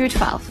 0 through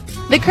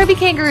 12. The Kirby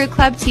Kangaroo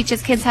Club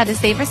teaches kids how to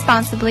save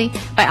responsibly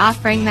by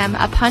offering them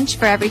a punch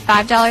for every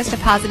 $5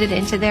 deposited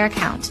into their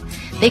account.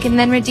 They can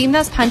then redeem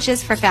those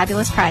punches for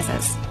fabulous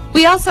prizes.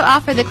 We also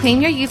offer the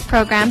Claim Your Youth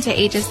program to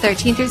ages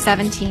 13 through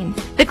 17.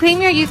 The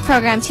Claim Your Youth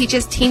program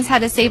teaches teens how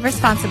to save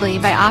responsibly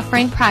by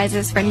offering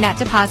prizes for net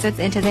deposits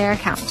into their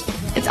account.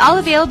 It's all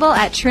available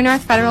at True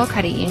North Federal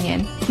Credit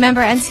Union.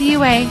 Member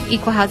NCUA,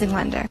 Equal Housing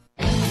Lender.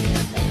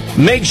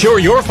 Make sure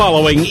you're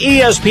following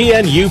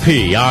ESPN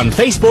UP on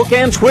Facebook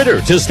and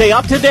Twitter to stay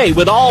up to date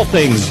with all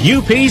things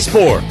UP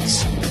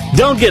sports.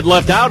 Don't get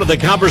left out of the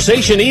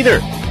conversation either.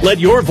 Let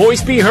your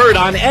voice be heard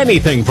on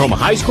anything from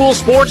high school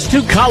sports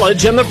to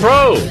college and the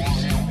pros.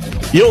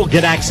 You'll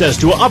get access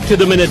to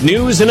up-to-the-minute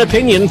news and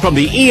opinion from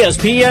the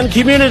ESPN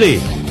community.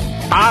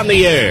 On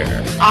the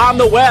air, on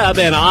the web,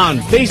 and on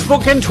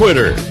Facebook and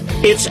Twitter.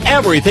 It's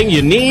everything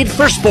you need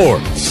for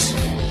sports.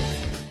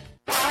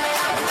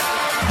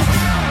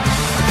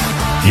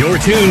 You're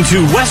tuned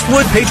to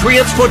Westwood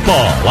Patriots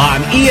football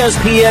on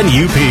ESPN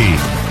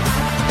UP.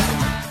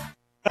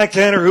 Back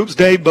Tanner Hoops,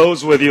 Dave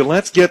Bowes with you.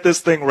 Let's get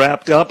this thing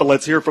wrapped up, and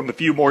let's hear from a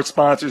few more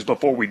sponsors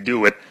before we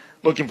do it.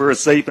 Looking for a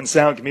safe and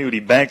sound community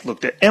bank?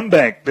 Look to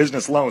M-Bank.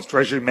 Business loans,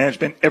 treasury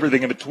management,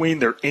 everything in between.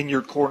 They're in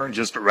your corner and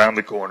just around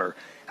the corner.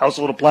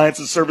 Household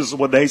appliances, services,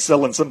 what they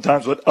sell, and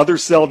sometimes what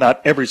others sell.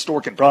 Not every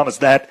store can promise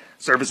that.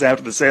 Service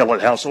after the sale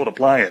at Household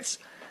Appliance.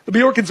 The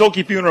Bjork and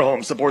Zolke Funeral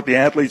Home support the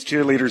athletes,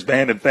 cheerleaders,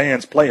 band, and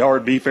fans. Play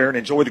hard, be fair, and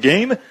enjoy the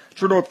game.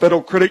 True North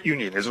Federal Credit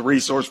Union is a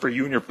resource for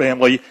you and your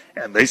family,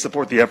 and they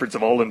support the efforts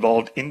of all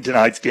involved in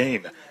tonight's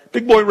game.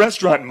 Big Boy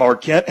Restaurant in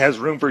Marquette has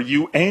room for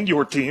you and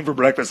your team for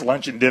breakfast,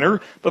 lunch, and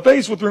dinner.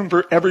 Buffets with room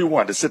for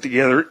everyone to sit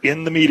together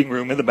in the meeting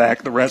room in the back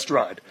of the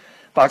restaurant.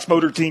 Fox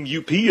Motor Team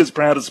UP is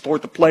proud to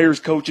support the players,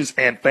 coaches,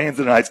 and fans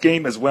of tonight's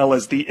game, as well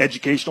as the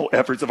educational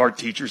efforts of our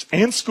teachers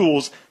and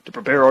schools to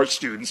prepare our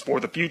students for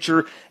the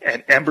future.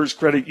 And Embers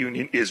Credit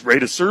Union is ready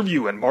to serve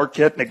you in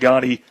Marquette,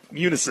 Negaunee,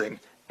 Munising,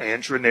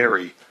 and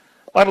Trinary.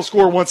 Final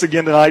score once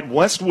again tonight,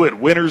 Westwood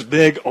winners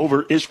big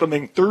over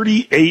Ishpeming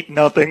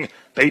 38-0.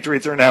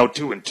 Patriots are now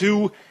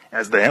 2-2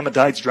 as the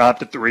Hematites drop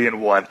to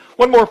 3-1.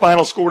 One more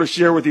final score to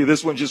share with you.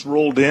 This one just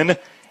rolled in.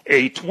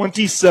 A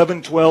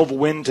 27-12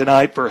 win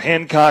tonight for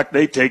Hancock.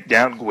 They take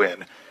down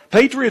Gwynn.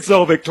 Patriots,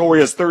 though,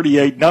 victorious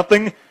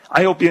 38-0.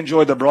 I hope you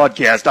enjoyed the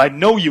broadcast. I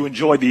know you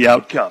enjoyed the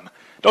outcome.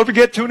 Don't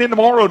forget, tune in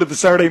tomorrow to the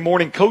Saturday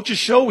Morning Coaches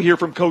Show. Hear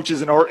from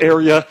coaches in our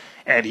area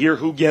and hear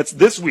who gets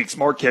this week's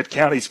Marquette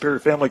County Superior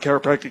Family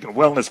Chiropractic and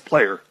Wellness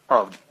Player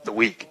of the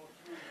Week.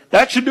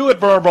 That should do it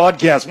for our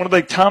broadcast. I want to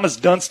thank Thomas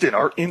Dunstan,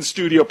 our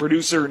in-studio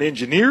producer and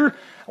engineer.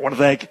 I want to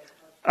thank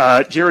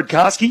Jared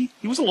Koski.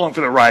 He was along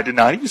for the ride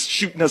tonight. He was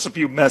shooting us a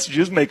few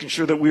messages, making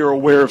sure that we are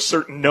aware of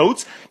certain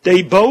notes.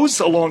 Dave Bowes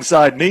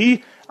alongside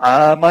me.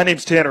 My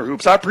name's Tanner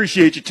Hoops. I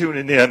appreciate you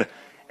tuning in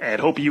and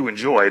hope you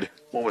enjoyed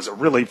what was a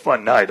really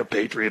fun night of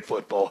Patriot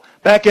football.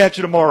 Back at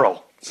you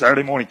tomorrow.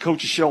 Saturday Morning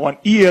Coaches Show on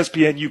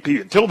ESPN UP.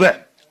 Until then,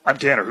 I'm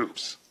Tanner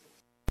Hoops.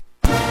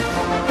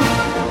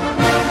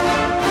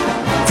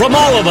 From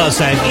all of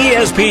us at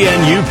ESPN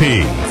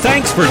UP,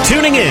 thanks for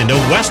tuning in to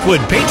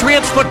Westwood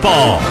Patriots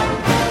football.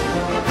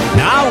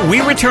 Now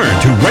we return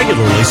to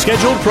regularly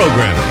scheduled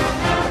programming.